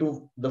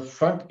the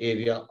front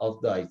area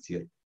of the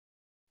ICL.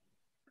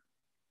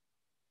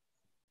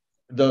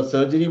 The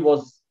surgery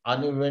was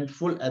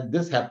uneventful, and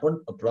this happened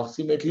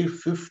approximately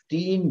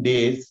 15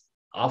 days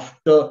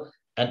after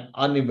an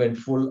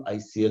uneventful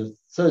ICL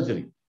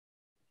surgery.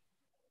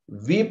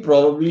 We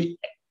probably,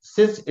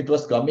 since it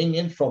was coming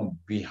in from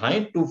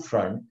behind to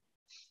front,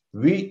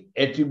 we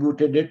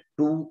attributed it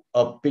to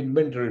a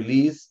pigment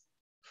release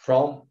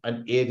from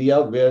an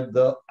area where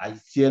the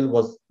ICL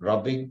was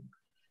rubbing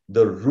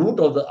the root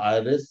of the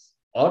iris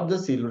or the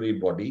ciliary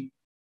body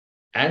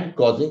and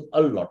causing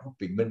a lot of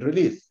pigment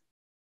release,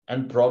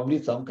 and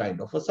probably some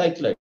kind of a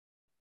cyclitis.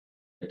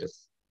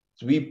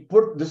 So we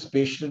put this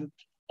patient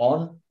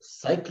on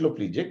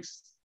cycloplegics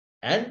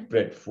and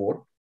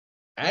Predfort,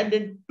 and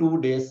in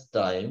 2 days'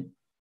 time,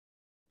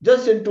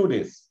 just in 2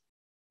 days,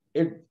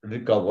 it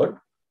recovered.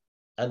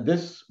 And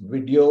this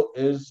video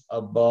is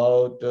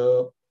about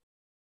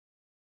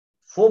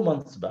 4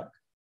 months back,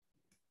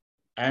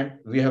 and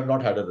we have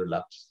not had a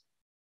relapse.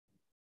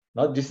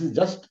 Now, this is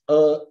just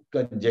a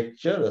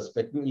conjecture, a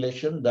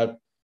speculation that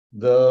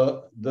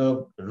the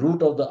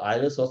root of the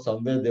iris or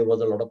somewhere there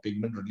was a lot of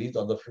pigment release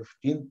on the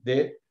 15th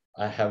day.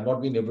 I have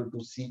not been able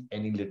to see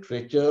any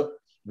literature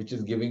which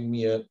is giving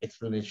me an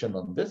explanation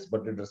on this,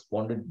 but it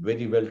responded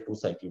very well to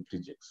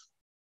cycloplegics.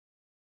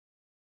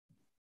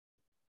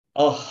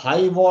 A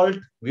high vault,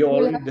 we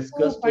already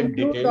discussed in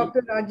detail.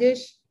 Dr.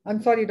 Rajesh,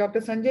 I'm sorry, Dr.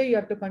 Sanjay, you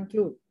have to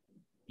conclude.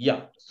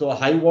 Yeah, so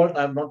high vault,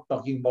 I'm not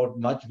talking about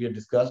much. We have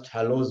discussed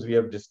halos, we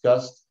have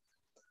discussed.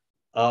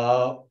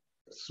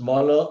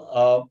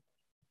 smaller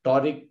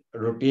toric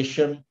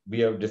rotation we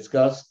have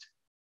discussed.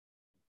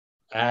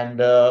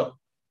 And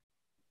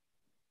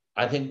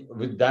I think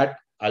with that,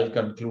 I'll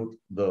conclude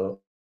the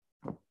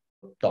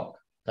talk.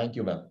 Thank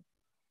you, ma'am.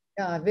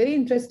 Yeah, very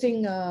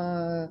interesting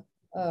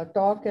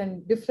talk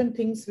and different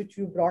things which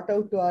you brought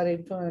out to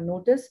our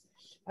notice.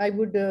 I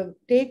would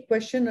take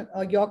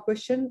your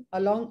question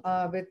along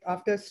with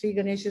after Sri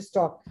Ganesh's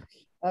talk,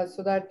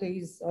 so that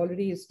he's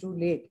already is too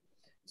late.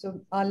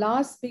 So our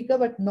last speaker,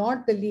 but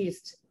not the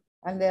least,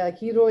 and the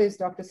hero is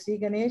Dr. Sri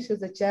Ganesh, who's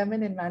the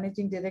chairman and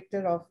managing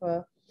director of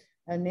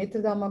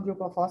Netradama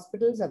Group of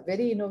Hospitals, a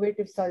very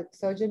innovative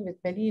surgeon with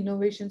many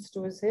innovations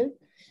to his hilt,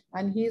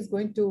 and he is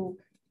going to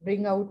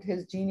bring out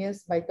his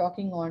genius by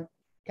talking on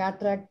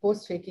cataract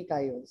post-phakic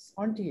IOLs.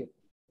 On to you.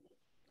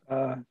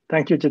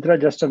 Thank you,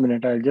 Chitra. Just a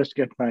minute. I'll just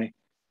get my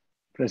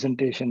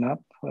presentation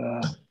up.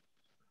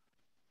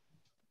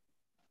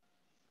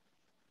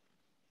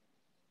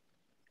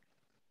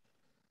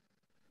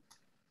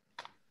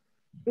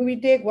 Do we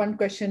take one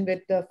question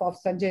with for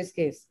Sanjay's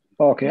case?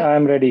 Okay, no.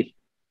 I'm ready.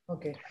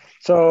 Okay.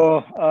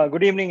 So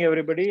good evening,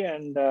 everybody.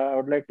 And I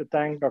would like to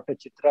thank Dr.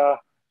 Chitra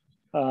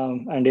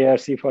and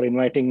ARC for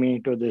inviting me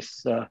to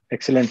this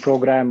excellent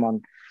program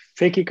on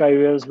phakic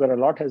IOLs, where a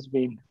lot has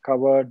been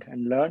covered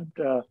and learned.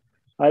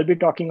 I'll be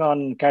talking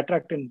on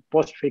cataract in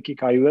post-phakic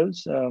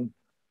IOLs.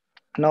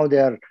 Now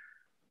there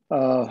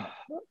are,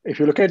 if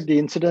you look at the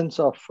incidence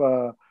of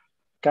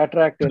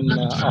cataract in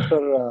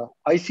after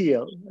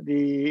ICL,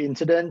 the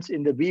incidence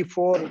in the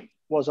V4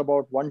 was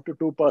about 1 to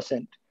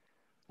 2%,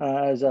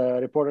 as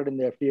reported in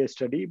the FDA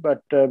study.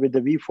 But with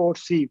the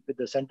V4C, with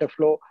the center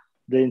flow,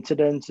 the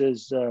incidence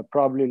is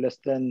probably less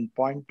than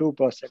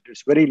 0.2%.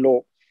 It's very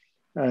low.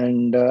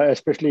 And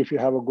especially if you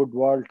have a good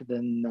vault,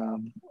 then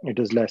it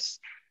is less.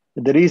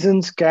 The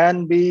reasons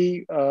can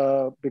be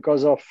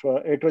because of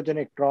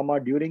iatrogenic trauma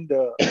during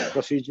the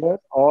procedure,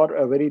 or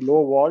a very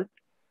low vault,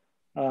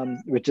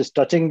 which is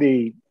touching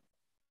the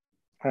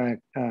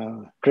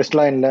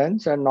crystalline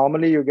lens. And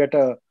normally you get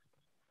a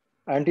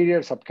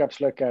anterior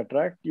subcapsular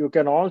cataract. You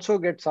can also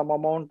get some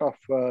amount of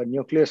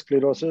nuclear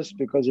sclerosis,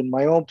 because in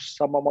myopes,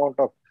 some amount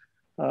of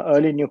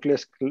early nuclear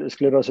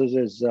sclerosis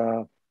is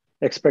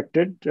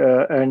expected.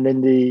 And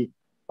in the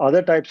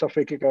other types of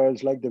phakic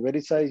IOLs, like the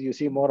Verisize, you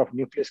see more of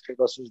nuclear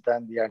sclerosis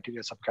than the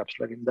anterior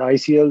subcapsular. In the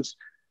ICLs,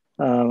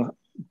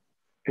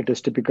 it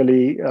is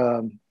typically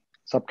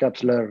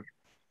subcapsular,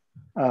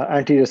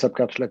 anterior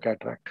subcapsular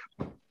cataract.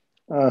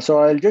 So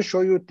I'll just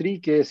show you 3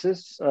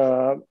 cases.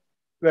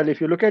 Well,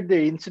 if you look at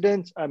the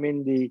incidence, I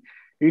mean, the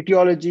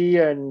etiology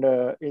and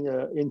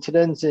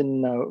incidence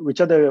in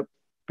which are the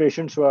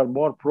patients who are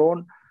more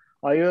prone,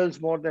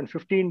 IOLs more than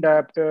 15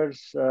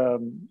 diopters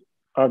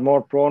are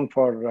more prone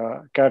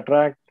for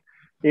cataract,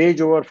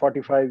 age over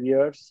 45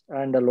 years,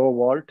 and a low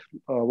vault,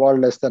 vault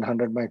less than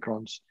 100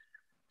 microns.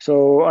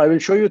 So I will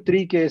show you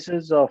 3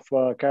 cases of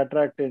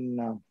cataract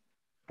in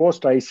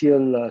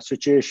post-ICL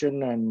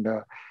situation and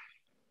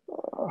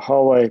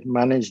how I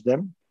manage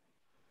them.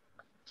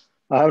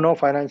 I have no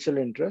financial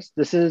interest.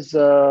 This is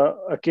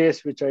a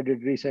case which I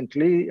did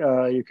recently.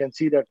 You can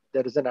see that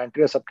there is an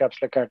anterior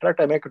subcapsular cataract.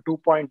 I make a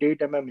 2.8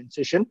 mm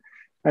incision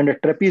and a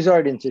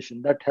trapezoid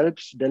incision. That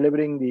helps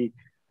delivering the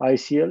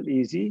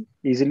ICL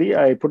easily.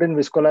 I put in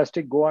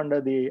viscoelastic, go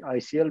under the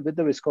ICL with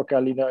the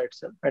viscocalina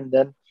itself, and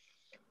then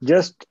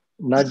just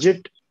nudge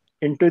it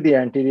into the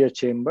anterior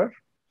chamber.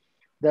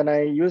 Then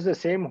I use the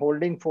same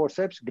holding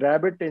forceps,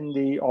 grab it in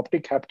the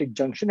optic haptic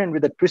junction, and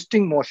with a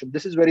twisting motion,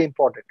 this is very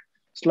important.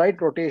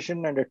 Slight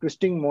rotation and a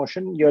twisting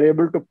motion, you're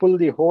able to pull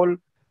the whole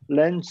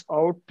lens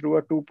out through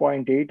a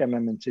 2.8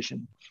 mm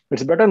incision.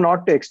 It's better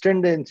not to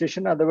extend the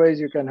incision, otherwise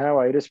you can have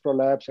iris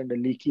prolapse and a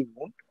leaky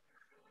wound.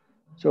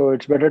 So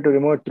it's better to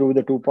remove it through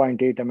the 2.8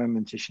 mm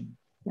incision.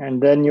 And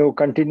then you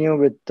continue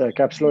with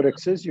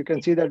capsulorhexis. You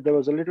can see that there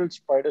was a little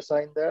spider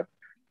sign there.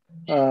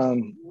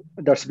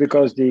 That's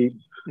because the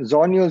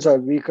zonules are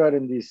weaker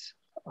in these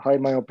high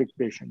myopic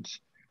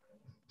patients.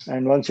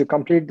 And once you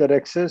complete the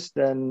rhexis,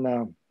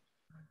 then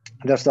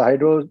that's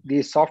the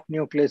these soft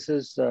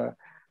nucleuses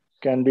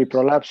can be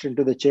prolapsed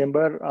into the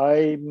chamber.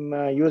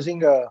 I'm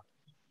using a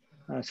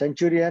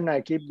Centurion.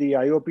 I keep the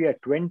IOP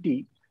at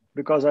 20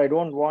 because I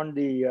don't want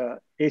the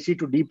AC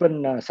to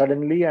deepen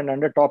suddenly, and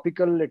under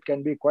topical, it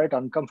can be quite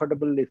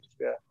uncomfortable if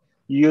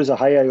you use a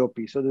high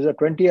IOP. So there's a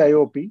 20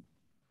 IOP,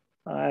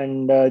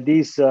 and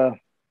these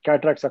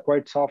cataracts are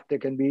quite soft. They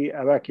can be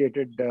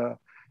evacuated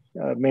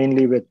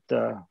mainly with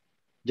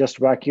just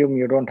vacuum.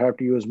 You don't have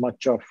to use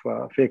much of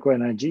phaco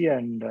energy,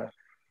 and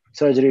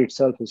surgery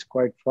itself is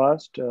quite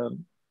fast.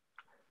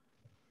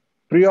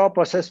 Pre-op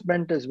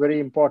assessment is very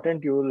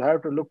important. You will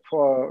have to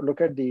look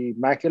at the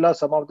macula.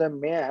 Some of them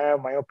may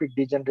have myopic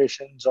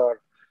degenerations or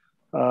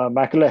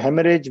macular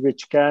hemorrhage,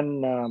 which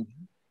can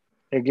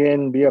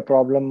again be a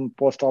problem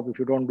post-op if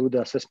you don't do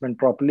the assessment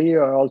properly.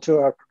 I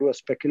also have to do a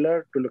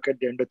specular to look at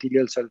the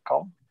endothelial cell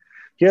count.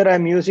 Here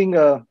I'm using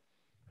a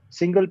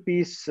single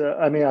piece,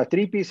 a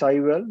 3-piece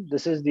IOL.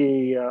 This is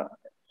the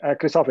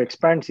Acris of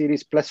Expand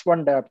series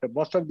 +1 diopter.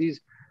 Most of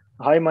these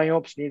high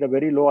myopes need a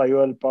very low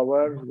IOL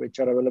power, which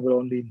are available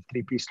only in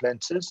 3-piece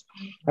lenses.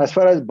 As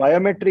far as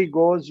biometry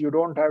goes, you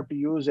don't have to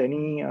use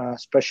any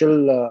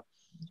special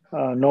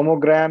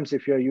nomograms.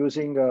 If you're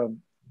using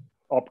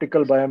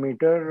optical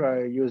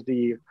biometer, I use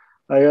the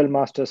IOL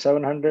Master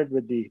 700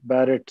 with the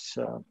Barrett's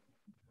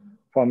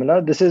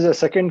formula. This is a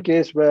second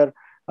case where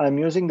I'm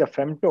using the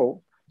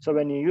femto. So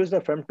when you use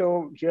the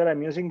femto, here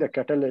I'm using the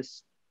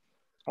catalyst.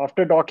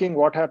 After docking,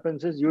 what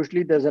happens is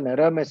usually there's an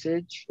error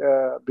message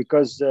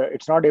because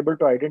it's not able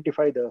to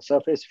identify the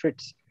surface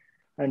fits,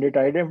 and it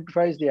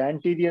identifies the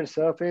anterior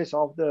surface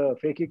of the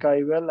phakic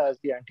IOL as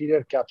the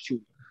anterior capsule.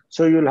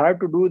 So you'll have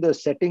to do the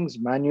settings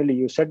manually.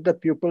 You set the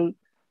pupil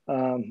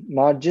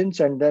margins,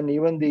 and then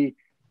even the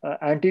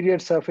anterior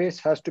surface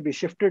has to be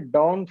shifted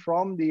down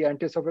from the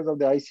anterior surface of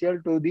the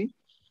ICL to the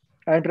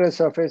anterior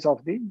surface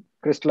of the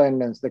crystalline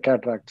lens, the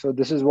cataract. So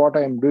this is what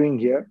I'm doing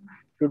here.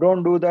 If you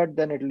don't do that,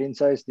 then it will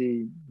incise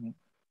the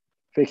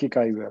phakic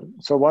IOL.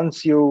 So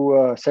once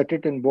you set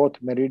it in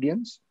both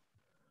meridians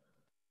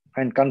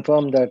and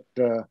confirm that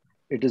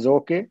it is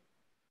okay,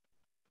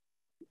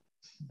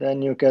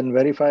 then you can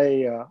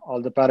verify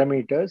all the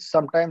parameters.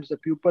 Sometimes the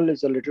pupil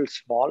is a little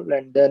small,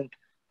 and then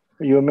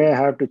you may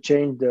have to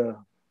change the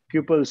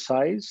pupil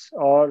size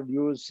or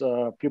use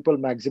pupil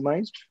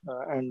maximized.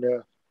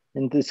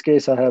 In this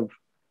case,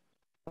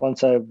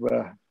 once I've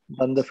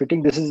done the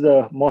fitting, this is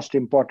the most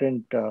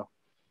important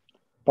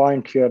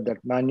point here,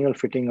 that manual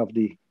fitting of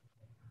the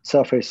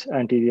surface,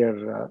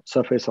 anterior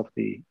surface of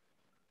the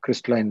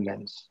crystalline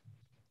lens.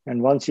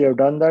 And once you have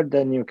done that,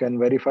 then you can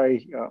verify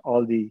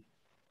all the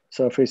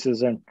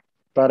surfaces and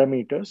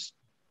parameters.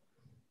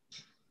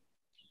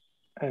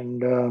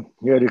 And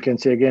here you can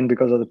see again,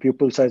 because of the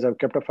pupil size, I've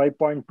kept a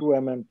 5.2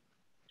 mm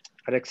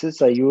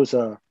rhexis. I use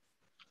a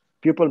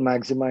pupil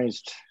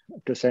maximized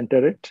to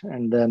center it.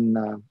 And then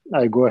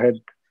I go ahead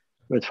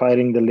with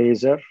firing the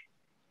laser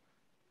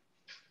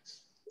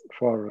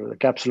for the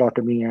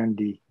capsulotomy and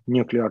the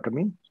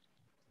nucleotomy.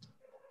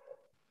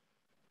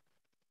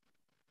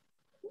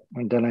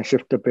 And then I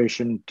shift the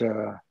patient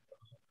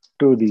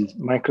to the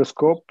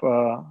microscope.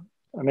 I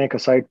make a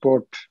side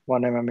port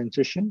 1 mm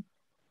incision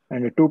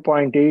and a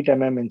 2.8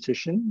 mm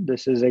incision.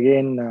 This is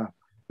again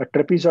a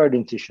trapezoid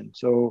incision.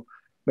 So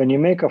when you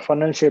make a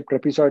funnel shaped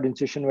trapezoid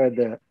incision where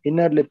the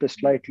inner lip is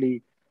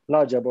slightly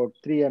large, about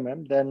 3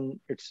 mm, then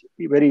it's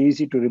very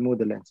easy to remove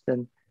the lens.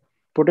 Then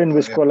put in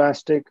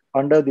viscoelastic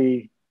under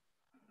the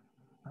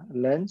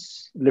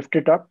lens, lift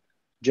it up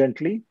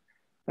gently,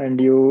 and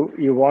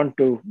you want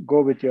to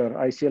go with your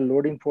ICL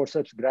loading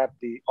forceps, grab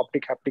the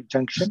optic haptic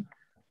junction,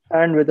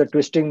 and with a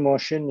twisting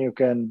motion, you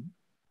can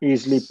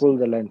easily pull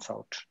the lens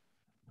out.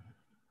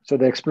 So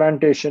the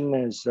explantation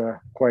is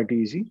quite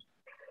easy.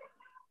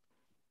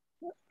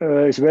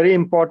 It's very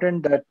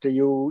important that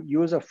you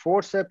use a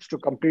forceps to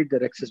complete the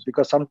rhexis,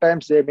 because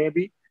sometimes there may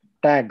be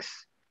tags,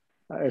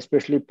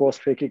 especially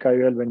post-phakic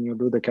IOL when you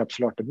do the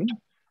capsulotomy.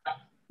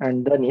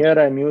 And then here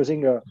I'm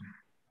using a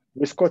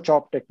visco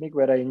chop technique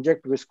where I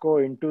inject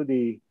visco into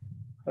the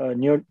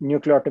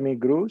nucleotomy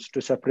grooves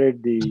to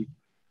separate the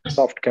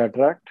soft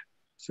cataract.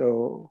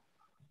 So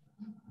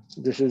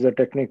this is a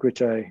technique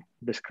which I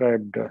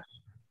described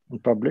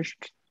and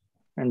published.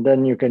 And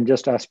then you can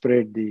just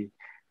aspirate the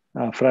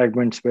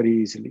fragments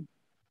very easily.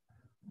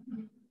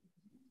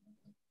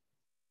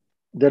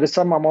 There is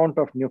some amount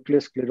of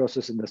nucleus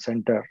sclerosis in the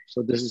center.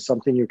 So this is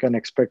something you can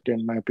expect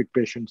in myopic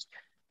patients,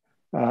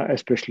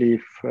 especially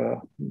if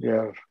they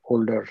are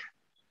older.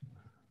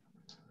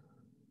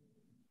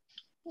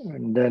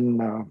 And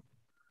then,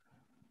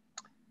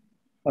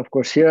 of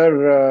course,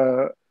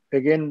 here,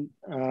 again,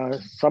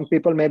 some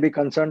people may be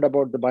concerned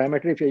about the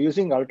biometry. If you're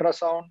using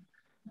ultrasound,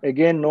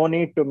 again, no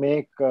need to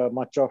make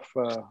much of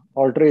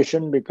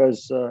alteration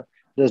because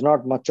there's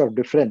not much of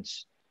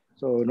difference.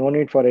 So no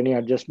need for any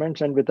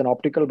adjustments. And with an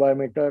optical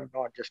biometer,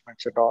 no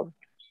adjustments at all.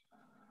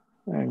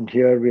 And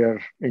here we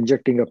are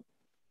injecting a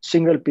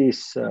single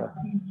piece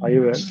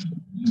IOL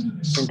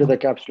into the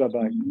capsular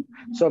bag.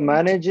 So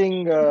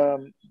managing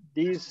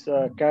these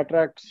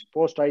cataracts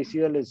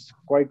post-ICL is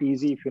quite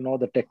easy if you know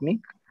the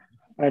technique,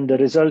 and the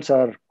results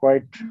are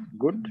quite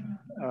good.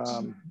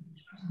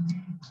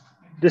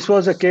 This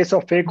was a case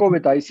of phaco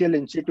with ICL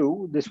in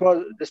situ.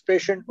 This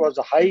patient was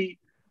a high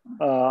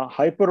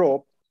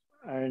hyperope,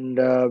 and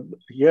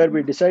here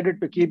we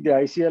decided to keep the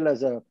ICL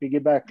as a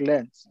piggyback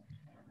lens.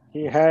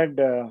 He had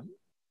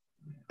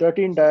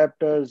 13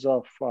 diopters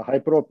of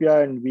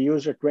hyperopia, and we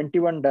used a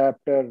 21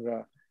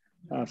 diopter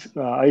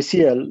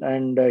ICL,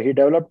 and he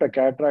developed a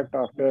cataract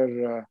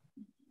after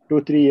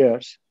 2-3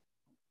 years.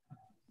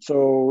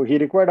 So he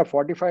required a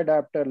 45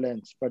 diopter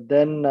lens, but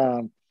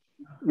then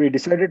we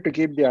decided to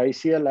keep the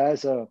ICL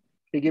as a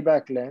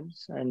piggyback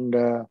lens, and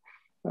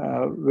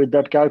with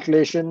that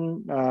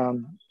calculation,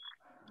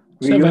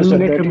 we used a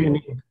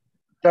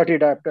 30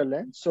 diopter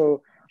lens.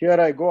 So here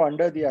I go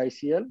under the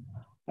ICL,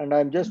 and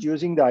I'm just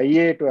using the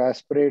IA to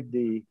aspirate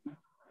the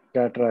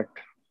cataract.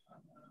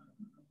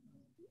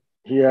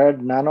 He had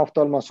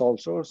nanophthalmos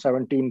also,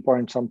 17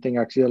 point something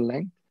axial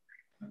length.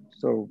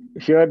 So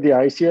here the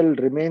ICL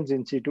remains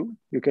in situ.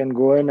 You can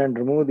go in and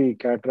remove the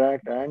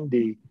cataract and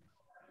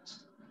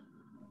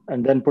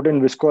then put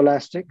in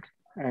viscoelastic.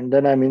 And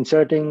then I'm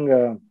inserting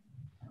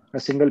a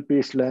single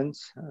piece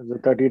lens, the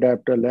 30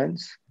 diopter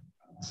lens,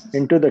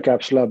 into the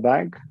capsular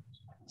bag.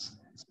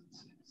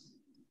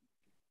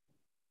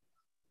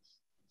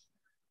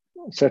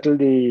 Settle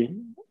the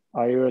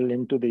IOL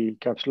into the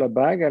capsular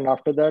bag, and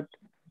after that,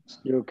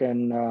 you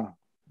can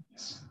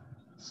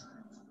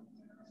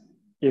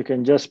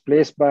just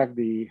place back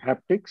the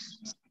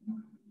haptics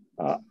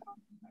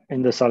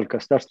in the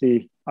sulcus. That's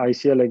the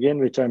ICL again,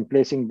 which I'm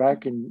placing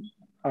back in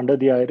under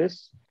the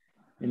iris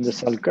in the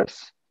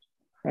sulcus,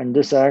 and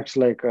this acts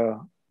like a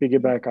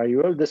piggyback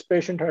IOL. This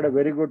patient had a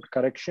very good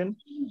correction.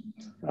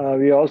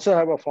 We also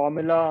have a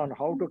formula on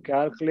how to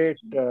calculate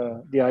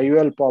the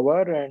IOL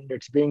power, and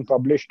it's being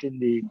published in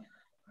the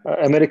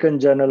American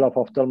Journal of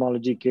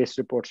Ophthalmology case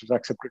reports. Is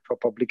accepted for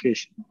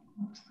publication.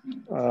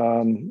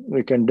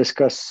 We can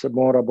discuss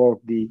more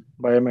about the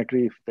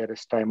biometry if there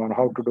is time on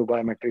how to do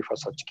biometry for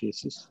such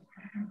cases.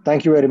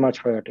 Thank you very much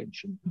for your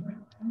attention.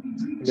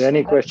 Are there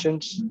any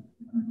questions?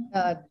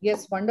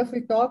 Yes,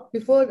 wonderful talk.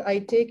 Before I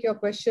take your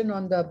question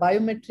on the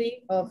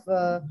biometry of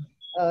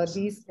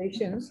these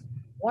patients,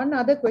 one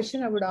other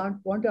question I would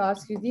want to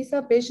ask you. These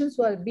are patients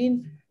who have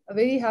been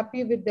very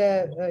happy with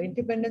the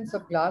independence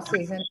of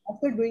glasses, and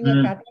after doing a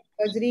cataract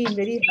surgery in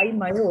very high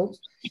myopes,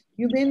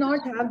 you may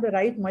not have the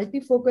right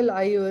multifocal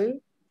IOL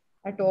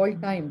at all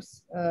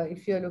times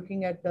if you're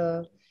looking at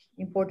the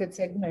imported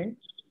segment.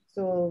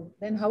 So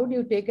then how do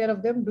you take care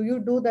of them? Do you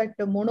do that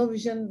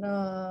monovision?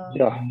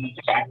 Yeah,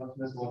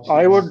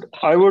 I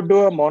would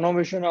do a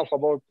monovision of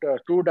about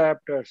 2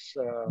 diopters.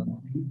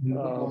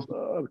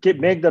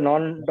 Make the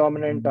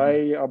non-dominant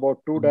eye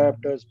about 2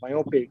 diopters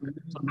myopic,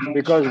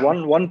 because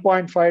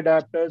 1.5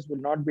 diopters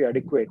will not be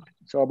adequate.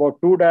 So about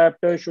 2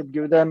 diopters should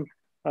give them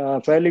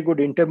fairly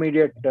good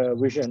intermediate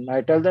vision.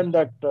 I tell them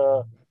that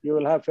you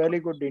will have fairly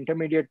good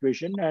intermediate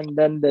vision, and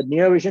then the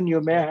near vision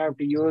you may have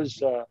to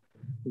use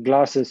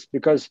glasses,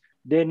 because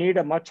they need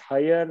a much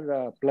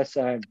higher plus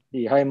add,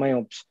 the high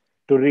myopes,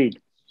 to read.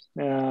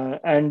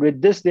 And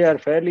with this, they are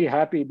fairly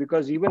happy,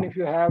 because even if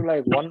you have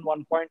like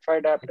 1.5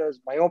 diopters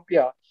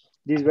myopia,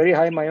 these very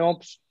high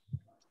myopes,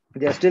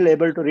 they are still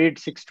able to read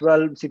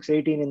 612,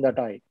 618 in that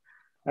eye,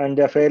 and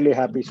they're fairly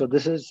happy. So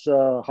this is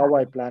how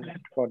I plan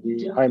it for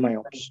the high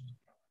myopes.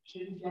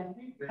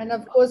 And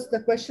of course,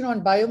 the question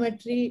on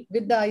biometry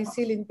with the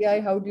ICL in the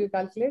eye, how do you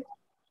calculate?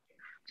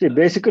 See,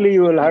 basically,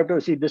 you will have to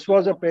see, this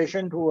was a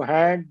patient who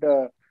had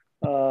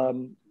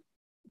 13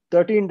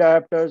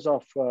 diopters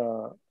of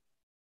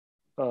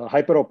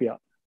hyperopia.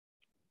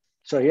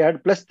 So he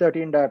had plus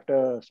 13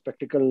 diopter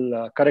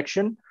spectacle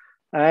correction,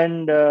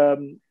 and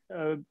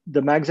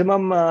the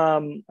maximum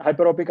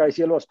hyperopic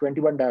ICL was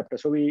 21 diopter.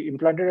 So we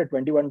implanted a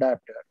 21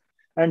 diopter,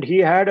 and he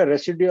had a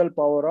residual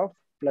power of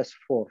plus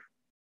 4.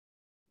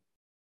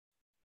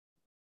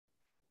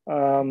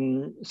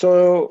 In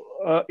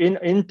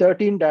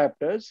 13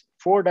 diopters,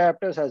 4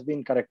 diopters has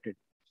been corrected.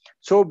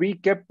 So we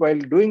kept, while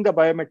doing the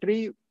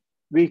biometry,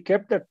 we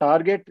kept the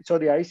target. So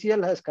the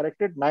ICL has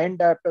corrected 9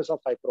 diopters of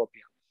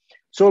hyperopia.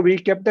 So we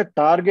kept the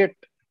target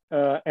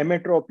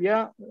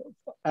emetropia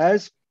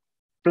as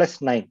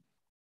plus 9.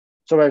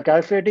 So while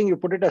calculating, you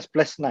put it as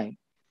plus 9.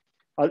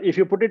 If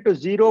you put it to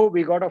 0,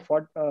 we got a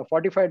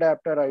 45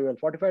 diopter IOL.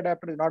 45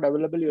 diopter is not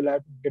available. You'll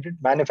have to get it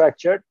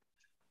manufactured.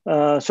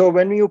 So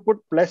when you put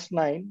plus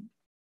 9,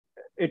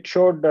 it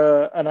showed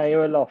an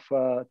IOL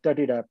of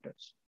 30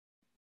 diopters.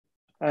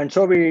 And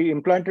so we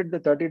implanted the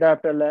 30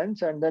 diopter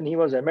lens, and then he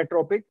was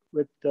emetropic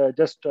with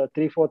just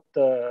 3/4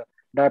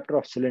 diopter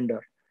of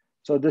cylinder.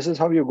 So this is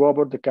how you go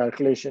about the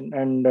calculation.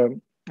 And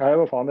I have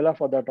a formula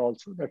for that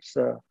also. That's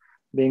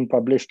being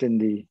published in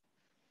the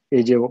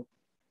AJO.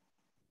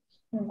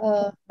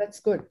 That's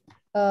good.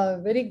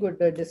 Very good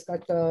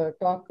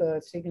talk,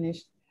 Sri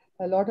Ganesh.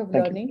 A lot of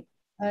learning.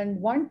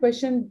 And one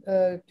question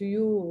to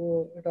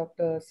you,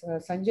 Dr.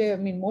 Sanjay. I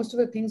mean, most of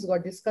the things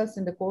got discussed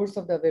in the course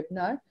of the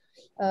webinar.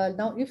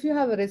 Now, if you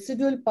have a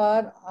residual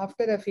power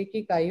after a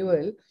phakic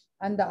IOL,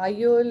 and the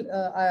IOL,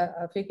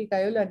 phakic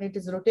IOL, and it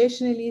is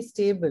rotationally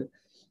stable,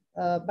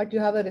 but you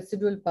have a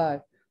residual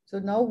power. So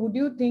now, would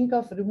you think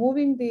of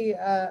removing the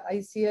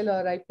ICL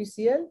or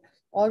IPCL,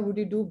 or would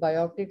you do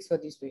bioptics for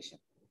this patient?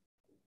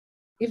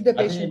 If the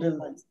patient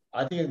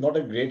I think it's not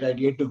a great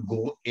idea to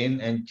go in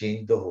and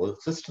change the whole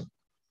system.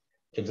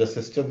 If the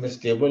system is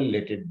stable,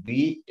 let it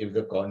be. If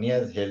the cornea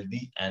is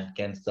healthy and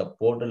can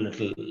support a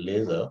little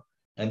laser,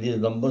 and these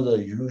numbers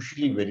are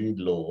usually very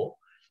low,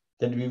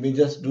 then we may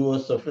just do a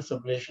surface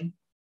ablation.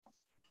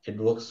 It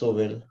works so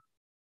well.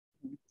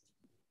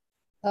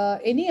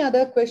 Any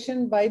other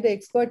question by the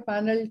expert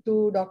panel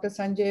to Dr.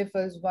 Sanjay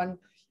for one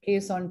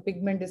case on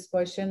pigment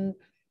dispersion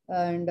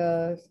and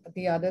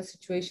the other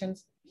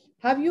situations?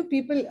 Have you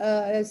people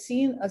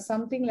seen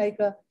something like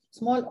a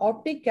small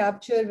optic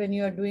capture when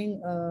you are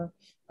doing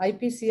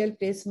IPCL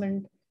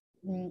placement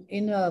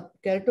in a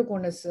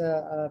keratoconus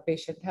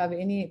patient? Have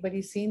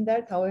anybody seen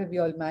that? How have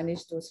you all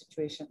managed those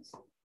situations?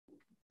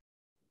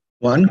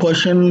 One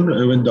question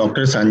with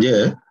Dr.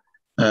 Sanjay.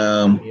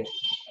 Can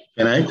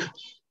I?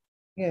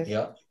 Yes.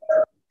 Yeah.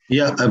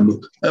 Yeah.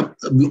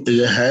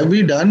 Have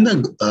we done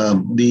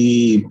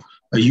the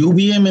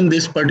UBM in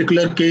this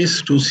particular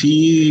case to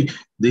see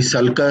the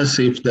sulcus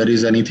if there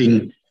is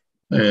anything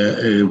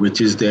which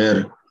is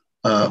there?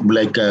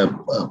 Dr.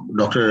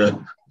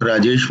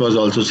 Rajesh was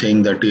also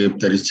saying that if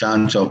there is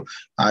chance of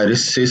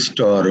iris cyst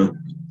or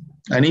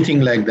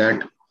anything like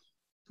that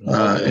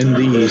in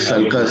the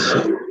sulcus.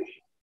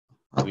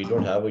 We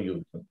don't have a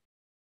UBM.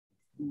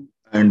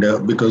 And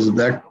because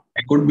that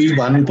could be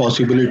one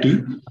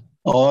possibility,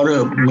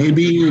 or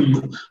maybe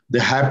the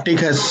haptic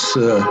has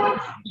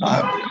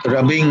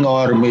rubbing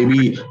or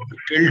maybe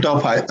tilt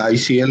of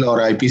ICL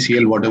or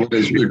IPCL, whatever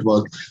it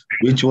was,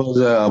 which was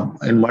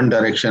in one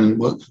direction.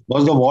 Was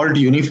the vault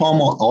uniform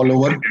all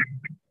over?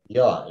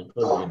 Yeah, it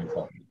was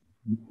uniform.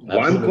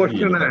 One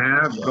question I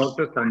have,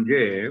 Dr.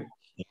 Sanjay.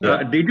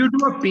 Did you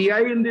do a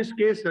PI in this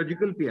case,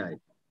 surgical PI?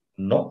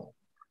 No.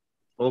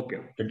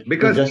 Okay.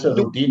 Because just a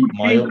routine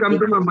things come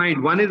to my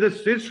mind. One is a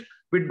cyst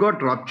which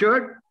got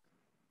ruptured.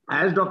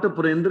 As Dr.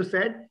 Purendra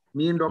said,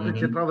 me and Dr.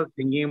 Chitra was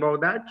thinking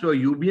about that. So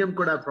UBM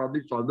could have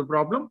probably solved the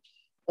problem.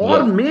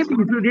 Or maybe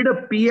if you did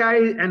a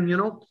PI and,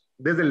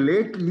 there's a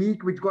late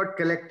leak which got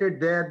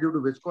collected there due to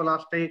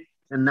viscoelastic.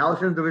 And now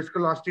since the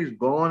viscoelastic is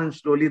gone and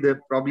slowly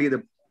probably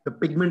the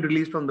pigment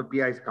release from the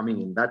PI is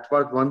coming in. That's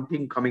what one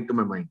thing coming to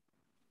my mind.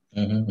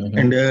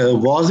 And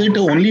was it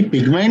only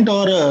pigment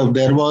or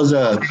there was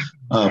a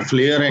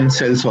flare and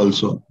cells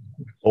also?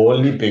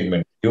 Only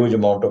pigment, huge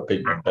amount of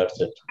pigment. That's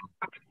it.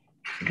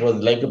 It was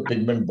like a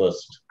pigment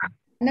burst.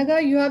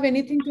 Anaga, you have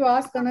anything to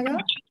ask, Anaga?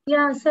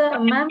 Yeah, sir,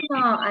 ma'am,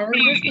 I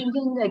was just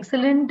thinking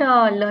excellent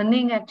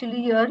learning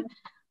actually here.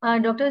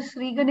 Dr.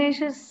 Sri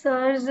Ganesh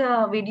sir's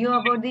video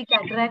about the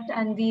cataract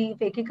and the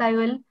phakic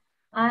IOL.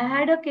 I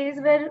had a case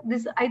where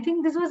I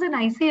think this was an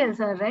ICL,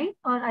 sir, right?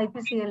 Or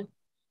IPCL.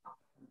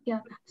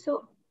 Yeah.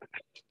 So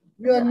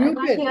you are muted.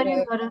 I can't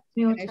hear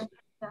you.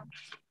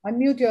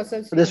 Unmute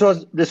yourself. This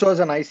was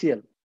an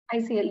ICL.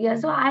 ICL, yeah.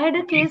 So I had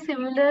a case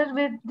similar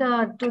with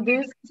to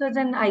this. So it's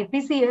an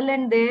IPCL,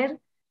 and there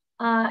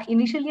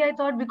initially I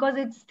thought because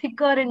it's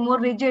thicker and more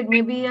rigid,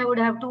 maybe I would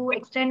have to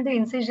extend the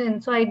incision.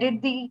 So I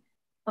did the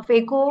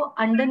phaco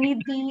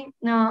underneath the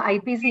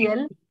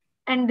IPCL,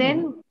 and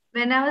then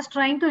when I was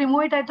trying to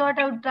remove it, I thought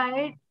I would try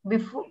it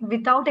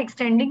without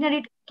extending, and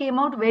it came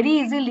out very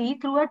easily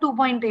through a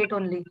 2.8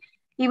 only,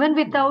 even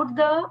without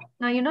the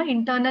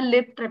internal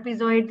lip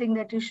trapezoid thing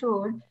that you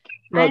showed.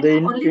 No, and the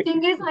only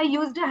thing is I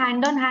used a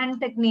hand-on-hand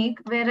technique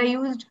where I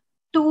used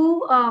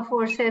two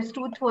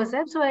tooth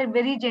forceps, so I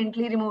very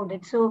gently removed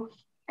it. So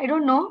I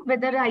don't know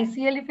whether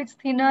ICL, if it's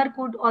thinner,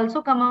 could also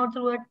come out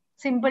through a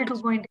simple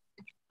 2.8.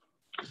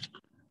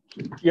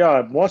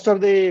 Yeah, most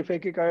of the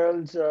phakic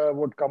IOLs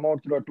would come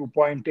out through a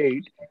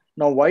 2.8.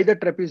 Now, why the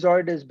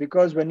trapezoid is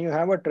because when you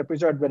have a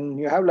trapezoid, when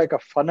you have like a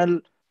funnel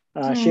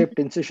shaped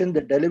incision,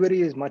 the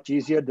delivery is much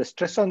easier. The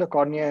stress on the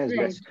cornea is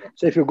less.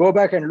 So if you go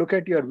back and look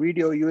at your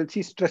video, you will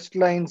see stressed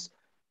lines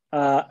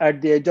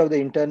at the edge of the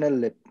internal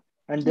lip.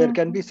 And there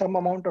can be some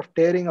amount of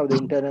tearing of the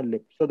internal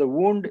lip. So the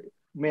wound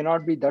may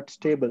not be that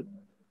stable.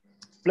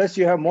 Plus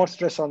you have more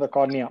stress on the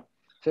cornea.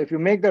 So if you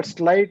make that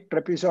slight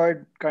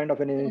trapezoid kind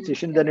of an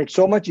incision, then it's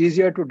so much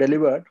easier to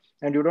deliver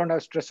and you don't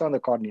have stress on the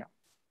cornea.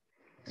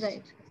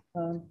 Right.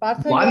 One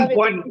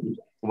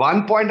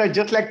point I'd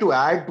just like to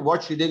add to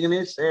what Sri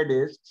Ganesh said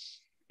is,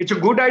 it's a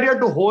good idea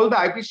to hold the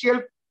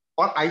IPCL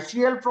or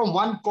ICL from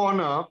one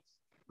corner.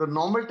 The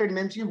normal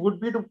tendency would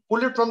be to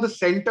pull it from the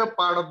center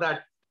part of the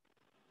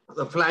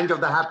flange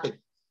of the haptic.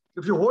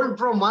 If you hold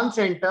from one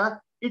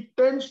center, it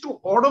tends to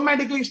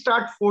automatically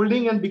start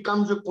folding and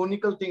becomes a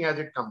conical thing as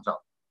it comes out.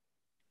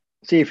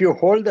 See, if you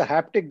hold the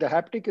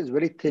haptic is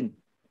very thin.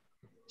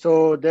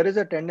 So there is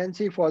a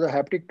tendency for the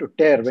haptic to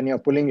tear when you're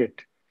pulling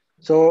it.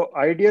 So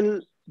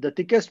the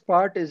thickest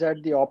part is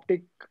at the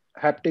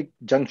optic-haptic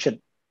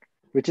junction,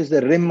 which is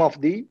the rim of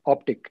the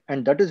optic.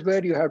 And that is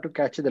where you have to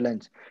catch the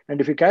lens. And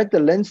if you catch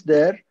the lens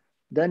there,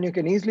 then you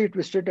can easily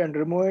twist it and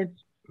remove it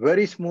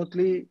very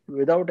smoothly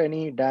without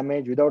any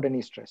damage, without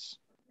any stress.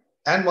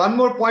 And one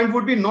more point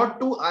would be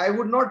I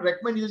would not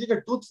recommend using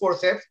a tooth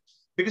forceps,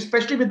 because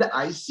especially with the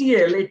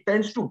ICL, it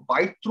tends to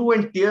bite through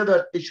and tear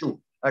the tissue,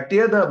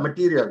 tear the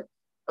material.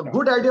 A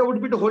good idea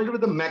would be to hold it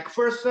with a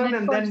McPherson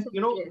and then,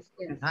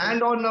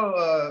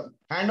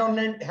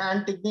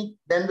 hand technique,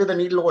 then with a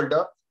needle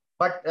holder.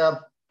 But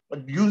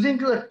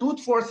using a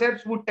tooth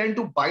forceps would tend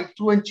to bite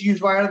through and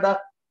cheese wire the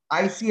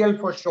ICL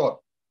for sure.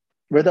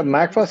 With a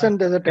McPherson,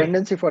 there's a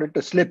tendency for it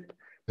to slip.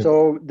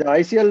 So the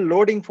ICL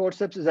loading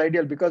forceps is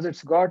ideal because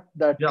it's got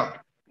the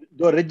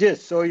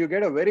ridges. So you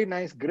get a very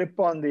nice grip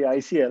on the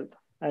ICL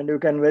and you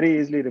can very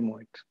easily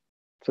remove it.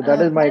 So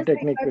that is my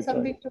technique.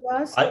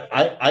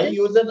 I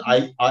use an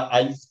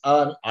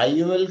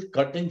IOL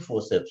cutting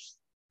forceps.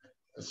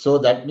 So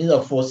that means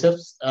a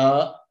forceps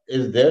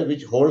is there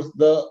which holds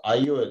the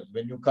IOL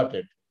when you cut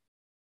it.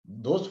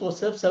 Those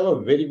forceps have a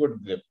very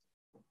good grip.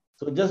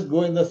 So just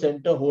go in the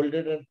center, hold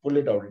it and pull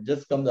it out. It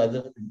just comes as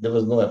if there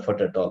was no effort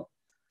at all.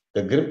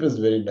 The grip is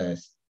very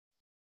nice.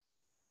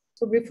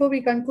 So before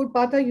we conclude,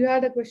 Partha, you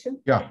had a question?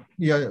 Yeah,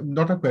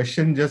 not a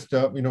question, just, Shri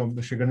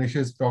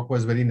Ganesh's talk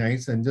was very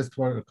nice. And just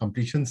for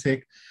completion's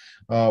sake,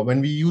 when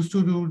we used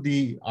to do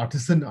the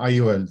artisan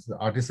IOLs,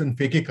 artisan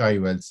phakic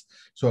IOLs,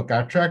 so a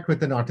cataract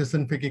with an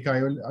artisan phakic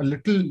IOL, a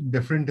little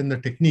different in the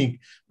technique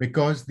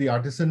because the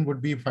artisan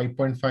would be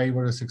 5.5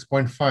 or a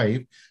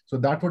 6.5. So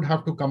that would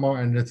have to come out,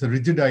 and it's a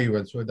rigid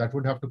IOL. So that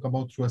would have to come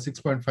out through a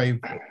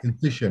 6.5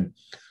 incision.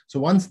 So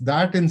once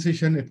that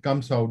incision, it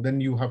comes out, then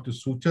you have to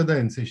suture the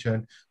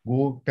incision,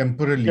 go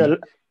temporarily. Yeah,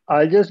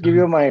 I'll just give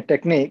you my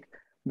technique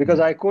because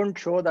I couldn't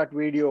show that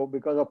video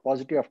because of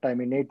paucity of time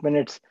in 8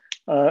 minutes.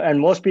 And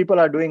most people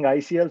are doing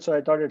ICL, so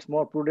I thought it's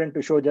more prudent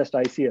to show just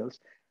ICLs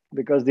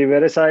because the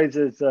verisize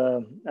is,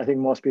 I think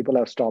most people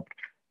have stopped.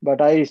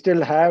 But I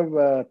still have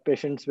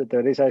patients with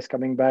verisize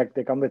coming back.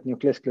 They come with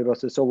nuclear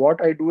sclerosis. So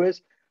what I do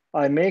is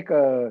I make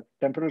a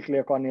temporal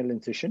clear corneal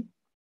incision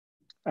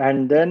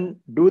and then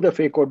do the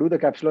phaco, do the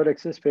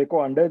capsulorhexis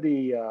phaco under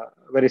the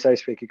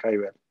verisize phakic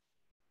IOL.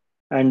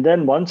 And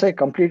then once I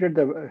completed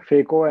the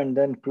phaco and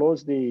then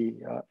close the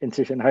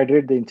incision,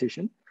 hydrate the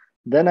incision,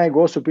 then I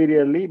go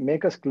superiorly,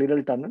 make a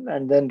scleral tunnel,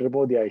 and then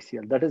remove the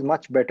ICL. That is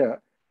much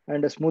better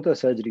and a smoother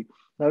surgery.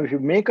 Now, if you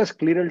make a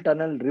scleral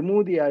tunnel,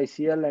 remove the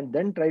ICL, and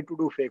then try to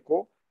do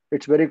phaco,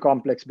 it's very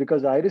complex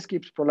because the iris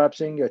keeps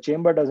prolapsing, your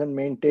chamber doesn't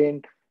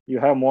maintain, you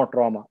have more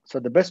trauma.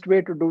 So the best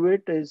way to do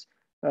it is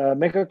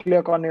make a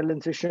clear corneal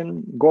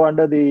incision, go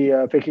under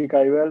the phakic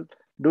IOL,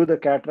 do the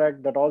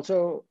cataract. That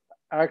also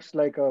acts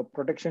like a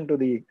protection to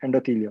the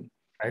endothelium.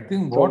 I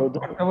think what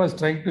I was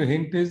trying to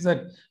hint is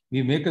that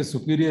we make a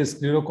superior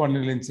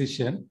sclerocorneal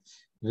incision,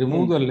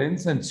 remove the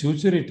lens and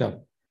suture it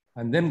up,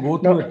 and then go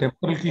through a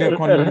temporal clear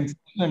corneal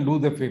incision and do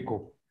the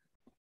phaco.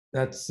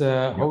 That's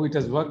how it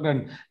has worked.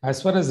 And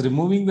as far as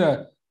removing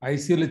the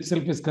ICL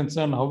itself is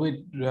concerned, how it,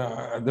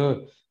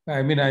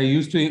 I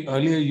used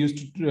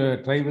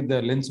to try with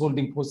the lens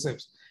holding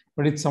forceps,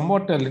 but it's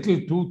somewhat a little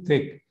too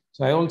thick.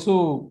 So I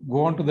also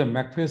go on to the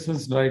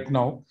McPherson's right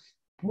now,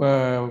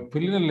 fill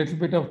in a little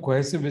bit of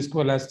cohesive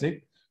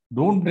viscoelastic.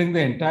 Don't bring the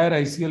entire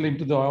ICL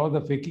into the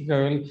phakic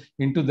IOL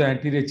into the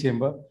anterior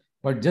chamber,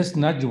 but just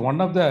nudge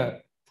one of the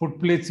foot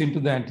plates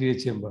into the anterior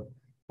chamber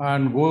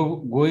and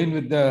go in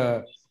with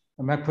the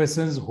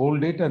McPherson's,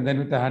 hold it, and then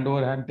with the hand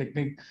over hand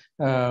technique,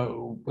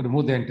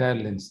 remove the entire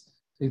lens.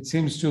 It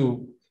seems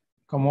to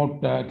come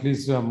out at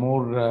least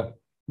more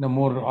in a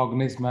more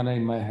organized manner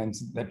in my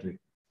hands that way.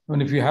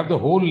 And if you have the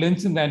whole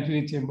lens in the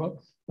anterior chamber,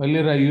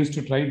 earlier I used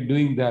to try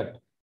doing that.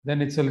 Then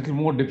it's a little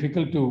more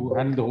difficult to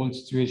handle the whole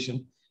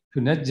situation. If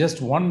you net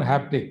just one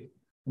haptic,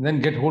 and then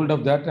get hold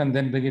of that and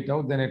then bring it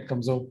out, then it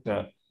comes out.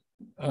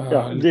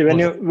 When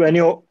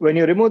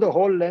you remove the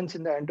whole lens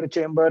in the anterior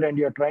chamber and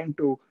you're trying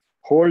to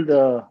hold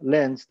the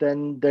lens,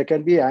 then there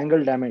can be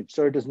angle damage.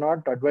 So it is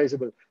not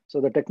advisable. So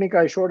the technique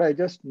I showed, I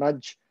just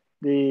nudge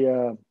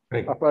the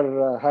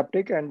upper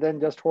haptic and then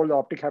just hold the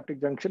optic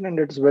haptic junction, and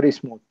it's very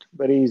smooth,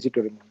 very easy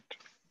to remove.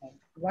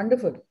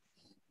 Wonderful.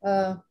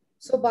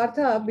 So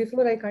Partha,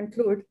 before I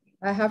conclude,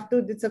 I have to,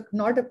 it's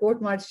not a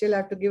court martial, I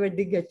have to give a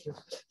dig at you.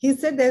 He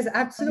said there's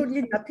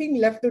absolutely nothing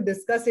left to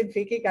discuss in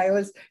phakic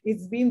IOLs.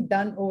 It's been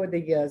done over the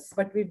years,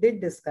 but we did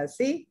discuss.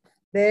 See,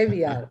 there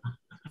we are.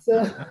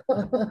 So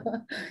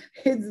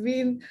it's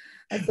been,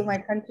 so my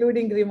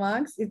concluding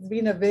remarks, it's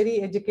been a very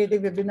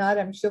educative webinar,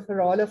 I'm sure,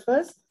 for all of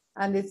us.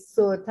 And it's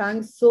so,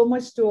 thanks so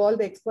much to all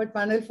the expert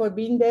panel for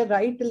being there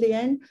right till the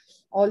end.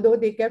 Although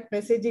they kept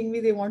messaging me,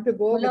 they want to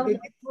go, but they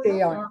did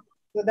stay on.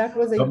 So that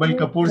was a Kamal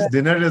Kapoor's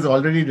dinner is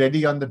already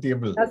ready on the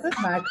table. Doesn't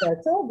matter.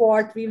 So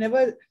what?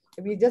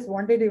 We just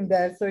wanted him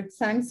there. So it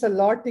thanks a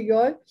lot to you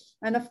all.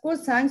 And of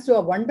course, thanks to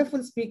our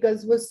wonderful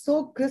speakers who were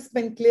so crisp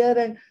and clear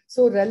and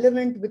so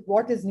relevant with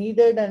what is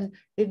needed and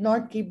did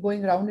not keep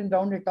going round and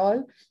round at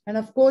all. And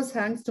of course,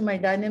 thanks to my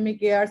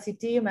dynamic ARC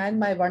team and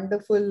my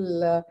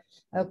wonderful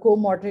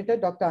co-moderator,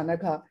 Dr.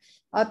 Anagha.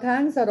 Our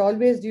thanks are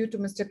always due to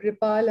Mr.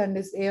 Kripal and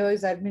his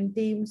AIOS admin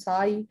team,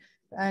 Sai,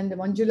 and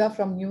Manjula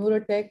from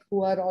Neurotech,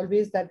 who are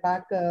always that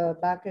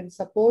back end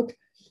support.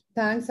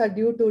 Thanks are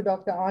due to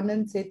Dr.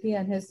 Anand Sethi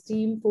and his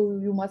team,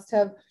 who you must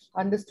have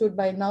understood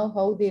by now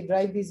how they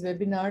drive these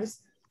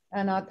webinars.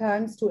 And our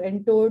thanks to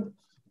Entod,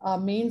 our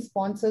main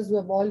sponsors who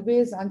have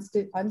always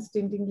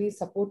unstintingly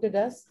supported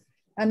us.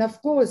 And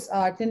of course,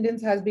 our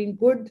attendance has been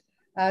good,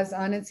 as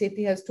Anand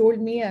Sethi has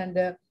told me, and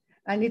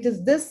it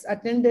is this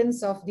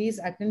attendance of these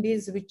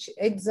attendees which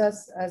eggs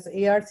us as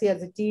ARC,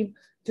 as a team,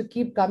 to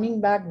keep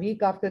coming back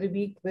week after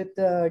week with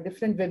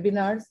different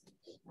webinars.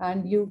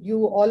 And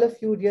you all of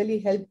you really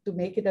helped to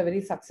make it a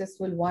very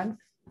successful one.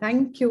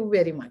 Thank you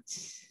very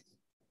much.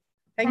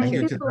 Thank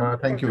you.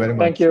 Thank you very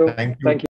much. Thank you. Thank you.